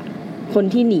าดอ่ะคน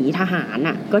ที่หนีทหาร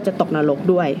อ่ะก็จะตกนรก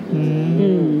ด้วย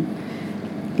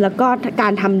แล้วก็กา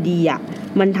รทำดีอ่ะ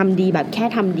มันทำดีแบบแค่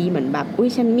ทำดีเหมือนแบบอุ้ย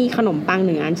ฉันมีขนมปัง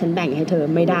1 อันฉันแบ่งให้เธอ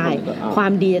ไม่ได้ควา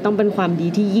มดีต้องเป็นความดี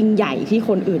ที่ยิ่งใหญ่ที่ค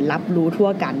นอื่นรับรู้ทั่ว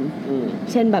กัน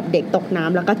เช่นแบบเด็กตกน้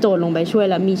ำแล้วก็โจรลงไปช่วย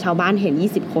แล้วมีชาวบ้านเห็น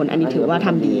20 คนอันนี้ถือว่าท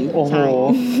ำดีใช่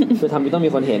คือทำดีต้องมี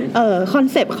คนเห็นคอน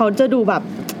เซปต์เขาจะดูแบบ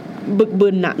บึกบึ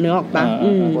นอะเนื้อออกปะ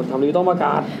คนทำดีต้องประก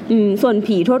าศส่วน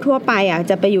ผีทั่วๆไปอะ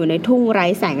จะไปอยู่ในทุ่งไร้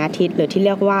แสงอาทิตย์หรือที่เ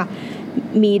รียกว่า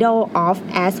middle of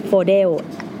asphodel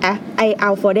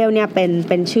asphodel เนี่ยเ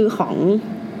ป็นชื่อข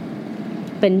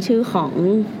อง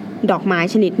ดอกไม้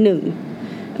ชนิดหนึ่ง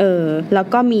แล้ว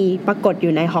ก็มีปรากฏอ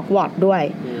ยู่ในฮอกวอตส์ด้วย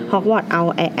ฮอกวอตส์เอา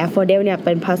แอสโฟเดลเนี่ยเ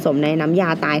ป็นผสมในน้ำยา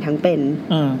ตายทั้งเป็น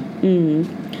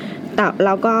แต่แ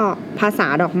ล้วก็ภาษา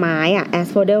ดอกไม้อ่ะแอส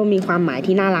โฟเดลมีความหมาย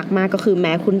ที่น่ารักมากก็คือแ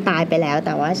ม้คุณตายไปแล้วแ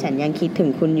ต่ว่าฉันยังคิดถึง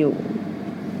คุณอยู่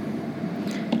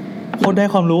คนได้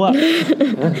ความรู้อ่ะ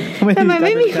ทำไมไ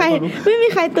ม่มีใ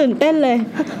ครตื่นเต้นเลย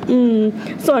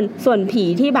ส่วนผี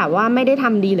ที่แบบว่าไม่ได้ท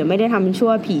ำดีหรือไม่ได้ทำชั่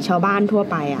วผีชาวบ้านทั่ว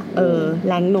ไปอ่ะ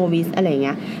แรงโนวิสอะไรเ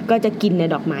งี้ยก็จะกินใน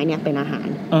ดอกไม้เนี่ยเป็นอาหาร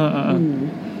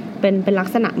เป็นลัก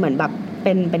ษณะเหมือนแบบเ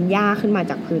ป็นหญ้าขึ้นมา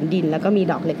จากพื้นดินแล้วก็มี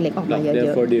ดอกเล็กๆออกมาเยอะๆ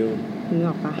นึก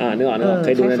ออกปะนึกออกเค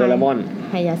ยดูในโดเรมอน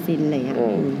ไฮยาซินอะไรเงี้ย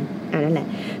นั่นแหละ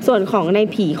ส่วนของใน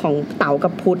ผีของเต่ากั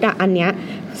บพุทธอ่ะอันเนี้ย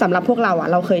สำหรับพวกเราอ่ะ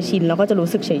เราเคยชินเราก็จะรู้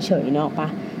สึกเฉยๆเนาะปะ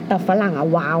แต่ฝรั่งอ่ะ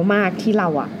ว้าวมากที่เรา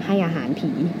อ่ะให้อาหารผี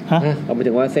เอาไป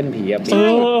ถึงว่าเส้นผีอ่ะใช่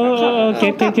เ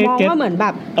ขามองว่าเหมือนแบ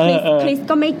บคริส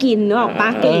ก็ไม่กินเนาะปะ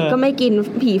กรีกก็ไม่กิน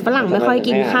ผีฝรั่งไม่ค่อย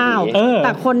กินข้าวแ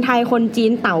ต่คนไทยคนจี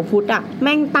นเต่าพุทธอ่ะแ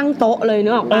ม่งตั้งโต๊ะเลยเน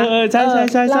าะปะใช่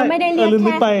เราไม่ได้เรียก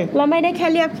แค่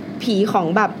เรียกผีของ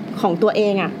แบบของตัวเอ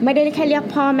งอ่ะไม่ได้แค่เรียก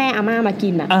พ่อแม่อาม่ามากิ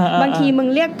นอ่ะบางทีมึง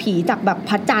เรียกผีจากแบบ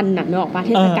พระจันทร์น่ะเนอะป่ะเท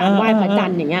ศกาลไหว้พระจัน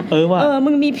ทร์อย่างเงี้ยมึ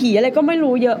งมีผีอะไรก็ไม่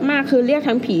รู้เยอะมากคือเรียก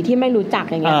ทั้งผีที่ไม่รู้จัก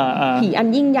อย่างเงี้ยผีอัน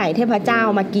ยิ่งใหญ่เทพเจ้า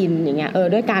มากินอย่างเงี้ย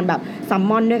ด้วยการแบบซัม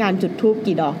มอนด้วยการจุดธูป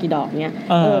กี่ดอกเงี้ย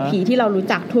ผีที่เรารู้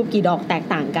จักธูปกี่ดอกแตก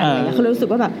ต่างกันอะไรเงี้ยเขารู้สึก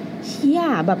ว่าแบบเชี่ย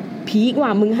แบบผีกว่า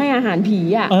มึงให้อาหารผี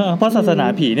อ่ะเพราะศาสนา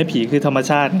ผีเนี่ยผีคือธรรม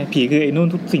ชาติผีคือไอ้นู่น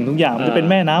ทุกสิ่งทุกอย่างมันจะเป็น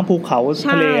แม่น้ำภูเขา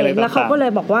ทะเลอะไรต่างๆแล้วเขาก็เล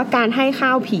ยบอกว่าการให้ข้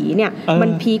าวผีเนี่ยมัน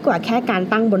พีกว่าแค่การ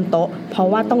ตั้งบนโต๊ะเพราะ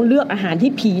ว่าต้องเลือกอาหาร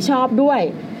ที่ผีชอบด้วย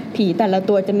ผีแต่ละ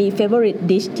ตัวจะมี favorite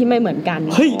dish ที่ไม่เหมือนกัน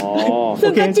ซึ่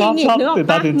งก็จริงอีกนึกออก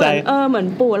ปะเหมือน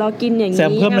ปู่เรากินอย่าง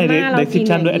นี้เพิ่มใน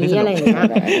description ด้วยอันนี้อะไรอย่างเงี้ย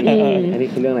อันนี้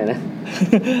คือเรื่องอะไรนะ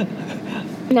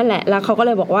นั่นแหละแล้วเขาก็เ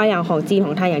ลยบอกว่าอย่างของจีนข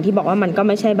องไทยอย่างที่บอกว่ามันก็ไ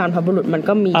ม่ใช่บรรพบุรุษมัน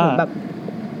ก็มีแบบ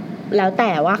แล้วแ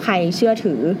ต่ว่าใครเชื่อ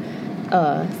ถือ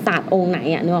ศาสตร์องค์ไหน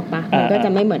อ่ะนึกออกปะมันก็จะ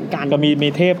ไม่เหมือนกันก็มี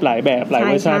เทพหลายแบบหลายเ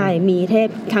วอร์ชันใช่มีเทพ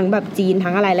ทั้งแบบจีน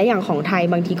ทั้งอะไรแล้วอย่างของไทย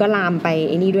บางทีก็ลามไปไ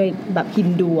อ้นี่ด้วยแบบฮิน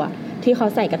ดูอ่ะที่เขา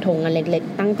ใส่กระทงอันเล็ก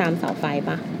ๆตั้งตามเสาไฟ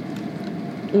ปะ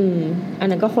อัน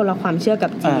นั้นก็คนละความเชื่อกั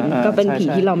บจีนก็เป็นผี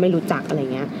ที่เราไม่รู้จักอะไร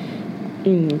เงี้ย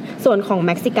ส่วนของเ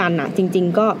ม็กซิกันน่ะจริง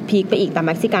ๆก็พีคไปอีกแต่เ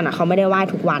ม็กซิกันน่ะเขาไม่ได้ไหว้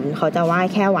ทุกวันเขาจะไหว้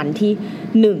แค่วันที่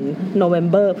1โนเวม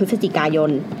เบอร์พฤศจิกาย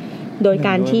นโดยก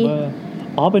ารที่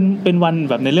เป็นวัน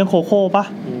แบบในเรื่องโคโค่ปะ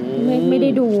ไ ไม่ได้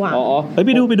ดูอ่ะไ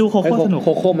ปดูโคโค่สนุกโค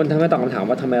โค่มันทำให้ตอบคำถาม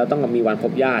ว่าทำไมเราต้องมีวันพ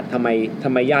บญาติทำ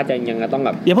ไมญาติจะยังต้องแบ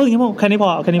บอย่าเพิ่งแค่นี้พอ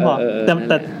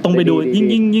แต่ต้องไปดู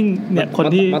ยิ่งเนี่ยคน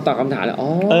ที่มาตอบคำถามแล้ว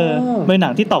เป็นหนั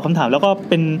งที่ตอบคำถามแล้วก็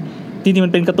เป็นจริงๆมั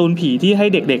นเป็นการ์ตูนผีที่ให้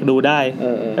เด็กๆดูได้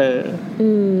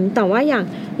แต่ว่าอ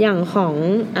ย่างของ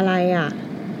อะไรอ่ะ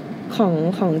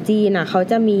ของจีนอ่ะเขา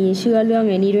จะมีเชื่อเรื่อง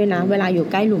ไอ้นี้ด้วยนะเวลาอยู่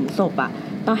ใกล้หลุมศพอ่ะ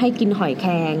ต้องให้กินหอยแค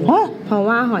รงเพราะ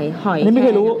ว่าหอยไม่เค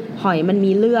ยรู้หอยมัน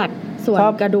มีเลือดส่วน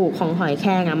กระดูกของหอยแค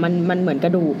รงอ่ะมันเหมือนกร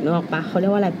ะดูกนึกออกปะเขาเรีย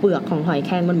กว่าอะไรเปลือกของหอยแค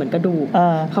รงมันเหมือนกระดูก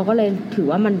เขาก็เลยถือ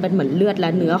ว่ามันเป็นเหมือนเลือดและ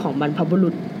เนื้อของบรรพบุรุ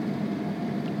ษ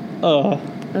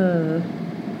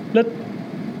แล้ว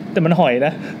แต่มันหอยน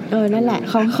ะนั่นแหละ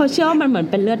เขาเชื่อว่ามันเหมือน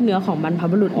เป็นเลือดเนื้อของบรรพ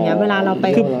บุรุษเนี้ยเวลาเราไป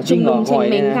ชุมนุมเชง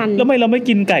เม้งกันแล้วเราไม่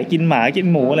กินไก่กินหมากิน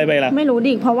หมูอะไรไปล่ะไม่รู้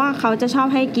ดิเพราะว่าเขาจะชอบ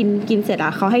ให้กินเสร็จอ่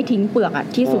ะเขาให้ทิ้งเปลือกอ่ะ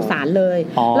ที่สุสานเลย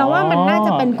เราว่ามันน่าจ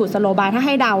ะเป็นกุศโลบายถ้าใ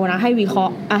ห้เดานะให้วิเคราะ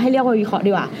ห์ให้เรียกว่าวิเคราะห์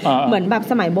ดีกว่าเหมือนแบบ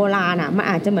สมัยโบราณอ่ะมัน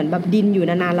อาจจะเหมือนแบบดินอยู่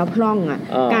นานๆแล้วพร่องอ่ะ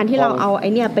การที่เราเอาไอ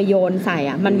เนี้ยไปโยนใส่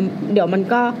อ่ะมันเดี๋ยวมัน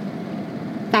ก็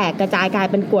แตกกระจายกลาย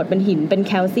เป็นกรวดเป็นหินเป็นแ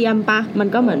คลเซียมปะมัน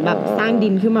ก็เหมือนแบบสร้างดิ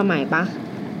นขึ้นมาใหม่ปะ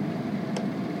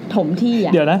ถมที่อ่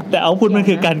ะเดี๋ยวนะแต่เอาพูดมัน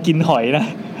คือการกินหอยนะ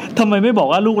ทำไมไม่บอก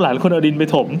ว่าลูกหลานคนเอาดินไป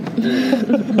ถม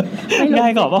ง่า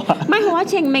ยกว่าป่ะไม่เพราะว่า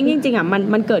เชงเม้งจริงๆอ่ะ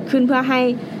มันเกิดขึ้นเพื่อให้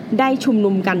ได้ชุมนุ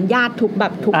มกันญาติทุกแบ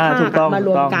บทุกภาคมาร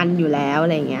วมกันอยู่แล้วอะ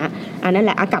ไรอย่างเงี้ยอันนั้นแห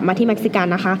ละกลับมาที่เม็กซิกัน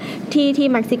นะคะที่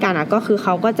เม็กซิกันอ่ะก็คือเข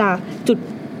าก็จะจุด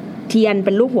เทียนเ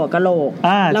ป็นรูปหัวกะโหลก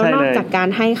แล้วนอกจากการ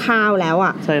ให้ข้าวแล้วอ่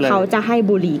ะเขาจะให้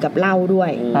บุหรี่กับเหล้าด้ว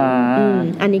ย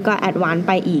อันนี้ก็แอดวานซ์ไ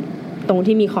ปอีกตรง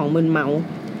ที่มีของมึนเมา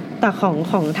แต่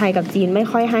ของไทยกับจีนไม่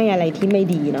ค่อยให้อะไรที่ไม่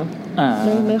ดีเนาะ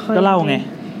ไม่ค่อยก็เล่าไง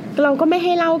เราก็ไม่ใ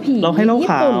ห้เล่าผีเราให้เล่า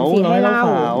ขาวเราให้เล่า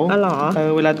อ๋อเหรอ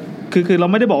เวลาคือเรา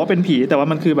ไม่ได้บอกว่าเป็นผีแต่ว่า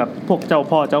มันคือแบบพวกเจ้า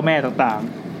พ่อเจ้าแม่ต่าง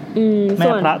ๆแม่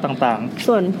พระต่างๆ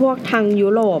ส่วนพวกทางยุ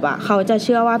โรปอ่ะเขาจะเ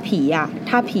ชื่อว่าผีอ่ะ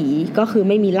ถ้าผีก็คือ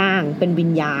ไม่มีร่างเป็นวิ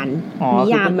ญญาณนิ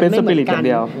ยามมันไม่เหมือนกัน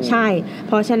ใช่เ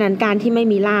พราะฉะนั้นการที่ไม่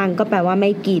มีร่างก็แปลว่าไ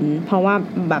ม่กินเพราะว่า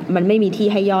แบบมันไม่มีที่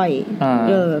ให้ย่อย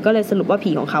ก็เลยสรุปว่า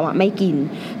ผีของเขาอ่ะไม่กิน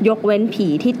ยกเว้นผี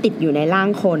ที่ติดอยู่ในร่าง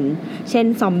คนเช่น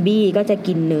ซอมบี้ก็จะ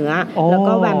กินเนื้อแล้ว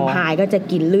ก็แวมไพร์ก็จะ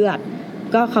กินเลือด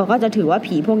ก็เขาก็จะถือว่า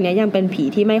ผีพวกนี้ยังเป็นผี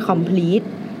ที่ไม่ complete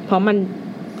เพราะมัน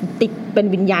ติดเป็น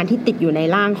วิญญาณที่ติดอยู่ใน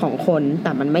ร่างของคนแ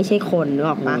ต่มันไม่ใช่คนนึก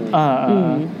ออกปะ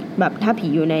แบบถ้าผี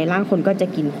อยู่ในร่างคนก็จะ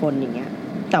กินคนอย่างเงี้ย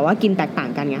แต่ว่ากินแตกต่าง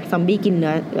กันไงซอมบี้กินเ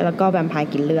นื้อแล้วก็แวมไพร์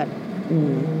กินเลือด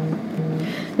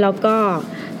แล้วก็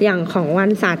อย่างของวัน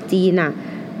ศาสตร์จีนอ่ะ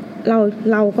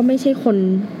เราก็ไม่ใช่คน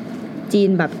จี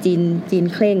นแบบจีน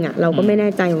เคร่งอ่ะเราก็ไม่แน่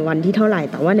ใจวันที่เท่าไหร่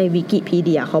แต่ว่าในวิกิพีเ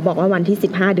ดียเขาบอกว่าวันที่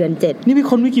15เดือน7นี่มี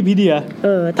คนวิกิพีเดีย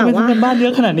แต่ว่าทำบ้านเยอ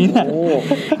ะขนาดนี้เนี่ย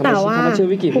แต่ว่าชื่อ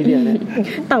วิกิพีเดียเนี่ย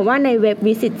แต่ว่าในเว็บ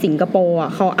วิสิตสิงคโปร์อ่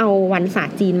ะเขาเอาวันศาสต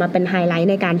ร์จีนมาเป็นไฮไลท์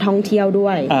ในการท่องเที่ยวด้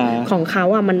วยของเขา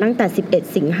อ่ะมันตั้งแต่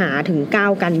11สิงหาถึง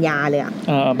9กันยาเลยอ่ะ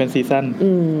เป็นซีซั่น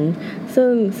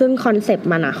ซึ่งคอนเซปต์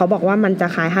มันอ่ะเขาบอกว่ามันจะ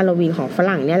คล้ายฮาโลวีนของฝ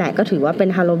รั่งเนี่ยแหละก็ถือว่าเป็น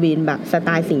ฮาโลวีนแบบสไต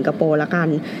ล์สิงคโปร์ละกัน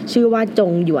ชื่อว่าจ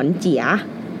งหยวนเจี๋ย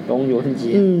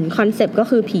คอนเซปต์ก็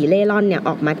คือผีเล่ร่อนเนี่ยอ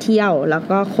อกมาเที่ยวแล้ว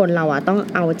ก็คนเราอ่ะต้อง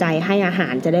เอาใจให้อาหา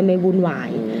รจะได้ไม่วุ่นวาย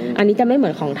อันนี้จะไม่เหมื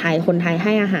อนของไทยคนไทยใ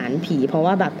ห้อาหารผีเพราะ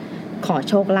ว่าแบบขอ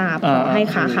โชคลาภขอให้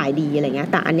ค้าขายดีอะไรเงี้ย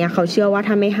แต่อันเนี้ยเขาเชื่อว่า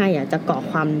ถ้าไม่ให้อ่ะจะก่อ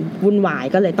ความวุ่นวาย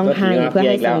ก็เลยต้องให้เพื่อ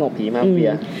ให้สงบ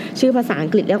ชื่อภาษาอัง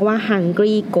กฤษเรียกว่า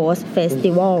Hungry Ghost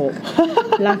Festival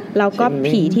แล้วก็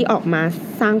ผีที่ออกมา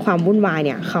สร้างความวุ่นวายเ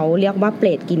นี่ยเขาเรียกว่าเปร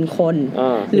ตกินคน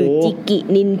หรือจิกิ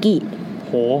นินกิ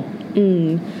โห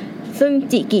ซึ่ง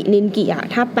จิกินินกิอ่ะ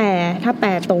ถ้าแปล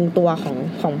ตรงตัว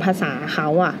ของภาษาเขา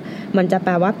อ่ะมันจะแป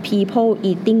ลว่า people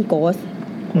eating ghost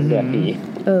คนเดือดดี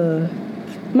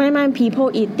ไม่ people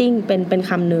eating เป็น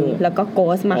คำหนึ่งแล้วก็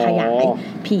ghost มาขยาย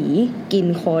ผีกิน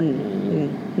คน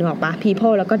นึกออกปะ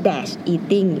people แล้วก็ dash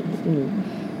eating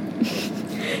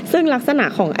ซึ่งลักษณะ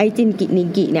ของไอจินกินิน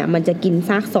กิเนี่ยมันจะกินซ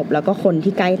ากศพแล้วก็คน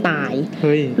ที่ใกล้ตาย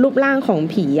รูปร่างของ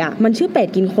ผีอ่ะมันชื่อเป็ด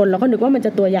กินคนแล้วก็นึกว่ามันจ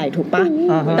ะตัวใหญ่ถูกปะ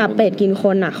แต่เป็ดกินค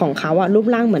นอ่ะของเขาอ่ะรูป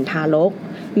ร่างเหมือนทารก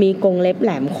มีกรงเล็บแห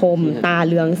ลมคมตา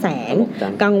เรืองแสง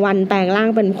กลางวันแปลงร่าง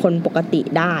เป็นคนปกติ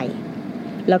ได้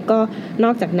แล้วก็น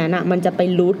อกจากนั้นอ่ะมันจะไป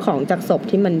รูทของจากศพ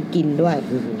ที่มันกินด้วย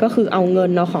ก็คือเอาเงิ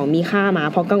นเอาของมีค่ามา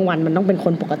เพราะกลางวันมันต้องเป็นค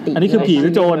นปกติอันนี้คือผีหรื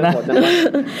อโจรนะ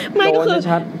ไม่ก็คือ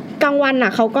กลางวันอ่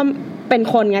ะเขาก็เป็น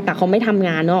คนไงแต่เขาไม่ทำง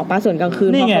านเนาะป้าส่วนกลางคื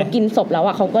นพอเขากินศพแล้ว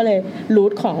อ่ะเขาก็เลยรู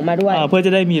ทของมาด้วยเพื่อจ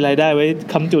ะได้มีรายได้ไว้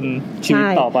ค้ำจุนชีวิต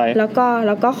ต่อไปแล้ว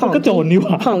ก็ข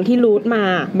องที่รูทมา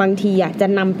บางทีอ่ะจะ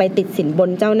นำไปติดสินบน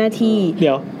เจ้าหน้าที่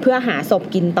เพื่อหาศพ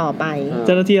กินต่อไปเ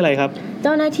จ้าหน้าที่อะไรครับเ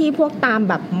จ้าหน้าที่พวกตาม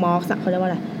แบบมอร์กเขาเรียกว่า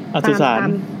อะไรตาม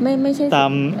ไม่ใช่ตา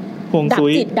มพวงซุ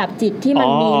ยดับจิตที่มัน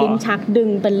มีลิ้นชักดึง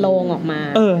เป็นโลงออกมา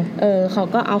เขา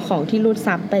ก็เอาของที่รูด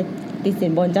ซับไป ติดสิ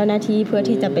นบนเจ้าหน้าที่เพื่อ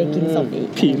ที่จะไปกินศพอีก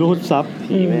ผีรูดซับ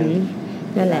ผีแม่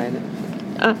นั่นแหละ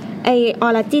ไอออ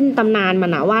ริจินตำนานมั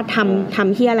นนะว่าท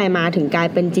ำที่อะไรมาถึงกลาย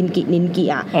เป็นจินกินินกิ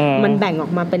อ่ะมันแบ่งออ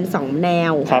กมาเป็น2แน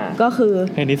วก็คือ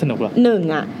ไอ้นี้สนุกเหรอ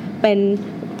1อ่ะเป็น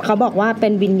เขาบอกว่าเป็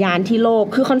นวิญญาณที่โลภ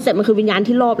คือคอนเซ็ปต์มันคือวิญญาณ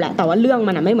ที่โลภแหละแต่ว่าเรื่อง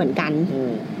มันไม่เหมือนกัน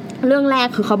เรื่องแรก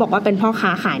คือเขาบอกว่าเป็นพ่อค้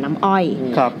าขายน้ำอ้อย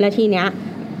และทีเนี้ย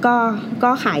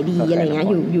ก็ขายดีอะไรเงี้ย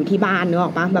อยู่ที่บ้านนึกอ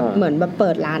อกปะแบบเหมือนแบบเปิ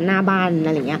ดร้านหน้าบ้านอ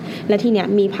ะไรเงี้ยแล้วทีเนี้ย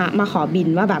มีพระมาขอบิณ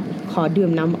ว่าแบบขอดื่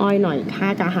มน้ำอ้อยหน่อยค่า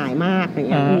กระหายมากอะไร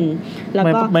เงี้ยแล้ว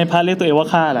ก็ไม่พระเรียกตัวเองว่า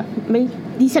ค่าล่ะไม่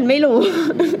ดิฉันไม่รู้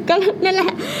ก็นั่นแหล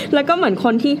ะแล้วก็เหมือนค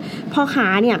นที่พ่อค้า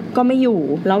เนี่ยก็ไม่อยู่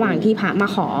ระหว่างที่พระมา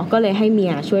ขอก็เลยให้เมี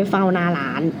ยช่วยเฝ้าหน้าร้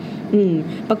าน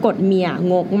ปรากฏเมีย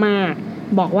งกมาก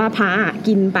บอกว่าพระ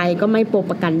กินไปก็ไม่โปร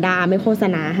ปากันดาไม่โฆษ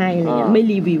ณาให้อะไรเงี้ยไม่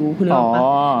รีวิวคุณรู้ป่ะ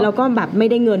แล้วก็แบบไม่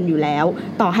ได้เงินอยู่แล้ว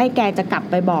ต่อให้แกจะกลับ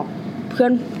ไปบอกเพื่อ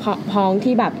นพ้อง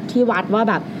ที่แบบที่วัดว่า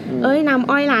แบบน้ำ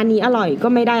อ้อยร้านนี้อร่อยก็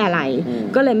ไม่ได้อะไร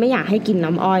ก็เลยไม่อยากให้กิน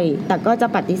น้ำอ้อยแต่ก็จะ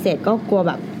ปฏิเสธก็กลัว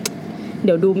แบบเ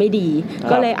ดี๋ยวดูไม่ดี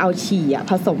ก็เลยเอาฉี่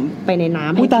ผสมไปในน้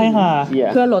ำให้กิน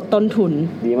เพื่อลดต้นทุน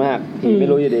ดีมากผีไม่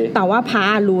รู้อยู่ดีแต่ว่าพระ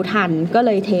รู้ทันก็เ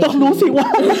ลยเทต้องรู้สิว่า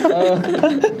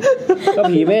ก็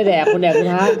ผีไม่แดกคนแดก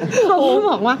พระเขา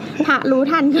บอกว่าพระรู้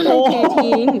ทันก็เลยเท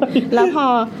ทิ้งแล้วพอ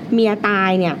เมียตาย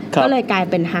เนี่ยก็เลยกลาย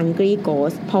เป็น hungry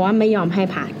ghost เพราะว่าไม่ยอมให้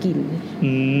พระกิน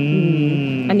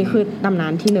อันนี้คือตำนา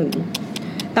นที่1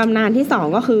ตำนานที่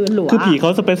2ก็คือหลัวคือผีเขา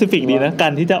สเปซิฟิกดีนะกา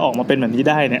รที่จะออกมาเป็นแบบนี้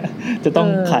ได้เนี่ยจะต้อง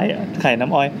ขายน้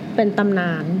ำอ้อยเป็นตำน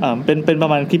านเป็นประ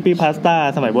มาณคลิปปี้พาสต้า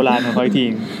สมัยโบราณของเขาที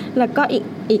แล้วก็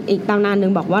อีกตำนานนึ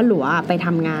งบอกว่าหลัวไปท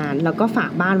ำงานแล้วก็ฝา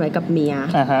กบ้านไว้กับเมีย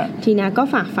ทีนี้ก็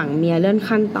ฝากฝังเมียเลื่อน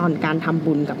ขั้นตอนการทำ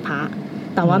บุญกับพระ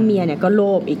แต่ว่าเมียเนี่ยก็โล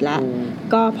ภอีกแล้ว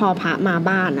ก็พอพระมา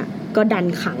บ้านอ่ะก็ดัน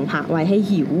ขังพระไว้ให้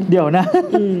หิวเดี๋ยวนะ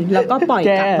แล้วก็ปล่อย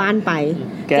กลับบ้านไป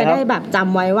จะได้แบบจ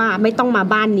ำไว้ว่าไม่ต้องมา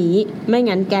บ้านนี้ไม่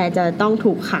งั้นแกจะต้อง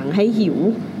ถูกขังให้หิว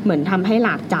เหมือนทำให้หล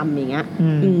าบจำอย่างเงี้ย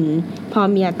พอ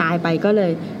เมียตายไปก็เล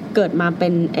ยเกิดมาเป็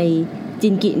นไอจิ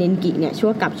นกิเนนกิเนี่ยชั่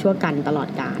วกับชั่วกันตลอด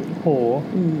กาลโห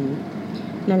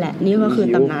นั่นแหละนี่ก็คือ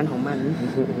ตำนานของมัน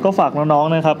ก็ฝากน้อง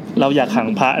ๆนะครับเราอยากขัง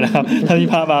พระนะครับถ้ามี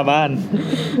พระมาบ้าน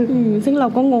ซึ่งเรา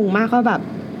ก็งงมากว่าแบบ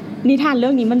นิทานเรื่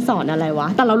องนี้มันสอนอะไรวะ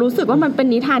แต่เรารู้สึกว่ามันเป็น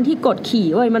นิทานที่กดขี่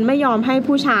เว้ยมันไม่ยอมให้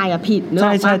ผู้ชายผิดเนอะ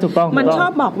ใช่ถูกต้องมันชอ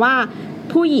บบอกว่า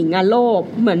ผู้หญิงโลภ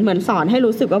เหมือนสอนให้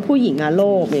รู้สึกว่าผู้หญิงโล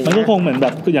ภมันก็คงเหมือนแบ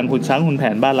บอย่างขุนช้างขุนแผ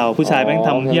นบ้านเราผู้ชายแม่งท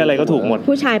ำที่อะไรก็ถูกหมด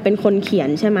ผู้ชายเป็นคนเขียน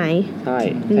ใช่ไหมใ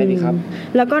ช่ดีครับ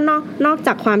แล้วก็นอกจ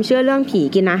ากความเชื่อเรื่องผี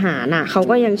กินอาหารเขา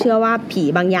ก็ยังเชื่อว่าผี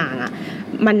บางอย่าง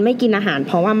มันไม่กินอาหารเ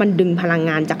พราะว่ามันดึงพลัง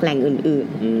งานจากแหล่งอื่น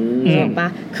ๆเห็นปะ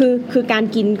คือการ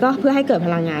กินก็เพื่อให้เกิดพ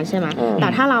ลังงานใช่ไหมแต่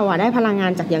ถ้าเราได้พลังงา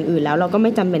นจากอย่างอื่นแล้วเราก็ไ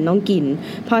ม่จำเป็นต้องกิน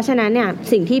เพราะฉะนั้นเนี่ย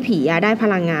สิ่งที่ผีได้พ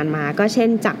ลังงานมาก็เช่น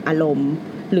จากอารมณ์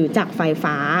หรือจากไฟ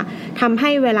ฟ้าทำให้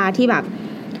เวลาที่แบบ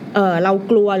เรา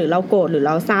กลัวหรือเราโกรธหรือเ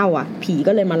ราเศร้าผี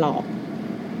ก็เลยมาหลอก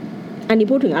อันนี้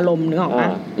พูดถึงอารมณ์นึกออกปะ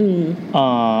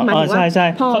หมายถึงว่าใช่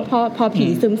พอผี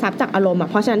ซึมซับจากอารมณ์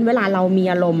เพราะฉะนั้นเวลาเรามี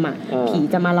อารมณ์ผี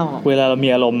จะมาหลอกเวลาเรามี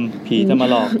อารมณ์ผีจะมา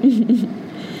หลอก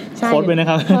โค้ดไปนะ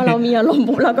ครับพอเรามีอารมณ์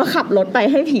ปุ๊บเราก็ขับรถไป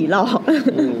ให้ผีหลอก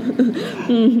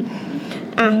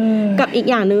กับอีก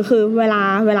อย่างนึงคือเว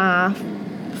ลา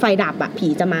ไฟดับผี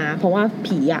จะมาเพราะว่า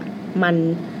ผีมัน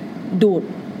ดูด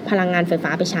พลังงานไฟฟ้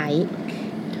าไปใช้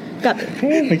กับ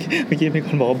เมื่อกี้มีค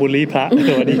นบอกว่าบูลลี่พระ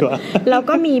ตัวดีกว่าแล้ว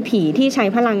ก็มีผีที่ใช้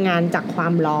พลังงานจากควา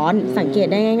มร้อนสังเกต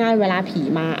ได้ง่ายๆเวลาผี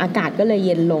มาอากาศก็เลยเ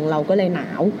ย็นลงเราก็เลยหนา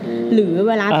วหรือ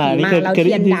เวลาผีมาเราเ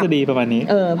ทียนดับประมาณนี้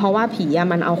เพราะว่าผี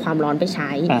มันเอาความร้อนไปใ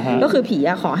ช้ก็คือผี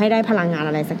ขอให้ได้พลังงาน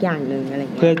อะไรสักอย่างนึงอะไรอย่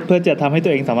างเงี้ยเพื่อจะทำให้ตั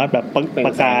วเองสามารถแบบป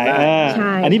ระกาย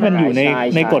อันนี้มันอยู่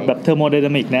ในกฎแบบเทอร์โมไดน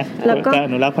ามิกนะการอ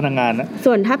นุรักษ์พลังงานนะ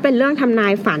ส่วนถ้าเป็นเรื่องทำนา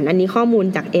ยฝันอันนี้ข้อมูล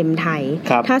จากMไทย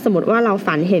ถ้าสมมติว่าเรา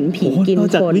ฝันเห็นผีกิน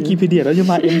คนวิกิพีเดียแล้วจะ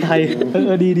มาเอ็มไทย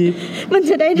ดีมัน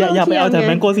จะได้อย่าไปเอาแต่แ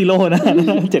มงโกซิโร่นะ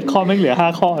7ข้อไม่เหลือ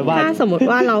5ข้อบ้างถ้าสมมติ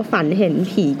ว่าเราฝันเห็น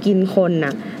ผีกินคน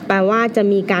แปลว่าจะ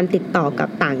มีการติดต่อกับ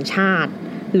ต่างชาติ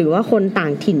หรือว่าคนต่า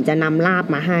งถิ่นจะนำลาบ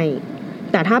มาให้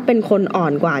แต่ถ้าเป็นคนอ่อ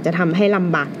นกว่าจะทำให้ล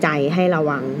ำบากใจให้ระ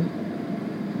วัง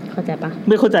เข้าใจปะ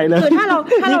ไม่เข้าใจเลยคือถ้าเรา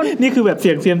นี่คือแบบเ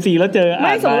สี่ยง CMC แล้วเจอไ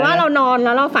ม่สมมติว่าเรานอนแ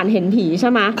ล้วเราฝันเห็นผีใช่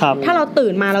ไหมถ้าเราตื่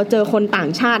นมาเราเจอคนต่าง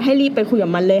ชาติให้รีบไปคุยกั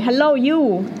บมันเลย Hello you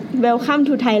Welcome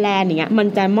to Thailand อย่างเงี้ยมัน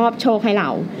จะมอบโชคให้เรา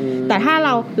แต่ถ้าเ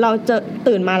ราเจอ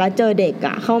ตื่นมาแล้วเจอเด็ก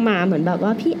เข้ามาเหมือนแบบว่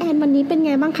าพี่แอนวันนี้เป็นไ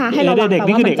งบ้างคะให้เราเด็ก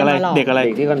นี่คือเด็กอะไรเด็กอะไร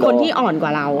คนที่อ่อนกว่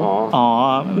าเราอ๋อ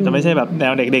จะไม่ใช่แบบแน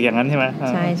วเด็กๆอย่างนั้นใช่ไหม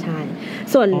ใช่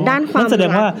ส่วนด้านความแสดง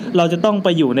ว่าเราจะต้องไป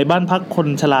อยู่ในบ้านพักคน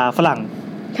ชราฝรั่ง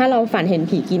ถ้าเราฝันเห็น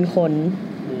ผีกินคน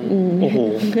โอ้โห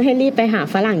ให้รีบไปหา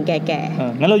ฝรั่งแก่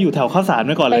ๆงั้นเราอยู่แถวข้าวสารไ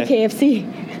ว้ก่อนเลยไป KFC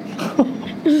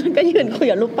ก็ยืนคุย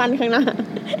กับรูปปั้นข้างหน้า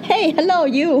Hey hello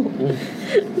you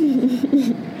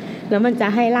แล้วมันจะ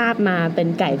ให้ลาบมาเป็น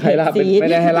ไก่เผ็ดซีดไม่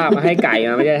ได้ให้ลาบมาให้ไก่ม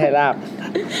าไม่ได้ให้ลาบ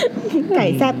ไก่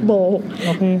แซ่บโบ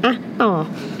อ่ะต่อ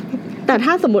แต่ถ้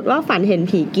าสมมติว่าฝันเห็น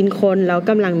ผีกินคนแล้ว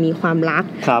กำลังมีความรัก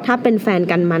ถ้าเป็นแฟน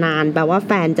กันมานานแปลว่าแ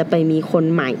ฟนจะไปมีคน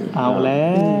ใหม่เอาแล้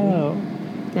ว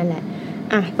นั่นแหละ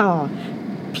อ่ะต่อ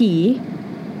ผี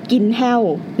กินแห้ว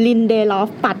ลินเดลอฟ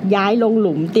ปัดย้ายลงห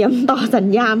ลุมเตรียมต่อสัญ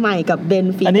ญาใหม่กับเบน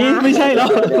ฟิก้าอันนี้ไม่ใช่หรอก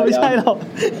ไม่ใช่หรอก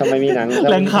ทำไมมีหนัง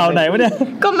แหล่งข่าวไหนวะเนี่ย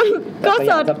ก็เ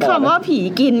สิร์ชคำว่าผี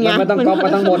กินไงมันไม่ต้องก๊อปมา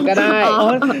ทั้งหมดก็ได้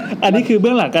อันนี้คือเ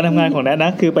บื้องหลังการทำงานของแนทน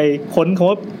ะคือไปค้นคำ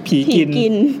ว่าผีกิน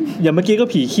อย่างเมื่อกี้ก็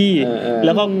ผีขี้แ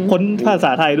ล้วก็ค้นภาษ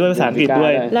าไทยด้วยภาษาอังกฤษด้ว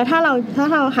ยแล้วถ้าเ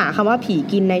ราหาคำว่าผี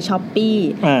กินใน Shopee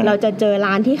เราจะเจอ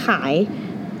ร้านที่ขาย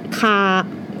ค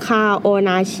าโอน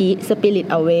าชิสปิริต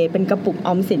อเวย์เป็นกระปุกอ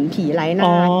อมสินผีไร้หน้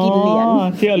ากินเหรียญ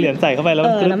ที่เอาเหรียญใส่เข้าไปแล้ว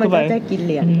มันก็จะกินเ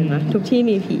หรียญใช่ไหมทุกที่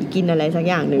มีผีกินอะไรสัก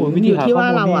อย่างหนึ่งอยู่ที่ว่า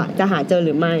เราอ่ะจะหาเจอห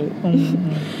รือไม่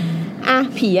อ่ะ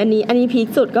ผีอันนี้พีค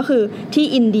สุดก็คือที่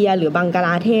อินเดียหรือบังกล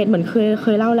าเทศเหมือนเค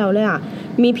ยเล่าแล้วเลยอ่ะ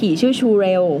มีผีชื่อชูเร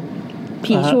ล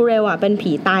ผีชูเรลอ่ะเป็น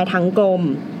ผีตายทั้งกลม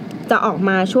จะออกม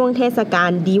าช่วงเทศกา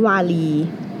ลดิวาลี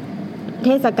เ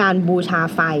ทศกาลบูชา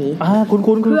ไฟ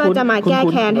เพื่อจะมาแก้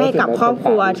แค้นให้กับครอบค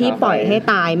รัวที่ปล่อยให้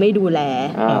ตายไม่ดูแล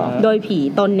โดยผี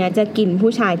ตนเนี้ยจะกิน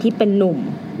ผู้ชายที่เป็นหนุ่ม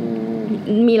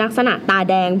มีลักษณะตา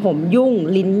แดงผมยุ่ง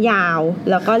ลิ้นยาว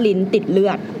แล้วก็ลิ้นติดเลื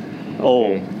อดโอ้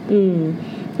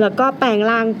แล้วก็แปลง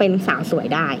ร่างเป็นสาวสวย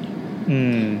ได้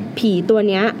ผีตัว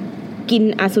เนี้ยกิน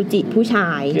อสุจิผู้ชา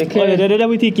ยเดี๋ยว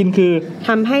วิธีกินคือท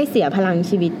ำให้เสียพลัง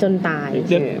ชีวิตจนตาย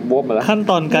ขั้น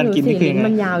ตอนการกินนี่คือไง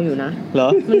มันยาวอยู่นะเหรอ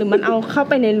หรือมันเอาเข้า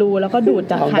ไปในรูแล้วก็ดูด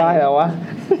จากไข่ได้แล้ววะ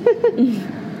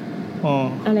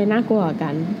อะไรน่ากลัวกั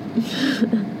น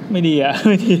ไม่ดีอ่ะ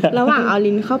ระหว่างเอา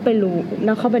ลิ้นเข้าไปรูแ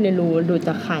ล้วเข้าไปในรูดูดจ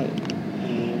ากไข่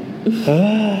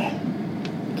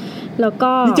แล้ว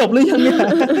ก็จบหรือยังเนี่ย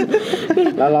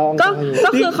ก็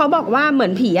คือเขาบอกว่าเหมือ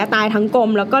นผีตายทั้งกลม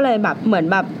แล้วก็เลยแบบเหมือน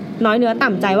แบบน้อยเนื้อต่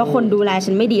ำใจว่าคนดูแล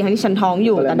ฉันไม่ดีทั้งที่ฉันท้องอ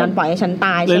ยู่แต่ดันปล่อยให้ฉันต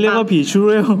ายเลยเรียกว่าผีชูเ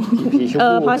รล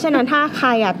เพราะฉะนั้นถ้าใคร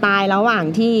ตายระหว่าง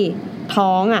ที่ท้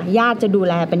องญาติจะดู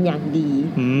แลเป็นอย่างดี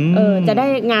จะได้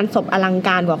งานศพอลังก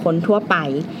ารกว่าคนทั่วไป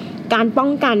การป้อง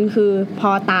กันคือพ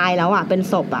อตายแล้วเป็น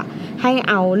ศพให้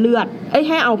เอาเลือด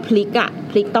ให้เอาพลิ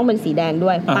กต้องเป็นสีแดงด้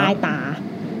วยป้ายตา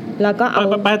แล้วก็เอา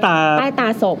ป้ายตา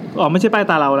ศพไม่ใช่ป้าย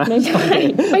ตาเรานะไม่ใช่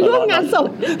ไปร่วมงานศพ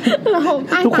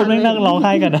ทุกคนนั่งร้องไ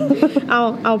ห้กันนะ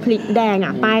เอาพลิกแดง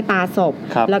ป้ายตาศพ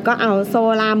แล้วก็เอาโซ่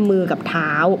ล่ามมือกับเท้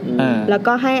าแล้ว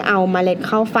ก็ให้เอาเมล็ด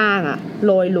ข้าวฟ่างโ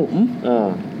รยหลุม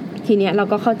ทีเนี้ยเรา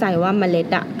ก็เข้าใจว่าเมล็ด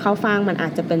ข้าวฟ่างมันอา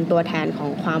จจะเป็นตัวแทนของ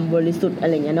ความบริสุทธิ์อะไ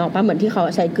รเงี้ยเนาะป่ะเหมือนที่เขา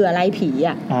ใช้เกลือไล่ผี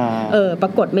ปร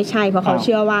ากฏไม่ใช่เพราะเขาเ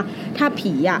ชื่อว่าถ้า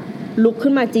ผีลุก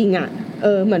ขึ้นมาจริง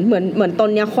เหมือนตน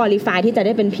เนี้ยควอลิฟายที่จะไ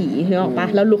ด้เป็นผีนึกออกปะ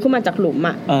แล้วลุกขึ้นมาจากหลุม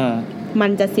มั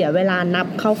นจะเสียเวลานับ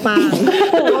เข้าฟ่าง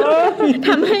ท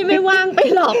ำให้ไม่ว่างไป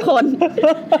หลอกคน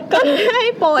ก็ให้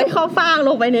โปรยเข้าฟ่างล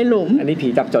งไปในหลุมอันนี้ผี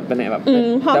จับจดไปไหนแบบ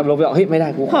จับลงไปเฮ้ยไม่ได้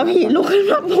กูพอผีลุกขึ้น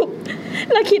มาปุ๊บ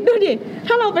แล้วคิดดูดิ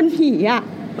ถ้าเราเป็นผี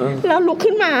แล้วลุก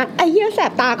ขึ้นมาไอ้เหี้ยแส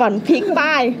บตาก่อนพลิก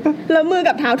ป้ายแล้วมือ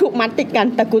กับเท้าถูกมัดติดกัน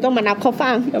แต่กูต้องมานับเข้า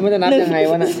ฟังแล้วมันจะนับยังไง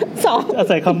วะน่ะ2อา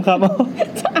ศัยคำ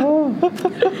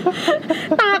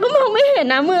ตาก็มองไม่เห็น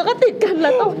นะมือก็ติดกันแล้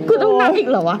วกูต้องนับอีก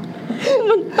เหรอวะ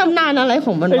มันตำนานอะไรข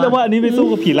องมันวะแล้วว่าอันนี้ไปสู้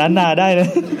กับผีล้านนาได้เลย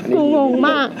กูงงม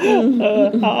าก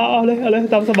เอาเลย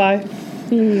ตามสบาย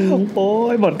โอ้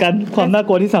ยหมดกันความน่าก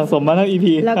ลัวที่สั่งสมมาทั้ง EP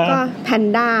แล้วก็แพน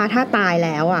ด้าถ้าตายแ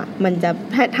ล้วมันจะ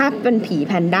ถ้าเป็นผี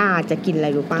แพนด้าจะกินอะไร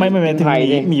รู้ป่ะไม่ถึง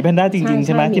หมีแพนด้าจริงๆใ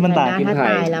ช่ไหมที่มันตายถ้า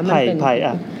ตายแล้วมันเป็นไผ่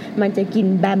มันจะกิน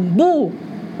แบมบู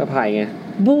ก็ไผ่ไง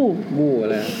บูอะ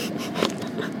ไ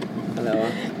รว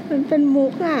ะมันเป็นมุ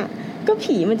กก็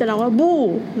ผีมันจะร้องว่าบู้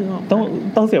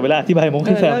ต้องเสียเวลาอธิบายมุกใ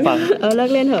ห้แฟนฟังเลิ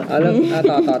กเล่นเถอะ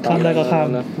ต่อข้ามได้ก็ข้าม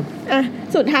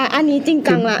สุดท้ายอันนี้จริง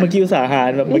จังละเมื่อกี้อุตสาหาร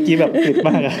แบบเมื่อกี้แบบติดม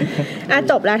าก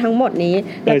จบแล้วทั้งหมดนี้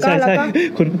แล้วก็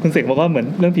คุณเสกบอกว่าเหมือน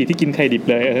เรื่องผีที่กินไข่ดิบ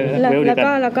เลยแ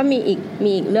ล้วก็มีอีก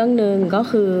เรื่องนึงก็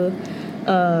คือ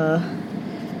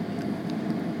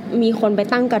มีคนไป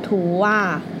ตั้งกระทู้ว่า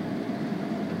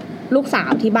ลูกสา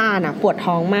วที่บ้านปวด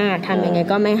ท้องมากทำยังไง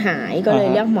ก็ไม่หายก็เลย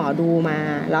เรียกหมอดูมา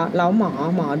แล้วห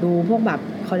มอดูพวกแบบ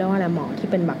เขาเรียกว่าอะไรหมอที่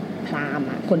เป็นแบบพราหมณ์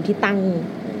คนที่ตั้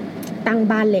ง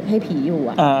บ้านเล็กให้ผีอยู่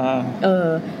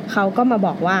เขาก็มาบ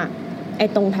อกว่าไอ้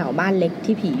ตรงแถวบ้านเล็ก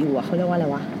ที่ผีอยู่เขาเรียกว่าอะไร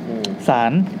วะศ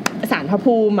าลพระ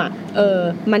ภูมิ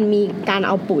มันมีการเ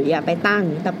อาปุ๋ยไปตั้ง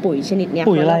แต่ปุ๋ยชนิดเนี้ยเข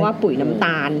าเรียกว่าปุ๋ยน้ำต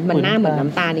าลมันหน้าเหมือนน้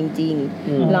ำตาลจริง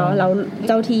ๆแล้วเ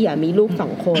จ้าที่มีลูก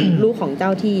2 คนลูกของเจ้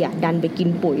าที่ดันไปกิน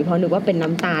ปุ๋ยเพราะนึกว่าเป็นน้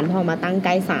ำตาลพอมาตั้งใก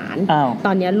ล้ศาลต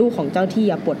อนนี้ลูกของเจ้าที่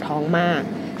ปวดท้องมาก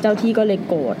เจ้าที่ก็เลย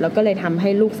โกรธแล้วก็เลยทำให้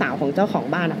ลูกสาวของเจ้าของ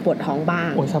บ้านปวดท้องบ้า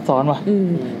งโอ้ยซับซ้อนว่ะ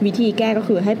วิธีแก้ก็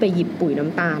คือให้ไปหยิบปุ๋ยน้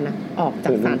ำตาลออกจา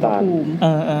กศาลพระภูมิ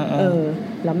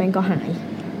แล้วแม่งก็หา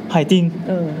ยจริง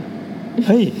เ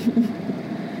ฮ้ย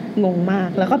งงมาก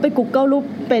แล้วก็ไป Google รู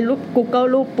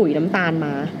ปปุ๋ยน้ำตาลม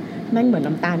าแม่งเหมือน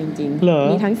น้ำตาลจริงๆ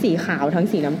มีทั้งสีขาวทั้ง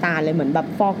สีน้ำตาลเลยเหมือนแบบ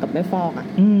ฟอกกับไม่ฟอก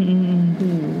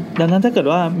ดังนั้นถ้าเกิด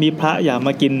ว่ามีพระอย่าม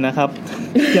ากินนะครับ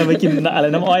อย่าไปกินอะไร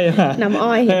น้ำอ้อยน้ำ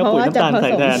อ้อยเพราะว่าจะผ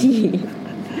สมฉี่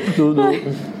ดู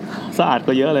สะอาดก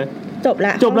ว่าเยอะเลยจบแ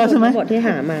ล้วใช่ไหมบทที่ห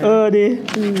ามาดี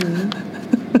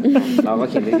เราก็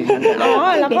เขียนได้ที่ท่า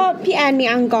นแล้วก็พี่แอนมี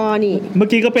อังกอร์นี่เมื่อ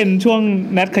กี้ก็เป็นช่วง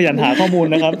แนทขยันหาข้อมูล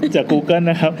นะครับ จาก Google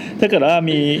นะครับถ้าเกิดว่า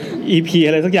มี EP อ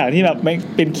ะไรสักอย่างที่แบบ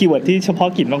เป็นคีย์เวิร์ดที่เฉพาะ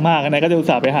กิจมากๆนะก็จะอุต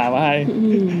ส่าห์ไปหามาให้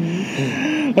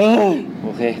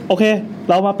โอเค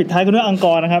เรามาปิดท้ายกันด้วยอังก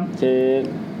อร์นะครับ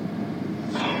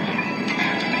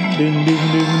ดึงเ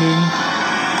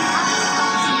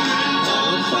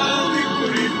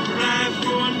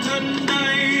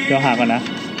ดี๋ยวหาก่อนนะ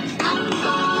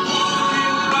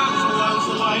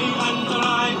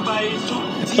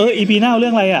EP หน้าเรื่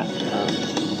องอะไรอ่ะ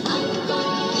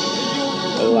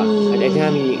ว่ะอาจจะถ้า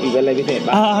มีอีเวนต์อะไรพิเศษ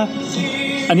ป่ะ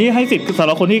อันนี้ให้สิทธิ์สำห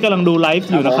รับคนที่กำลังดูไลฟ์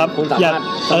อยู่นะครับอยาก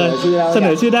เสน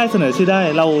อชื่อได้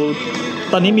เรา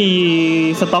ตอนนี้มี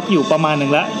สต็อกอยู่ประมาณนึ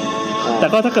งแล้วแต่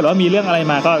ก็ถ้าเกิดว่ามีเรื่องอะไร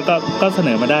มาก็เสน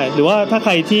อมาได้หรือว่าถ้าใค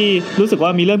รที่รู้สึกว่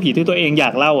ามีเรื่องผีที่ตัวเองอยา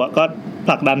กเล่าอ่ะก็ผ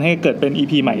ลักดันให้เกิดเป็น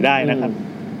EP ใหม่ได้นะครับ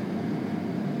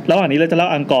ระหว่างนี้เราจะเล่า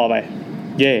อังกอร์ไป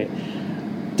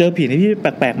เจอผีที่แ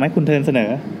ปลกๆไหมคุณเทิร์นเสนอ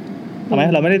ทำไม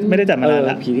เราไม่ได้จัดมานาน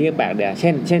ละผีที่แปลกเดี๋ยวเ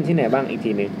ช่นที่ไหนบ้างอีก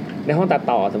ทีนึงในห้องตัด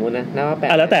ต่อสมมุตินะว่าแปลก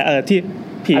แล้วแต่ที่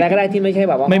ผีอะไรก็ได้ที่ไม่ใช่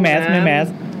แบบว่าไม่แมส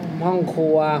ห้องครั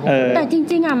วแต่จ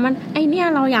ริงๆอ่ะมันไอเนี้ย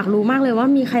เราอยากรู้มากเลยว่า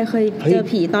มีใครเคยเจอ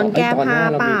ผีตอนแก้ผ้า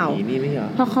เปล่า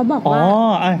เพราะเขาบอกว่า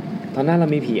ตอนนั้นเรา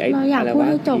มีผีเราอยากพูด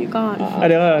ให้จบก่อน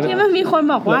ที่มันมีคน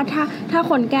บอกว่าถ้า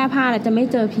คนแก้ผ้าแล้วจะไม่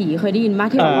เจอผีเคยได้ยินบ้าง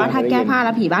ที่บอกว่าถ้าแก้ผ้าแ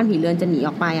ล้วผีบ้านผีเรือนจะหนีอ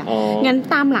อกไปอ่ะงั้น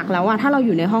ตามหลักแล้วอ่ะถ้าเราอ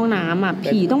ยู่ในห้องน้ำอ่ะ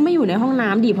ผีต้องไม่อยู่ในห้องน้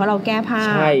ำดิเพราะเราแก้ผ้า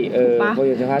ใช่ปะ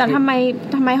แต่ทำ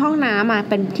ไมห้องน้ำอ่ะ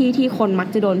เป็นที่คนมัก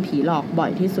จะโดนผีหลอกบ่อ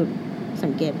ยที่สุดสั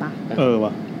งเกตปะ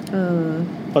ว่ะ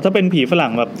เพราะถ้าเป็นผีฝรั่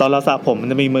งแบบตอนเราสระผมมัน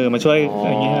จะมีมือมาช่วย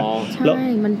อย่างเงี้ยแล้ว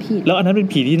มันผิดแล้วอันนั้นเป็น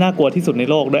ผีที่น่ากลัวที่สุดใน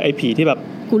โลกด้วยไอ้ผีที่แบบ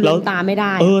กูลืมตาไม่ไ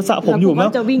ด้สระผมอยู่มั้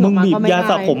งมึงบีบยา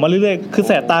สระผมมาเรื่อยๆคือแ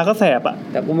สบตาก็แสบอ่ะ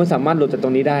แต่กูไม่สามารถหลุดจากตร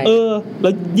งนี้ได้แล้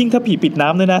วยิ่งถ้าผีปิดน้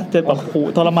ำด้วยนะจะแบบโห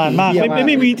ทรมานมากไม่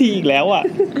มีวิธีอีกแล้วอ่ะ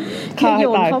ฆ่าให้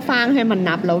ตายเข้าฟางให้มัน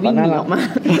นับแล้ววิ่งหนีออกมา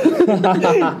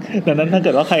ดังนั้นถ้าเ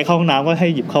กิดว่าใครเข้าห้องน้ำก็ให้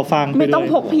หยิบเข้าฟางไม่ต้อง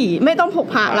พกผีไม่ต้องพก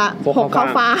ผ้าละพกเข้า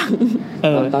ฟาง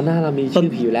ตอนหน้าเรามีชื่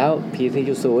อผีอยู่แล้วผี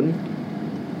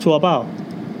 4.0 ชัวร์เปล่า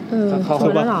เข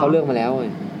าเลือกมาแล้ว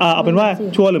เอาเป็นว่า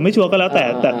ชัวร์หรือไม่ชัวร์ก็แล้วแ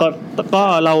ต่ก็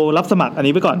เรารับสมัครอัน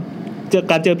นี้ไปก่อน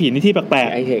การเจอผีในที่แปลก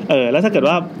ๆแล้วถ้าเกิด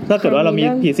ว่าเรามี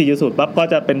ผี 4.0 ปั๊บก็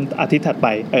จะเป็นอาทิตย์ถัดไป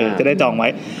จะได้จองไว้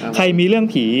ใครมีเรื่อง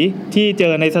ผีที่เจ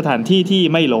อในสถานที่ที่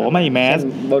ไม่โหลไม่แมส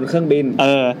บนเครื่องบิน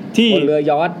ที่บนเรือ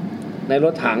ยอชต์ในร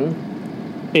ถถัง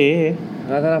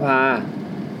รัฐสภา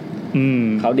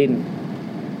เขาดิน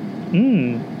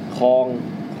คลอ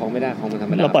งไม่ได้ของมันธรร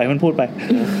มดาเราปล่อยมันพูดไป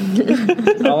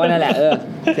เอาว่านั่นแหละ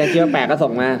จะคิดว่าแปลกก็ส่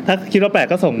งมาถ้าคิดว่าแปลก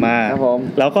ก็ส่งมาครับผม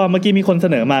แล้วก็เมื่อกี้มีคนเส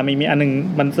นอมามีอันนึง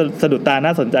มันสะดุดตาน่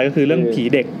าสนใจก็คือเรื่องผี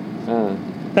เด็ก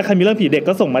ถ้าใครมีเรื่องผีเด็ก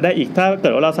ก็ส่งมาได้อีกถ้าเกิ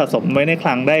ดว่าเราสะสมไว้ในค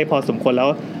ลังได้พอสมควรแล้ว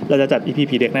เราจะจัด EP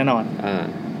ผีเด็กแน่นอน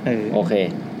โอเค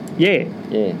เย่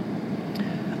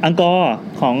อังกอร์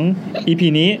ของ EP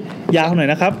นี้ยาวหน่อย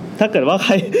นะครับถ้าเกิดว่า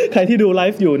ใครที่ดูไล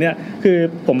ฟ์อยู่เนี่ยคือ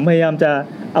ผมพยายามจะ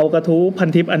เอากระทู้พัน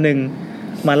ทิปอันนึง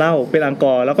มาเล่าเป็นอังก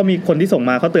อร์แล้วก็มีคนที่ส่ง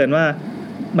มาเขาเตือนว่า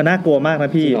มันน่ากลัวมากน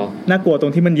ะพี่น่ากลัวตร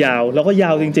งที่มันยาวแล้วก็ย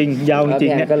าวจริงๆยาวจริ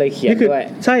งๆเนี่ยก็เลยเขียนด้วย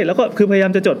ใช่แล้วก็คือพยายา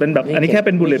มจะจดเป็นแบบอันนี้แค่เ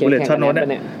ป็นบุลเลตช็อตโน้ตเ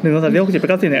นี่ย1 2 3 4 6 7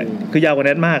 8 9 10เนี่ยคือยาวกว่าแน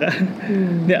ทมากอ่ะ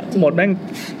เนี่ยหมดแม่ง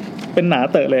เป็นหนา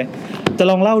เตอะเลยจะ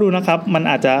ลองเล่าดูนะครับมัน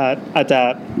อาจ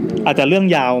จะเรื่อง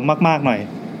ยาวมากๆหน่อย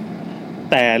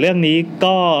แต่เรื่องนี้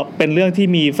ก็เป็นเรื่องที่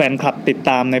มีแฟนคลับติด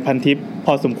ตามในพันทิปพ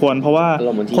อสมควรเพราะว่า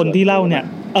คนที่เล่าเนี่ย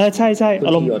ใช่ๆอ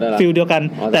ารมณ์ฟีลเดียวกัน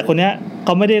แต่คนเนี้ยเข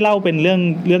าไม่ได้เล่าเป็นเ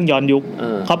รื่องย้อนยุค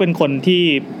เขาเป็นคนที่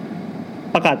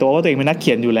ประกาศตัวว่าตัวเองเป็นนักเ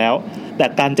ขียนอยู่แล้วแต่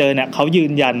การเจอเนี่ยเขายื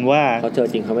นยันว่าเขาเจอ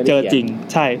จริงเขาไม่ได้เจอจริง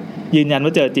ใช่ยืนยันว่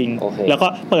าเจอจริงแล้วก็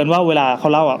เปิดว่าเวลาเขา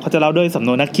เล่าเขาจะเล่าด้วยสำน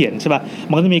วนนักเขียนใช่ป่ะ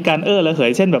มันก็จะมีการระเห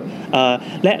ยเช่นแบบ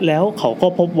และแล้วเขาก็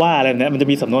พบว่าอะไรเนี่ยมันจะ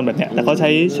มีสำนวนแบบเนี้ยแต่เขา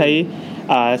ใช้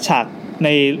ฉากใน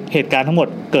เหตุการณ์ทั้งหมด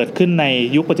เกิดขึ้นใน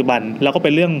ยุคปัจจุบันแล้วก็เป็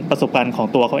นเรื่องประสบการณ์ของ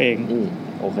ตัวเขาเอง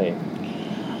โอเค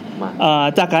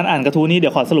จากการอ่านกระทู้นี้เดี๋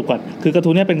ยวขอสรุปก่อนคือกระ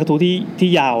ทู้นี้เป็นกระทู้ที่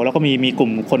ยาวแล้วก็มีกลุ่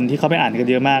มคนที่เขาไปอ่านกัน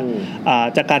เยอะมาก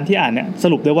จากการที่อ่านเนี่ยส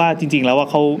รุปได้ว่าจริงๆแล้วว่า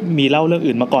เขามีเล่าเรื่อง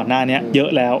อื่นมาก่อนหน้านี้เยอะ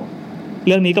แล้วเ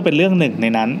รื่องนี้ก็เป็นเรื่องหนึ่งใน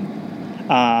นั้น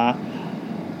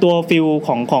ตัวฟิลข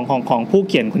องผู้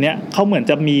เขียนคนเนี้ยเขาเหมือน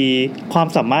จะมีความ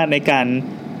สามารถในการ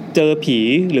เจอผี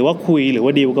หรือว่าคุยหรือว่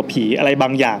าดีลกับผีอะไรบา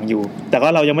งอย่างอยู่แต่ก็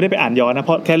เรายังไม่ได้ไปอ่านย้อนนะเพ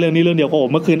ราะแค่เรื่องนี้เรื่องเดียวก็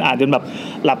เมื่อคืนอ่านจนแบบ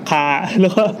หลับคาแล้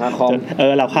วก็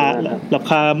หลับ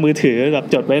คามือถือแบบ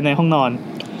จดไว้ในห้องนอน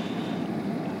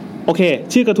โอเค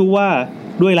ชื่อกระทู้ว่า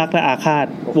ด้วยรักและอาฆาต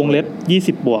วงเล็บ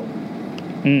20 บวก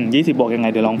20 บวกยังไง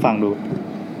เดี๋ยวลองฟังดู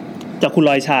จากคุณ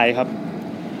ลอยชายครับ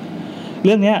เ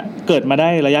รื่องนี้เกิดมาได้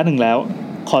ระยะหนึ่งแล้ว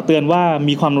ขอเตือนว่า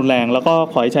มีความรุนแรงแล้วก็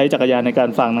ขอให้ใช้จักรยานในการ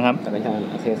ฟังนะครับจักรยาน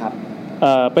โอเคครับ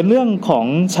เป็นเรื่องของ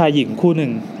ชายหญิงคู่หนึ่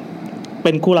งเ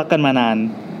ป็นคู่รักกันมานาน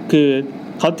คือ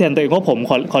เขาแทนตัวเองว่าผม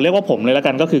ขอเรียกว่าผมเลยแล้ว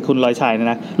กันก็คือคุณลอยชาย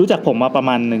นะรู้จักผมมาประม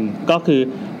าณนึงก็คือ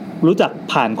รู้จัก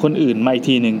ผ่านคนอื่นมาอีก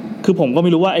ทีนึงคือผมก็ไ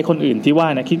ม่รู้ว่าไอ้คนอื่นที่ว่า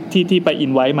นะที่ไปอิ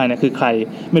นไว้มาเนี่ยคือใคร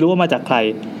ไม่รู้ว่ามาจากใคร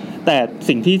แต่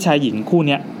สิ่งที่ชายหญิงคู่เ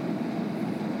นี้ย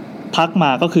ทักม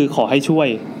าก็คือขอให้ช่วย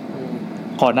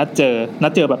ขอนัดเ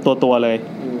จอแบบตัวเลย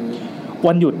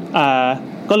วันหยุด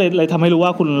ก็เลยทำให้รู้ว่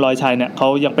าคุณลอยชายเนี่ยเขา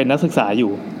ยังเป็นนักศึกษาอ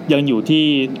ยู่ยังอยู่ที่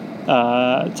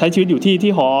ใช้ชีวิตอยู่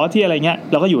ที่หอที่อะไรเงี้ย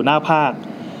แล้วก็อยู่หน้าภาค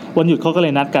วันหยุดเขาก็เล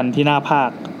ยนัดกันที่หน้าภาค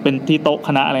เป็นที่โต๊ะค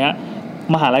ณะอะไรเงี้ย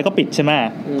มหาลัยก็ปิดใช่ไหม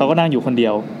เขาก็นั่งอยู่คนเดี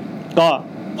ยวก็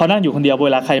พอนั่งอยู่คนเดียวเว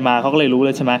ลาใครมาเขาก็เลยรู้เล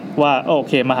ยใช่ไหมว่าโอ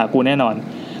เคมาหากูแน่นอน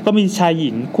ก็มีชายหญิ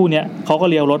งคู่เนี้ยเขาก็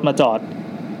เลี้ยวรถมาจอด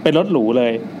เป็นรถหรูเล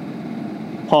ย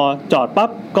พอจอดปั๊บ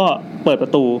ก็เปิดปร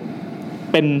ะตู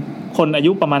เป็นคนอา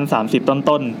ยุประมาณ30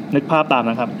ต้นๆนึกภาพตาม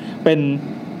นะครับเป็น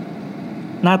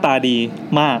หน้าตาดี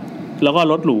มากแล้วก็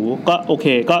รถหรูก็โอเค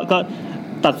ก็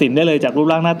ตัดสินได้เลยจากรูป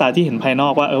ร่างหน้าตาที่เห็นภายนอ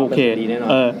กว่าโอเค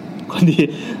คนดี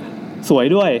สวย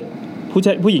ด้วย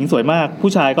ผู้หญิงสวยมาก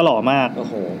ผู้ชายก็หล่อมาก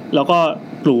แล้วก็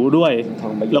หรูด้วย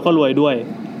แล้วก็รวยด้วย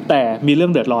แต่มีเรื่อ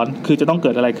งเดือดร้อนคือจะต้องเ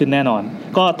กิดอะไรขึ้นแน่นอน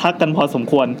ก็ทักกันพอสม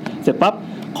ควรเสร็จปั๊บ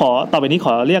ต่อไปนี้ข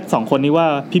อเรียก2คนนี้ว่า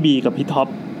พี่บีกับพี่ท็อป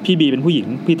พี่บีเป็นผู้หญิง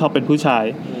พี่ท็อปเป็นผู้ชาย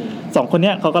2คนเ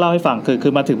นี้ยเขาก็เล่าให้ฟังคื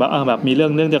อมาถึงแบบมีเรื่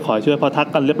องจะขอช่วยพอทัก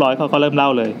กันเรียบร้อยเขาก็เริ่มเล่า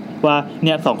เลยว่าเ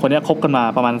นี่ย2คนเนี้ยคบกันมา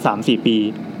ประมาณ 3-4 ปี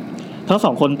ทั้ง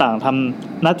2คนต่างท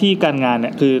ำหน้าที่การงานเนี่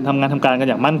ยคือทำการกัน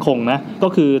อย่างมั่นคงนะก็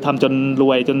คือทำจนร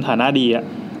วยจนฐานะดีอ่ะ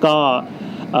ก็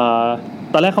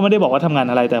ตอนแรกเขาไม่ได้บอกว่าทำงาน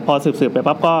อะไรแต่พอสืบไป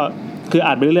ปั๊บก็คือ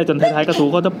อ่านไปเรื่อยๆจนท้ายๆกระทู้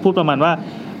ก็จะพูดประมาณว่า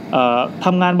ท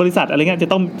ำงานบริษัทอะไรเงี้ยจะ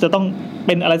ต้องเ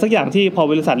ป็นอะไรสักอย่างที่พอ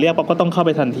บริษัทเรียกปั๊บก็ต้องเข้าไป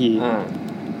ทันที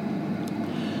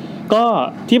ก็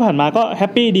ที่ผ่านมาก็แฮ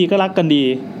ปปี้ดีก็รักกันดี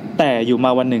แต่อยู่ม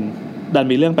าวันหนึ่งดัน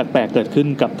มีเรื่องแปลกๆเกิดขึ้น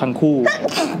กับทั้งคู่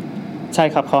ใช่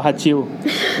ครับเขาฮัตชิล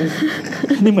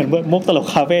นี่เหมือนมุกตลก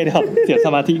คาเฟ่ครับเสียส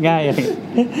มาธิง่ายอะไร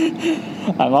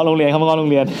ง้อโรงเรียนครับง้อโร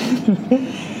งเรียน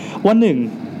วันหนึ่ง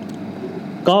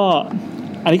ก็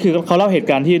อันนี้คือเขาเล่าเหตุ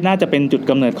การณ์ที่น่าจะเป็นจุด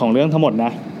กำเนิดของเรื่องทั้งหมดน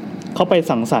ะเขาไป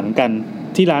สังสรรค์กัน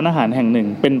ที่ร้านอาหารแห่งหนึ่ง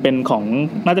เป็นของ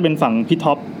น่าจะเป็นฝั่งพี่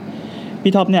ท็อ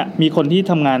ปเนี่ยมีคนที่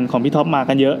ทำงานของพี่ท็อปมา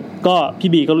กันเยอะก็พี่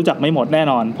บีก็รู้จักไม่หมดแน่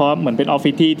นอนเพราะเหมือนเป็นออฟฟิ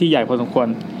ศที่ใหญ่พอสมควร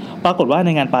ปรากฏว่าใน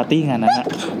งานปาร์ตี้งานนั้นนะ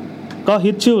ก็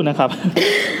ฮิตชื่อนะครับ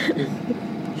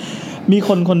มีค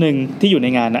นหนึ่งที่อยู่ใน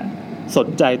งานน่ะสน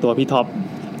ใจตัวพี่ท็อป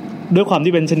ด้วยความ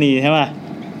ที่เป็นชนีใช่ไหม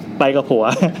ไปกับผัว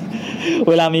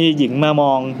เวลามีหญิงมาม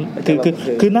อง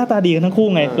คือหน้าตาดีกันทั้งคู่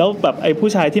ไงแล้วแบบไอ้ผู้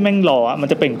ชายที่แม่งหล่อมัน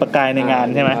จะเปล่งประกายในงาน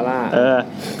ใช่ไหม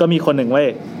ก็มีคนหนึ่งเว้ย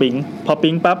ปิ๊งพอ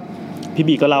ปิ๊งปั๊บพี่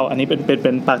บีก็เล่าอันนี้เ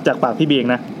ป็นปากจากปากพี่บีเอง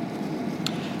นะ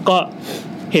ก็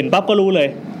เห็นปั๊บก็รู้เลย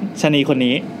ชนีคน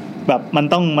นี้แบบมัน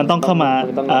ต้องเข้ามา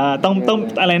ต้อง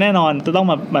อะไรแน่นอนจะต้อง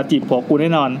มาจีบผัวกูแ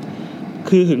น่นอน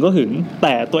คือหึงก็หึงแ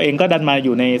ต่ตัวเองก็ดันมาอ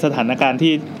ยู่ในสถานการณ์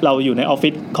ที่เราอยู่ในออฟฟิ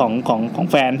ศของ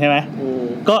แฟนใช่ไหม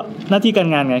ก็หน้าที่การ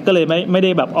งานไงก็เลยไม่ไ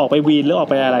ด้แบบออกไปวีนหรือออก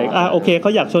ไปอะไรโอเคเข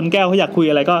าอยากชนแก้วเขาอยากคุย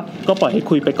อะไรก็ปล่อยให้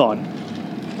คุยไปก่อน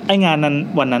ไอ้งานนั้น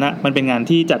วันนั้นอะมันเป็นงาน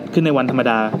ที่จัดขึ้นในวันธรรม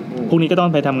ดาพรุ่งนี้ก็ต้อง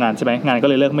ไปทำงานใช่ไหมงานก็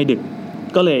เลยเลิกไม่ดึก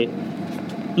ก็เลย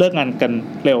เลิกงานกัน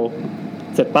เร็ว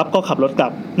เสร็จปั๊บก็ขับรถกลั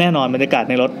บแน่นอนบรรยากาศ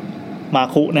ในรถมา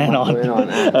คุแน่นอน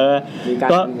มีการ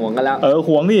ห่วงกันแล้ว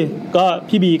ห่วงดิก็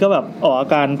พี่บีก็แบบออกอา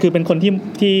การคือเป็นคน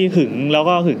ที่หึงแล้ว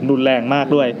ก็หึงรุนแรงมาก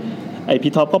ด้วยไอ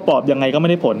พี่ท็อปก็ปลอบยังไงก็ไม่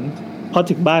ได้ผลพอ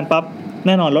ถึงบ้านปั๊บแ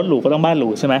น่นอนรถหรูก็ต้องบ้านหรู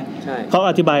ใช่ไหมเขา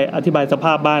อธิบายสภ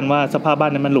าพบ้านว่าสภาพบ้า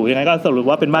นนั้นมันหรูยังไงก็สรุป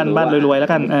ว่าเป็นบ้านรวยๆแล้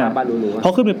วกันพ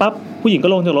อขึ้นไปปั๊บผู้หญิงก็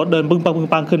ลงจากรถเดินปึ้ง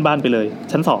ปังขึ้นบ้านไปเลย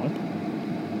ชั้น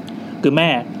2คือแม่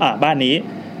บ้านนี้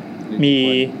มี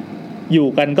อยู่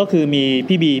กันก็คือมี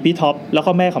พี่บีพี่ท็อปแล้ว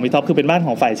ก็แม่ของพี่ท็อปคือเป็นบ้านข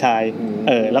องฝ่ายชาย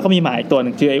แล้วก็มีหมาอีกตัวนึ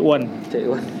งชื่อไอ้อ้วน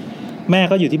แม่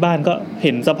ก็อยู่ที่บ้านก็เ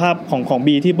ห็นสภาพของ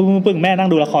บีที่ปึ้งแม่นั่ง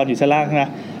ดูละครอยู่ชั้นล่างนะ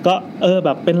ก็แบ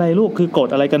บเป็นไรลูกคือโกรธ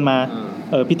อะไรกันมา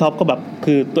พี่ท็อปก็แบบ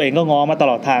คือตัวเองก็ง้อมาต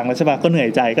ลอดทางแล้วใช่ป่ะก็เหนื่อย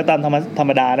ใจก็ตามธรร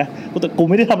มดานะกู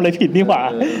ไม่ได้ทำอะไรผิดนี่หว่า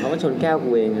เขามาชนแก้วกู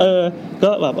เองก็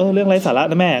แบบเรื่องไร้สาระ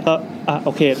นะแม่ก็โ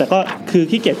อเคแต่ก็คือ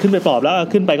ขี้เกียจขึ้นไปปลอบแล้ว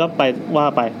ขึ้นไปก็ไปว่า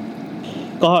ไป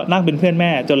ก็นั่งเป็นเพื่อนแม่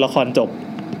จนละครจบ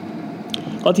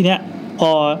ก็ทีเนี้ยพอ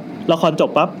ละครจบ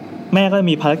ปั๊บแม่ก็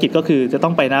มีภารกิจก็คือจะต้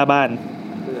องไปหน้าบ้าน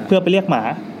เพื่อไปเรียกหมา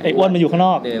ไอ้อ้วนมาอยู่ข้างน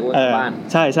อก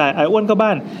ใช่ใช่ไอ้อ้วนก็บ้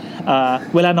าน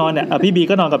เวลานอนเนี่ยพี่บี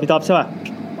ก็นอนกับพี่ท็อปใช่ป่ะ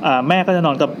แม่ก็จะน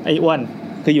อนกับไอ้อ้วน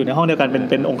คืออยู่ในห้องเดียวกัน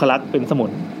เป็นองครักษ์เป็นสมุ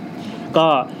นก็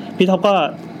พี่ท็อปก็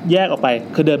แยกออกไป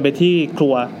คือเดินไปที่ครั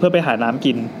วเพื่อไปหาน้ำ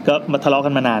กินก็มาทะเลาะกั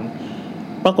นมานาน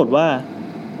ปรากฏว่า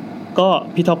ก็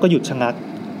พี่ท็อปก็หยุดชะงัก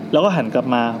แล้วก็หันกลับ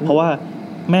มาเพราะว่า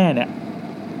แม่เนี่ย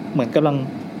เหมือนกำลัง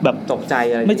แบบตกใจ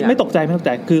อะไรไม่ตกใจ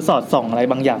คือสอดส่องอะไร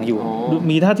บางอย่างอยู่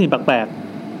มีท่าทีแปลก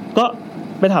ๆก็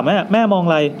ไปถามแม่มองอ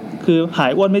ะไรคือหา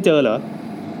ยอ้วนไม่เจอเหรอ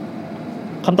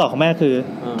คำตอบของแม่คือ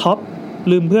ท็อป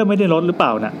ลืมเพื่อนไม่ได้รถหรือเปล่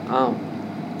าน่ะ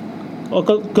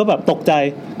ก็แบบตกใจ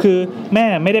คือแม่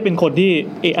ไม่ได้เป็นคนที่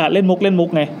เล่นมุก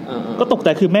ไงก็ตกใจ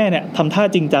คือแม่เนี่ยทำท่า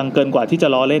จริงจังเกินกว่าที่จะ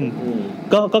ล้อเล่น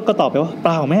ก็ตอบไปว่าเป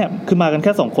ล่าแม่คือมากันแ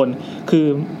ค่2คนคือ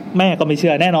แม่ก็ไม่เชื่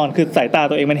อแน่นอนคือสายตา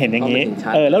ตัวเองมันเห็นอย่างนี้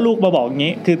แล้วลูกมาบอกอย่าง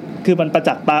นี้คือมันประ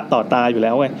จักษ์ต่อตาอยู่แ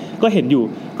ล้วไงก็เห็นอยู่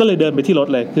ก็เลยเดินไปที่รถ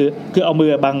เลยคือเอามือ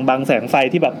บังแสงไฟ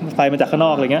ที่แบบไฟมาจากข้างน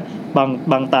อกอะไรเงี้ย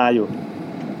บังตาอยู่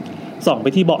ส่องไป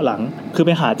ที่เบาะหลังคือไ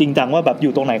ปหาจริงจังว่าแบบอ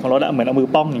ยู่ตรงไหนของรถเหมือนเอามือ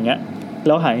ป้องอย่างเงี้ยแ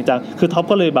ล้วหาจริงจังคือท็อป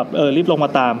ก็เลยแบบรีบลงมา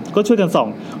ตามก็ช่วยกันส่อง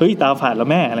เฮ้ยตาฝาดแล้ว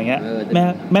แม่อะไรเงี้ย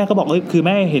แม่ก็บอกคือแ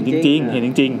ม่เห็นจริงๆเห็นจ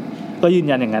ริงๆก็ยืน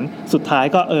ยันอย่างนั้นสุดท้าย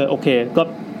ก็โอเค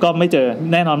ก็ไม่เจอ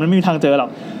แน่นอนมันไม่มีทางเจอหรอก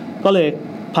ก็เลย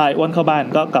พาอ้วนเข้าบ้าน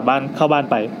ก็กลับบ้านเข้าบ้าน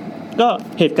ไปก็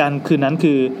เหตุการณ์คืนนั้น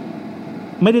คือ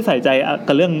ไม่ได้ใส่ใจ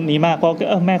กับเรื่องนี้มากเพราะ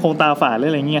แม่คงตาฝาดอ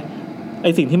ะไรเงี้ยไอ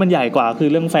สิ่งที่มันใหญ่กว่าคือ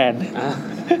เรื่องแฟน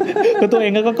ก็ตัวเอ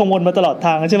งก็กังวลมาตลอดท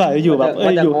างใช่ป่ะอยู่แบบ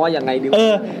อยู่ว่ายังไงดี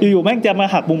อยู่แม่งจะมา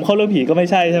หักมุมเข้าเรื่องผีก็ไม่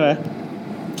ใช่ใช่ไหม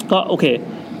ก็โอเค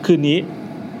คืนนี้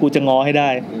กูจะง้อให้ได้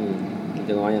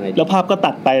จะง้อยังไงแล้วภาพก็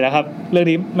ตัดไปนะครับเรื่อง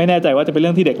นี้ไม่แน่ใจว่าจะเป็นเ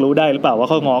รื่องที่เด็กรู้ได้หรือเปล่าว่า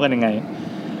เขาง้อกันยังไง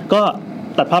ก็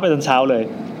ตัดภาพไปตอนเช้าเลย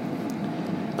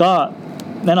ก็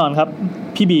แน่นอนครับ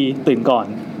พี่บีตื่นก่อน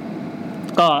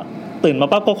ก็ตื่นมา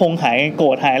ปั๊บก็คงหายโกร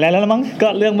ธหายแล้วมั้งก็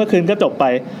เรื่องเมื่อคืนก็จบไป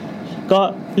ก็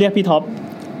เรียกพี่ท็อป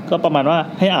ก็ประมาณว่า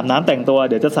ให้อาบน้ำแต่งตัว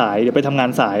เดี๋ยวจะสายเดี๋ยวไปทำงาน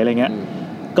สายอะไรเงี้ย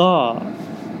ก็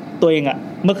ตัวเองอะ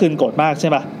เมื่อคืนโกรธมากใช่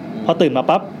ป่ะพอตื่นมา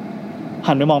ปั๊บ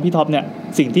หันไปมองพี่ท็อปเนี่ย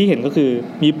สิ่งที่เห็นก็คือ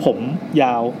มีผมย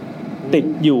าวติด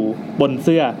อยู่บนเ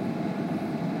สื้อ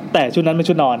แต่ชุดนั้นเป็น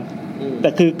ชุดนอนแต่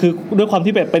คือด้วยความ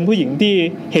ที่แบบเป็นผู้หญิงที่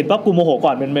เห็นปั๊บกูโมโหก่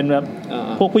อนเป็นแบบ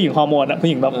พวกผู้หญิงฮอร์โมนอะผู้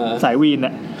หญิงแบบสายวีนอ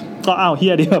ะก็อ้าวเฮี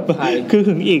ยดิแบบคือ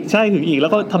หึงอีกใช่หึงอีกแล้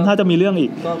วก็ทำท่าจะมีเรื่องอี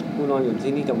กก็กูนอนอยู่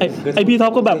ที่นี่กับไอพี่ท็อ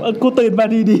ปก็แบบกูตื่นมา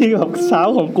ดีๆแบบเช้า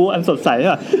ของกูอันสดใส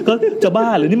อ่ะก็จะบ้า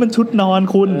หรือนี่มันชุดนอน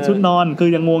คุณชุดนอนคือ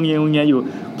ยังงวงเงียอยู่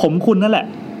ผมคุณนั่นแหละ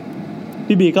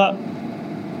พี่บี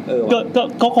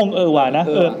ก็คงว่านะ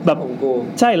แบบ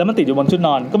ใช่แล้วมันติดอยู่บนชุดน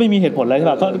อนก็ไม่มีเหตุผลอะไรใช่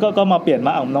ป่ะก็มาเปลี่ยนม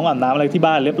าอาบน้ำอะไรที่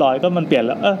บ้านเรียบร้อยก็มันเปลี่ยนแ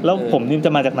ล้วแล้วผมนี่จ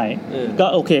ะมาจากไหนก็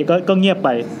โอเคก็เงียบไป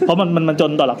เพราะมันจ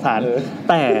นต่อหลักฐาน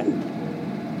แต่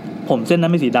ผมเส้นนั้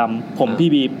นไม่สีดำผมพี่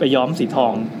บีไปย้อมสีทอ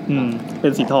งเป็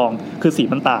นสีทองคือสี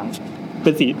มันต่างเป็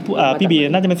นสีพี่บี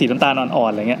น่าจะเป็นสีน้ำตาลอ่อน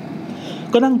ๆอะไรเงี้ย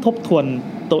ก็นั่งทบทวน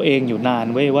ตัวเองอยู่นาน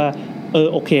เว้ยว่า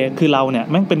โอเคคือเราเนี่ย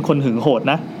แม่งเป็นคนหึงโหด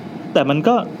นะแต่มัน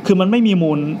ก็คือมันไม่มี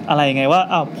มูลอะไรไงว่า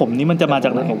อ้าวผมนี้มันจะมาจา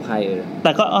กไหนผมใครแ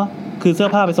ต่ก็คือเสื้อ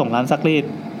ผ้าไปส่งร้านซักรีด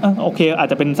โอเคอาจ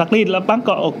จะเป็นซักรีดแล้วปั้ง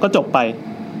ก็จบไป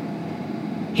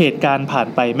เหตุการณ์ผ่าน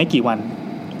ไปไม่กี่วัน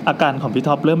อาการของพี่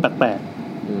ท็อปเริ่มแปลก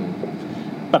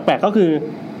ๆก็คือ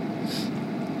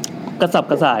กระสับ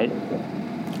กระส่าย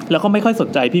แล้วก็ไม่ค่อยสน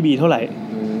ใจพี่บีเท่าไหร่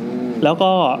แล้ว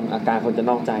ก็อาการคนจะ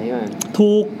นอกใจใช่ไหม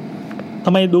ถูกท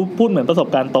ำไมดูพูดเหมือนประสบ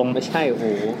การณ์ตรงไม่ใช่โอ้โห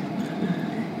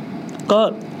ก็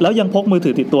แล้วยังพกมือถื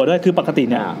อติดตัวด้วยคือปกติ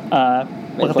เนี่ย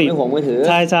ปกติห่วงมือถือใ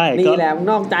ช่ๆนี่แหละ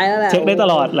นอกใจแล้วแหละเช็คได้ต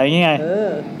ลอดอะไรเงี้ย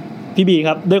พี่บีค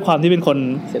รับด้วยความที่เป็นคน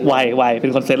ไวเป็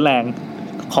นคนเซนส์แรง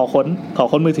ขอ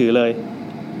ค้นมือถือเลย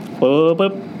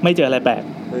ปึ๊บไม่เจออะไรแปลก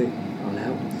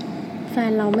แฟ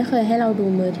นเราไม่เคยให้เราดู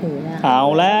มือถือแล้วเอา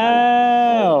แล้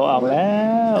ว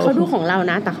เขาดูของเรา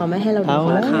นะแต่เขาไม่ให้เราดูข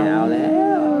องเขาแล้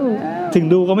วถึง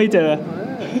ดูก็ไม่เจอ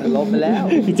ลบไปแล้ว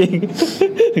จริง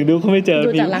ถึงดูก็ไม่เจอ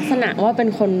ดูจากลักษณะว่าเป็น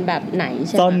คนแบบไหนใ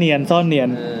ช่ไหมซ่อนเนียน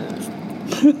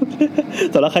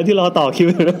สำหรับใครที่รอต่อคิว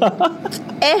อยู่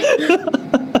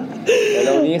เ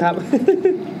ดี๋ยวนี้ครับ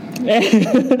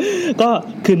ก็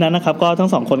คืนนั้นนะครับก็ทั้ง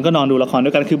สองคนก็นอนดูละครด้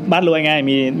วยกันคือบ้านรวยไง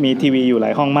มีทีวีอยู่หล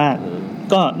ายห้องมาก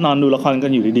ก็นอนดูละครกั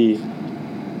นอยู่ดี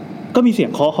ๆก็มีเสียง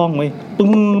เคาะห้องเว้ยปึ้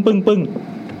ง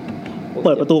เ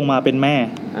ปิดประตูมาเป็นแ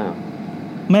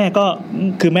ม่ก็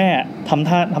คือแม่ทำ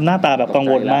หน้าตาแบบกัง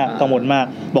วลมาก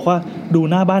บอกว่าดู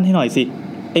หน้าบ้านให้หน่อยสิ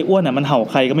ไอ้อ้วนน่ะมันเห่า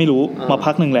ใครก็ไม่รู้มา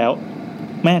พักนึงแล้ว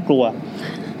แม่กลัว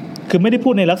คือไม่ได้พู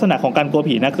ดในลักษณะของการกลัว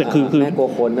ผีนะคือแม่กลัว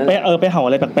คนนั่นไปเห่าอ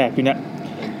ะไรแปลกๆอยู่เนี่ย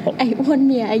ไอ้อ้วนเ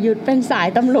มียอายุเป็นสาย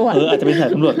ตำรวจอาจจะเป็นสาย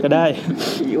ตำรวจก็ได้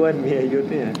อ้วนเมียอายุ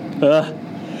เนี่ย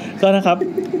ก็นะครับ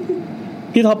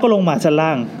พี่ท็อปก็ลงมาชั้นล่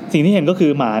างสิ่งที่เห็นก็คื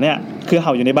อหมาเนี่ยคือเห่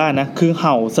าอยู่ในบ้านนะคือเ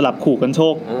ห่าสลับขู่กันโช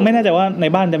คไม่แน่ใจว่าใน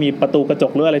บ้านจะมีประตูกระจ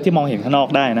กหรืออะไรที่มองเห็นข้างนอก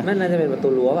ได้นะนั่นน่าจะเป็นประตู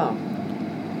รั้วเปล่า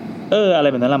อะไร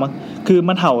แบบนั้นละมั้งคือ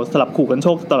มันเห่าสลับขู่กันโช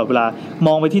คตลอดเวลาม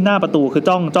องไปที่หน้าประตูคือ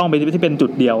จ้องไปที่เป็นจุ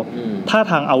ดเดียวถ้า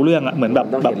ทางเอาเรื่องอ่ะเหมือนแบบ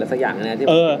ต้องเห็นอะไรสักอย่างนะที่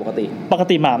ปก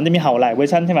ติหมามันจะมีเห่าหลายเวอ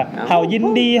ร์ชันใช่มั้ยเห่ายิน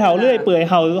ดีเห่าเลื่อยเปื่อย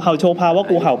เห่าโชว์พาวว่า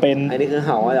กูเห่าเป็นอันนี้คือเ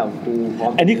ห่าว่าแบบกูพร้อ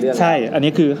มอันนี้ใช่อัน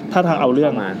นี้คือถ้าทางเอาเรื่อ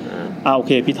งโอเ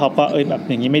คพี่ท็อปก็แบบ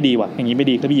อย่างนี้ไม่ดีว่ะอย่างนี้ไม่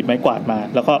ดีก็หยิบไม้กวาดมา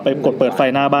แล้วก็ไปกดเปิดไฟ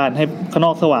หน้าบ้านให้ข้างน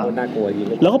อกสว่าง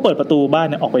แล้วก็เปิดประตูบ้าน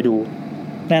เนี่ยออกไปดู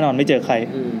แน่นอนไม่เจอใคร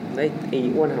ได้ไอ้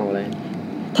อ้วนเห่าอะไร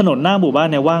ถนนหน้าหมู่บ้าน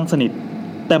เนี่ยว่างสนิท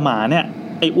แต่หมาเนี่ย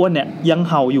ไอ้อ้วนเนี่ยยัง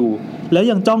เห่าอยู่แล้ว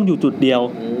ยังจ้องอยู่จุดเดียว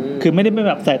คือไม่ได้เป็น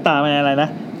แบบสายตาอะไรนะ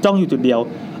จ้องอยู่จุดเดียว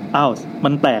มั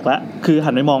นแปลกละคือหั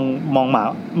นไปมองหมา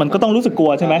มันก็ต้องรู้สึกกลั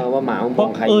วใช่ไหมว่าหมามอง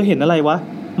ใครเห็นอะไรวะ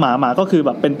หมาก็คือแบ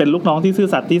บเป็นลูกน้องที่ซื่อ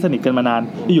สัตย์ที่สนิทกันมานาน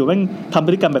อยู่แม่งทำพ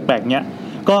ฤติกรรมแปลกๆเงี้ย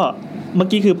ก็เมื่อ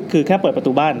กี้คือแค่เปิดประ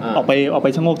ตูบ้านออกไป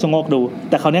ชะโงกดู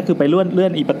แต่คราวนี้คือไปเลื่อ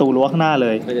นอีประตูรั้วข้างหน้าเล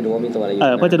ยเพื่อจะดูว่ามีตัวอะไรอ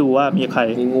ยู่เพื่อจะดูว่ามีใคร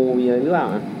มีงูมีอะไรหรือเปล่า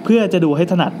เพื่อจะดูให้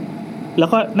ถนัดแล้ว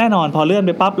ก็แน่นอนพอเลื่อนไ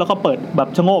ปปั๊บแล้วก็เปิดแบบ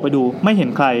ชะโงกไปดูไม่เห็น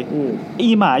ใครอี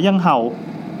หมายังเห่า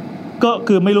ก็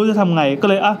คือไม่รู้จะทำไงก็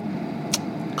เลย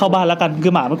เข้าบ้านแล้วกันคื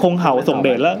อหมามันคงเห่าส่งเด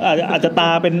ชแล้วอาจจะตา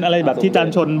เป็นอะไรแบบที่จัน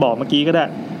ชนบอกเมื่อกี้ก็ได้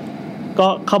ก็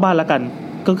เข้าบ้านแล้วกัน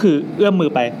ก็คือเอื้อมมือ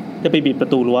ไปจะไปบีบปร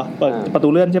ะตูรั้วประตู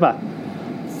เลื่อนใช่ป่ะ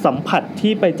สัมผัส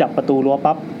ที่ไปจับประตูรั้ว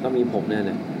ปั๊บก็มีผมแน่เล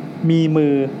ยมีมื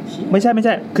อไม่ใช่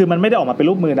คือมันไม่ได้ออกมาเป็น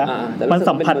รูปมือนะมัน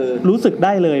สัมผัสรู้สึกไ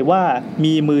ด้เลยว่า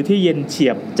มีมือที่เย็นเฉี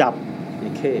ยบ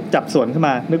จับสวนขึ้นม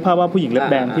านึกภาพว่าผู้หญิงเล็บ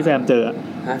แดงที่แซมเจอ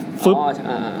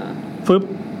ฟึบ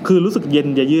คือรู้สึกเย็น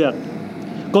เยือก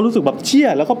ก็รู้สึกแบบเชี่ย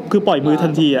แล้วก็คือปล่อยมือทั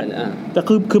นทีอ่ะแต่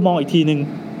คือมองอีกทีนึง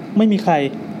ไม่มีใคร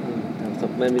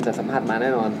มันมีแต่สัมผัสมาแน่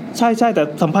นอนใช่แต่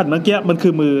สัมผัสเมื่อกี้มันคื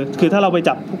อมือคือถ้าเราไป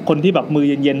จับคนที่แบบมือ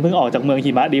เย็นๆเพิ่งออกจากเมือง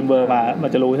หิมะดีมเวอร์มามัน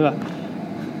จะรู้ใช่ป่ะ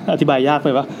อธิบายยากไป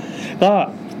ป่ะก็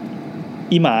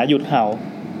อีหมาหยุดเห่า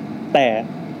แต่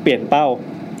เปลี่ยนเป้า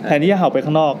แทนที่จะเห่าไปข้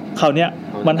างนอกคราวเนี้ย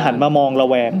มันหันมามองระ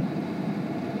แวง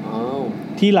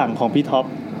ที่หลังของพี่ท็อป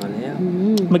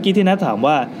เมื่อกี้ที่นัทถาม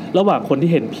ว่าระหว่างคนที่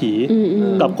เห็นผี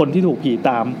กับคนที่ถูกผีต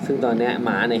ามซึ่งตอนนี้หม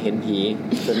าเนี่ยเห็นผี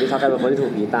ส่วนพี่ท็อปกลายเป็นคนที่ถู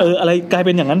กผีตามอะไรกลายเ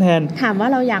ป็นอย่างนั้นแทนถามว่า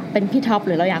เราอยากเป็นพี่ท็อปห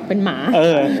รือเราอยากเป็นหมา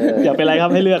อยากเป็นอะไรครั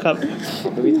บให้เลือกครับ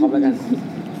เป็นพี่ท็อปแล้วกัน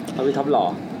เอาพี่ท็อปหล่อ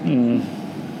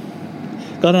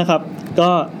ก็นะครับก็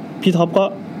พี่ท็อปก็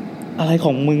อะไรข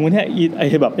องมึงวะเนี่ยไอ้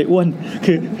แบบไอ้อ้วน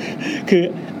คือ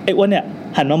ไอ้อ้วนเนี่ย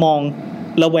หันมามอง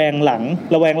ระแวงหลัง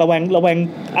ระแวง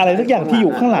อะไรสักอย่างที่อ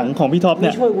ยู่ข้างหลังของพี่ท็อปเ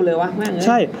นี่ยช่วยกูเลยวะแม่งใ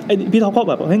ช่ไอ้พี่ท็อปก็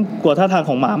แบบเฮ้ยกลัวท่าทาง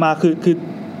ของหมามาคื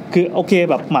อโอเค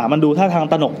แบบหมามันดูท่าทาง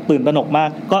ตื่นตระหนกมาก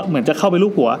ก็เหมือนจะเข้าไปลู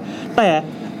บหัวแต่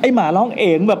ไอ้หมาร้องเอ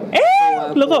งแบบ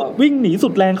แล้วก็วิ่งหนีสุ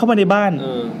ดแรงเข้ามาในบ้าน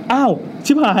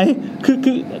ชิบหายคือ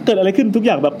เกิดอะไรขึ้นทุกอ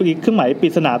ย่างแบบเครื่องหมายปริ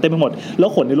ศนาเต็มไปหมดแล้ว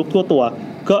ขนในลุกทั่วตัว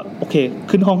ก็โอเค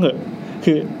ขึ้นห้องเถอะ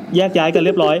คือแยกย้ายกันเ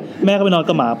รียบร้อยแม่ก็ไปนอน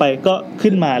กับหมาไปก็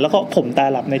ขึ้นมาแล้วก็ข่มตา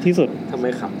หลับในที่สุดทำไม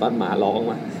ขำตอนหมาร้อง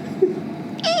มา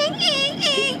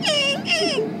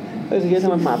คือทำ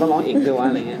ไมหมาต้องร้องเองด้วยวะ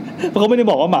อะไรเงี้ยเพราะเขาไม่ได้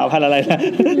บอกว่าหมาพันธุ์อะไรนะ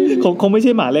คงไม่ใ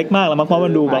ช่หมาเล็กมากแล้วมั้งเพราะมั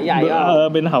นดูแบบ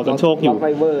เป็นเห่ากันโชคอยู่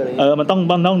มันต้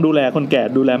องดูแลคนแก่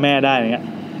ดูแลแม่ได้อย่างเงี้ย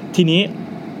ทีนี้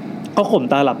ก็ข่ม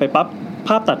ตาหลับไปปั๊บภ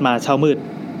าพตัดมาเช้ามืด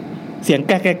เสียงแ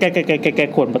ก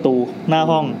ขวนประตูหน้า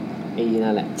ห้อง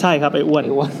นั่นแหละใช่ครับไอ้อ้ว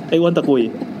นตะกุย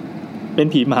เป็น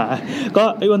ผีหมาก็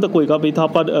ไอ้อ้วนตะกุยก็พี่ท็อป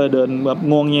ก็เดินแบบ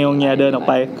งวงเงียเดินออก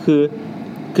ไป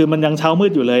คือมันยังเช้ามื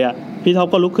ดอยู่เลยอ่ะพี่ท็อป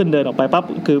ก็ลุกขึ้นเดินออกไปปั๊บ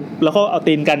คือแล้วก็เอา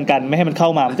ตีนกันไม่ให้มันเข้า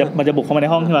มามันจะบุกเข้ามาใน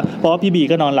ห้องใช่ไหมเพราะว่าพี่บี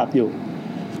ก็นอนหลับอยู่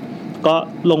ก็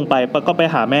ลงไปก็ไป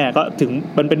หาแม่ก็ถึง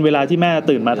มันเป็นเวลาที่แม่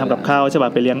ตื่นมาทำกับข้าวใช่ป่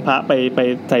ะไปเลี้ยงพระไป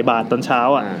ใส่บาตรตอนเช้า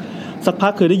อ่ะสักพั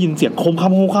กคือได้ยินเสียงโคมค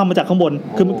ำมาจากข้างบน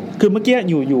คือเมื่อกี้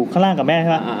อยู่ข้างล่างกับแม่ใ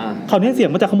ช่ป่ะคราวนี้เสียง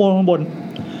มาจากข้างบน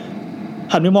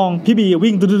หันไปมองพี่บี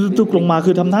วิ่งตุ๊กลงมา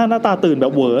คือทำท่าหน้าตาตื่นแบ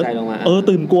บเหวอ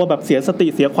ตื่นกลัวแบบเสียสติ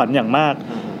เสียขวัญอย่างมาก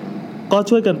ก็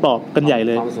ช่วยกันปลอบกันใหญ่เ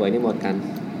ลยความสวยนี่หมดกัน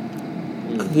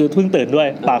คือเพิ่งตื่นด้วย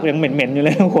ปากยังเหม็นๆอยู่เล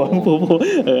ยหัวฟู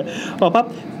พอปั๊บ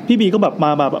พี่บีก็แบบม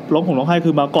าแบบร้องห่มร้องไห้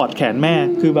คือมากอดแขนแม่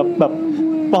คือแบบ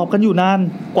ปลอบกันอยู่นาน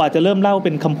กว่าจะเริ่มเล่าเ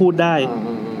ป็นคำพูดได้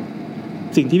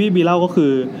สิ่งที่พี่บีเล่าก็คื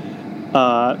อ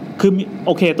คือโ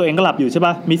อเคตัวเองก็หลับอยู่ใช่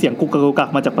ป่ะมีเสียงกุกกัก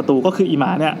มาจากประตูก็คืออีหมา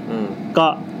เนี่ยก็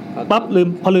ปั๊บ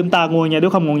พอลืมตางงเงียด้ว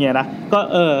ยความงงเงียนะก็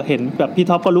เห็นแบบพี่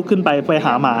ท็อปก็ลุกขึ้นไปห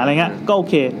าหมาอะไรเงี้ยก็โอ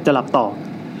เคจะหลับต่อ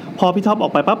พอพี่ท็อปออ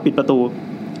กไปปั๊บปิดประตู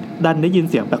ดันได้ยิน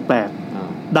เสียงแปลก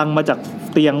ๆดังมาจาก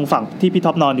เตียงฝั่งที่พี่ท็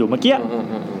อปนอนอยู่เมื่อกี้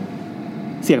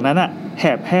เสียงนั้นอ่ะ แห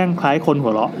บแห้งคล้ายคนหั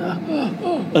วเราะ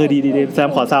ดีแซม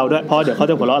ขอซาวด้วยเพราะเดี๋ยวเขา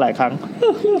จะหัวเราะหลายครั้ง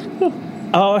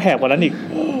เอาแหบกว่านั้นอีก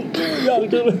อยาก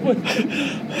จะเลย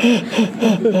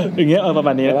อย่างเงี้ยประม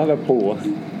าณนี้แล้วแบบปู่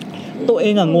ตัวเอ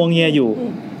งงวงเงียอยู่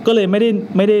ก็เลยไม่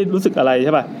ได้รู้สึกอะไรใ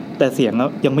ช่ป่ะแต่เสียง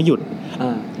ยังไม่หยุด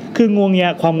คืองวงเงีย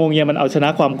ความงวงเงียมันเอาชนะ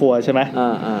ความกลัวใช่ไหม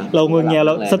เรางวงเงียเร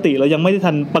าสติเรายังไม่ได้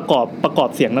ทันประกอบ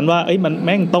เสียงนั้นว่ามันแ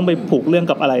ม่งต้องไปผูกเรื่อง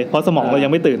กับอะไรเพราะสมองเรายั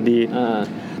งไม่ตื่นดี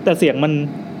แต่เสียงมัน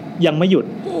ยังไม่หยุด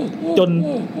จน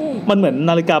มันเหมือน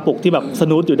นาฬิกาปลุกที่แบบส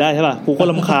นูทอยู่ได้ใช่ป่ะกูก็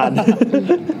รำคาญ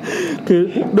คือ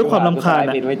ด้วยความรำคาญ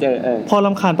นะพอร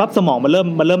ำคาญปั๊บสมองมันเ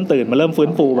ริ่มตื่นมันเริ่มฟื้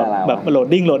นฟูแบบโหลด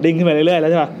ดิ้งขึ้นไปเรื่อยๆแล้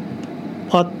วใช่ป่ะ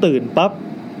พอตื่นปั๊บ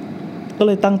ก็เ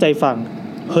ลยตั้งใจฟัง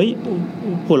เฮ้ย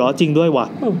หัวเราะจริงด้วยว่ะ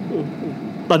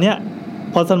ตอนเนี้ย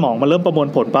พอสมองมันเริ่มประมวล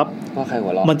ผลปั๊บ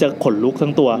มันจะขนลุกทั้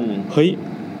งตัวเฮ้ย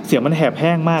เสียงมันแหบแ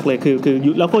ห้งมากเลยคือ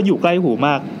แล้วก็อยู่ใกล้หูม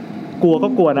ากกลัวก็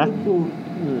กลัวนะ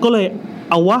ก็เลย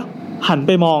เอาวะหันไ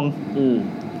ปมอง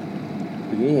อ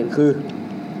ย่างนี้เห็น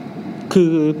คื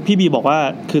อพี่บีบอกว่า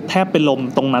คือแทบเป็นลม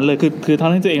ตรงนั้นเลยคือทั้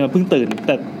งที่ตัวเองมันเพิ่งตื่น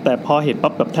แต่พอเห็น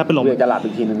ปั๊บแบบแทบเป็นลมจะหลับอี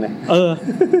กทีนึงเลย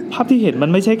ภาพที่เห็นมั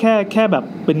นไม่ใช่แค่แบบ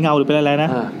เป็นเงาหรือเป็นอะไรนะ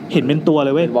เห็นเป็นตัวเล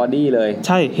ยเว้ยเป็นบอดี้เลยใ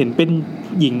ช่เห็นเป็น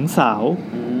หญิงสาว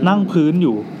นั่งพื้นอ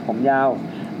ยู่ผมยาว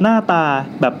หน้าตา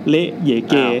แบบเละเย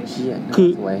เกคือ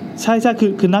ใช่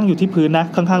คือนั่งอยู่ที่พื้นนะ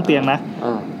ข้างๆเตียงนะ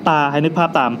ตาให้นึกภาพ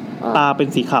ตามตาเป็น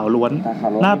สีขาวล้วน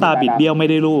หน้าตาบิดเบี้ยวไม่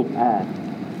ได้รูป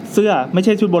เสื้อไม่ใ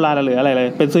ช่ชุดโบราณหรืออะไรเลย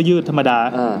เป็นเสื้อยืดธรรมดา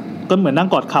ก็เหมือนนั่ง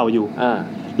กอดเข่าอยู่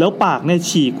แล้วปากเนี่ย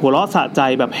ฉีกหัวเราะสะใจ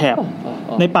แบบแหบ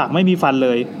ในปากไม่มีฟันเล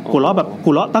ยหัวเราะแบบ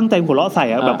หัวเราะตั้งใจหัวเราะใส่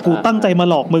แบบกูตั้งใจมา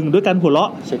หลอกมึงด้วยกันหัวเราะ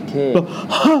แบบ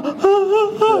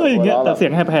อย่างเงี้ยแต่เสีย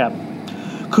งแหบ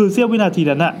ๆคือเสี้ยววินาที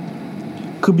นั้นน่ะ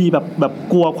คือบีแบบ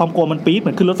กลัวความกลัวมันปี๊ดเห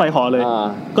มือนขึ้นรถไฟเหาะเลย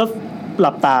ก็ห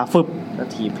ลับตาฟึบแล้ว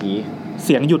ถีบผีเ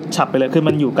สียงหยุดฉับไปเลยคือ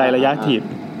มันอยู่ไกลระยะถีบ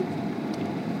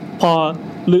พอ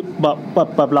หรือแบบ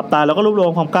หลับตาแล้วก็รวบรว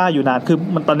มความกล้าอยู่นานคือ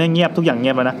มันตอนนี้เงียบทุกอย่างเงี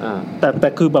ยบแล้วนะแต่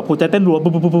คือแบบหัวใจเต้นรัว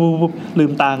ปุ๊บลื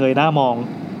มตาเงยหน้ามอง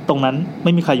ตรงนั้นไ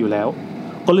ม่มีใครอยู่แล้ว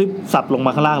ก็รีบสับลงม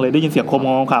าข้างล่างเลยได้ยินเสียงโคม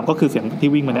งขามก็คือเสียงที่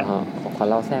วิ่งมาเนี่ยขอ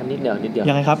เล่าแทรกนิดเดียว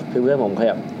ยังไงครับคือเพื่อนผมเ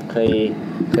คย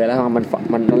แล้ว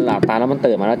มันหลับตาแล้วมัน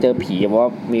ตื่นมาแล้วเจอผีเพราะว่า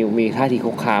มีท่าที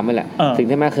คุกคามนั่นแหละสิ่ง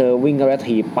ที่แม่เคยวิ่งเข้าไป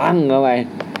ถีบปั้งเข้าไป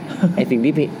ไอ้สิ่ง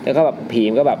ที่ผีแล้วก็แบบผี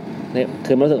มันก็แบบ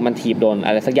คือมันรู้สึกมันถีบโดนอ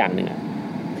ะไรสักอย่างนึงอ่ะ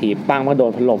ถีบปั้งมันโด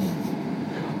นพัด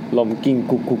ลมกิ้ง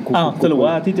กุกสรุป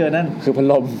ว่าที่เจอนั่นคือพัด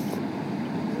ลม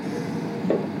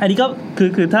อันนี้ก็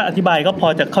คือถ้าอธิบายก็พอ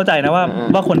จะเข้าใจนะ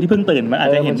ว่าคนที่เพิ่งตื่นมันอาจ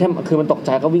จะเห็นคือมันตกใจ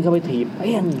ก็วิ่งเข้าไปถีบ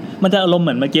มันจะอารมณ์เห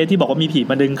มือนเมื่อกี้ที่บอกว่ามีผี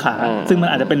มาดึงขาซึ่งมัน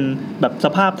อาจจะเป็นแบบส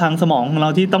ภาพทางสมองของเรา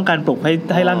ที่ต้องการปลุก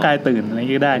ให้ร่างกายตื่นอะไรอย่าง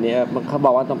นี้ก็ได้เนี่ยเขาบ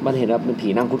อกว่ามันเห็นว่าเป็นผี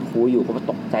นั่งคุดคู้อยู่ก็มัน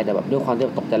ตกใจแต่แบบด้วยความที่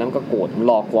ตกใจแล้วมันก็โกรธห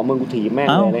ลอกหัวมึงกูถีบแม่ง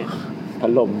เลยพั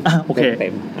ดลมโอเค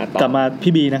กลับมา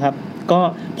พี่บีนะครับก็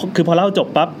คือพอเล่าจบ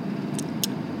ปั๊บ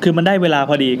คือมันได้เวลา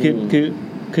พอดี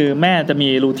คือแม่จะมี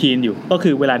รูทีนอยู่ก็คื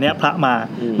อเวลาเนี้ยพระมา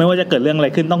ไม่ว่าจะเกิดเรื่องอะไร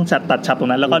ขึ้นต้องตัดฉับตร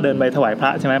งนั้นแล้วก็เดินไปถวายพร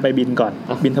ะใช่ไหมไปบิณก่อน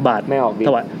บิณฑบาตแม่ออกถ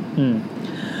วาย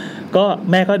ก็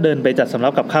แม่ก็เดินไปจัดสำรั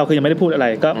บกับข้าวคือยังไม่ได้พูดอะไร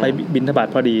ก็ไปบิณฑบาต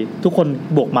พอดีทุกคน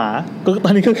บวกหมาก็ต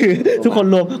อนนี้ก็คือทุกคน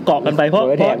รวมเกาะกันไปเพราะ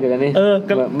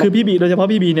คือพี่บีโดยเฉพาะ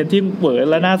พี่บีเนี่ยที่เหวอ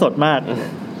และหน้าสดมาก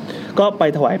ก็ไป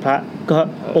ถวายพระก็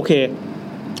โอเค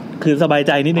คือสบายใ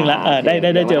จนิดนึงละ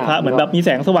ได้เจอพระเหมือนแบบมีแส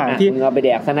งสว่างที่เอาไปแด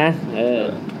กซะนะ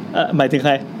หมายถึงใค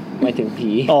รหมายถึงผี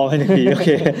หมายถึงผีโอเค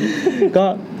ก็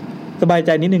สบายใจ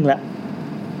นิดนึงละ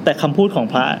แต่คำพูดของ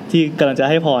พระที่กำลังจะ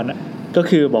ให้พรก็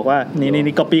คือบอกว่า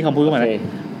นี่ก๊อปปี้คำพูดเข้ามา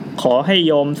ขอให้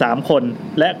โยม3คน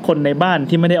และคนในบ้าน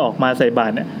ที่ไม่ได้ออกมาใส่บา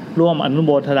ตรเนี่ยร่วมอนุโม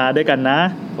ทนาด้วยกันนะ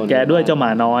แกด้วยเจ้าหมา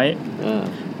น้อย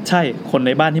ใช่คนใ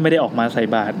นบ้านที่ไม่ได้ออกมาใส่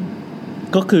บาตร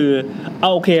ก็คือ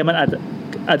โอเคมันอาจ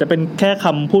จะเป็นแค่ค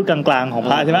ำพูดกลางๆของ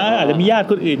พระใช่ไหมอาจจะมีญาติ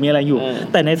คนอื่นมีอะไรอยู่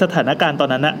แต่ในสถานการณ์ตอน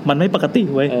นั้นมันไม่ปกติ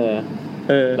เว้ย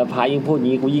แล้วพระยิ่งพูด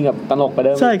งี้กูยิ่งแบบตลกไปเ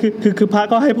ดิมใช่คือพระ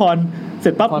ก็ให้พรเส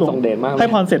ร็จปั๊บให้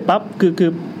พรเสร็จปั๊บคื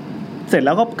อเสร็จแ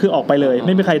ล้วก็คือออกไปเลยไ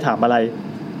ม่มีใครถามอะไร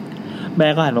แม่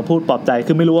ก็หันมาพูดปลอบใจ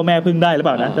คือไม่รู้ว่าแม่พึ่งได้หรือเป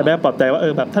ล่านะแต่แม่ปลอบใจว่า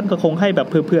แบบท่านก็คงให้แบบ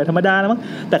เผื่อๆธรรมดานะมั้ง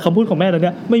แต่คำพูดของแม่ตอนเ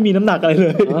นี้ยไม่มีน้ำหนักอะไรเล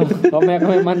ยเพราะแม่ก็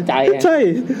ไม่มั่นใจใช่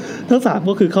ทั้ง3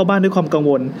ก็คือเข้าบ้านด้วยความกัง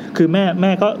วลคือแ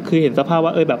ม่ก็คือเห็นสภาพว่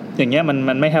าแบบอย่างเงี้ย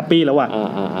มันไม่แฮปปี้แล้วว่ะ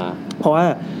เพราะว่า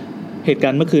เหตุกา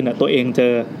รณ์เมื่อคืนตัวเองเจ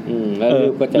อ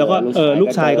แล้วก็ลูก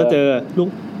ชายก็เจอ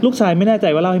ลูกชายไม่แน่ใจ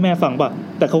ว่าเล่าให้แม่ฟังป่ะ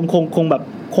แต่คงแบบ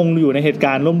คงอยู่ในเหตุก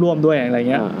ารณ์ร่วมด้วยอะไร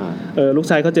เงี้ยลูก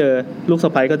ชายก็เจอลูกสะ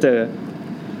ใภ้ก็เจอ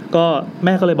ก็แ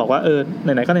ม่ก็เลยบอกว่าไห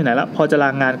นๆก็ไหนๆแล้วพอจะลา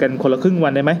งานกันคนละครึ่งวั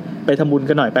นได้ไหมไปทำบุญ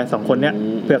กันหน่อยไป2คนเนี้ย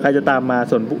เผื่อใครจะตามมา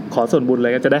ขอส่วนบุญอะไร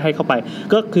ก็จะได้ให้เข้าไป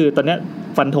ก็คือตอนเนี้ย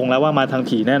ฟันธงแล้วว่ามาทาง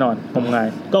ผีแน่นอนงมงาย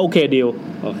ก็โอเคดีล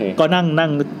โอเคก็นั่ง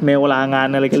เมลลางาน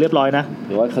อะไรกันเรียบร้อยนะห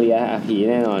รือว่าเคลียร์ผี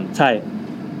แน่นอนใช่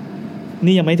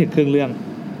นี่ยังไม่ถึงครึ่งเรื่อง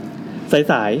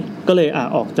สายๆก็เลย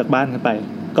ออกจากบ้านกันไป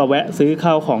ก็แวะซื้อข้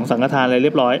าวของสังฆทานอะไรเรี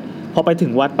ยบร้อยพอไปถึ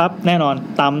งวัดปั๊บแน่นอน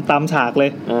ตามฉากเลย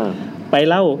ไป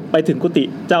เล่าไปถึงกุฏิ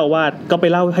เจ้าอาวาสก็ไป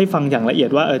เล่าให้ฟังอย่างละเอียด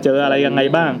ว่าเจออะไรยังไง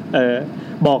บ้าง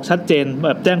บอกชัดเจนแบ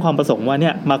บแจ้งความประสงค์ว่าเ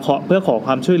นี่ยมาเพื่อขอค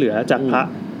วามช่วยเหลือจากพระ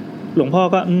หลวงพ่อ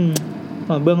ก็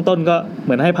เบื้องต้นก็เห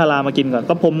มือนให้พารามากินก่อน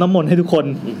ก็พรมน้ำมนต์ให้ทุกคน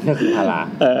ก็คือพารา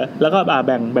แล้วก็แ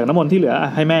บ่งน้ำมนต์ที่เหลือ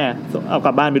ให้แม่เอาก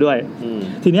ลับบ้านไปด้วย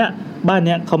ทีเนี้ยบ้านเ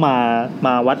นี้ยเขาม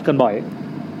าวัดกันบ่อย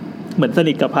เหมือนส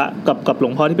นิทกับพระกับหล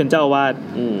วงพ่อที่เป็นเจ้าอาวาส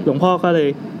หลวงพ่อก็เลย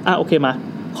โอเคมา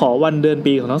ขอวันเดือน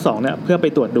ปีของทั้งสองเนี่ยเพื่อไป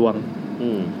ตรวจดวง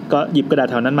ก็หยิบกระดาษ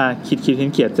แถวนั้นมาเขี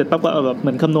ยนเสร็จปั๊บก็แบบเห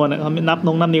มือนคำนวณเขานับ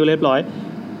นิ้วเรียบร้อย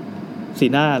สี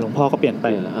หน้าหลวงพ่อก็เปลี่ยนไป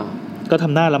ก็ท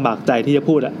ำหน้าลำบากใจที่จะ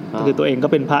พูดคือตัวเองก็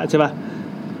เป็นพระใช่ป่ะ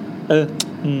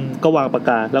ก็วางปากก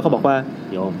าแล้วก็บอกว่า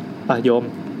โยม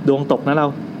ดวงตกนะเรา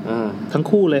ทั้ง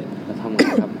คู่เลยทำไง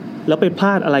ครับแล้วไปพล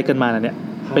าดอะไรกันมาเนี่ย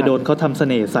ไปโดนเขาทำเส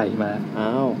น่ห์ใส่มา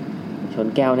ชน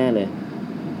แก้วแน่เลย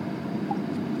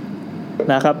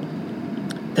นะครับ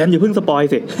แทนอย่าเพิ่งสปอย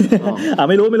สิ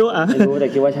ไม่รู้ไม่รู้แต่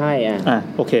คิดว่าใช่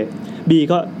โอเคบี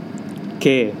ก็เค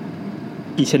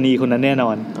อิชนีคนนั้นแน่นอ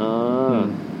น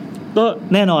ก็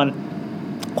แน่นอน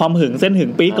ความหึงเส้นหึ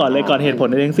งปี๊ดก่อนเลยก่อนเหตุผล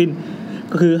อะไรทั้งสิ้น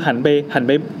ก็คือหันไ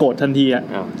ปโกรธทันที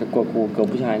จะกลัวกูกับ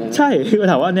ผู้ชายใช่คือ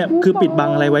ถามว่าเนี่ยคือปิดบัง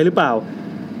อะไรไว้หรือเปล่า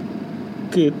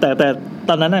คือแต่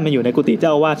ตอนนั้นมันอยู่ในกุฏิเจ้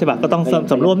าอาวาสใช่ป่ะก็ต้อง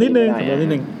สำรวมนิดนึง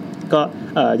ก็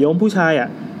โยมผู้ชาย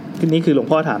ทีนี้คือหลวง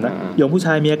พ่อถามนะโยมผู้ช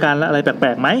ายมีอาการอะไรแปล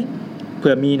กๆไหมเ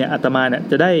ผื่อมีเนี่ยอาตมาเนี่ย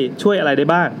จะได้ช่วยอะไรได้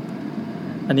บ้าง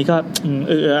อันนี้ก็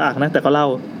นะแต่ก็เล่า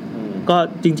ก็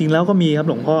จริงๆแล้วก็มีครับ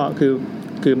หลวงพ่อ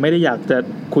คือไม่ได้อยากจะ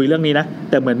คุยเรื่องนี้นะ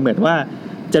แต่เหมือนว่า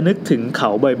จะนึกถึงเขา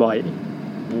บ่อย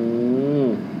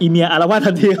ๆอีเมียอาละวาด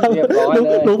ทันทีครับ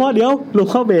หลวงพ่อเดี๋ยวหลวง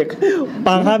พ่อเบรกป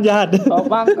างห้ามญาติ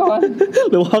ปางก่อน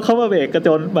หลวงพ่อเข้ามาเบรกกระโจ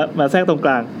นมาแทรกตรงก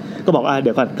ลางก็บอกเ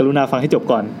ดี๋ยวก่อนกรุณาฟังให้จบ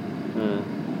ก่อน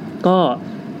ก็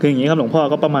คืออย่างนี้ครับหลวงพ่อ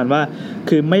ก็ประมาณว่า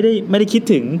คือไม่ได้คิด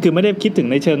ถึงคือไม่ได้คิดถึง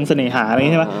ในเชิงเสน่หาอะไร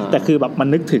ใช่ไหมแต่คือแบบมัน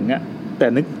นึกถึงแต่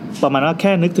นึกประมาณว่าแ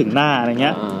ค่นึกถึงหน้าอะไรเ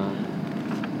งี้ย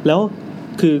แล้ว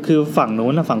คือฝั่งนู้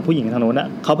นฝั่งผู้หญิงทางนู้น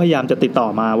เขาพยายามจะติดต่อ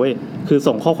มาเว้ยคือ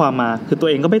ส่งข้อความมาคือตัว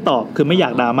เองก็ไม่ตอบคือไม่อยา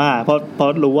กดราม่าเพราะ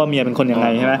รู้ว่าเมียเป็นคนยังไง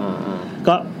ใช่ไหม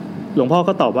ก็หลวงพ่อ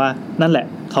ก็ตอบว่านั่นแหละ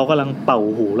เขากำลังเป่า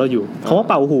หูเราอยู่เขาว่า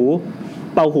เป่า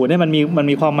หูเนี่ยมัน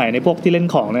มีความหมายในพวกที่เล่น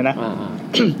ของเลยนะ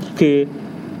คือ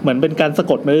เหมือนเป็นการสะ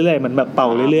กดมาเรื่อยๆเหมือนแบบเป่า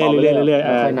เรื่อยๆเรื่อย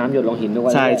ๆน้ำหยดลงหินด้ว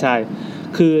ยใช่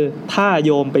คือถ้าโ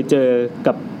ยมไปเจ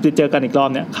อกันอีกรอบ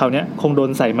เนี่ยคราวนี้คงโดน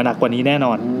ใส่มาหนักกว่านี้แน่น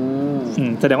อน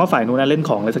แสดงว่าฝ่ายนู้นเล่น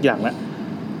ของอะไรสักอย่างแล้ว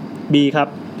บีครับ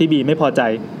พี่บีไม่พอใจ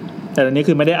แต่ตอนนี้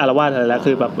คือไม่ได้อาละวาดอะไรแล้ว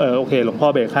คือแบบโอเคหลวงพ่อ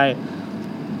เบรกให้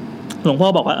หลวงพ่อ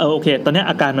บอกว่าโอเคตอนนี้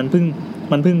อาการมันเ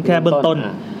พิ่งแค่เบื้องต้น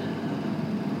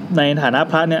ในฐานะ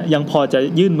พระเนี่ยยังพอจะ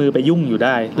ยื่นมือไปยุ่งอยู่ไ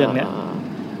ด้เรื่องเนี้ย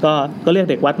ก็เรียก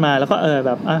เด็กวัดมาแล้วก็แ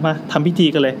บบมาทำพิธี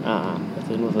กันเลย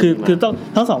คือต้อง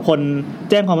ทั้งสองคน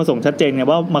แจ้งความประสงค์ชัดเจนไง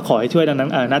ว่ามาขอให้ช่วยดังนั้น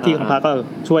หน้าที่ของพระก็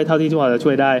ช่วยเท่าที่พอจะช่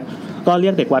วยได้ก็เรี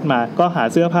ยกเด็กวัดมาก็หา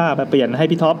เสื้อผ้าไปเปลี่ยนให้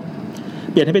พี่ท็อป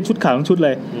เปลี่ยนให้เป็นชุดขาวทั้งชุดเล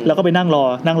ยแล้วก็ไปนั่งร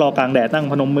อกลางแดดนั่ง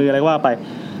พนมมืออะไรว่าไป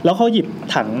แล้วเขาหยิบ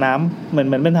ถังน้ำเหมือน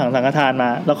เป็นถังสังฆทานมา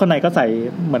แล้วข้างในก็ใส่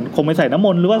เหมือนคงไม่ใส่น้ำม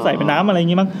นต์หรือว่าใส่เป็นน้ำอะไรอย่าง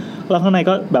งี้มั้งแล้วข้างใน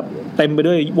ก็แบบเต็มไป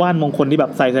ด้วยว่านมงคลที่แบ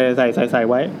บใส่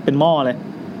ไว้เป็นหม้อเลย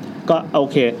ก็โอ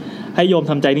เคให้โยม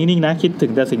ทำใจนิ่งๆนะคิดถึ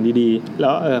งแต่สิ่งดีๆแล้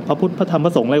วพระพุทธพระธรรมพร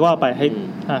ะสงฆ์อะไรว่าไปให้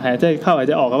หายใจเข้าหายใ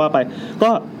จออกก็ว่าไปก็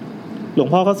หลวง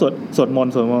พ่อก็สวดมน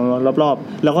ต์รอบ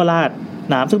ๆแล้วก็ราด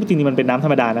น้ำซึ่งจริงๆมันเป็นน้ำธร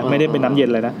รมดานะไม่ได้เป็นน้ำเย็น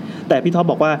เลยนะแต่พี่ท็อป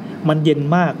บอกว่ามันเย็น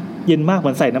มากเห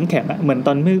มือนใส่น้ำแข็งเหมือนต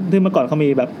อนที่เมื่อก่อนเขามี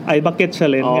แบบไอบักเก็ตเชล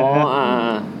เลนจ์กันนะ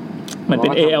เหมือนเป็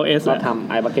น ALS ทำ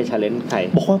ไอบักเก็ตเชลเลนจ์ใคร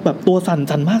บอกว่าแบบตัว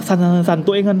สั่นมากสั่น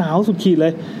ตัวเองก็หนาวสุดขีดเล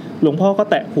ยหลวงพ่อก็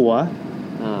แตะหัว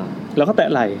แล้วก็แตะ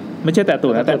ไหล่ไม่ใช่แตะตู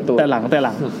ดนะแต่หลังแตะห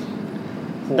ลัง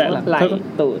ไหล่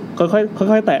ตูด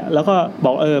ค่อยๆแตะแล้วก็บ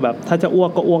อกแบบถ้าจะอ้วก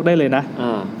ก็อ้วกได้เลยนะ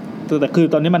แต่คือ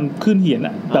ตอนนี้มันขึ้นเหียน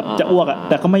แบบจะอ้วก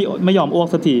แต่ก็ไม่ยอมอ้วก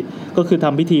สักทีก็คือท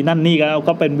ำพิธีนั่นนี่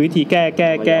ก็เป็นวิธี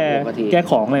แก้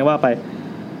ของอะไรว่าไป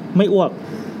ไม่อ้วก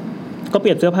ก็เป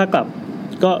ลี่ยนเสื้อผ้ากลับ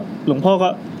ก็หลวงพ่อก็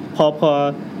พอ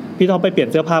พี่ท็อปไปเปลี่ยน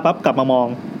เสื้อผ้าปั๊บกลับมามอง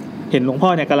เห็นหลวงพ่อ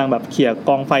เนี่ยกำลังแบบเขี่ยก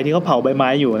องไฟที่เขาเผาใบไม้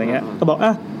อยู่อะไรเงี้ยก็บอก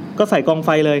ก็ใส่กองไฟ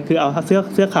เลยคือเอาเ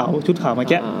สื้อขาวชุดขาวมา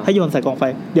แกะให้โยนใส่กองไฟ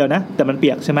เดี๋ยวนะแต่มันเ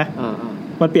ปียกใช่ไหม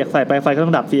มันเปียกใส่ไปไฟก็ต้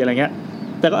องดับสิอะไรเงี้ย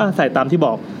แต่ก็ใส่ตามที่บ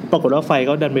อกปรากฏว่าไฟ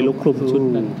ก็ดันไปลุกคลุมชุด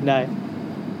นั้นได้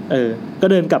ก็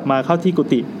เดินกลับมาเข้าที่กุ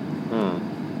ฏิ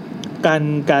กา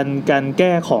รแ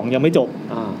ก้ของยังไม่จบ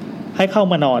ให้เข้า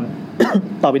มานอน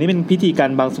ต่อไปนี้เป็นพิธีการ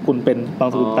บางสกุลเป็นบาง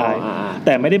สกุลตายแ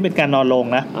ต่ไม่ได้เป็นการนอนลง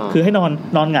นะคือให้น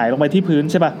อนหงายลงไปที่พื้น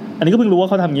ใช่ป่ะอันนี้ก็เพิ่งรู้ว่า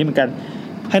เขาทำอย่างนี้เหมือนกัน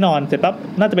ให้นอนเสร็จปั๊บ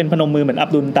น่าจะเป็นพนมมือเหมือนอับ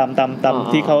ดุลตาม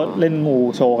ที่เขาเล่นงู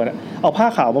โชว์กันเอาผ้า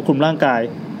ขาวมาคลุมร่างกาย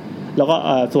แล้วก็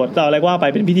สวดอะไรว่าไป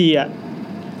เป็นพิธีอ่ะ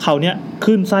เขาเนี้ย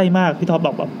ขึ้นไส้มากพี่ท็อปบ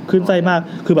อกแบบขึ้นไส้มาก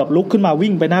คือแบบลุกขึ้นมา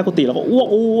วิ่งไปหน้ากุฏิแล้วก็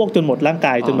อ้วกจนหมดร่างก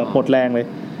ายจนแบบหมดแรงเลย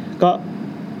ก็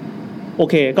โอ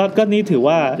เคก็นี่ถือ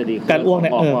ว่าการอ้วกเ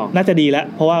นี่ยน่าจะดีแล้ว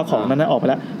เพราะว่าของนั้นออกไป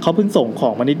แล้วเขาเพิ่งส่งขอ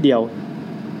งมานิดเดียว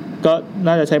ก็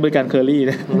น่าจะใช้บริการเคอรี่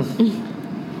นะ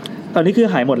ตอนนี้คือ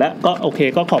หายหมดแล้วก็โอเค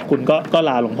ก็ขอบคุณก็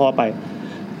ลาหลวงพ่อไป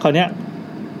คราวเนี้ย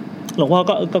หลวงพ่อ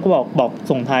ก็บอก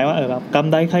ส่งท้ายว่าแบบกรรม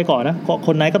ใดใครก่อนนะค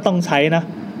นไหนก็ต้องใช้นะ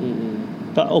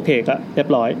ก็โอเคก็เรียบ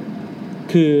ร้อย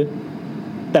คือ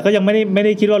แต่ก็ยังไม่ไ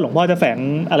ด้คิดว่าหลวงพ่อจะแฝง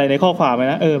อะไรในข้อความ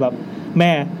นะแบบแ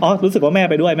ม่รู้สึกว่าแม่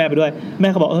ไปด้วยแม่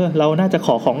เขาบอกเราน่าจะข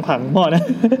อของขลังพ่อนะ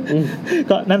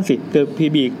ก็นั่นสิคือพี่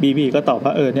บีก็ตอบว่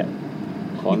าเนี่ย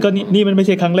ก็นี่มันไม่ใ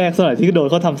ช่ครั้งแรกสมัยที่โดน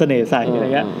เขาทำเสน่ห์ใส่อะไร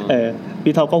เงี้ย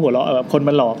พี่ท็อปก็หัวเราะแบบคน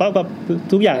มันหลอกก็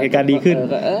ทุกอย่างเหตุการณ์ดีขึ้น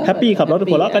แฮปปี้ขับรถ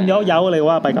หัวเราะกันเย้าอะไร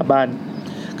ว่าไปกลับบ้าน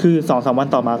คือ 2-3 วัน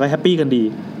ต่อมาก็แฮปปี้กันดี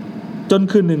จน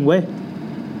คืนนึงเว้ย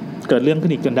เกิดเรื่องขึ้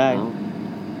นอีกจนได้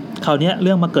คราวนี้เ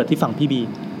รื่องมาเกิดที่ฝั่งพี่บี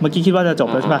เมื่อกี้คิดว่าจะจบ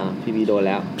แล้วใช่ป่ะพี่บีโดนแ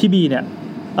ล้วพี่บีเนี่ย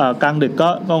กลางดึกก็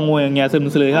งวยแงซึม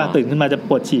เลยค่ะตื่นขึ้นมาจะป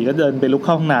วดฉี่ก็เดินไปลุกเ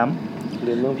ข้าห้องน้ำเ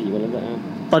รื่องผีมาแล้ว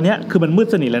ตอนนี้คือมันมืด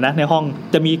สนิทเลยนะในห้อง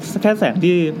จะมีแค่แสง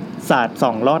ที่สาดส่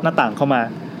องลอดหน้าต่างเข้ามา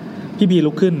พี่บี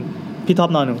ลุกขึ้นพี่ท็อป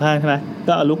นอนอยู่ข้างใช่ไหม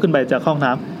ก็ลุกขึ้นไปจากห้อง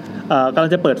น้ำกำลั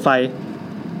งจะเปิดไฟ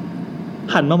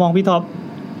หันมามองพี่ท็อป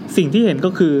สิ่งที่เห็นก็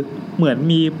คือเหมือน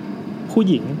มีผู้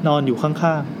หญิงนอนอยู่ข้าง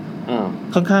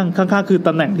คือต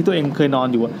ำแหน่งที่ตัวเองเคยนอน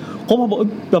อยู่เขาบอก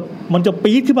แบบมันจะ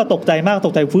ปี๊ดขึ้นมาตกใจมากต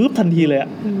กใจฟึบทันทีเลย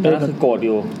นั่นคือโกรธอ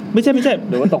ยู่ไม่ใช่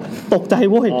หรือว่าตกใจ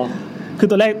เว้ยคือ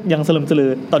ตัวแรกยังสลึมสลื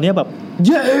อตอนนี้แบบเ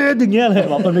ย้อย่างเงี้ยเลย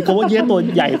แบบมันเป็นคำว่าเย้ตัว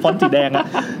ใหญ่ฟอนต์สีแดงอะ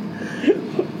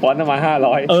ฟอนต์ประมาณ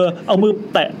500เอามือ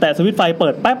แตะสวิตช์ไฟเปิ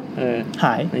ดแป๊บห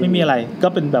ายไม่มีอะไรก็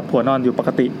เป็นแบบผัวนอนอยู่ปก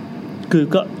ติคือ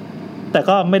ก็แต่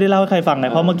ก็ไม่ได้เล่าให้ใครฟังไง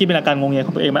เพราะเมื่อกี้เป็นอาการงงเงียข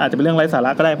องตัวเองมันอาจจะเป็นเรื่องไร้สาร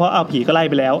ะก็ได้เพราะเอาผีก็ไล่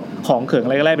ไปแล้วของเขิงอะ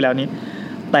ไรก็ไล่ไปแล้วนี้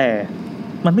แต่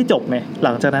มันไม่จบไงห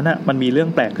ลังจากนั้นอ่ะมันมีเรื่อง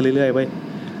แปลกขึ้นเรื่อยๆเว้ย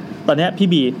ตอนนี้พี่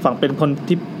บีฝั่งเป็นคน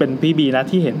ที่เป็นพี่บีนะ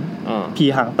ที่เห็นผี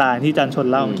หางตาที่จันชน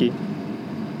เล่าเมื่อกี้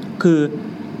คือ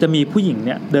จะมีผู้หญิงเ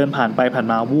นี่ยเดินผ่านไปผ่าน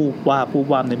มาวูบ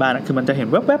วามในบ้านคือมันจะเห็น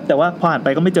แวบๆแต่ว่าผ่านไป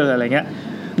ก็ไม่เจออะไรเงี้ย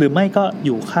หรือไม่ก็อ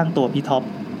ยู่ข้างตัวพี่ท็อป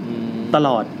ตล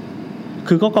อด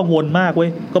คือก็กังวลมากเว้ย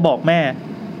ก็บอกแม่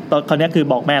ตอนคราวนี้คือ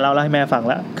บอกแม่แล้วให้แม่ฟัง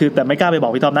แล้วคือแต่ไม่กล้าไปบอ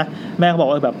กพี่ท็อปนะแม่ก็บอก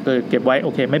ว่าแบบเก็บไว้โอ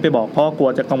เคไม่ไปบอกเพราะกลัว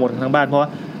จะกังวลทั้งบ้านเพราะว่า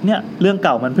เนี่ยเรื่องเ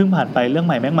ก่ามันเพิ่งผ่านไปเรื่องใ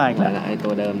หม่แม่งมาอีกแล้วไอ้ตั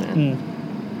วเดิมนะ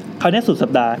คราวนี้สุดสั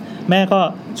ปดาห์แม่ก็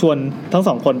ชวนทั้ง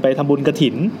2คนไปทำบุญกฐิ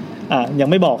นยัง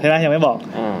ไม่บอกใช่ไหมยังไม่บอก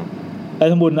ไป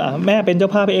ทำบุญแม่เป็นเจ้า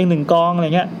ภาพไปเอง1กองอะไร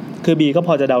เงี้ยคือบีก็พ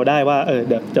อจะเดาได้ว่าเ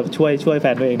ดี๋ยวจะช่วยแฟ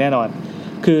นตัวเองแน่นอน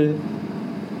คือ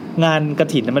งานก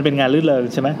ฐินมันเป็นงานลื่นเริง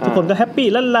ใช่ไหมทุกคนก็แฮปปี้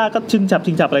ลั่นลาก็ชิง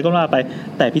ฉับอะไรก็ว่าไป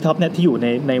แต่พี่ท็อปเนี่ยที่อยู่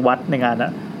ในวัดในงานน่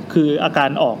ะคืออาการ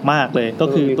ออกมากเลยก็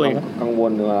คือตัวเองกังว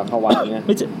ลเวลาเข้าวัดเงี้ยไ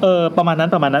ม่ประมาณนั้น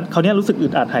คราวนี้รู้สึกอึ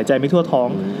ดอัดหายใจไม่ทั่วท้อง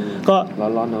ก็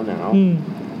ร้อนหนาว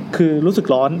คือรู้สึก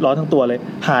ร้อนทั้งตัวเลย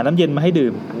หาน้ำเย็นมาให้ดื่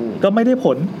มก็ไม่ได้ผ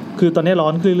ลคือตอนนี้ร้อ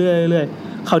นขึ้นเรื่อย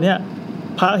ๆคราวนี้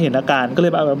พระเห็นอาการก็เล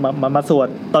ยมาสวด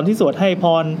ตอนที่สวดให้พ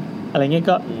รอะไรเงี้ย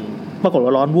ก็ปรากฏว่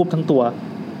าร้อนวูบทั้งตัว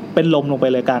เป็นลมลงไป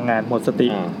เลยกลางงานหมดสติ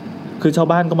คือชาว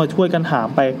บ้านก็มาช่วยกันหาม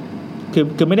ไป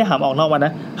คือไม่ได้หามออกนอกวันน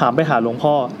ะหามไปหาหลวง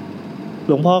พ่อ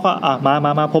ก็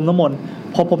มาพรมน้ำมนต์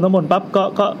พอพรมน้ำมนต์ปั๊บ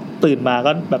ก็ตื่นมา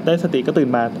ก็แบบได้สติก็ตื่น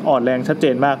มาอ่อนแรงชัดเจ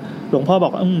นมากหลวงพ่อบอ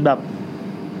กแบบ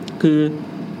คือ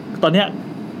ตอนเนี้ย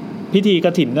พิธีก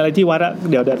ฐินอะไรที่วัดอะ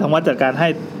เดี๋ยวทางวัดจัดการให้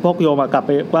พวกโยมกลับไ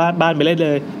ปบ้านไปเล่นเล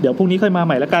ยเดี๋ยวพรุ่งนี้ค่อยมาใ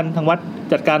หม่แล้วกันทางวัด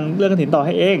จัดการเรื่องกฐินต่อใ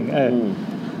ห้เอง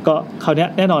ก็คราวเนี้ย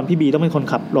แน่นอนพี่บีต้องเป็นคน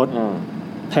ขับรถ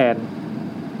แทน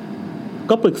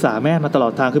ก็ปรึกษาแม่มาตลอ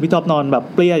ดทางคือพี่ท็อปนอนแบบ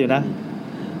เปรี้ยอยู่นะ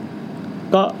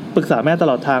ก็ปรึกษาแม่ต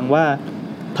ลอดทางว่า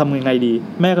ทำยังไงดี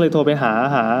แม่ก็เลยโทรไปหา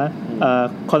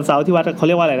คอนซัลท์ที่วัดเขาเ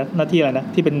รียกว่าอะไรนะหน้าที่อะไรนะ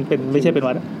ที่เป็นไม่ใช่เป็น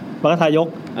วัดมคธายก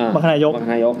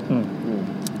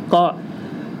ก็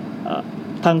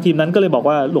ทางทีมนั้นก็เลยบอก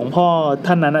ว่าหลวงพ่อ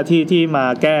ท่านนั้นนะที่มา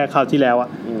แก้คราวที่แล้วอ่ะ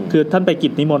คือท่านไปกิ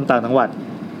จนิมนต์ต่างจังหวัด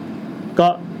ก็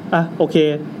โอเค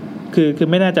คือ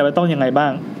ไม่แน่ใจว่าต้องยังไงบ้า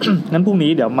ง งั้นพรุ่งนี้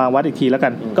เดี๋ยวมาวัดอีกทีแล้วกั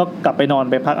นก็กลับไปนอน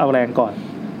ไปพักเอาแรงก่อน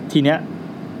ทีเนี้ย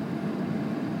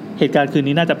เหตุการณ์คืน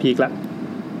นี้น่าจะพีคละ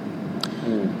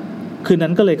คืนนั้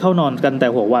นก็เลยเข้านอนกันแต่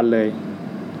หัววันเลย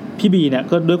พี่บีเนี่ย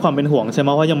ก็ด้วยความเป็นห่วงใช่ไหม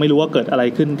ว่ายังไม่รู้ว่าเกิดอะไร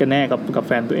ขึ้นกันแน่กับแ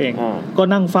ฟนตัวเองก็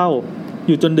นั่งเฝ้าอ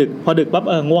ยู่จนดึกพอดึกปั๊บ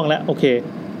ง่วงแล้วโอเค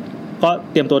ก็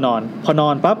เตรียมตัวนอนพอนอ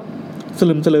นปั๊บส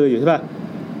ลึมสลืออยู่ใช่ป่ะ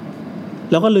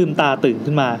แล้วก็ลืมตาตื่น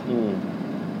ขึ้นมา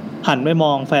หันไปม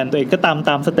องแฟนตัวเองก็ต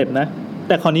ามสเต็ปนะแ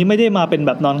ต่คราวนี้ไม่ได้มาเป็นแ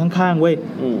บบนอนข้างๆเว้ย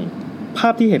ภา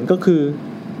พที่เห็นก็คือ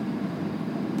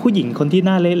ผู้หญิงคนที่ห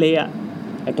น้าเละๆอ่ะ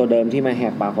ไอตัวเดิมที่มาแห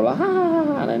กปากคนละ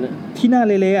อะไรนะที่หน้า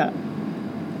เละๆอ่ะ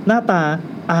หน้าตา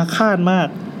อาฆาตมาก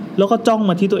แล้วก็จ้อง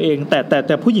มาที่ตัวเองแ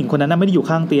ต่ผู้หญิงคนนั้นไม่ได้อยู่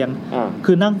ข้างเตียง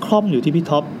คือนั่งคล่อมอยู่ที่พี่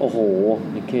ท็อปโอ้โห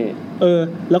โอเค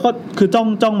แล้วก็คือ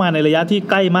จ้องมาในระยะที่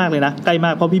ใกล้มากเลยนะใกล้ม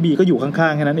ากเพราะพี่บีก็อยู่ข้า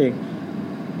งๆแค่นั้นเอง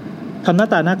ทำหน้า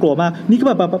ตาน่ากลัวมากนี่ก็แ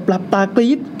บบหลับตาก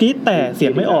รี๊ดแต่เสีย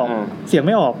งไม่ออก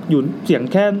อยู่เสียง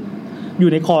แค่อ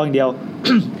ยู่ในคออย่างเดียว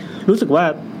รู้สึกว่า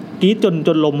กรี๊ดจ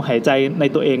นลมหายใจใน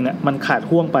ตัวเองเนี่ยมันขาด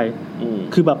ห่วงไป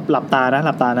คือแบบหลับตา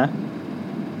นะ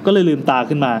ก็เลยลืมตา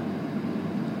ขึ้นมา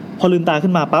พอลืมตา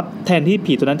ขึ้นมาปั๊บแทนที่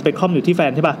ผีตัวนั้นจะไปคล่อมอยู่ที่แฟ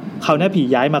นใช่ป่ะคราวนี้ผี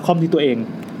ย้ายมาคล่อมที่ตัวเอง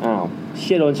เ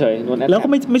ชี่ยโดนเฉยแล้วก็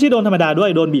ไม่ใช่โดนธรรมดาด้วย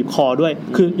โดนบีบคอด้วย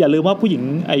คืออย่าลืมว่าผู้หญิง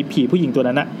ไอ้ผีผู้หญิงตัว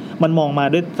นั้นน่ะมันมองมา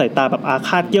ด้วยสายตาแบบอาฆ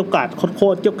าตเกรี้ยวกราดโค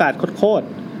ตรเกรี้ยวกราดโคตร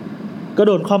ก็โ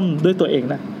ดนคล่อมด้วยตัวเอง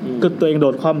นะก็ตัวเองโด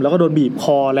นคล่อมแล้วก็โดนบีบค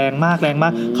อแรงมาก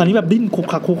คราวนี้แบบดิ้นคุก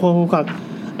คัก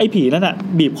ไอ้ผีนั่นน่ะ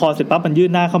บีบคอเสร็จปั๊บมันยื่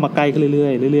นหน้าเข้ามาใกล้ขึ้นเรื่อ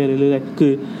ยๆคื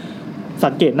อ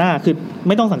สังเกตหน้าคือไ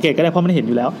ม่ต้องสังเกตก็ได้เพราะมันเห็นอ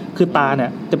ยู่แล้วคือตาเนี่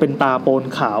ยจะเป็นตาโปน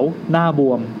ขาวหน้าบ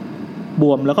ว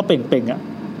มแล้วก็เป่งๆอ่ะ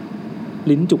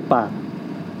ลิ้นจุกปาก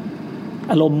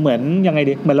อารมณ์เหมือนยังไง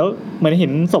ดีเหมือนเห็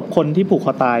นศพคนที่ผูกค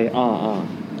อตาย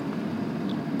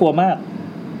กลัวมาก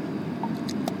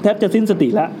แทบจะสิ้นสติ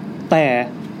ละแต่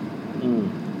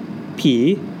ผี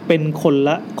เป็นคนล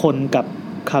ะคนกับ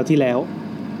คราวที่แล้ว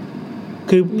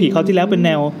คือผีคราวที่แล้วเป็นแ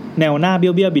นวหน้าเบี้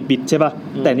ยวบิดใช่ป่ะ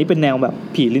แต่นี่เป็นแนวแบบ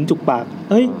ผีลิ้นจุกปาก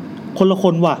เฮ้ยคนละค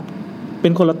นว่ะเป็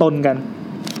นคนละตนกัน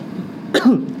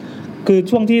คือ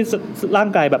ช่วงที่ร่าง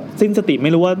กายแบบสิ้นสติไ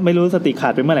ม่รู้สติขา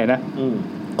ดไปเมื่อไหร่นะ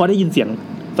ก็ได้ยินเสียง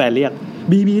แฟนเรียก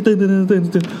บีตื่น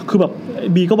คือแบบ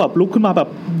บีก็แบบลุกขึ้นมาแบบ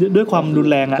ด้วยความรุน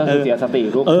แรงอ่ะเสียสติ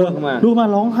ลุกมา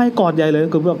ร้องไห้กอดใหญ่เลย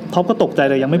คือแบบท็อปก็ตกใจ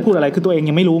เลยยังไม่พูดอะไรคือตัวเอง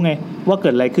ยังไม่รู้ไงว่าเกิ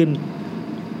ดอะไรขึ้น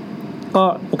ก็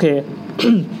โอเค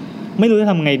ไม่รู้จะ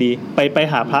ทำไงดีไป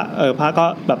หาพระพระก็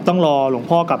แบบต้องรอหลวง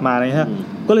พ่อกลับมาอะไรฮะ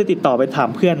ก็เลยติดต่อไปถาม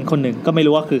เพื่อนคนหนึ่งก็ไม่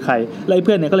รู้ว่าคือใครแล้วเ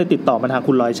พื่อนเนี่ยก็เลยติดต่อมาทาง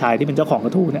คุณลอยชายที่เป็นเจ้าของกร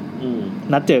ะทู้เนี่ย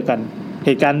นัดเจอกันเห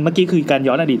ตุการณ์เมื่อกี้คือการ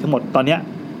ย้อนอดีตทั้งหมดตอนเนี้ย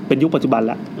เป็นยุคปัจจุบัน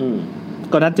ละ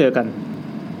ก็นัดเจอกัน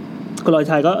คุณลอย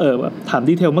ชายก็ถาม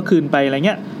ดีเทลเมื่อคืนไปอะไรเ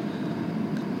งี้ย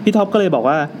พี่ท็อปก็เลยบอก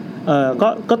ว่า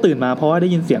ก็ตื่นมาเพราะว่าได้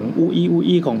ยินเสียงอู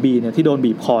อีของบีเนี่ยที่โดน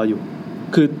บีบคออยู่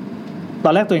คือตอ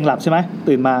นแรกตัวเองหลับใช่ไหม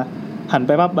ตื่นมาหันไ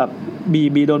ปว่าแบบ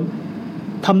บีโดน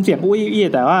ทำเสียงอุ้ย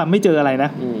แต่ว่าไม่เจออะไรนะ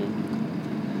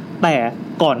แต่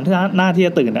ก่อนที่หน้าที่จ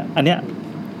ะตื่นอ่ะอันเนี้ย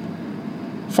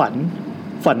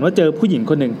ฝันว่าเจอผู้หญิง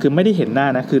คนหนึ่งคือไม่ได้เห็นหน้า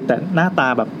นะคือแต่หน้าตา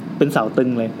แบบเป็นสาวตึง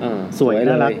เลยสวย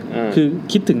น่ารักคือ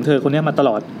คิดถึงเธอคนนี้มาตล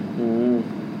อด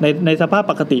ในสภาพ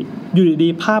ปกติอยู่ดี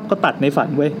ๆภาพก็ตัดในฝัน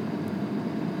เว้ย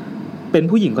เป็น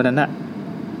ผู้หญิงคนนั้นอ่ะ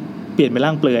เปลี่ยนเป็นร่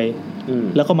างเปลือย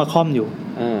แล้วก็มาค่อมอยู่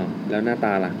แล้วหน้าต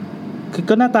าล่ะคือ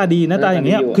ก็หน้าตาดีหน้าตาอย่างเ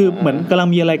งี้ยคือเหมือนกำลัง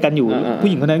มีอะไรกันอยู่ผู้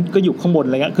หญิงคนนั้นก็อยู่ข้างบนอ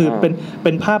ะไรเงี้ยคือเ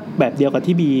ป็นภาพแบบเดียวกับ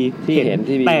ที่บีเห็น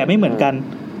แต่ไม่เหมือนกัน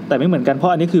เพรา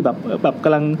ะอันนี้คือแบบก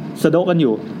ำลังสะโดกกันอ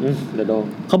ยู่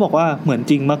เขาบอกว่าเหมือน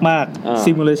จริงมากๆ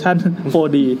simulation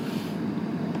 4D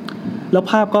แล้ว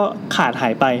ภาพก็ขาดหา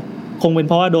ยไปคงเป็นเ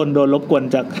พราะว่าโดนรบกวน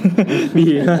จากบี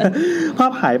ภา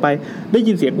พหายไปได้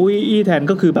ยินเสียงอุ้ยแทน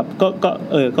ก็คือแบบ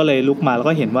ก็เลยลุกมาแล้ว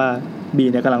ก็เห็นว่าบี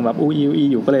เนี่ยกำลังแบบอุ้ย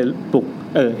อยู่ก็เลยปลุก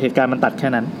เหตุการณ์มันตัดแค่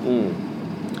นั้น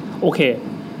โอเค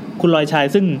คุณลอยชาย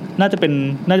ซึ่งน่าจะเป็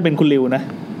นคุณริวนะ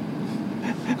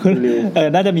คุณริว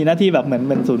น่าจะมีหน้าที่แบบเห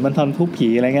มือนศูนย์บรรเทาทุกข์ผี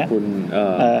อะไรเงี้ยคุณ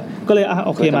ก็เลยโ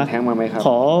อเคมาข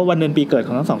อวันเดือนปีเกิดข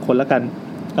องทั้งสองคนแล้วกัน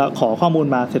ก็ขอข้อมูล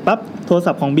มาเสร็จปั๊บโทร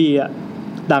ศัพท์ของบีอ่ะ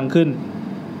ดังขึ้น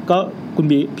ก็คุณ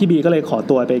บีพี่บีก็เลยขอ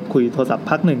ตัวไปคุยโทรศัพท์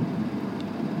พักนึง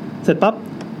เสร็จปั๊บ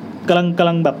กำ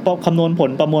ลังแบบคำนวณผล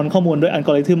ประมวลข้อมูลด้วยอัลก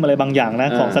อริทึมอะไรบางอย่างนะ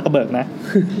ของซักเคอร์เบิร์กนะ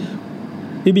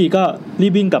พี่บีก็รี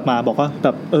บวิ่งกลับมาบอกว่าแบ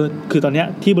บคือตอนเนี้ย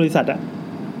ที่บริษัทอ่ะ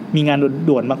มีงาน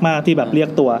ด่วนมากๆที่แบบเรียก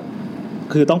ตัว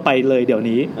คือต้องไปเลยเดี๋ยว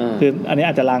นี้คืออันนี้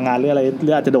อาจจะลางานหรืออะไรหรื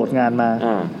ออาจจะโดดงานมา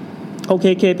โอเค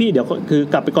พี่เดี๋ยวคือ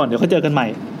กลับไปก่อนเดี๋ยวเขาเจอกันใหม่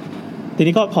ที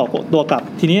นี้ก็ขอตัวกลับ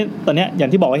ทีนี้ตอนเนี้ยอย่าง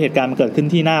ที่บอกว่าเหตุการณ์มันเกิดขึ้น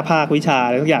ที่หน้าภาควิชาอะ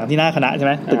ไรทุกอย่างที่หน้าคณะใช่ไห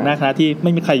มตึกหน้าคณะที่ไ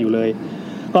ม่มีใครอยู่เลย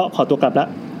ก็ขอตัวกลับแล้ว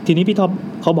ทีนี้พี่ท็อป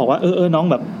เขาบอกว่าน้อง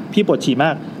แบบพี่ปวดฉี่มา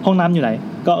กห้องน้ำอยู่ไหน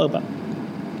ก็แบบ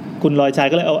คุณลอยชาย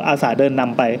ก็เลยเอาอาสาเดินน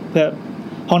ำไปเพื่อ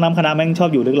ห้องน้ำคณะแม่งชอบ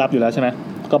อยู่ลึกลับอยู่แล้วใช่ไหม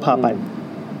ก็พาไป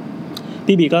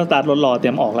พี่บีก็สตาร์ทรถรอเตรี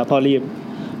ยมออกแล้วพอรีบ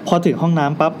พอถึงห้องน้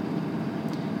ำปั๊บ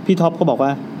พี่ท็อปก็บอกว่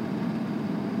า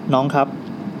น้องครับ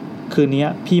คืนนี้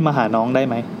พี่มาหาน้องได้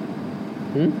ไหม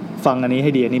ฟังอันนี้ใ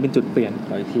ห้ดีอันนี้เป็นจุดเปลี่ยน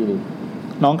ขออีกทีนึง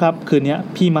น้องครับคืนนี้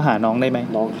พี่มาหาน้องได้ไหม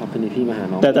น้องครับคืนนี้พี่มาหา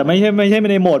น้องแต่ไม่ใช่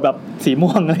ในโหมดแบบสีม่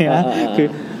วงอะไรนะคือ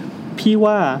พี่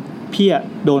ว่า พี่อะ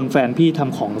โดนแฟนพี่ท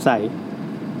ำของใส่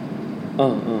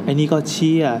ไอ้นี่ก็เ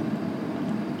ชี่ย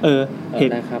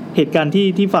เหตุการณ์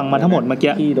ที่ฟังมาทั้งหมดเมื่อ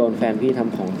กี้พี่โดนแฟนพี่ท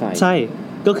ำของใส่ใช่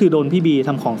ก็คือโดนพี่บีท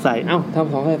ำของใส่ท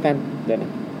ำของใส่แฟนเดี๋ยวนะ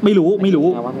ไม่รู้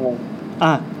งง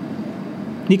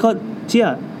นี่ก็เชี่ย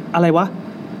อะไรวะ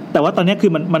แต่ว่าตอนนี้คื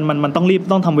อมันต้องรีบ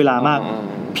ต้องทำเวลามาก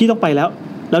พี่ต้องไปแล้ว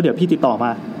เดี๋ยวพี่ติดต่อม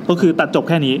าก็คือตัดจบ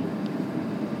แค่นี้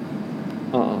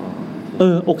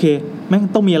โอเคแม่ง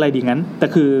ต้องมีอะไรดีงั้นแต่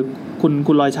คือ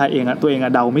คุณลอยชายเองอะตัวเองอ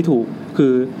ะเดาไม่ถูกคื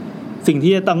อสิ่ง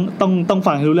ที่ต้อง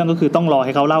ฟังให้รู้เรื่องก็คือต้องรอใ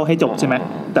ห้เขาเล่าให้จบใช่ไหม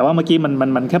แต่ว่าเมื่อกี้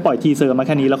มันแค่ปล่อยทีเซอร์มาแ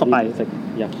ค่นี้แล้วก็ไป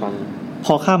อยากฟังพ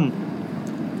อค่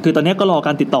ำคือตอนนี้ก็รอก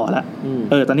ารติดต่อแล้ว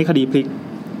ตอนนี้คดีพลิก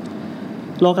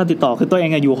รอการติดต่อคือตัวเอง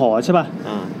อยู่หอใช่ป่ะ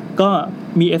ก็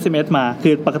มี SMS มาคื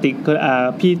อปกติคือ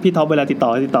พี่ท็อปเวลาติดต่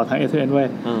อทาง SMS เว้ย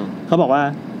เขาบอกว่า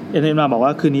SMS มาบอกว่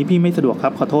าคืนนี้พี่ไม่สะดวกครั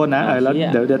บขอโทษนะแล้ว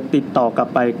เดี๋ยวติดต่อกลับ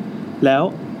ไปแล้ว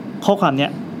ข้อความเนี้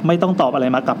ยไม่ต้องตอบอะไร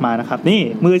มากลับมานะครับนี่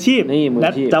มืออาชีพและ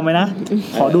จำไว้นะ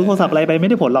ขอดูโทรศัพท์อะไรไปไม่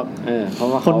ได้ผลหรอกเพราะ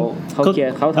ว่าเขาเคลีย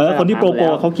ร์คนที่โปร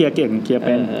เขาเคลียร์เก่งเคลียร์เ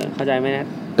ป็นเข้าใจไหมนะ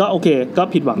ก็โอเคก็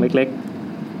ผิดหวังเล็ก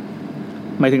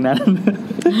ๆหมายถึงนั้น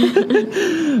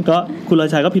ก็คุณลอย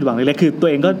ชายก็ผิดหวังเล็กๆคือตัว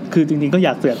เองก็คือจริงๆก็อย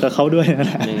ากเสือกกับเขาด้วยน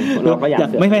ะอยาก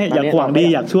ไม่อยากหวังดี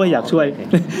อยากช่วย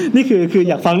นี่คือ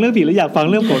อยากฟังเรื่องผีหรืออยากฟัง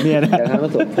เรื่องผัวเมียนะอยากฟังเรื่อ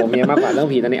งผัวเมียมากกว่าเรื่อง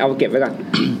ผีตอนนี้เอาเก็บไว้ก่อน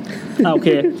โอเค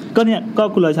ก็เนี่ยก็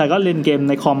คุณลอยชายก็เล่นเกม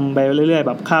ในคอมไปเรื่อยๆแ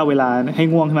บบฆ่าเวลาให้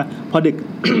ง่วงใช่ไหมพอดึก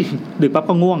ดึกปั๊บ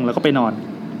ก็ง่วงแล้วก็ไปนอน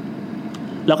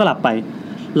แล้วก็หลับ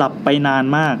ไปนาน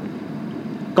มาก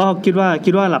ก็คิดว่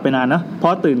าหลับไปนานนะเพรา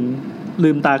ะตื่นลื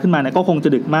มตาขึ้นมาเนี่ยก็คงจะ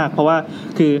ดึกมากเพราะว่า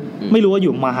คือไม่รู้ว่าอ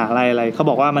ยู่มหาลัยอะไรเขา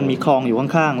บอกว่ามันมีคลองอยู่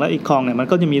ข้างๆแล้วอีกคลองเนี่ยมัน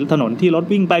ก็จะมีถนนที่รถ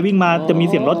วิ่งไปวิ่งมาจะมี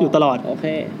เสียงรถอยู่ตลอดโอเค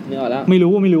นึกออกแล้วไม่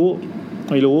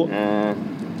รู้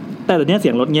แต่เดี๋ยวนี้เสี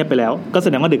ยงรถเงียบไปแล้วก็แส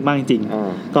ดงว่าดึกมากจริง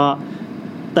ๆก็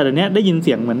แต่เดี๋ยวนี้ได้ยินเ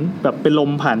สียงเหมือนแบบเป็นลม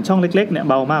ผ่านช่องเล็กๆเนี่ย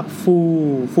เบามาก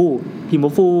ฟูพิมพ์ว่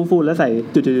าฟูแล้วใส่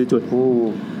จุด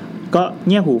ก็เ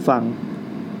งี่ยหูฟัง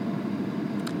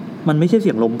มันไม่ใช่เ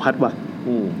สียงลมพัดว่ะ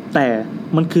แต่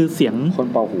มันคือเสียงคน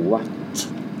เป่าหูว่ะ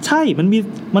ใช่มันมี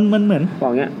มันเหมือนบอ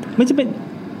กเงี้ยไม่ใช่เป็น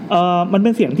มันเป็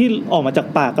นเสียงที่ออกมาจาก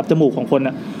ปากกับจมูกของคน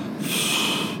น่ะ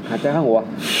หายใจข้างหัว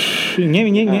อย่างเ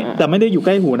งี้ยแต่ไม่ได้อยู่ใก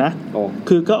ล้หูนะ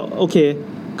คือก็โอเค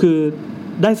คือ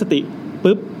ได้สติ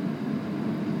ปึ๊บ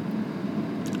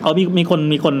มี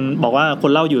คนบอกว่าค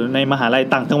นเล่าอยู่ในมหาลัย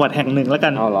ต่างจังหวัดแห่งหนึ่งแล้วกั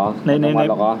นอ๋อเหรอใน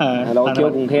เราเที่ยว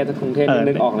กรุงเทพ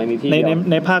นึกออกในมีที่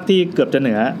ในภาคที่เกือบจะเห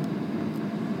นือ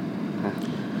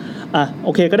โอ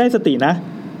เคก็ได้สตินะ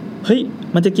เฮ้ย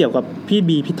มันจะเกี่ยวกับพี่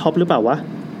บีพี่ท็อปหรือเปล่าวะ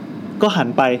ก็หัน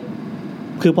ไป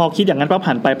คือพอคิดอย่างนั้นปั๊บ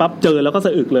หันไปปั๊บเจอแล้วก็ส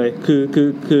ะอึกเลย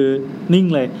คือนิ่ง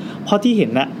เลยเพราะที่เห็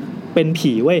นน่ะเป็น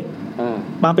ผีเว้ย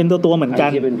มาเป็นตัวเหมือนกัน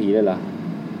ที่เป็นผีเลยเหรอ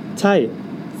ใช่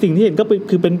สิ่งที่เห็นก็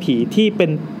คือเป็นผีที่เ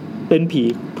ป็นผี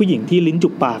ผู้หญิงที่ลิ้นจุ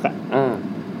กปาก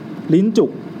ลิ้นจุก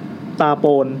ตาโป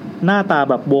นหน้าตา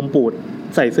แบบบวมปูด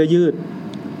ใส่เสื้อยืด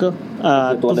ก็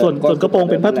ส่วนกระโปรง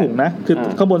เป็นผ้าถุงนะคือ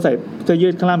ข้างบนใส่เสื้อยื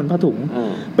ดข้างล่างเป็นผ้าถุง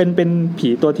เป็นผี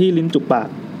ตัวที่ลิ้นจุกปาก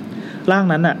ร่าง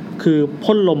นั้นน่ะคือ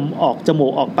พ่นลมออกจมู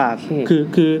กออกปาก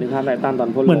คือ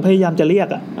เหมือนพยายามจะเรียก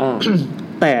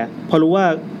แต่พอรู้ว่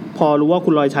าคุ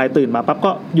ณลอยชายตื่นมาปั๊บ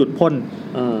ก็หยุดพ่น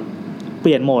เป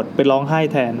ลี่ยนโหมดเป็นร้องไห้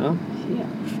แทน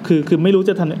คือไม่รู้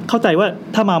จะทำเข้าใจว่า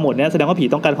ถ้ามาโหมดเนี้ยแสดงว่าผี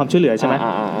ต้องการความช่วยเหลือใช่ไหม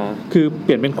คือเป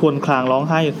ลี่ยนเป็นครวญครางร้อง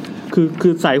ไห้คื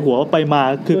อใส่หัวไปมา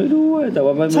คือด้วยแต่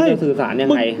ว่ามันจะสื่อสารยังไ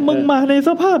งมึงมาในส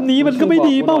ภาพนี้มันก็ไม่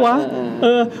ดีป่ะวะ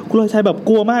คุณลอยชายแบบ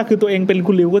กลัวมากคือตัวเองเป็น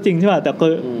คุณริวก็จริงใช่ป่ะแต่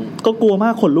ก็กลัวมา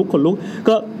กขนลุก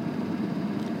ก็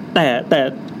แต่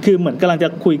คือเหมือนกำลังจะ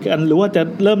คุยกันหรือว่าจะ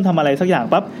เริ่มทำอะไรสักอย่าง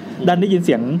ปั๊บดันได้ยินเ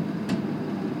สียง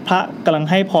พระกำลัง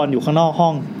ให้พรอยู่ข้างนอกห้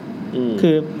องคื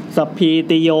อสัพพี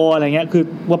ติโยอะไรเงี้ยคือ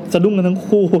ว่าสะดุ้งกันทั้ง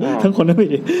คู่ทั้งคนทั้งผี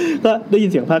ก็ได้ยิน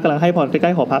เสียงพระกำลังให้พรใก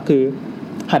ล้ๆหอพักคือ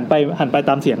หันไป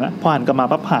ตามเสียงอะพอหันกลับมา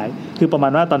ปั๊บหายคือประมา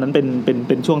ณว่าตอนนั้นเ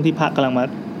ป็นช่วงที่พระกำลังมา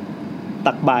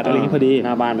ตักบาตรอะไรอย่างนี้พอดีห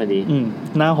น้าบ้านพอดี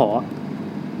หน้าหอ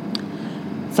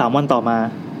3 วันต่อมา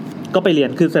ก็ไปเรียน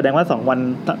คือแสดงว่า2 วัน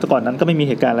ก่อนนั้นก็ไม่มี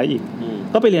เหตุการณ์อะไรอีก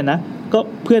ก็ไปเรียนนะก็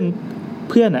เ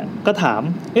พื่อนอะก็ถาม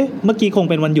เมื่อกี้คง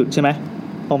เป็นวันหยุดใช่ไหม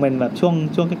คงเป็นแบบ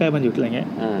ช่วงใกล้ๆวันหยุดอะไรเงี้ย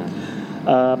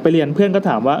ไปเรียนเพื่อนก็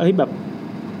ถามว่าเฮ้ยแบบ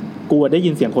กูได้ยิ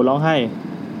นเสียงคนร้องไห้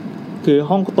คือ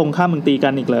ห้องตรงข้ามมึงตีกั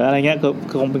นอีกเหรออะไรเงี้ยก็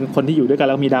คงเป็นคนที่อยู่ด้วยกัน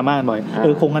แล้วมีดราม่าบ่อย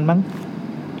คงงั้นมั้ง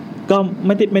ก็ไ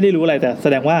ม่ได้รู้อะไรแต่แส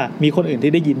ดงว่ามีคนอื่น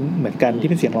ที่ได้ยินเหมือนกันที่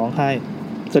เป็นเสียงร้องไห้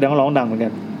แสดงว่าร้องดังเหมือนกั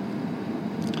น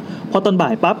พอตอนบ่า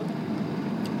ยปั๊บ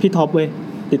พี่ท็อปเว้ย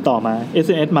ติดต่อมา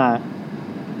SMS มา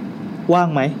ว่าง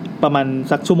ไหมประมาณ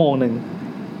สักชั่วโมงนึง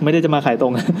ไม่ได้จะมาขายตร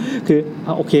ง คือ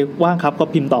โอเคว่างครับก็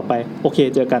พิมพ์ต่อไปโอเค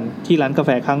เจอกันที่ร้านกาแฟ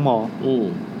ข้างมอ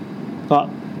ก็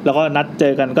แล้วก็นัดเจ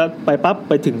อกันก็ไปปั๊บ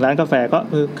ไปถึงร้านกาแฟก็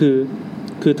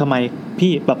คือทำไม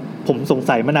พี่แบบผมสง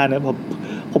สัยมานานนะ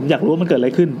ผมอยากรู้ว่ามันเกิดอะไร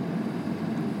ขึ้น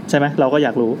ใช่ไหมเราก็อย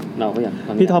ากรู้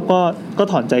พี่ท็อปก็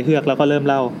ถอนใจเฮือกแล้วก็เริ่ม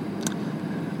เล่า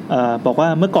บอกว่า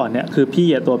เมื่อก่อนเนี่ยคือพี่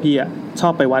ตัวพี่ชอ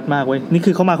บไปวัดมากเว้ยนี่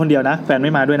คือเขามาคนเดียวนะแฟนไ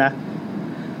ม่มาด้วยนะ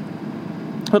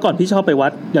เมื่อก่อนพี่ชอบไปวั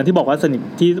ดอย่างที่บอกว่าสนิท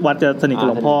ที่วัดจะสนิทกับ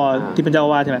หลวงพ่อที่เป็นเจ้าอ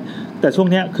าวาสใช่ไหมแต่ช่วง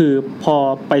เนี้ยคือพอ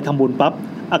ไปทำบุญปั๊บ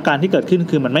อาการที่เกิดขึ้น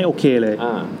คือมันไม่โอเคเลย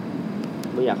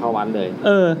ไม่อยากเข้าวัดเลย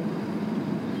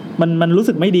มันรู้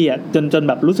สึกไม่ดีจน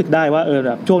แบบรู้สึกได้ว่าแ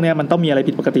บบช่วงเนี้ยมันต้องมีอะไร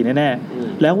ผิดปกติแน่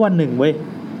ๆแล้ววันหนึ่งเว้ย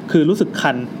คือรู้สึก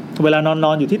คันเวลาน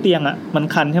อนอยู่ที่เตียงมัน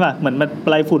คันใช่ป่ะเหมือนมันป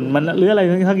ลายฝุ่นมันหรืออะไร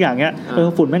ทั้งอย่างเงี้ย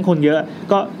ฝุ่นแม่งคนเยอะ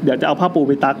ก็เดี๋ยวจะเอาผ้าปูไ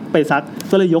ปซัก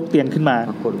ก็เลยยกเตียงขึ้นมา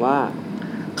ปรากฏว่า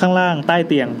ข้างล่างใต้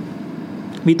เตียง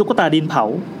มีตุ๊กตาดินเผา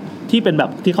ที่เป็นแบบ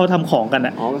ที่เขาทำของกัน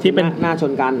ที่เป็นหน้าช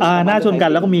นกันหน้าชนกั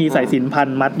นแล้วก็มีสายสิญจน์พัน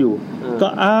มัดอยู่ก็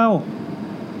อ้าว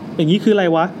อย่างนี้คืออะไร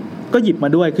วะก็หยิบมา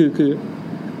ด้วยคือ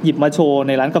หยิบมาโชว์ใ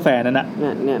นร้านกาแฟนั่นน่ะ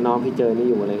เนี่ยน้องพี่เจอนี่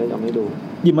อยู่อะไรก็ยังไม่ดู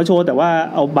หยิบมาโชว์แต่ว่า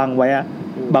เอาบังไว้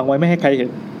ไม่ให้ใครเห็น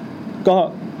ก็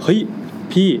เฮ้ย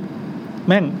พี่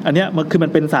แม่งอันเนี้ยมันคือมั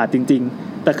นเป็นศาสตร์จริง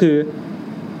ๆแต่คือ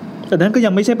แต่นั้นก็ยั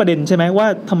งไม่ใช่ประเด็นใช่ไหมว่า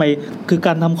ทำไมคือก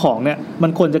ารทำของเนี่ยมั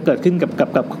นควรจะเกิดขึ้นกั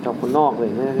บคนนอกเลย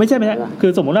ไม่ใช่คื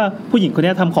อสมมติว่าผู้หญิงคน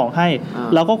นี้ทำของให้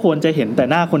เราก็ควรจะเห็นแต่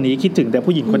หน้าคนนี้คิดถึงแต่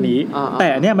ผู้หญิงคนนี้แต่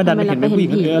อันเนี้ยมันดันไปเห็นเป็นผู้หญิง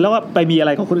คนอื่นแล้วก็ไปมีอะไ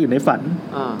รกับคนอื่นในฝัน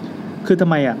คือทำ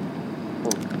ไม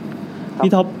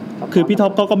พี่ท็อปคือพี่ท็อ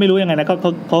ปก็ไม่รู้ยังไงนะเข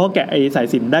าก็แกะไอ้สาย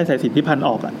สิญจน์ได้สายสิญจน์ที่พันอ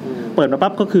อกเปิดมาปั๊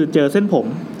บก็คือเจอเส้นผม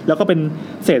แล้วก็เป็น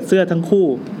เศษเสื้อทั้งคู่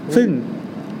ซึ่ง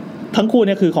ทั้งคู่เ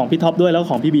นี่ยคือของพี่ท็อปด้วยแล้ว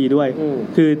ของพี่บีด้วย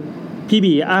คือพี่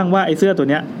บีอ้างว่าไอ้เสื้อตัว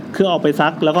เนี้ยคือเอาไปซั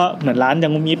กแล้วก็เหมือนร้านยั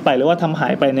งมิดไปหรือว่าทำหา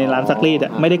ยไปในร้านซักรีด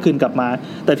ไม่ได้คืนกลับมา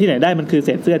แต่ที่ไหนได้มันคือเศ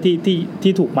ษเสื้อ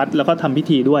ที่ถูกมัดแล้วก็ทำพิ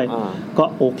ธีด้วยก็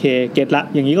โอเคเก็ตละ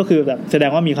อย่างนี้ก็คือแบบแสด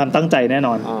งว่ามีความตั้งใจแน่น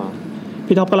อน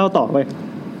พี่ท็อปก็เล่าต่อไป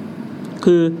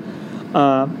คือ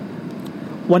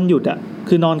วันหยุด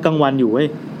คือนอนกลางวันอยู่เว้ย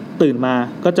ตื่นมา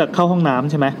ก็จะเข้าห้องน้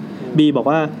ำใช่ไหมบีบอก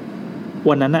ว่า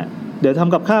วันนั้นเดี๋ยวท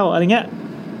ำกับข้าวอะไรเงี้ย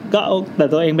ก็เอาแต่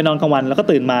ตัวเองไปนอนกลางวันแล้วก็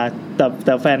ตื่นมาแ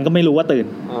ต่แฟนก็ไม่รู้ว่าตื่น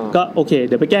ก็โอเคเ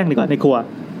ดี๋ยวไปแกล้งดีกว่าในครัว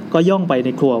ก็ย่องไปใน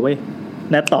ครัวเว้ย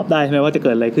แนทตอบได้ใช่ไหมว่าจะเ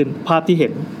กิดอะไรขึ้นภาพที่เห็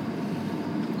น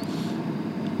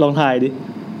ลองทายดิ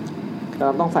เรา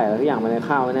ต้องใส่อะไรทุกอย่างไปใน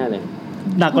ข้าวแน่เลย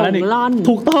หนักกว่านั้นอีก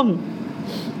ถูกต้อง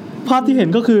ภาพที่เห็น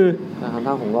ก็คือ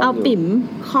เอาปิ่ม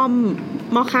ค่อม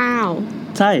หม้อข้าว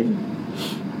ใช่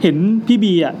เห็นพี่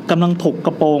บีกำลังถกก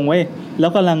ระโปรงไว้แล้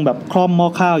วกำลังแบบคล่อมหม้อ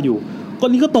ข้าวอยู่ก็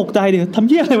นี่ก็ตกใจดิทำ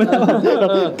เหี้ยอะไรวะ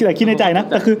แต่คิดในใจนะ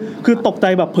แต่คือตกใจ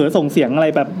แบบเผลอส่งเสียงอะไร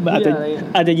แบบอาจ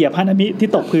จะเหยียบฮานามิที่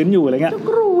ตกพื้นอยู่อะไรเงี้ย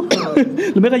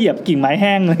หรือไม่ก็เหยียบกิ่งไม้แ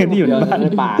ห้งอะไรที่อยู่ในบ้าน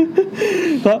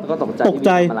ก็ตกใ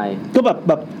จก็แบ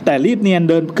บแต่รีบเนียน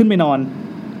เดินขึ้นไปนอน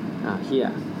เหี้ย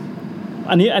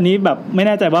อันนี้แบบไม่แ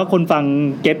น่ใจว่าคนฟัง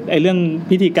เก็ตไอเรื่อง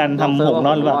พิธีการทำหงน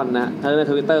อนหรือเปล่านะถ้าใน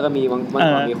Twitter ก็มี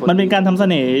มันเป็นการทำเส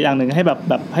น่ห์อย่างหนึ่งให้แบ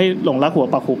บให้หลงรักหัว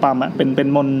ปักหูปั๊มเป็น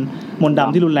มนต์ด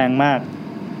ำที่รุนแรงมาก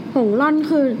หงล่อน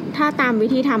คือถ้าตามวิ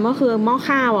ธีทำก็คือหม้อ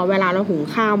ข้าวเวลาเราหุง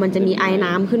ข้าวมันจะมีไอ้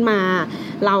น้ำขึ้นมา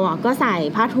เราก็ใส่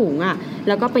ผ้าถุงแ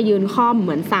ล้วก็ไปยืนค่อมเห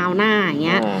มือนซาวน่าอย่างเ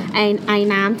งี้ยไอ้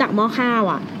น้ำจากหม้อข้าว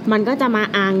มันก็จะมา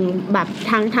อังแบบ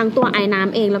ทั้งตัวไอ้น้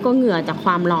ำเองแล้วก็เหงื่อจากค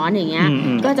วามร้อนอย่างเงี้ย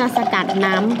ก็จะสกัด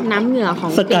น้ำเหงื่อขอ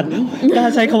งสกัดกล้า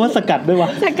ใช้คำว่าสกัดด้วยวะ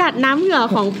สกัดน้ำเหงื่อ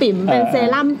ของปิ่มเป็นเซ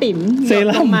รั่มปิ่มเซ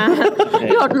รั่มมา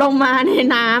หยดลงมาใน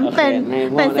น้ำเ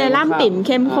ป็นเซรั่มปิ่มเ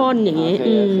ข้มข้นอย่างงี้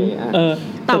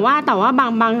แต่ว่า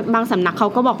บางสำนักเขา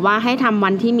ก็บอกว่าให้ทำวั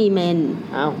นที่มีเมน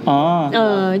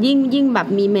ยิ่งแบบ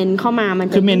มีเมนเข้ามามัน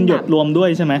จะคือเมนหยดรวมด้วย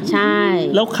ใช่ไหมใช่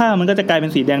แล้วข้าวมันก็จะกลายเป็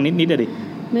นสีแดงนิดๆดิ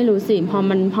ไม่รู้สิพอ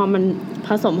มันผ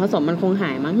สมมันคงห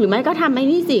ายมั้งหรือไม่ก็ทำไอ้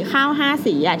นี่สีข้าว5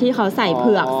สีที่เขาใส่เ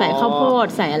ผือกใส่ข้าวโพด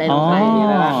ใส่อะไรลงไป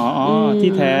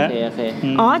ที่แท้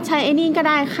ใช้ไอ้นี่ก็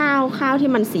ได้ข้าวที่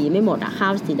มันสีไม่หมดข้า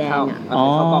วสีแดง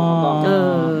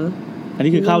อัน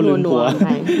นี้คือข้าวลืมผัว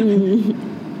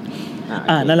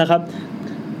นั่นแหละครับ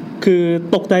คือ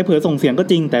ตกใจเผลอส่งเสียงก็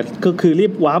จริงแต่ก็คือรี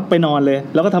บวาร์ปไปนอนเลย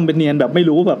แล้วก็ทำเป็นเนียนแบบไม่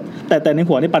รู้แบบแต่ใน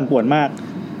หัวนี่ปั่นป่วนมาก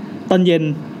ตอนเย็น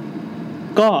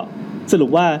ก็สรุป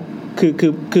ว่าคื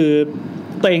อ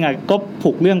ตัวเองก็ผู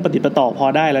กเรื่องปฏิปต่อพอ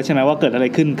ได้แล้วใช่ไหมว่าเกิดอะไร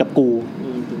ขึ้นกับกู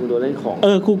โดนเล่นของ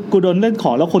กูโดนเล่นข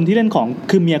องแล้วคนที่เล่นของ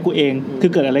คือเมียกูเองคื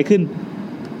อเกิดอะไรขึ้น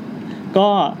ก็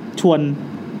ชวน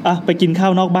ไปกินข้า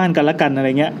วนอกบ้านกันละกันอะไร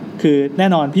เงี้ยคือแน่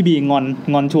นอนพี่บี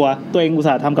งอนชัวตัวเองอุต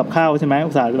ส่าห์ทำกับข้าวใช่ไหม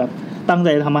อุตส่าห์แบบตั้งใจ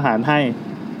ทำอาหารให้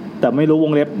แต่ไม่รู้ว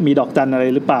งเล็บมีดอกจันอะไร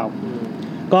หรือเปล่า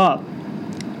ก็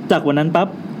จากวันนั้นปั๊บ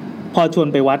พอชวน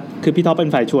ไปวัดคือพี่ท็อปเป็น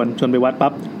ฝ่ายชวนไปวัด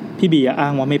ปั๊บพี่บีอ้า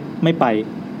งว่าไม่ไป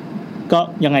ก็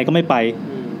ยังไงก็ไม่ไป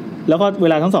แล้วก็เว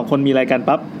ลาทั้งสองคนมีอะไรกัน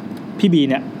ปั๊บพี่บี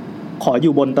เนี่ย ขออ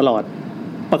ยู่บนตลอด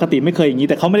ปกติไม่เคยอย่างนี้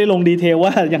แต่เขาไม่ได้ลงดีเทลว่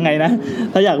ายังไงนะ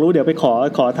ถ้าอยากรู้เดี๋ยวไป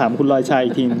ขอถามคุณลอยชัย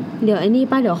อีกทีเดี๋ยวไอ้นี่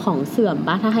ป้าเดี๋ยวของเสื่อม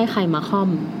ป้าถ้าให้ใครมาค่อม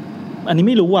อันนี้ไ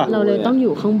ม่รู้อ่ะเราเลยต้องอ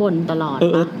ยู่ข้างบนตลอด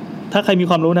ถ้าใครมี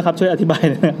ความรู้นะครับช่วยอธิบาย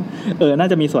นะน่า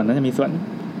จะมีส่วน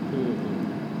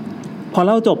พอเ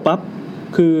ล่าจบปั๊บ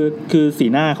คือสี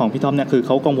หน้าของพี่ท็อปเนี่ยคือเข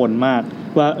ากังวลมาก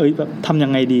ว่าแบบทำยั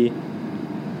งไงดี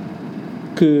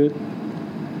คือ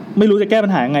ไม่รู้จะแก้ปั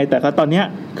ญหายังไงแต่ก็ตอนเนี้ย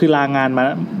คือลางานมา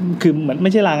คือเหมือนไ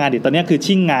ม่ใช่ลางานดิตอนเนี้ยคือ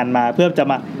ชิ่งงานมาเพื่อจะ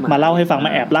มาเล่าให้ฟังม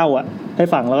าแอบเล่าอ่ะให้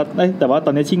ฟังแล้วก็แต่ว่าต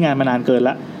อนนี้ชิ่งงานมานานเกิน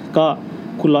ละก็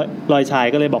คุณลอยชาย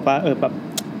ก็เลยบอกว่าแบบ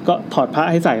ก็ถอดพระ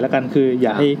ให้ใส่แล้วกันคืออย่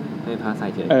าให้พระใส่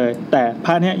เฉยแต่พ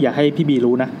ระเนี้ยอย่าให้พี่บี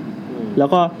รู้นะแล้ว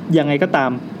ก็ยังไงก็ตา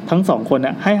มทั้งสองคน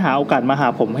น่ะให้หาโอกาสมาหา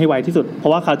ผมให้ไวที่สุดเพรา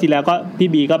ะว่าคราวที่แล้วก็พี่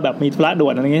บีก็แบบมีธุระด่ว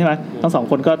นอะไรอย่างงี้ใช่ไหมทั้งสอง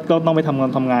คนก็ต้องไปท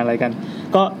ำงานอะไรกัน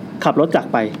ก็ขับรถจาก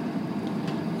ไป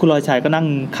คุณลอยชัยก็นั่ง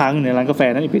ค้างอยู่ในร้านกาแฟ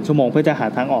นั้นอีกเป็นชั่วโมงเพื่อจะหา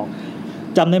ทางออก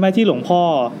จำได้ไหมที่หลวงพ่อ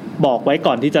บอกไว้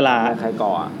ก่อนที่จะลากำใคร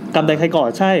ก่อ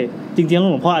ใช่จริง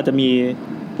ๆหลวงพ่ออาจจะมี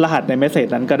รหัสในเมสเสจ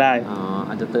นั้นก็ได้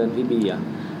อาจจะเตือนพี่บี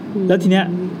แล้วทีเนี้ย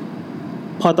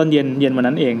พอตอนเย็นวัน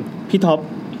นั้นเองพี่ท็อป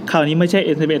คราวนี้ไม่ใช่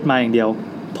SMS มาอย่างเดียว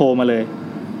โทรมาเลย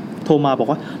โทรมาบอก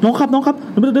ว่าน้องครับน้อ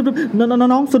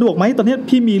งสะดวกไหมตอนนี้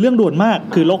พี่มีเรื่องด่วนมาก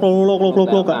คือโลก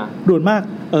อ่ะด่วนมาก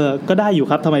ก็ได้อยู่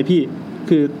ครับทำไมพี่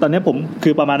คือตอนนี้ผมคื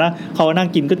อประมาณนะเขานั่ง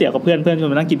กินก๋วยเตี๋ยวกับเพื่อนชว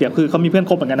นมานั่งกินเตี๋ยวคือเขามีเพื่อน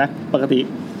คบเหมือนกันนะปกติ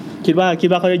คิดว่า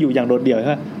เขาจะอยู่อย่างโดดเดี่ยวใช่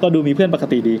ไหมก็ดูมีเพื่อนปก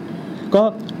ติดีก็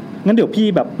งั้นเดี๋ยวพี่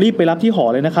แบบรีบไปรับที่หอ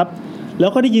เลยนะครับแล้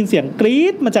วก็ได้ยินเสียงกรี๊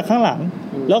ดมาจากข้างหลัง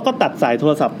แล้วก็ตัดสายโท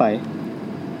รศัพท์ไป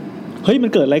เฮ้ยมัน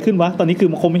เกิดอะไรขึ้นวะตอนนี้คือ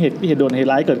มันคงมีเหตุโดนเหตุ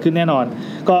ร้ายเกิดขึ้นแน่นอน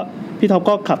ก็พี่ท็อป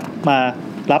ก็ขับมา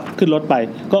รับขึ้นรถไป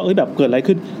ก็แบบเกิดอะไร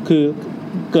ขึ้นคือ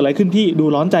เกิดอะไรขึ้นพี่ดู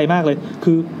ร้อนใจมากเลย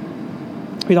คือ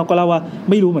พี่ท็อปก็เล่าว่า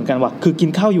ไม่รู้เหมือนกันว่ะคือกิน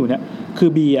ข้าวอยู่เนี่ยคือ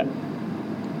บีอ่ะ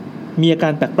มีอากา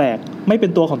รแปลกๆไม่เป็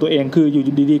นตัวของตัวเองคืออยู่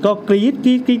ดีๆก็ก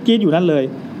รี๊ดอยู่นั่นเลย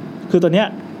คือตอนเนี้ย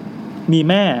มี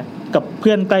แม่กับเ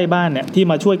พื่อนใกล้บ้านเนี่ยที่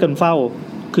มาช่วยกันเฝ้า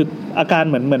คืออาการ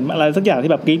เหมือนอะไรสักอย่าง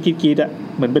ที่แบบกรี๊ดอ่ะ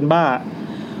เหมือนเป็นบ้า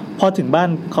พอถึงบ้าน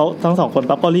เขาทั้งสองคน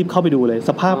ปั๊บก็รีบเข้าไปดูเลย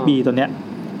สภาพบีตัวเนี้ย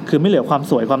คือไม่เหลือความ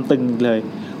สวยความตึงเลย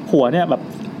หัวเนี่ยแบบ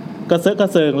กระเซาะกระ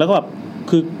เซิงแล้วก็แบบ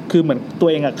คือเหมือนตัว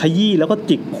เองอะขยี้แล้วก็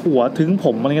จิกหัวถึงผ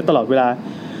มอะไรเงี้ยตลอดเวลา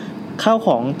ข้าวข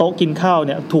องโต๊ะกินข้าวเ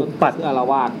นี่ยถูกปัดอาละ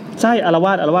วาดใช่อาละว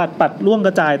าดปัดร่วงก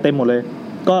ระจายเต็มหมดเลย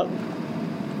ก็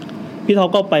พี่ท็อป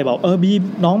ก็ไปบอกบี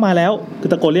น้องมาแล้วคือ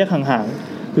ตะโกนเรียกห่าง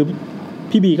ๆคือ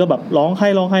พี่บีก็แบบร้องไห้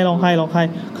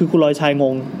คือคุณลอยชายง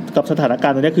งกับสถานการ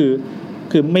ณ์ตรงนี้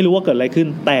คือไม่รู้ว่าเกิดอะไรขึ้น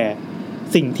แต่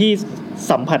สิ่งที่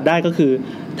สัมผัสได้ก็คือ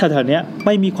แถวๆนี้ไ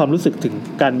ม่มีความรู้สึกถึง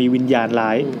การมีวิญญาณร้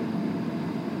าย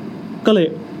ก็เลย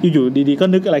อยู่ๆดีๆก็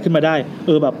นึกอะไรขึ้นมาได้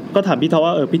แบบก็ถามพี่ท็อป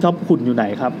ว่าพี่ท็อปหุ่นอยู่ไหน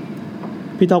ครับ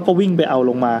พี่ท็อปก็วิ่งไปเอา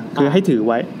ลงมาคือให้ถือ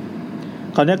ไว้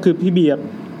คราวนี้คือพี่บี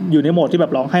อยู่ในโหมดที่แบ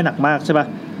บร้องไห้หนักมากใช่ป่ะ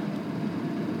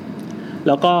แ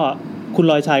ล้วก็คุณ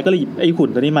ลอยชายก็เลยหยิบไอ้หุ่น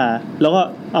ตัวนี้มาแล้วก็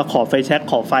ขอไฟแช็ก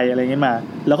ขอไฟอะไรเงี้ยมา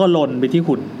แล้วก็ลนไปที่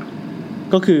หุ่น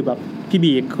ก็คือแบบพี่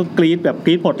บีก็กรี๊ดแบบก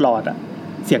รี๊ดหมดหลอดอ่ะ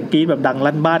เสียงกรี๊ดแบบดัง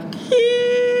ลั่นบ้าน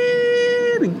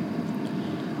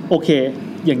โอเค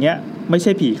อย่างเงี้ยไม่ใ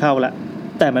ช่ผีเข้าละ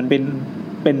แต่มันเ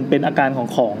ป็นอาการ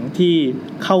ของที่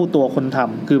เข้าตัวคนท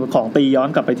ำคือของตีย้อน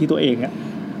กลับไปที่ตัวเองอ่ะ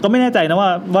ก็ไม่แน่ใจนะ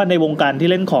ว่าในวงการที่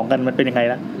เล่นของกันมันเป็นยังไง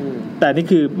นะแต่นี่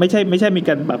คือไม่ใช่มีก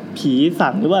ารแบบผี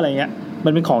สั่งหรือว่าอะไรเงี้ยมั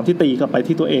นเป็นของที่ตีกลับไป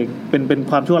ที่ตัวเองเป็น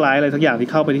ความชั่วร้ายอะไรสักอย่างที่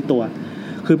เข้าไปที่ตัว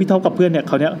คือพี่ท็อปกับเพื่อนเนี่ยเ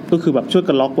ขาเนี้ยก็คือแบบช่วย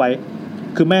กันล็อกไว้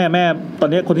คือแม่ตอน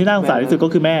นี้คนที่น่าสงสารที่สุดก็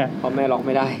คือแม่เพราะแม่ล็อกไ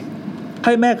ม่ได้ใ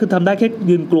ห้แม่คือทำได้แค่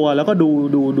ยืนกลัวแล้วก็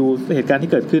ดูเหตุการณ์ที่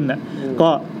เกิดขึ้นนะ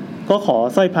ก็ขอ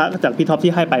สร้อยพระจากพี่ท็อป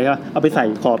ที่ให้ไปใช่ป่ะเอาไปใส่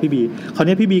คอพี่บีคราว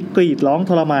นี้พี่บีกรีดร้อง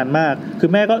ทรมานมากคือ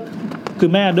แม่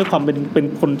ด้วยความเป็น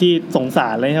คนที่สงสา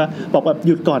รเลยใช่ป่ะบอกแบบห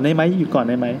ยุดก่อนได้ไห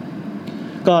ม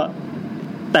ก็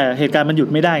แต่เหตุการณ์มันหยุด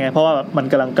ไม่ได้ไงเพราะว่ามัน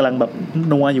กำลังแบบ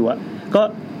นัวอยู่อะก็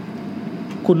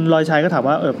คุณลอยชัยก็ถาม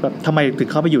ว่าแบบทำไมถึง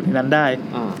เข้าไปอยู่ในนั้นได้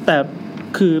แต่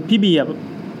คือพี่บีอ่ะ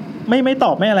ไม่ต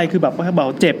อบไม่อะไรคือแบบว่าเบา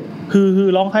เจ็บคือ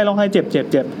ร้องไห้เจ็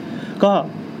บก็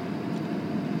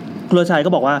คุณลอยชัยก็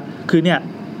บอกว่าคือเนี่ย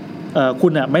คุ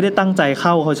ณอ่ะไม่ได้ตั้งใจเ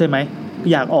ข้าเขาใช่ไหม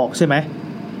อยากออกใช่ไหม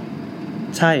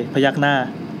ใช่พยักหน้า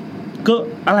ก็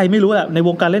อะไรไม่รู้แหละในว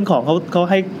งการเล่นของเขา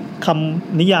ให้ค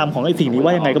ำนิยามของไอ้สิ่งนี้ว่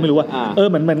ายังไงก็ไม่รู้ว่า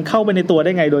เหมือนเข้าไปในตัวได้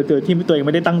ไงโดยที่ตัวเองไ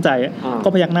ม่ได้ตั้งใจก็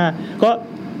พยักหน้าก็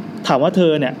ถามว่าเธ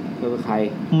อเนี่ยใคร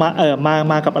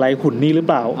มากับอะไรหุ่นนี้หรือเ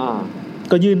ปล่า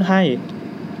ก็ยื่นให้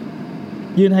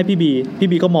พี่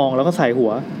บีก็มองแล้วก็ใส่หั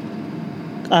ว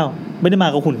อ้าวไม่ได้มา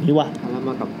กับหุ่นนี้ว่ะแล้วม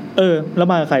ากับแล้ว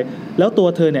มากับใครแล้วตัว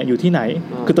เธอเนี่ยอยู่ที่ไหน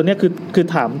คือตัวเนี้ยคือ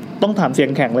ถามต้องถามเสียง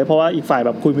แข็งเลยเพราะว่าอีกฝ่ายแบ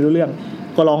บคุยไม่รู้เรื่อง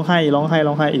ก็ร้องไห้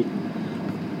อีก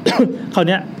คราวเ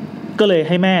นี้ยก็เลยใ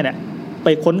ห้แม่เนี่ย ไป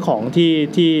ค้นของ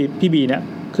ที่พี่บีเนี่ย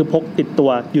คือพกติดตัว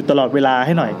อยู่ตลอดเวลาใ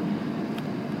ห้หน่อย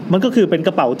มันก็คือเป็นก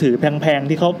ระเป๋าถือแพงๆ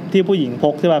ที่ผู้หญิงพ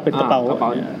กใช่ป่ะเป็นกระเป๋า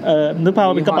นึกภาพ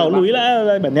เป็นกระเป๋าหลุยส์แล้วอะ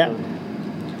ไรแบบเนี้ย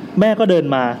แม่ก็เดิน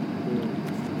มา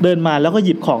แล้วก็ห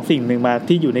ยิบของสิ่งหนึ่งมา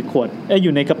ที่อยู่ในขวดอ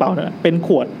ยู่ในกระเป๋านั่นเป็นข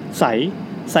วด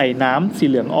ใส่น้ำสี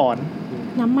เหลืองอ่อน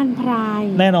น้ำมันพราย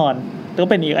แน่นอนก็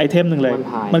เป็นอีกไอเทมหนึ่งเลย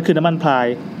มันคือน้ำมันพราย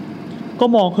ก็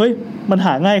มองเฮ้ยมันห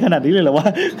าง่ายขนาดนี้เลยเหรอวะ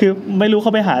คือไม่รู้เข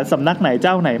าไปหาสำนักไหนเ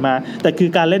จ้าไหนมาแต่คือ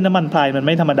การเล่นน้ำมันพรายมันไ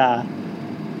ม่ธรรมดา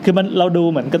คือมันเราดู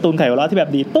เหมือนการ์ตูนไข่หัวเราะที่แบ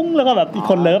บดีตุ้งแล้วก็แบบ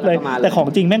คนเลิฟเลยแต่ของ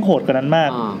จริงแม่งโหดกว่านั้นมาก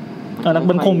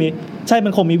มันค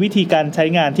งมีวิธีการใช้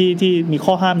งานที่มี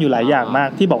ข้อห้ามอยู่หลายอย่างมาก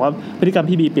ที่บอกว่าพฤติกรรม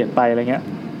พี่บีเปลี่ยนไปอะไรเงี้ย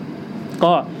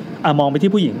ก็มองไป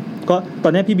ที่ผู้หญิงก็ตอ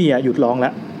นนี้พี่บีหยุดร้องแล้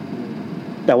ว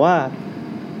แต่ว่า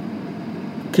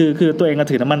คือตัวเองก็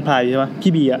ถือน้ำมันพรายใช่ไหม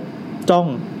พี่บีจ้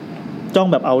อง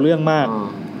แบบเอาเรื่องมาก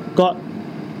ก็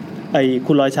ไอ้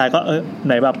คุณลอยชายก็ไ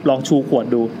หนแบบลองชูขวด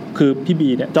ดูคือพี่บี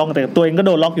เนี่ยจ้องแต่ตัวเองก็โ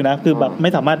ดนล็อกอยู่นะคือแบบไม่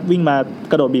สามารถวิ่งมา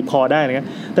กระโดดบีบคอได้อะไรเงี้ย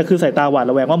แต่คือสายตาหวาด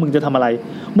ระแวงว่ามึงจะทำอะไร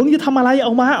เอ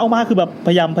ามาคือแบบพ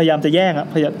ยายามจะแย่งอ่ะ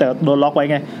แต่โดนล็อกไว้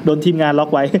ไงโดนทีมงานล็อก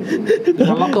ไว้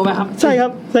ล็อกตัวไหมครับใช่ครั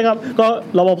บก็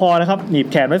รปภนะครับหนีบ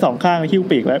แขนไว้สองข้างหิ้ว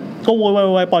ปีกไว้ก็โวย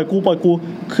วายปล่อยกู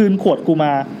คืนขวดกูม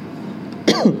า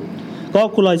ก็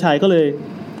คุณลอยชายก็เลย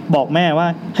บอกแม่ว่า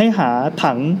ให้หา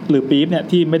ถังหรือปี๊บเนี่ย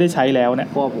ที่ไม่ได้ใช้แล้วเนี่ย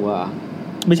พ่อผัว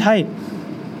ไม่ใช่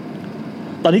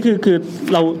ตอนนี้คือ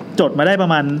เราจดมาได้ประ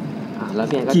มาณ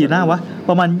กี่หน้าวะ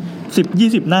ประมาณ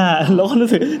10-20 หน้าแล้วก็รู้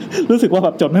สึกว่าแบ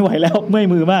บจดไม่ไหวแล้วเมื่อย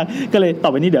มือมากก็เลยต่อ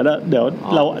ไปนี้เดี๋ยว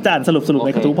เราจะอ่านสรุปใน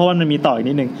กระทู้เพราะว่ามันมีต่ออีก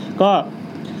นิดนึงก็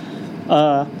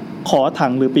ขอถั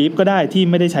งหรือปี๊บก็ได้ที่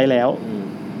ไม่ได้ใช้แล้ว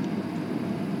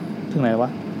ถึงไหนวะ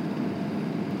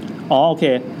โอเค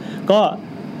ก็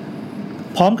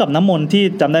พร้อมกับน้ำมนต์ที่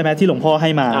จำได้ไหมที่หลวงพ่อให้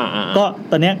มาก็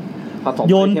ตอนเนี้ย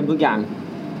โยนทุกอย่าง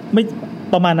ไม่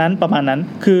ประมาณนั้น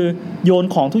คือโยน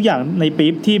ของทุกอย่างใน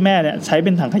ปี๊บที่แม่เนี่ยใช้เ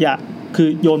ป็นถังขยะคือ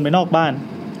โยนไปนอกบ้าน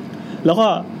แล้วก็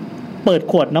เปิด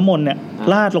ขวดน้ำมนต์เนี่ย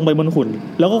ราดลงไปบนหุ่น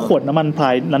แล้วก็ขวดน้ำมันพรา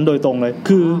ยนั้นโดยตรงเลย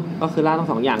ก็คือราดทั้ง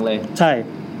สองอย่างเลยใช่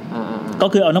ก็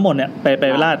คือเอาน้ำมนต์เนี่ยไป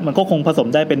ราดมันก็คงผสม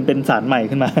ได้เป็นสารใหม่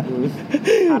ขึ้นมา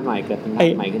สารใหม่เกิดเป็นสา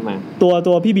รใหม่ขึ้นมา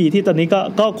ตัวพี่บีที่ตอนนี้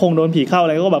ก็คงโดนผีเข้าอะ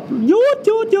ไรก็แบบห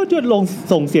ยุดลง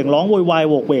ส่งเสียงร้องโวยวาย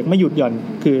โวกเวกไม่หยุดหย่อน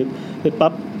คือเสร็จปั๊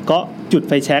บก็จุดไ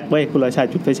ฟแช็กไว้คุณลอยชาย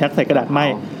จุดไฟแช็กใส่กระดาษไหม้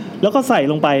แล้วก็ใส่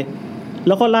ลงไปแ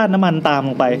ล้วก็ราดน้ำมันตามล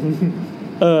งไป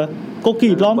ก็ก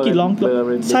รีดร้อง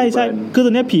ใช่คือต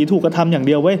อนนี้ผีถูกกระทำอย่างเ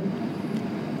ดียวเว้ย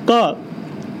ก็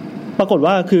ปรากฏ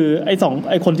ว่าคือไ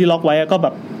อ้คนที่ล็อกไว้ก็แบ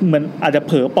บเหมือนอาจจะเ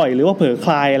ผลอปล่อยหรือว่าเผลอค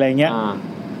ลายอะไรเงี้ย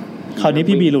คราวนี้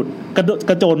พี่บีหลุด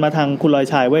กระโจนมาทางคุณลอย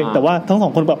ชายเว้ยแต่ว่าทั้งสอ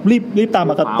งคนแบบรีบตาม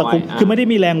มากระคุบคือไม่ได้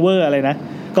มีแรงเวอร์อะไรนะ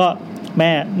ก็แ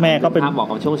ม่ก็เป็นบอก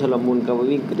กับช่วงชุลมุนก็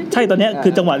วิ่งใช่ตอนนี้คื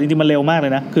อจังหวะจริงๆมันเร็วมากเล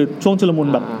ยนะคือช่วงชุลมุน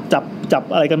แบบจับ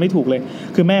อะไรกันไม่ถูกเลย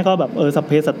คือแม่ก็แบบสัพเ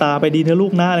พสัตตาไปดีเธอลู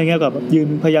กนะอะไรเงี้ยแบบยืน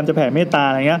พยายามจะแผ่เมตตา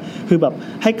อะไรเงี้ยคือแบบ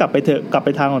ให้กลับไปเถอะกลับไป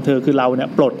ทางของเธอคือเราเนี่ย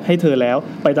ปลดให้เธอแล้ว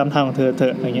ไปตามทางของเธอ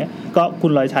อะไรเงี้ยก็คุ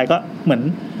ณลอยชายก็เหมื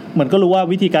อนก็รู้ว่า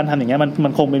วิธีการทำอย่างเงี้ยมั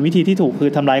นคงเป็นวิธีที่ถูกคือ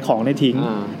ทำลายของในทิ้ง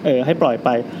ให้ปล่อยไป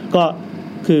ก็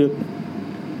คือ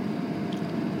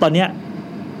ตอนเนี้ย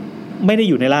ไม่ได้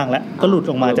อยู่ในร่างแล้วก็หลุด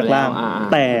ออกมาจากร่าง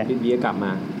แต่กลับม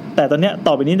าแต่ตอนเนี้ย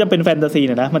ต่อไปนี้จะเป็นแฟนตาซีเ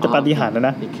นี่ยนะมันจะปาฏิหาริย์น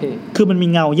ะคือมันมี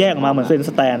เงาแยกออกมาเหมือนเซนส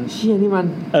แตนเชี่ยนี่มัน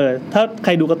ถ้าใค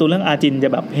รดูการ์ตูนเรื่องอาจินจะ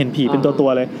แบบเห็นผีเป็นตัว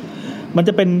เลยมันจ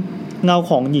ะเป็นเงา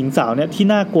ของหญิงสาวเนี่ยที่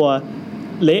น่ากลัว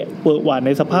เละเวอะหวานใน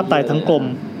สภาพตายทั้งกลม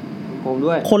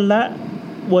ด้วยคนละ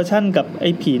เวอร์ชั่นกับไอ้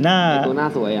ผีหน้าตัวหน้า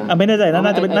สวยไม่แน่ใจ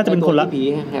น่าจะเป็นคนละผี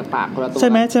แหกปากคนละตัวใช่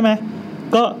ไหม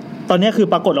ก็ตอนนี้คือ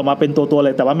ปรากฏออกมาเป็นตัวเล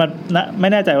ยแต่ว่ามันไม่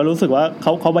แน่ใจว่ารู้สึกว่า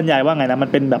เขาบรรยายว่าไงนะมัน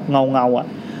เป็นแบบเงาอ่ะ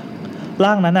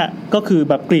ร่างนั้นอ่ะก็คือ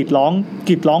แบบกรีดร้องก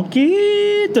รี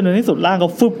ดจนในที่สุดร่างก็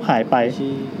ฟึบหายไป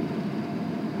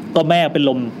ก็แม่เป็น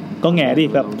ลมก็แง่ดิ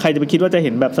แบบใครจะไปคิดว่าจะเ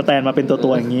ห็นแบบสแตนมาเป็นตั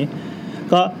วอย่างนี้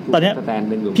ก็ตอนนี้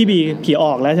พี่บีขี่อ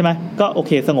อกแล้วใช่ไหมก็โอเ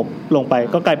คสงบลงไป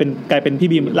ก็กลายเป็นพี่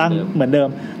บีร่างเหมือนเดิม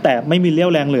แต่ไม่มีเลี้ยว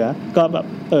แรงเหลือก็แบบ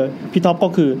พี่ท็อปก็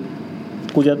คือ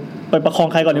กูจะไปประคอง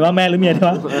ใครก่อนดีว่าแม่หรือเมียดี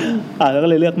วะแล้วก็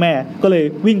เลยเลือกแม่ก็เลย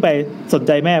วิ่งไปสนใ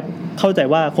จแม่เข้าใจ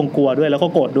ว่าคงกลัวด้วยแล้วก็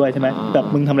โกรธด้วยใช่ไหมแบบ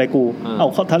มึงทำอะไรกูเอา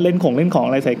เขาทันเล่นของอ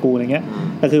ะไรใส่กูอะไรเงี้ย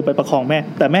แต่คือไปประคองแม่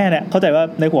แต่แม่เนี่ยเข้าใจว่า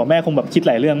ในหัวแม่คงแบบคิดห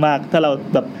ลายเรื่องมากถ้าเรา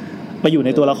แบบไปอยู่ใน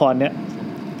ตัวละครเนี้ย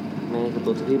แม่คือตั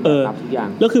วที่รับทุกอย่าง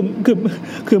แล้ว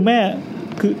คือแม่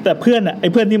คือแต่เพื่อนอ่ะไอ้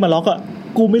เพื่อนที่มาล็อกอ่ะ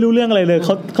กูไม่รู้เรื่องอะไรเลย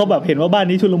เขาแบบเห็นว่าบ้าน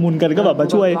นี้ชุลมุนกันก็แบบมา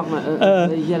ช่วย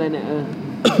อะไรเนี่ย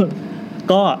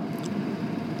ก็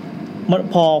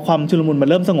พอความชุลมุนมัน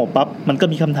เริ่มสงบปั๊บมันก็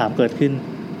มีคำถามเกิดขึ้น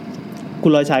คุ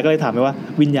ณลอยชายก็เลยถามไปว่า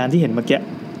วิญญาณที่เห็นเมื่อกี้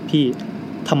พี่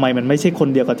ทำไมมันไม่ใช่คน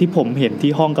เดียวกับที่ผมเห็น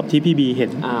ที่ห้องกับที่พี่บีเห็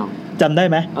นจำได้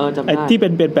ไหมจำได้ที่เป็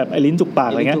นแบบไอ้ลิ้นจุกปาก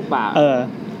อะไรเงี้ย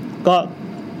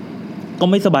ก็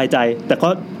ไม่สบายใจแต่ก็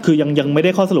คือยังไม่ไ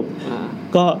ด้ข้อสรุป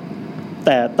ก็แ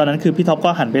ต่ตอนนั้นคือพี่ท็อปก็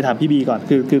หันไปถามพี่บีก่อน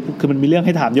คือมันมีเรื่องใ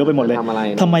ห้ถามเยอะไปหมดเลย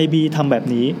ทำไมบีทำแบบ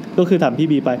นี้ก็คือถามพี่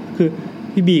บีไปคือ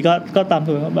พี่บีก็ตาม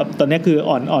ตัวแบบตอนนี้คือ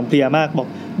อ่อนเพลียมากบอก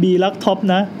บีรักท็อป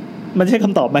นะมันใช่ค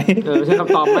ำตอบไหมไม่ใช่ค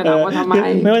ำตอบไหมถามว่าทำไม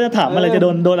ไม่ว่าจะถามอะไรจะ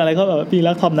โดนอะไรเขาแบบบี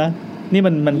รักท็อปนะนี่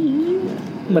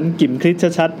มันกลิ่นคลิป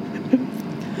ชัดๆ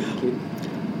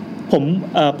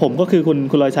ผมก็คือ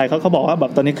คุณลอยชัยเขาบอกว่าแบ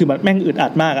บตอนนี้คือมันแม่งอึดอั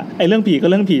ดมากอะไอ้เรื่องผีก็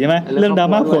เรื่องผีใช่ไหมเรื่องดรา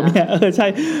ม่าผัวเมียใช่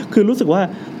คือรู้สึกว่า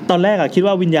ตอนแรกอะคิด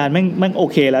ว่าวิญญาณแม่งโอ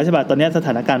เคแล้วใช่ป่ะตอนนี้สถ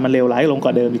านการณ์มันเลวร้ายลงก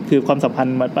ว่าเดิมคือความสัมพัน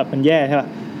ธ์มันแย่ใช่ป่ะ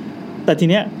แต่ที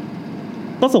เนี้ย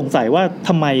ก็สงสัยว่าท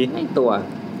ำไมไม่ตัว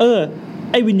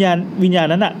ไอ้วิญญาณ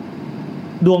นั้นอะ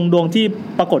ดวงที่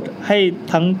ปรากฏให้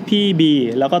ทั้งพี่บี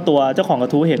แล้วก็ตัวเจ้าของกร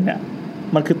ะทู้เห็นเนี่ย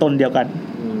มันคือตนเดียวกัน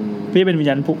พี่เป็นวิญ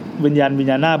ญาณ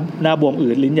หน้าบวมอื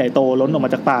ดลิ้นใหญ่โตล้นออกม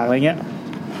าจากปากอะไรเงี้ย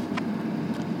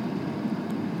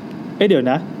เดี๋ยว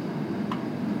นะ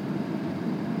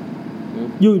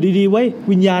อยู่ดีๆเว้ย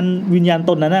วิญญาณ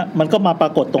ตนนั้นน่ะมันก็มาปร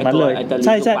ากฏตรงนั้นเลยใ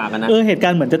ช่เหตุกา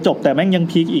รณ์เหมือนจะจบแต่แม่งยัง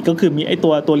พีคอีกก็คือมีไอ้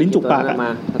ตัวลิ้นจุกปากอ่ะ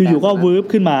อยู่ๆก็วืบ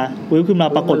ขึ้นมา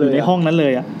ปรากฏอยู่ในห้องนั้นเล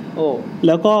ยอ่ะแ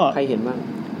ล้วก็ใครเห็นบ้าง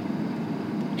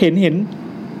เห็น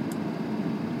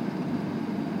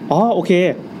โอเค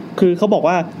คือเขาบอก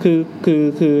ว่าคือ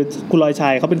คุณลอยชั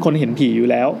ยเขาเป็นคนเห็นผีอยู่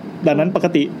แล้วดังนั้นปก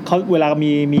ติเขาเวลา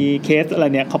มีเคสอะไร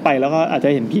เนี่ยเขาไปแล้วก็อาจจะ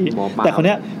เห็นผีแต่คนเ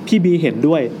นี้ยพี่บีเห็น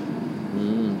ด้วย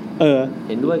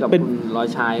เห็นด้วยกับคุณลอย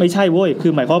ชัยไม่ใช่เว้ยคื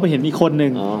อหมายความว่าไปเห็นอีกคนนึ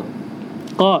ง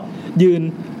ก็ยืน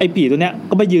ไอ้ผีตัวเนี้ย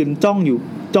ก็ไปยืนจ้อ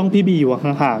งพี่บีอยู่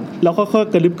ห่างๆแล้วก็ค่อย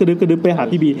กระดึบไปหา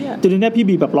พี่บีจนเนี้ยพี่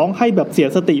บีแบบร้องไห้แบบเสีย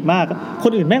สติมากค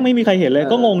นอื่นแม่งไม่มีใครเห็นเลย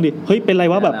ก็งงดิเฮ้ยเป็นไร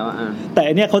วะแบบแต่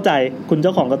อันเนี้ยเข้าใจคุณเจ้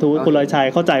าของกระทู้คุณลอยชัย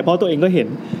เข้าใจเพราะตัวเองก็เห็น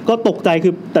ก็ตกใจคื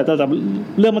อแต่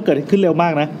เรื่องมันเกิดขึ้นเร็วมา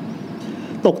กนะ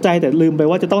ตกใจแต่ลืมไป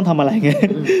ว่าจะต้องทำอะไรไง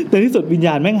แต่ที่สุดวิญญ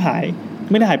าณแม่งหาย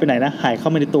ไม่ได้หายไปไหนนะหายเข้า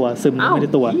มาในตัวซึมเข้ามาใน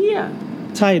ตัว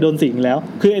ใช่โดนสิงแล้ว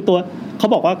คือไอ้ตัวเขา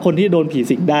บอกว่าคนที่โดนผี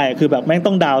สิงได้คือแบบแม่ง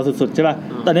ต้องดาวสุดๆใช่ป่ะ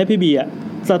ตอนนี้พี่บีอ่ะ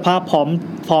สภาพพ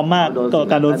ร้อมมากต่อ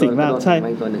การโดนสิงมากใ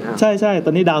ช่ต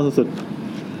อนนี้ดาวสุด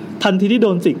ๆทันทีที่โด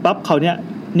นสิงปั๊บเขาเนี้ย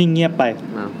นิ่งเงียบไป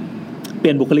เป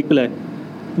ลี่ยนบุคลิกไปเลย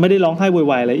ไม่ได้ร้องไห้โวย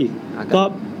วายอะไรอีกก็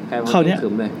เขาเนี้ย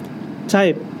ใช่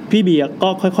พี่บีก็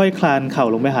ค่อยๆคลานเข่า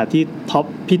ลงไปหาที่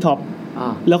พี่ท็อป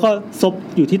แล้วก็ซบ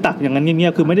อยู่ที่ตักอย่างนั้นเงี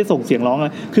ยบๆคือไม่ได้ส่งเสียงร้องเล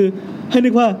ยคือให้นึ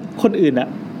กว่าคนอื่น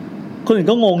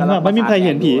ก็งงมากไม่มีใครเ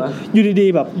ห็นผีอยู่ดี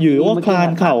ๆแบบอยู่ว่าคลาน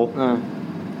เข่า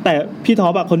แต่พี่ท็อ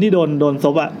ปคนที่โดนซ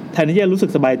บแทนที่จะรู้สึ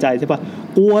กสบายใจใช่ป่ะ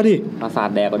กลัวดิประสาท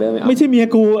แดกกว่าเดิมไม่ใช่เมีย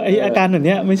กูไออาการแบบเ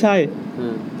นี้ยไม่ใช่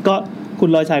ก็คุณ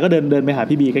ลอยชัยก็เดินไปหา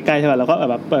พี่บีใกล้ๆใช่ป่ะแล้วก็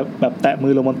แบบแตะมื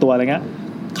อลงบนตัวอะไรเงี้ย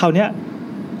คราวเนี้ย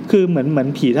คือเหมือน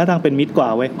ผีท่าทางเป็นมิตรกว่า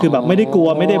เว้ยคือแบบไม่ได้กลัว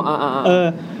ไม่ได้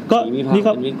ก็นี่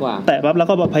ก็แต่ปั๊บแล้ว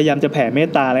ก็พยายามจะแผ่เม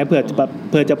ตตาอะไรเ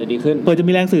พื่อจะ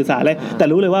มีแรงสื่อสารเลยแต่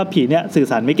รู้เลยว่าผีเนี้ยสื่อ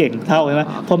สารไม่เก่งเท่าใช่ไหม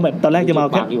เพราะเหมือนตอนแรกจะมา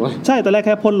แค่ใช่ตอนแรกแ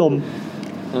ค่พ่นลม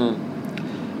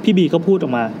พี่บีก็พูดออ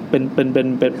กมาเป็น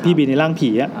พี่บีในร่างผี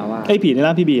อ่ะไอ้ผีในร่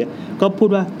างพี่บีก็พูด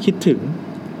ว่าคิดถึง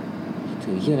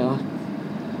เหี้ยอะไรวะ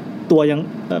ตัวยัง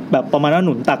แบบประมาณว่าห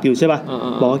นุนตักอยู่ใช่ป่ะ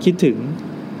บอกว่าคิดถึง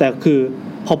แต่คือ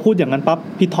พอพูดอย่างนั้นปั๊บ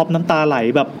พี่ท็อปน้ำตาไหล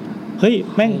แบบเฮ้ย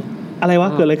แม่งอะไรวะ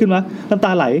เกิดอะไรขึ้นวะน้ำต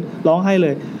าไหลร้องไห้เล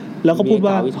ยแล้วก็พูด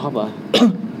ว่าพี่ท็อปเหรอ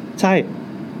ใช่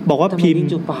บอกว่าพิม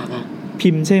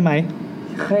พ์ใช่ไหม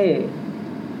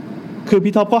คือ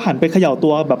พี่ท็อปก็หันไปเขย่าตั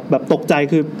วแบบตกใจ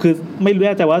คือไม่รู้แ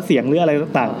น่ใจว่าเสียงหรืออะไร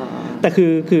ต่างๆแต่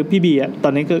คือพี่บีตอ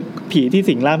นนี้ก็ผีที่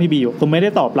สิงร่างพี่บีอยู่ผมไม่ได้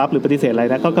ตอบรับหรือปฏิเสธอะไร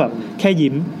นะก็แบบแค่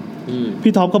ยิ้ม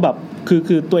พี่ท็อปก็แบบ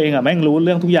คือตัวเองแม่งรู้เ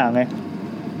รื่องทุกอย่างไง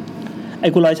ไอ้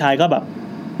คุณลอยชายก็แบบ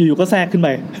อยู่ๆก็แทรกขึ้นไป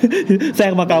แทร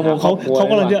กมากลางวงเขา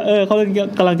กำลังจะเขา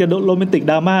กำลังจะโรแมนติก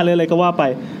ดราม่าเลยอะไรก็ว่าไป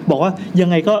บอกว่ายัง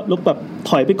ไงก็ลุกแบบ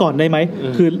ถอยไปก่อนได้ไหม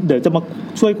คือเดี๋ยวจะมา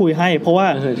ช่วยคุยให้เพราะว่า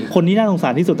คนที่น่าสงสา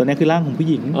รที่สุดตอนนี้คือร่างของผู้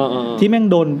หญิงที่แม่ง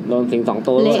โดนสิง2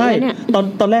ตัวใช่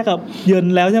ตอนแรกกับเยิน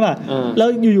แล้วใช่ป่ะแล้ว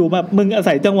อยู่ๆแบบมึงอา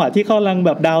ศัยจังหวะที่เขากำลังแ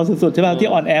บบดาวสุดๆใช่ป่ะที่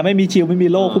อ่อนแอไม่มีชิลไม่มี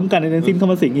โล่คุ้มกันในสิ้นเข้า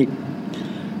มาสิงอีก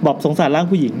บอกสงสารร่าง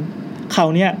ผู้หญิงเขา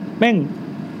เนี้ยแม่ง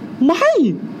ไม่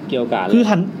เกี่ยวกับคือ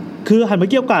หันมา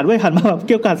เกี่ยวกาดเว้ยหันมาแบบเ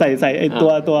กี่ยวกาดใส่ไอ้ตั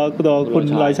วคุณ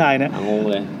ลอยชายนะงง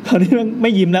เลยคราวนี้ไ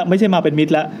ม่ยิ้มแล้วไม่ใช่มาเป็นมิต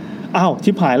รแล้วอ้าว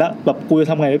ชิบหายแล้วแบบกูจะ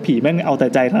ทำไงผีแม่งเอาแต่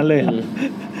ใจนั้นเลยครับ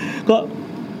ก็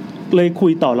เลยคุ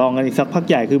ยต่อรองกันอีกสักพัก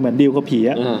ใหญ่คือเหมือนดีลกับผี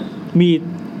อ่ะมี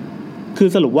คือ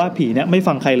สรุปว่าผีเนี่ยไม่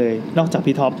ฟังใครเลยนอกจาก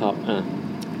พี่ท็อป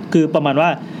คือประมาณว่า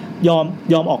ย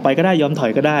อมออกไปก็ได้ยอมถอ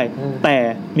ยก็ได้แต่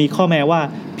มีข้อแม้ว่า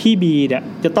พี่บีเนี่ย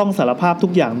จะต้องสารภาพทุ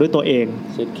กอย่างด้วยตัวเอง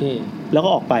แล้ว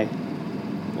ก็ออกไป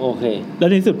โอเคแล้ว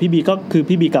ในที่สุดพี่บีก็คือ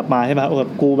พี่บีกลับมาใช่ไหมโอ้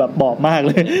กูแบบบอบมากเ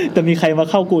ลยจะมีใครมา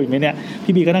เข้ากูอีกไหมเนี่ย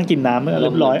พี่บีก็นั่งกินน้ำเรี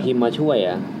ยบร้อยพิมมาช่วย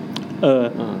อ่ะ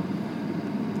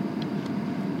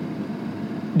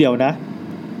เดี๋ยวนะ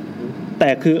แต่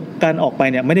คือการออกไป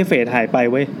เนี่ยไม่ได้เฟดหายไป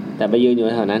เว้ยแต่ไปยืนอยู่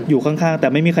แถวนั้นอยู่ข้างๆแต่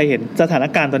ไม่มีใครเห็นสถาน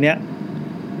การณ์ตอนเนี้ย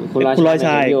คุณลอยช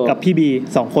ายกับพี่บี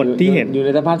2คนที่เห็นอยู่ใน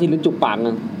สภาพที่ลิ้นจุกปาก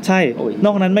นึงใช่น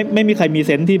อกนั้นไม่มีใครมีเ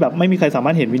ซนส์ที่แบบไม่มีใครสามา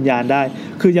รถเห็นวิญญาณได้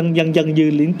คือยังยื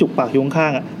นลิ้นจุกปากอยู่ข้า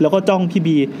งๆอ่ะแล้วก็จ้องพี่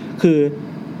บีคือ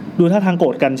ดูท่าทางโกร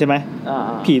ธกันใช่ไหม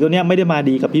ผีตัวเนี้ยไม่ได้มา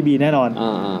ดีกับพี่บีแน่นอน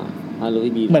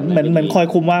เหมือนคอย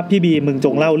คุมว่าพี่บีมึงจ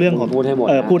งเล่าเรื่องของพูดใ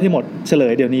ห้หมดเฉล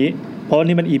ยเดี๋ยวนี้เพราะ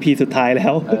นี่มัน EP สุดท้ายแล้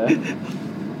ว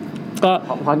ก็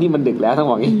เพราะนี่มันดึกแล้วทั้งห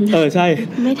มดนี้ใช่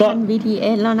ไม่ทัน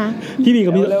BTS แล้วนะพี่บี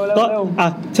กับพี่ก็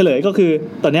เฉลยก็คือ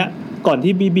ตอนเนี้ยก่อน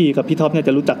ที่พี่บีกับพี่ท็อปเนี่ยจ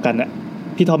ะรู้จักกันน่ะ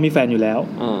พี่ท็อปมีแฟนอยู่แล้ว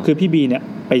คือพี่บีเนี่ย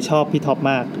ไปชอบพี่ท็อป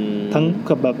มากทั้ง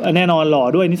แบบแน่นอนหล่อ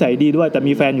ด้วยนิสัยดีด้วยแต่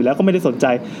มีแฟนอยู่แล้วก็ไม่ได้สนใจ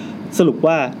สรุป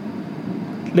ว่า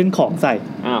เล่นของใส่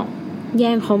แ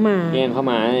ย่งเขามา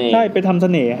ใช่ไปทำเส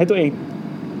น่ห์ให้ตัวเอง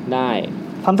ได้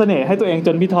ทำเสน่ห์ให้ตัวเองจ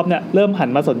นพี่ท็อปเนี่ยเริ่มหัน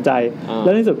มาสนใจแล้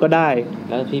วในที่สุดก็ได้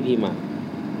แล้วพี่พิมพ์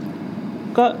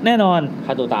ก็แน่นอน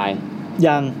ฆ่าตัวตาย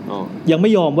ยังไ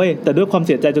ม่ยอมเว้ยแต่ด้วยความเ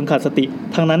สียใจจนขาดสติ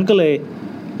ทางนั้นก็เลย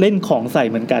เล่นของใส่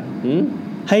เหมือนกัน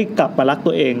ให้กลับมารัก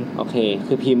ตัวเองโอเค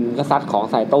คือพิมพ์ก็ซัดของ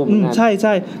ใส่ตู้ใ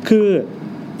ช่คือ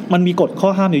มันมีกฎข้อ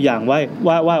ห้ามอยู่อย่างไว้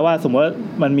ว่าสมมติว่า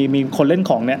มันมีคนเล่น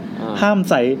ของเนี่ยห้าม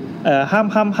ใส่ห้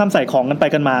ามใส่ของกันไป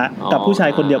กันมากับผู้ชาย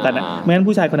คนเดียวกันอ่ะไม่งั้น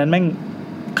ผู้ชายคนนั้นแม่ง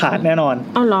ขาดแน่นอน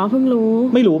เอาเหรอเพิ่งรู้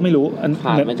ไม่รู้ข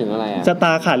าดไม่ถึงอะไรจะต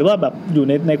าขาดหรือว่าแบบอยู่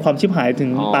ในความชิบหายถึง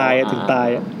ตาย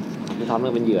พี่ท็อปมั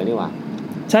นเป็นเหยื่อนี่หว่า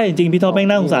ใช่จริงพี่ท็อปแม่ง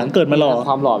น่าสงสารเกิดมาหล่อ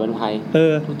ความหล่อเป็นภัย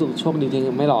โชคดีจริง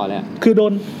ไม่หล่อเลยคือโด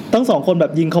นทั้ง2คนแบ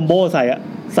บยิงคอมโบใ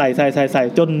ส่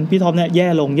จนพี่ท็อปเนี่ยแย่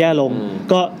ลง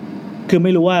ก็คือไ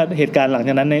ม่รู้ว่าเหตุการณ์หลังจ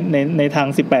ากนั้นในทาง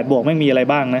18บวกไม่มีอะไร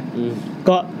บ้างนะ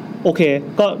ก็โอเค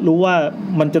ก็รู้ว่า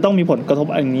มันจะต้องมีผลกระทบ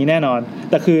อย่างนี้แน่นอน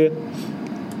แต่คือ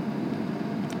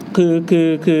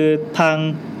ทาง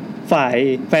ฝ่าย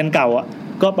แฟนเก่าอ่ะ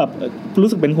ก็แบบรู้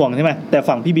สึกเป็นห่วงใช่ไหมแต่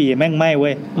ฝั่งพี่บีแม่งไม่เ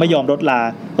ว้ยไม่ยอมลดลา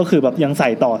ก็คือแบบยังใส่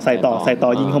ต่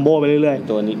อยิงคอมโบไปเรื่อย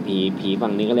ๆตัวนี้ผีฝั่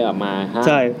งนี้ก็เลยออกมาใ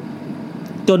ช่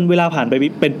จนเวลาผ่านไป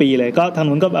เป็นปีเลยก็ทาง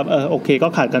นู้นก็แบบโอเคก็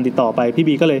ขาดการติดต่อไปพี่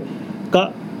บีก็เลยก็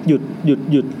ห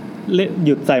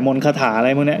ยุดใส่มนต์คาถาอะไร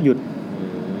พวกนี้หยุด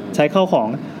ใช้เข้าของ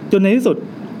จนในที่สุด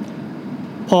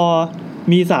พอ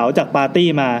มีสาวจากปาร์ตี้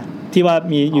มาที่ว่า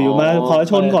มีอยู่มาขอ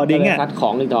ชนขอดิ้งอ่ะ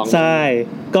ใช่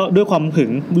ก็ด้วยความหึ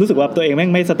งรู้สึกว่าตัวเองแม่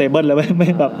งไม่สเตเบิลแล้วไม่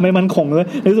แบบไม่มั่นคงเลย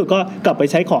ในที่สุดก็กลับไป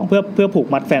ใช้ของเพื่อผูก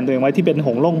มัดแฟนตัวเองไว้ที่เป็นห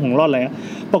งร่อนอะไร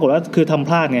ปรากฏว่าคือทำ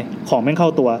พลาดไงของแม่งเข้า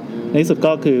ตัวในที่สุด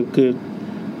ก็คือ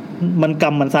มันกร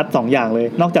รมมันซัด2อย่างเลย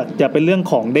นอกจากจะเป็นเรื่อง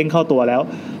ของเด้งเข้าตัวแ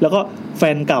ล้วก็แฟ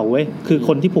นเก่าเว้ยคือค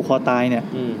นที่ผูกคอตายเนี่ย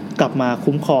กลับมา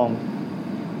คุ้มครอง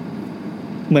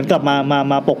เหมือนกลับ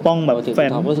มาปกป้องแบบแฟน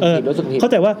เข้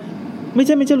าใจว่าไม่ใ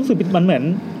ช่รู้สึกผิดมันเห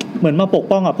มือนมาปก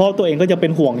ป้องอ่ะเพราะตัวเองก็จะเป็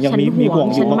นห่วงยังมีห่วง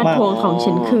อยู่มากๆห่วงของ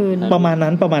ฉันคืนประมาณ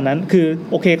นั้นคือ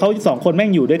โอเคเขา2คนแม่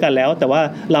งอยู่ด้วยกันแล้วแต่ว่า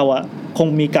เราอ่ะคง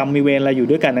มีกรรมมีเวรอะไรอยู่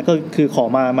ด้วยกันนะก็คือขอ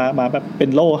มาแบบเป็น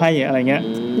โล่ให้อะไรเงี้ย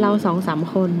เรา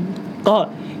 2-3 คนก็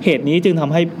เหตุนี้จึงท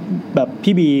ำให้แบบ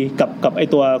พี่บีกับไอ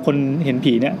ตัวคนเห็น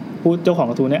ผีเนี่ยผู้เจ้าของ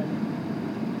กระทู้เนี่ย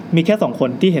มีแค่2คน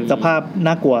ที่เห็นสภาพ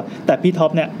น่ากลัวแต่พี่ท็อ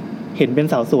ปเนี่ยเห็นเป็น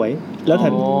สาวสวยแ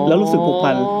ล้วรู้สึกผูก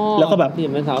พันแล้วก็แบบ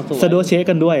สะดวกเชค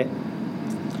กันด้วย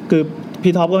คือ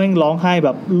พี่ท็อปก็แม่งร้องไห้แบ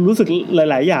บรู้สึกห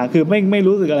ลายๆอย่างคือไม่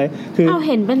รู้สึกอะไรคือ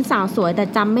เห็นเป็นสาวสวยแต่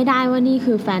จำไม่ได้ว่านี่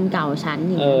คือแฟนเก่าฉัน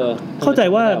อย่างเงี้ยเข้าใจ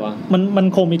ว่ามัน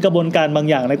คงมีกระบวนการบาง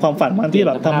อย่างในความฝันบางที่แ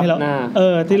บบทำให้เรา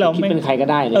ที่เราไม่เป็นใครก็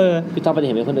ได้เลยพี่ท็อปไปเ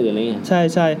ห็นเป็นคนอื่นอะไรเงี้ย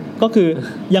ใช่ก็คือ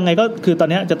ยังไงก็คือตอน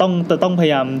นี้จะต้องพย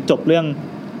ายามจบเรื่อง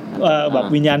แบบ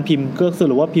วิญญาณพิมพ์ก็ส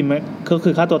รุปว่าพิมพ์ก็คื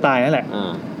อฆ่าตัวตายนั่นแหละ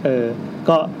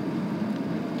ก็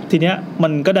ทีเนี้ยมั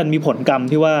นก็ดันมีผลกรรม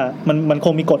ที่ว่ามันค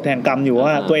งมีกฎแห่งกรรมอยู่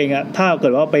ว่าตัวเองอะถ้าเกิ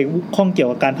ดว่าไปข้องเกี่ยว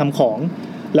กับการทำของ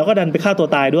แล้วก็ดันไปฆ่าตัว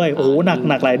ตายด้วยโอ้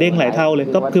หนักหลายเด้งหลายเท่าเลย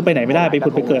ก็คือไปไหนไม่ได้ไปผุ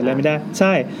ดไปเกิดอะไรไม่ได้ใ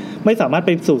ช่ไม่สามารถไ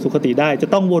ปสู่สุคติได้จะ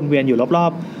ต้องวนเวียนอยู่รอ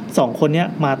บๆ2คนเนี้ย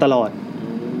มาตลอด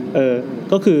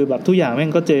ก็คือแบบทุกอย่างแม่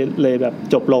งก็จะเลยแบบ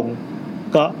จบลง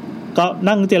ก็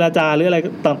นั่งเจรจาหรืออะไร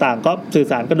ต่างๆก็สื่อ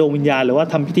สารกับดวงวิญญาณหรือว่า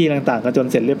ทำพิธีต่างๆกันจน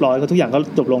เสร็จเรียบร้อยก็ทุกอย่างก็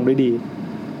จบลงด้วยดี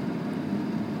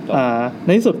ใน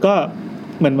ที่สุดก็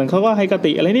เหมือนเขาก็ให้ก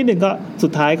ติอะไรนิดนึงก็สุ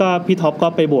ดท้ายก็พี่ท็อปก็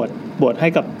ไปบวชให้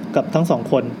กับทั้ง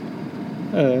2คน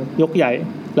ยกใหญ่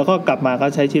แล้วก็กลับมาก็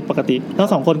ใช้ชีวิตปกติทั้ง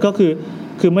2คนก็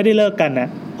คือไม่ได้เลิกกันนะ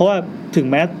เพราะว่าถึง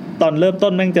แม้ ตอนเริ่มต้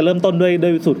นแม่งจะเริ่มต้นด้ว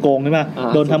ยสูตรโกงใช่ป่ะ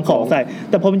โดนทำของใส่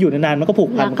แต่พอมันอยู่นานๆมันก็ผูก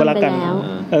พันก็รักกัน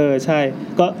ใช่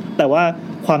ก็แต่ว่า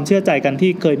ความเชื่อใจกัน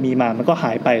ที่เคยมีมามันก็ห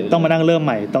ายไปต้องมานั่งเริ่มใ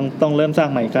หม่ต้องเริ่มสร้าง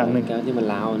ใหม่อีกครั้งนึงที่มัน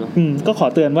ล้าวเนาะก็ขอ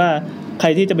เตือนว่าใคร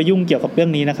ที่จะไปยุ่งเกี่ยวกับเรื่อง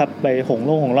นี้นะครับไปหง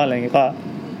รอดอะไรอย่างเงี้ย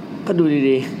ก็ดู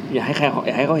ดีๆอย่าให้เ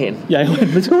ขาเห็นอย่าให้เขาเห็น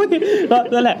ไม่ช่วยก็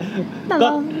นั่นแหละแต่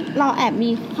เราแอบมี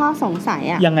ข้อสงสัย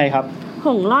อะยังไงครับห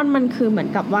งร่อนมันคือเหมือน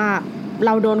กับว่าเร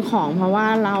าโดนของเพราะว่า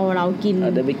เรากิน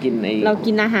เรา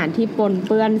กินอาหารที่ปนเ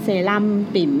ปื้อนเซรั่ม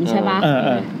ปิ่มใช่ปะ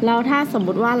แล้วถ้าสม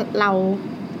มุติว่าเรา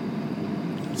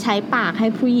ใช้ปากให้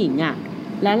ผู้หญิงอ่ะ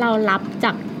แล้วเรารับจ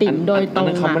ากปิ่มโดยตรง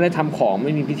อ่ะเขาไม่ได้ทำของไ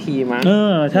ม่มีพิธีมั้ง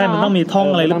ใช่มันต้องมีท่อง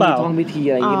อะไรหรือเปล่าท่องพิธี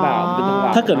อะไรหรือเปล่า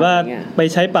ถ้าเกิดว่าไป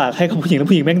ใช้ปากให้กับผู้หญิงแล้ว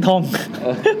ผู้หญิงแม่งท่อง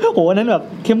โอ้นั้นแบบ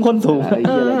เข้มข้นสูง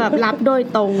แบบรับโดย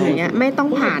ตรงอย่างเงี้ยไม่ต้อง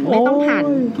ผ่านห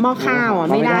ม้อข้าวอ่ะ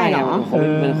ไม่ได้หรอ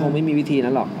มันคงไม่มีวิธี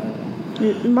นั้นหรอก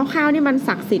หม้อข้าวนี่มัน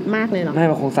ศักดิ์สิทธิ์มากเลยหรอไม่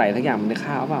มันคงใส่ทุกอย่างใน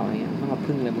ข้าวเปล่าอะไรเงี้ยต้องมา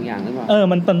พึ่งอะไรบางอย่างหรือเปล่า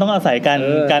มันต้องอาศัยก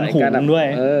ารหุงด้วย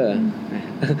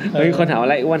เฮ้ยคนถามอะ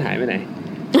ไรอ้วนหายไปไหน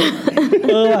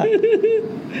ว่ะ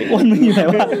อ้วนมึงอยู่ไหน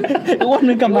วะอ้วน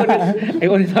มึงกลับมาไอ้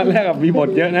อ้วนตอนแรกมีบท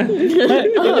เยอะนะ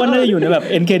ไอ้อ้วนน่าจะอยู่ในแบบ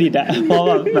เอ็นเครดิตอ่ะพอ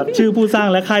แบบชื่อผู้สร้าง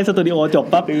และค่ายสตูดิโอจบ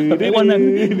ปั๊บไอ้อ้วน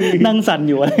นั่งสั่น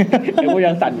อยู่ไอ้อ้วน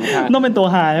ยังสั่นอยู่ต้องเป็นตัว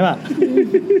ฮาใช่ป่ะ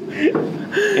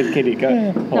เอ็นเครดิตก็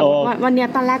วันนี้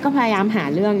ตอนแรกก็พยายามหา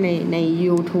เรื่องใน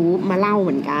YouTube มาเล่าเห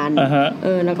มือนกัน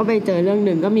แล้วก็ไปเจอเรื่อง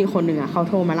นึงก็มีคนนึงอ่ะเขา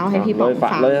โทรมาเล่าให้พี่ป๋องฟั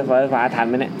งรถไฟฟ้าทัน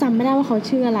มั้ยเนี่ยจำไม่ได้ว่าเขา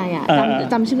ชื่ออะไรอ่ะ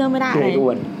จำชื่อเรื่องไม่ได้อะไร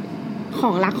ข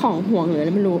องรักของห่วงหรืออะไ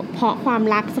รไม่รู้เพราะความ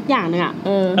รักสักอย่างนึงอ่ะ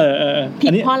ผิ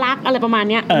ดเพราะรักอะไรประมาณ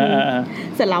เนี้ย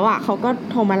เสร็จแล้วอ่ะเขาก็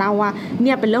โทรมาเล่าว่าเ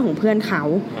นี่ยเป็นเรื่องของเพื่อนเขา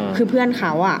คือเพื่อนเข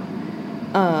าอ่ะ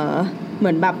เห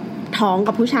มือนแบบท้อง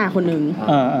กับผู้ชายคนนึง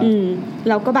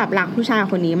เราก็แบบรักผู้ชาย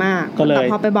คนนี้มากแต่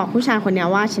พอไปบอกผู้ชายคนนี้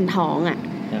ว่าฉันท้องอ่ะ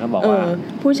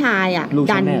ผู้ชายอ่ะ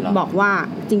ดันบอกว่า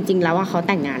จริงๆแล้วว่าเขาแ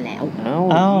ต่งงานแล้ว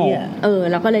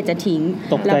แล้วก็เลยจะทิ้ง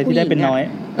ตกใจที่ได้เป็นน้อย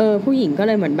ผู้หญิงก็เ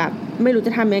ลยเหมือนแบบไม่รู้จ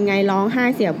ะทำยังไงร้องไห้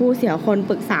เสียผู้เสียคน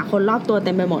ปรึกษาคนรอบตัวเ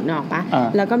ต็มไปหมดเนาะปะ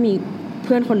แล้วก็มีเ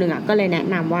พื่อนคนหนึ่งอ่ะก็เลยแนะ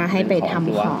นำว่าให้ไปท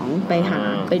ำของ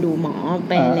ไปดูหมอไ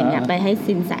ปอะไรเงี้ยไปให้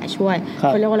ซินแสช่วยเ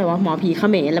ขาเรียกว่าอะไรวะหมอผีเข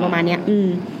มรอะไรประมาณเนี้ย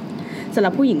สำห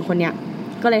รับผู้หญิงคนเนี้ย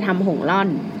ก็เลยทำหงร่อน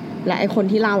และไอคน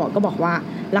ที่เล่าอ่ะก็บอกว่า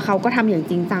แล้วเขาก็ทำอย่าง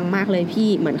จริงจังมากเลยพี่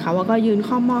เหมือนเขาก็ยืน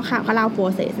ข้อมหม้อข้าวเขาเล่าโปร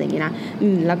เซสอย่างนี้นะ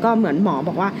แล้วก็เหมือนหมอบ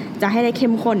อกว่าจะให้ได้เข้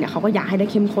มข้นเนี่ยเขาก็อยากให้ได้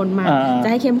เข้มข้นมากจะ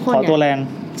ให้เข้มข้นเนี่ยขอตัวแรง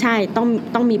ใช่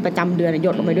ต้องมีประจำเดือนหย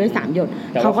ดลงไปด้วย3หยด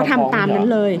เขาก็ทำตามนั้น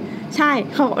เลยใช่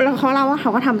เขาเล่าว่าเข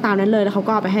าก็ทำตามนั้นเลยแล้วเขา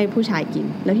ก็เอาไปให้ผู้ชายกิน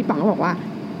แล้วพี่ป๋องก็บอกว่า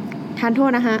ทานโท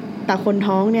ษนะฮะแต่คน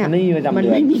ท้องเนี่ยมัน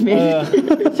ไม่มีเมน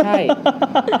ใช่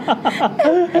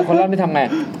แต่คนรอดไม่ทำไง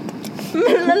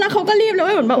แล้วเขาก็รีบเล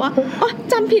ยเหมือนแบบว่าอ๋อ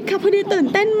จำผิดค่ะพอดีตื่น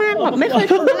เต้นมากแบบไม่เคย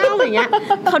ทำเล่าอย่างเงี้ย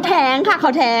เขาแท้งค่ะเข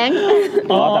าแท้งแ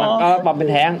ต่ก็ปรับเป็น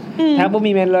แท้งปุ๊บ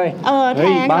มีเมนเลยแ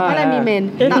ท้งก็เลยมีเมน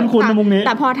คุณมุมนี้แ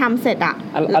ต่พอทำเสร็จอ่ะ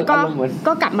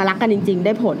ก็กลับมารักกันจริงๆไ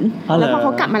ด้ผลแล้วพอเข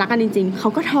ากลับมารักกันจริงๆเขา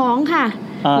ก็ท้องค่ะ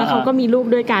แล้วเขาก็มีลูก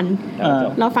ด้วยกัน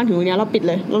เราฟังถึงตรงนี้เราปิด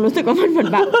เลยเรารู้สึกว่ามันเหมือน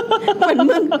แบบเหมือน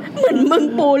มึง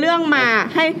ปูเรื่องมา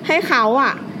ให้เขา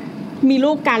อ่ะมี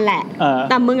ลูกกันแหละ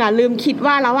แต่มึงอ่ะลืมคิด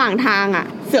ว่าระหว่างทางอ่ะ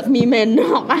เสือกมีเมนห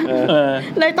รอกอ่ะ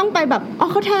เลยต้องไปแบบอ๋อ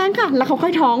เขาแท้งค่ะแล้วเขาค่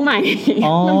อยท้องใหม่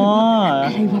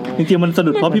จริงๆมันสะดุ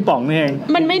ดเพราะพี่ป๋องนี่เอง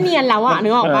มันไม่เนียนแล้วอ่ะนึ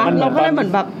กออกปะเราก็เลยเหมือน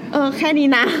แบบแค่นี้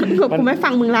นะกูไม่ฟั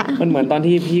งมึงละมันเหมือนตอน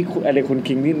ที่พี่อะไรคุณ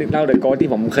คิงที่เล่าเดอะโกสที่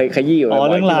ผมเคยขยี้อยู่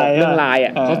เรื่องไลน์อ่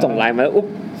ะเขาส่งไลน์มาแล้วอุ๊บ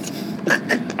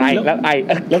ไอ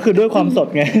แล้วคือด้วยความสด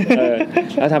ไง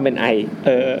แล้วทำเป็นไอ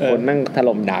คนนั่งถ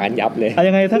ล่มด่ากันยับเลย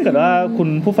ยังไงถ้าเกิดว่าคุณ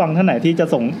ผู้ฟังท่านไหนที่จะ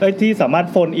ส่งที่สามารถ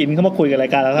โฟนอินเข้ามาคุยกับรา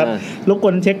ยการแล้วครับรบก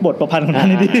วนเช็คบทประพันธ์ของท่าน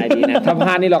ดีนะถ้าพ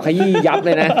ลาดนี่เราขยี้ยับเล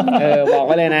ยนะบอกไ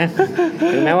ว้เลยนะ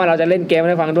ถึงแม้ว่าเราจะเล่นเกม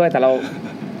ให้ฟังด้วยแต่เรา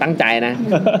ตั้งใจนะ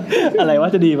อะไรว่า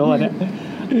จะดีป่ะวันนี้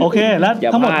โอเคแล้ว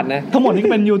ทั้งหมดนี้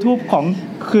เป็น YouTube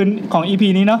ของ EP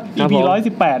นี้เนาะ EP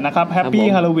 118นะครับ Happy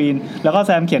Halloween แล้วก็แซ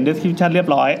มเขียน description เรียบ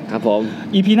ร้อยครับผม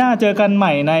EP หน้าเจอกันให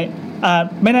ม่ใน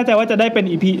ไม่แน่ใจว่าจะได้เป็น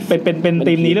EP เป็น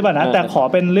ธีมนี้หรือเปล่านะแต่ขอ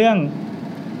เป็นเรื่อง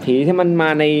ผีที่มันมา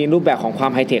ในรูปแบบของควา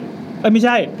มไฮเทคไม่ใ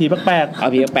ช่ผีแปลก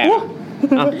ๆผีแปลก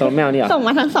ตัวแมวนี่ส่งม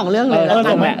าทั้ง2เรื่องเลยแล้ว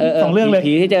กัน2เรื่องเลย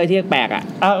ผีที่เจอที่แปลก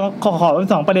ขอเป็น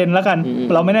2ประเด็นแล้วกัน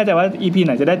เราไม่แน่ใจว่า EP ไห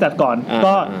นจะได้จัดก่อน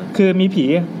ก็คือมี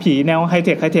ผีแนวไฮเท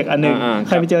คอันนึงใ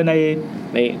ครไปเจอใน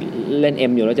เล่น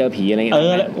M อยู่แล้วเจอผีอะไรเงี้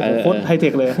ยโคตรไฮเท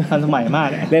คเลยทันสมัยมาก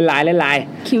เล่นไลน์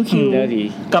คิวเจอผี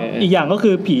กับอีกอย่างก็คื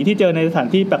อผีที่เจอในสถาน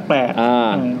ที่แปลก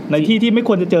ๆในที่ไม่ค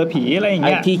วรจะเจอผีอะไรอย่างเ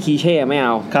งี้ยที่คีเช่ไม่เอ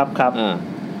าครับ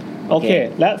โอเค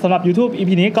และสำหรับ YouTube EP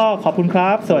นี้ก็ขอบคุณค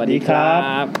รับสวัสดีครั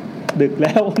บดึกแ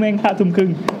ล้วแม่ง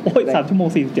 5:30 โอ้ย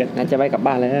 3:47 งั้นจะไปกลับ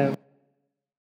บ้านแล้ว